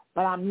women.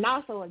 But I'm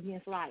also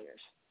against liars.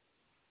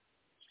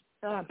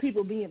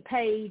 People being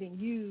paid and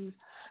used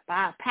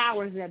by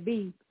powers that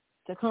be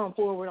to come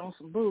forward on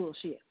some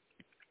bullshit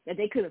that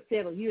they could have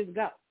settled years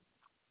ago.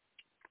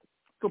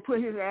 Could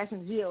put his ass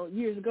in jail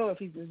years ago if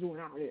he was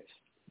doing all this.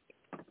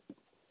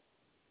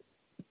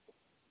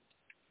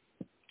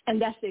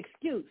 And that's the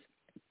excuse.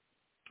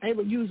 They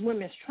would use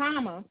women's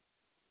trauma,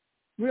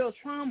 real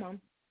trauma,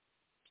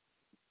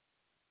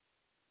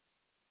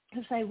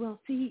 to say, well,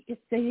 see, if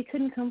they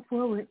couldn't come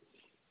forward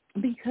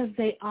because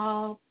they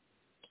all,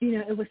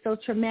 it was so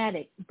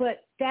traumatic.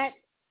 But that's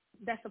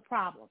a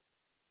problem.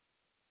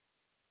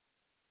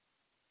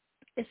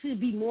 It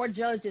should be more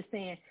judges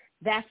saying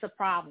that's a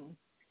problem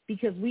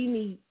because we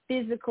need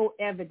physical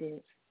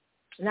evidence.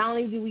 Not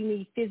only do we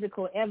need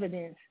physical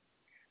evidence,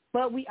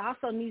 but we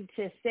also need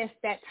to assess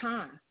that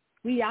time.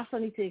 We also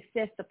need to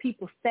assess the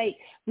people's state.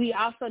 We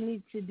also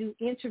need to do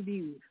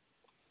interviews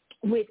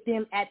with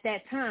them at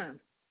that time.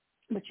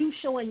 But you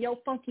showing your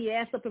funky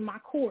ass up in my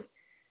court,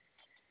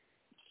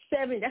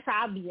 7, that's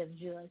how I'll be as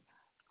a judge.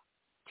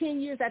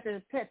 10 years after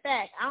the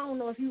fact, I don't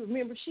know if you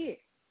remember shit.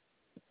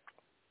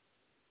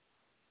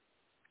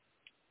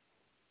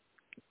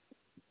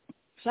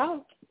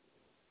 So,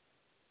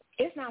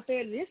 it's not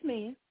fair to this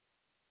man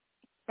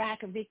if I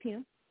convict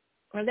him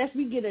unless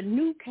we get a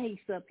new case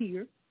up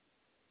here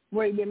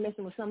where he's been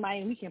messing with somebody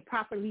and we can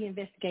properly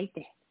investigate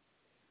that.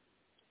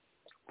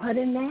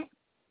 Other than that,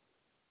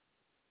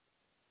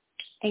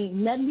 ain't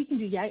nothing we can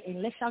do, y'all,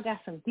 unless y'all got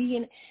some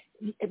DNA.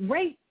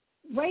 Rape,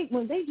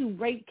 when they do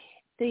rape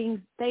things,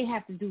 they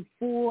have to do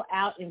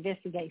full-out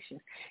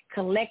investigations,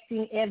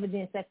 collecting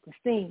evidence at the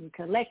scene,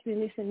 collecting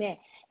this and that.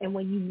 And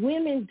when you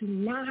women do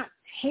not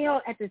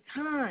tell at the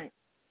time,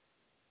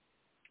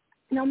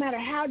 no matter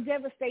how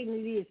devastating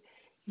it is,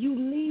 you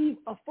leave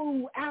a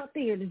fool out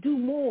there to do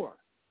more.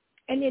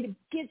 And it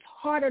gets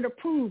harder to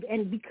prove.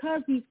 And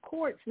because these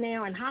courts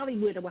now in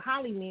Hollywood or with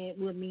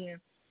Hollywood men,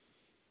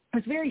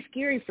 it's very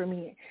scary for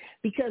me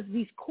because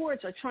these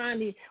courts are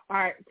probably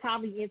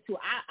into,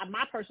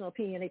 my personal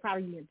opinion, they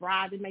probably being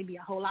bribed. There may be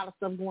a whole lot of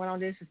stuff going on.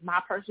 This is my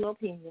personal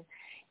opinion.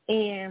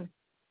 And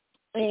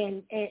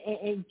they're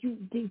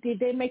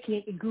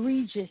making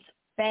egregious,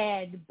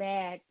 bad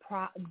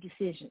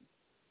decisions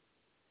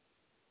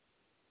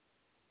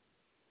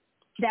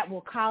that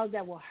will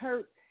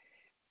hurt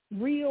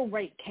real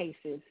rape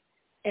cases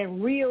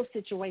and real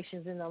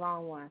situations in the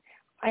long run.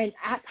 And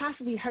I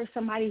possibly hurt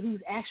somebody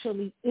who's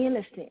actually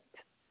innocent.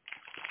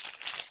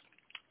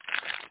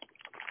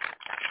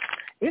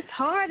 It's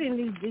hard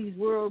in these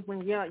worlds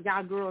when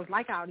y'all girls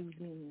like all these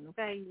men,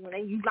 okay?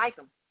 When you like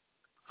them.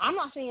 I'm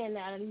not saying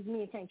that these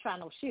men can't try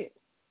no shit.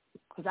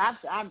 Because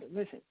I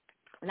listen,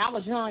 when I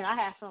was young, I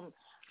had some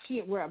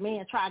shit where a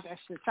man tried to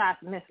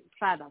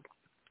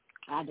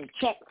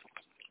check.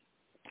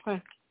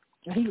 Okay?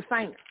 And he was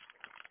famous.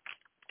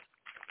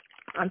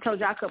 I told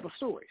y'all a couple of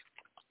stories.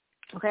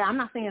 Okay, I'm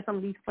not saying some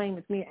of these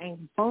famous men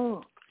ain't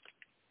bums.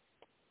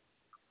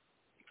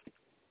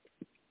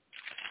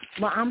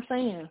 But I'm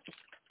saying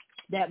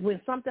that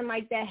when something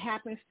like that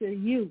happens to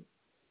you,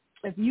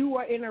 if you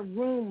are in a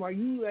room or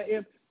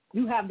if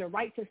you have the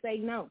right to say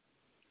no,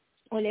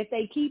 and if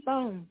they keep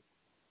on,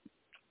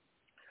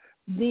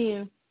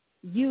 then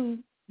you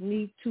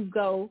need to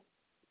go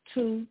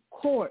to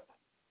court.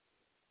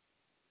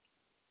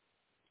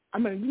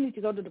 You need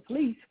to go to the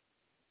police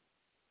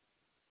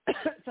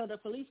so the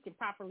police can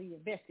properly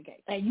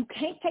investigate. And you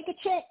can't take a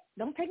check.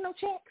 Don't take no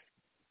checks.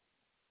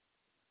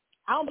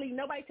 I don't believe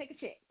nobody take a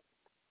check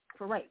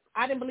for rape.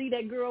 I didn't believe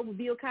that girl with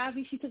Bill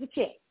Cosby. She took a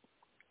check.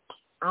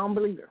 I don't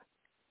believe her.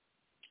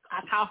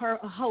 I call her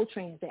a whole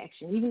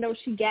transaction. Even though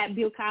she got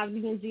Bill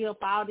Cosby in jail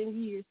for all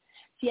them years,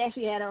 she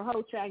actually had her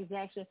whole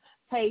transaction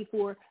paid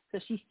for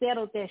because she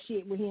settled that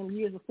shit with him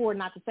years before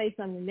not to say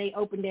something, and they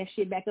opened that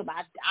shit back up.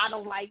 I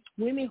don't like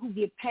women who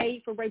get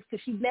paid for rape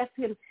because she left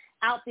him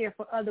out there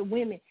for other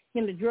women,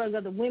 him to drug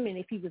other women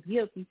if he was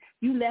guilty.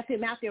 You left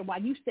him out there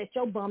while you set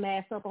your bum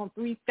ass up on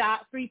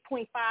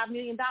 $3.5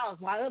 million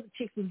while other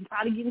chicks was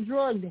probably getting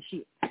drugged and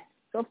shit.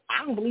 So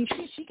I don't believe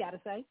shit she got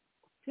to say.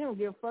 She don't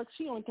give a fuck.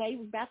 She only care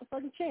about the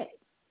fucking check.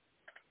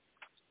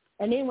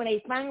 And then when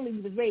they finally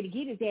was ready to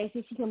get his ass,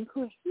 she come to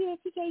court. Yeah,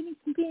 she gave me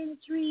some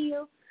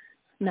Benadryl.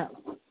 No,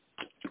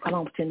 I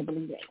don't pretend to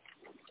believe that.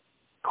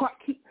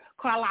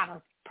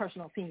 Carlotta's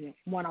personal opinion,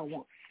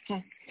 101.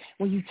 Okay?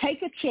 When you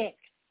take a check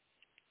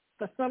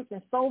for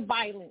something so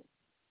violent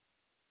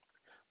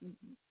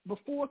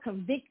before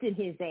convicting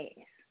his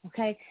ass,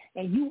 okay,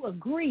 and you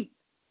agree,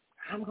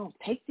 I'm going to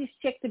take this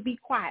check to be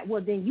quiet,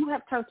 well, then you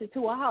have turned it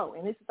to a hoe,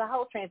 and this is a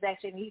hoe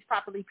transaction, and he's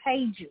properly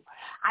paid you.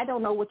 I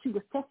don't know what you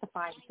was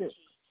testifying to.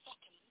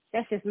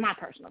 That's just my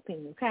personal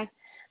opinion, okay?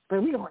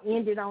 But we're going to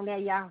end it on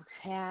that, y'all.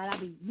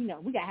 We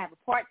got to have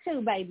a part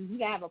 2, baby. We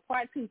got to have a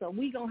part 2. So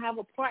we're going to have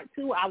a part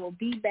 2. I will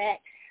be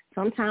back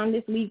sometime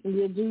this week, and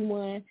we'll do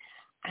one.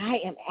 I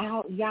am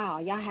out,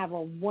 y'all. Y'all have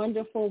a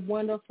wonderful,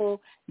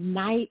 wonderful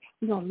night.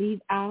 We're going to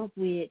leave out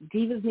with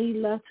Divas Need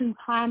Love 2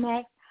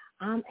 Climax.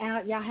 I'm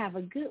out. Y'all have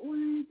a good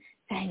one.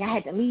 Dang, I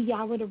had to leave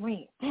y'all with a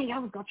rant. Dang, I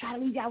was going to try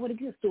to leave y'all with a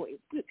good story.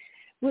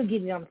 We'll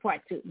get it on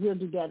part 2. We'll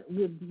do that.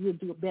 We'll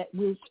do a bet.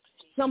 It's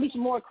going to be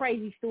some more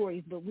crazy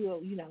stories, but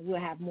we'll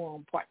have more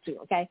on part 2,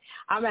 okay?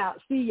 I'm out.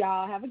 See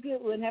y'all. Have a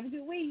good one. Have a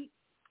good week.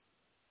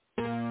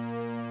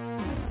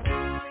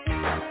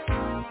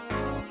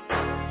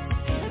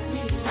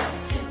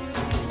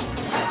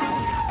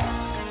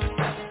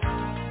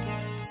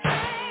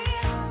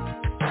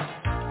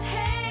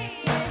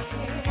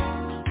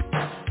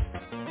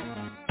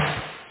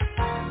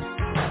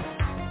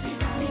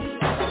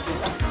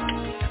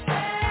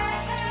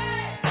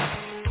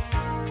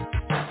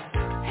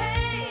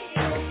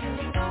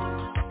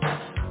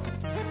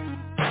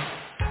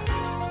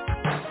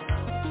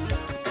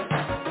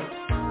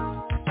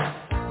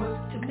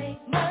 To me.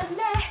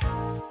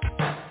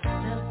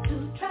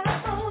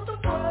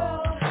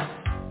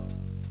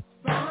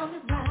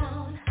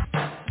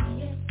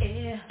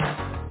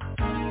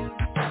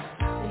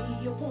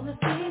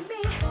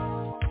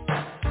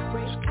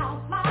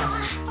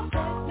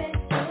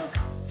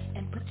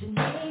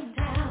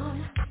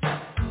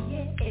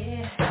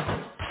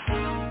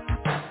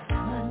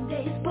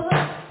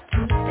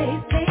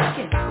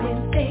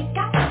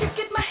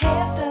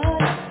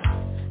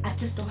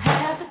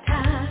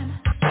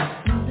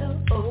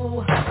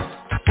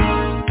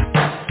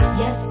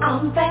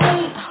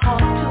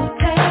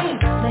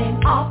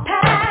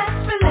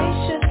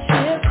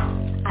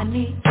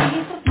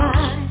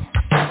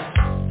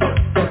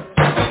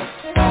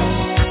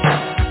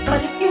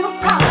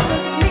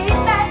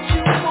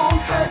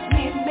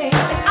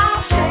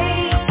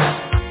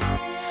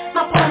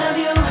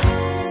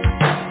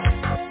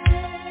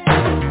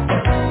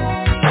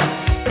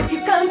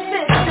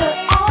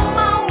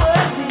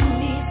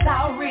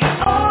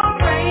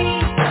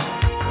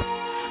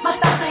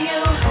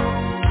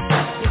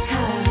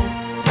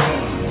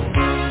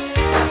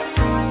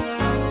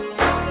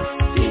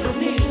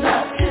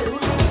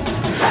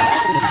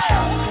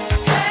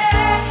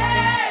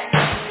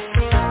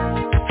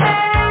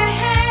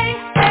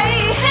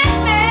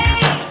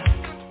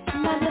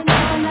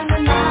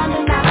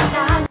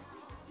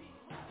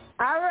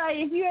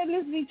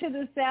 to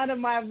the sound of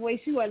my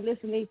voice, you are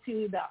listening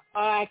to the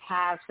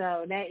Archive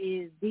Show. That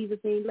is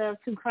Divas Need Love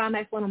 2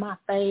 Climax, one of my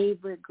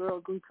favorite girl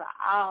groups of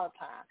all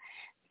time.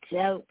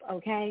 Dope,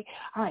 okay?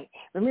 All right.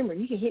 Remember,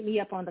 you can hit me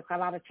up on the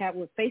Carlotta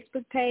Chatwood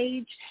Facebook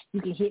page.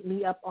 You can hit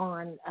me up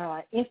on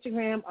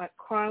Instagram at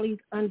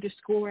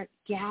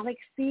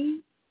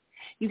Carly's_Galaxy.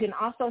 You can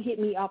also hit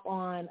me up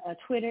on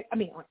Twitter,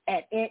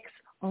 at X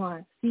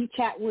on C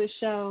Chatwood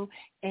Show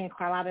and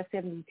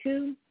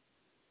Carlotta72.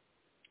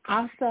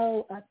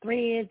 Also,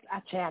 Threads.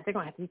 They're going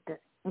to have to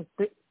hit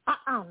I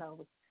don't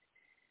know.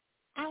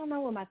 I don't know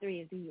what my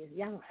Threads is.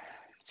 Y'all,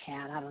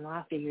 child, I don't know.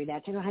 I'll figure it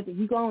out. You're gonna have to,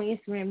 you go on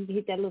Instagram, you can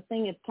hit that little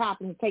thing at the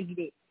top and it'll take you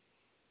there.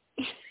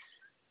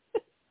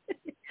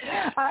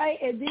 All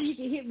right, and then you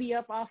can hit me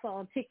up also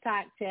on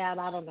TikTok, child.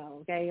 I don't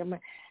know, okay? I don't know.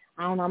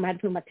 I'm going to have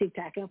to put my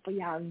TikTok up for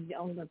y'all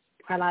on the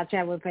Carlotta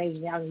Chatwood page,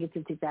 and y'all can get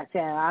to TikTok,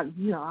 child. I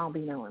don't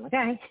be knowing,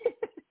 okay?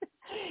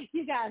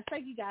 You guys,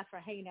 thank you guys for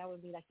hanging out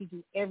with me like you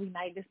do every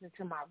night, listening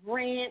to my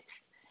rant,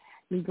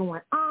 me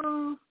going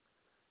on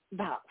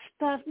about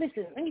stuff.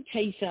 Listen, let me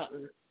tell you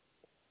something.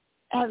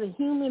 As a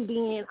human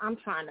being, I'm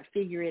trying to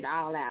figure it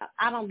all out.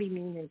 I don't be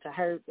meaning to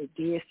hurt or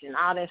diss and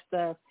all that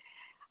stuff.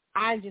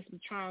 I just be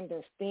trying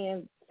to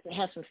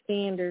have some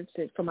standards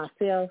for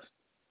myself.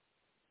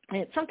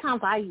 And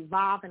sometimes I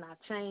evolve and I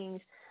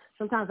change.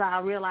 Sometimes I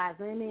realize,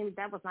 man,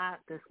 that was not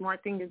the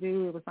smart thing to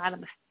do.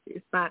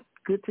 It's not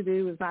good to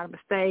do. It's not a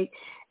mistake.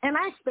 And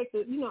I expect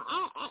that,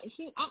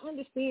 I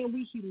understand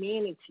we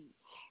humanity,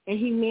 and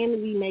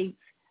humanity makes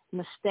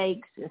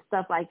mistakes and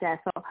stuff like that.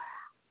 So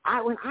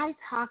when I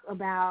talk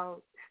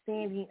about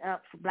standing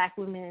up for black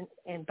women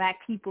and black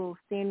people,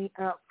 standing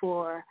up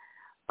for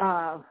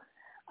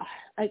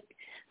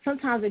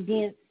sometimes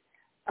against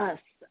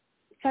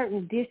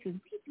certain dishes,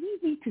 we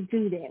need to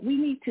do that. We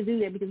need to do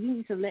that because we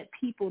need to let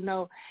people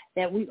know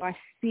that we are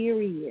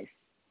serious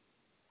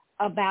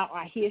about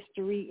our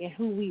history and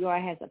who we are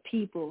as a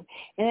people,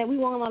 and that we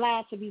won't allow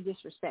it to be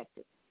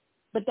disrespected.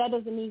 But that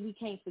doesn't mean we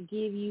can't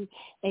forgive you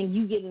and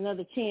you get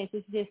another chance.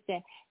 It's just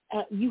that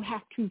you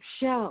have to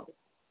show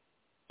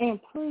and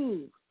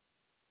prove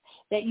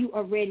that you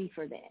are ready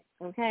for that,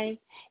 okay?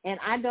 And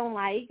I don't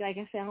like I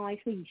said, I don't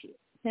like sweet shit,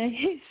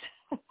 okay?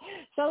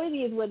 So it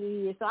is what it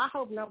is. So I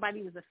hope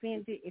nobody was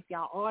offended. If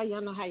y'all are,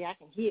 y'all know how y'all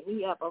can hit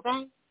me up,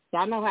 okay?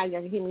 Y'all know how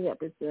y'all can hit me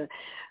up. It's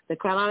the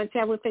Carlotta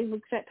Chatwood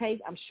Facebook page.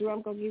 I'm sure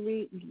I'm going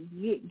to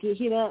get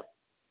hit up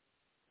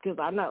because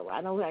I know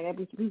I got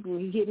people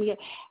who hit me up.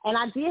 And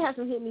I did have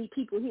some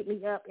people hit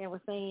me up and were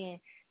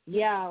saying,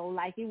 yo,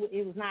 like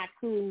it was not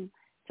cool,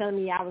 telling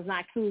me I was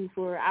not cool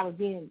I was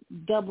being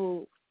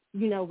double,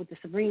 with the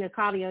Sabrina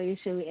cardio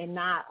issue and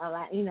not,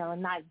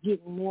 not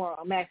getting more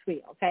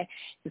Maxwell, okay?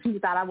 Because people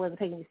thought I wasn't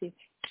taking it serious.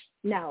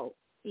 No,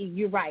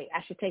 you're right.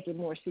 I should take it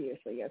more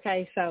seriously,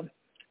 okay? So,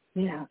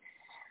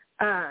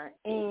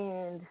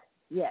 and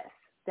yes,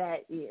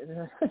 that is.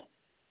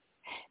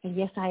 And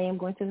yes, I am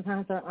going to the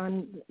concert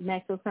on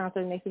Maxwell's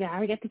concert next week. I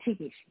already got the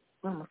tickets.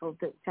 What am I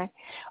supposed to do, okay?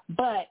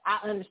 But I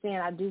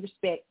understand. I do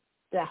respect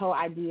the whole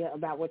idea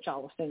about what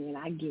y'all were saying.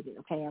 I get it,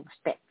 okay? I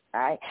respect. All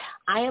right.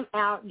 I am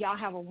out. Y'all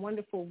have a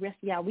wonderful rest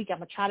of y'all week. I'm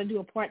going to try to do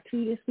a part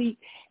 2 this week,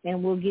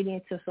 and we'll get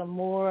into some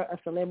more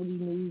celebrity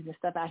news and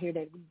stuff out here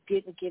that we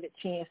didn't get a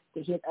chance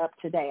to hit up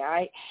today, all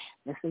right?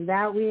 Let's leave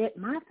out with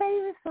my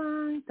favorite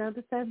song,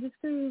 The Subject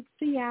Food.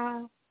 See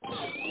y'all.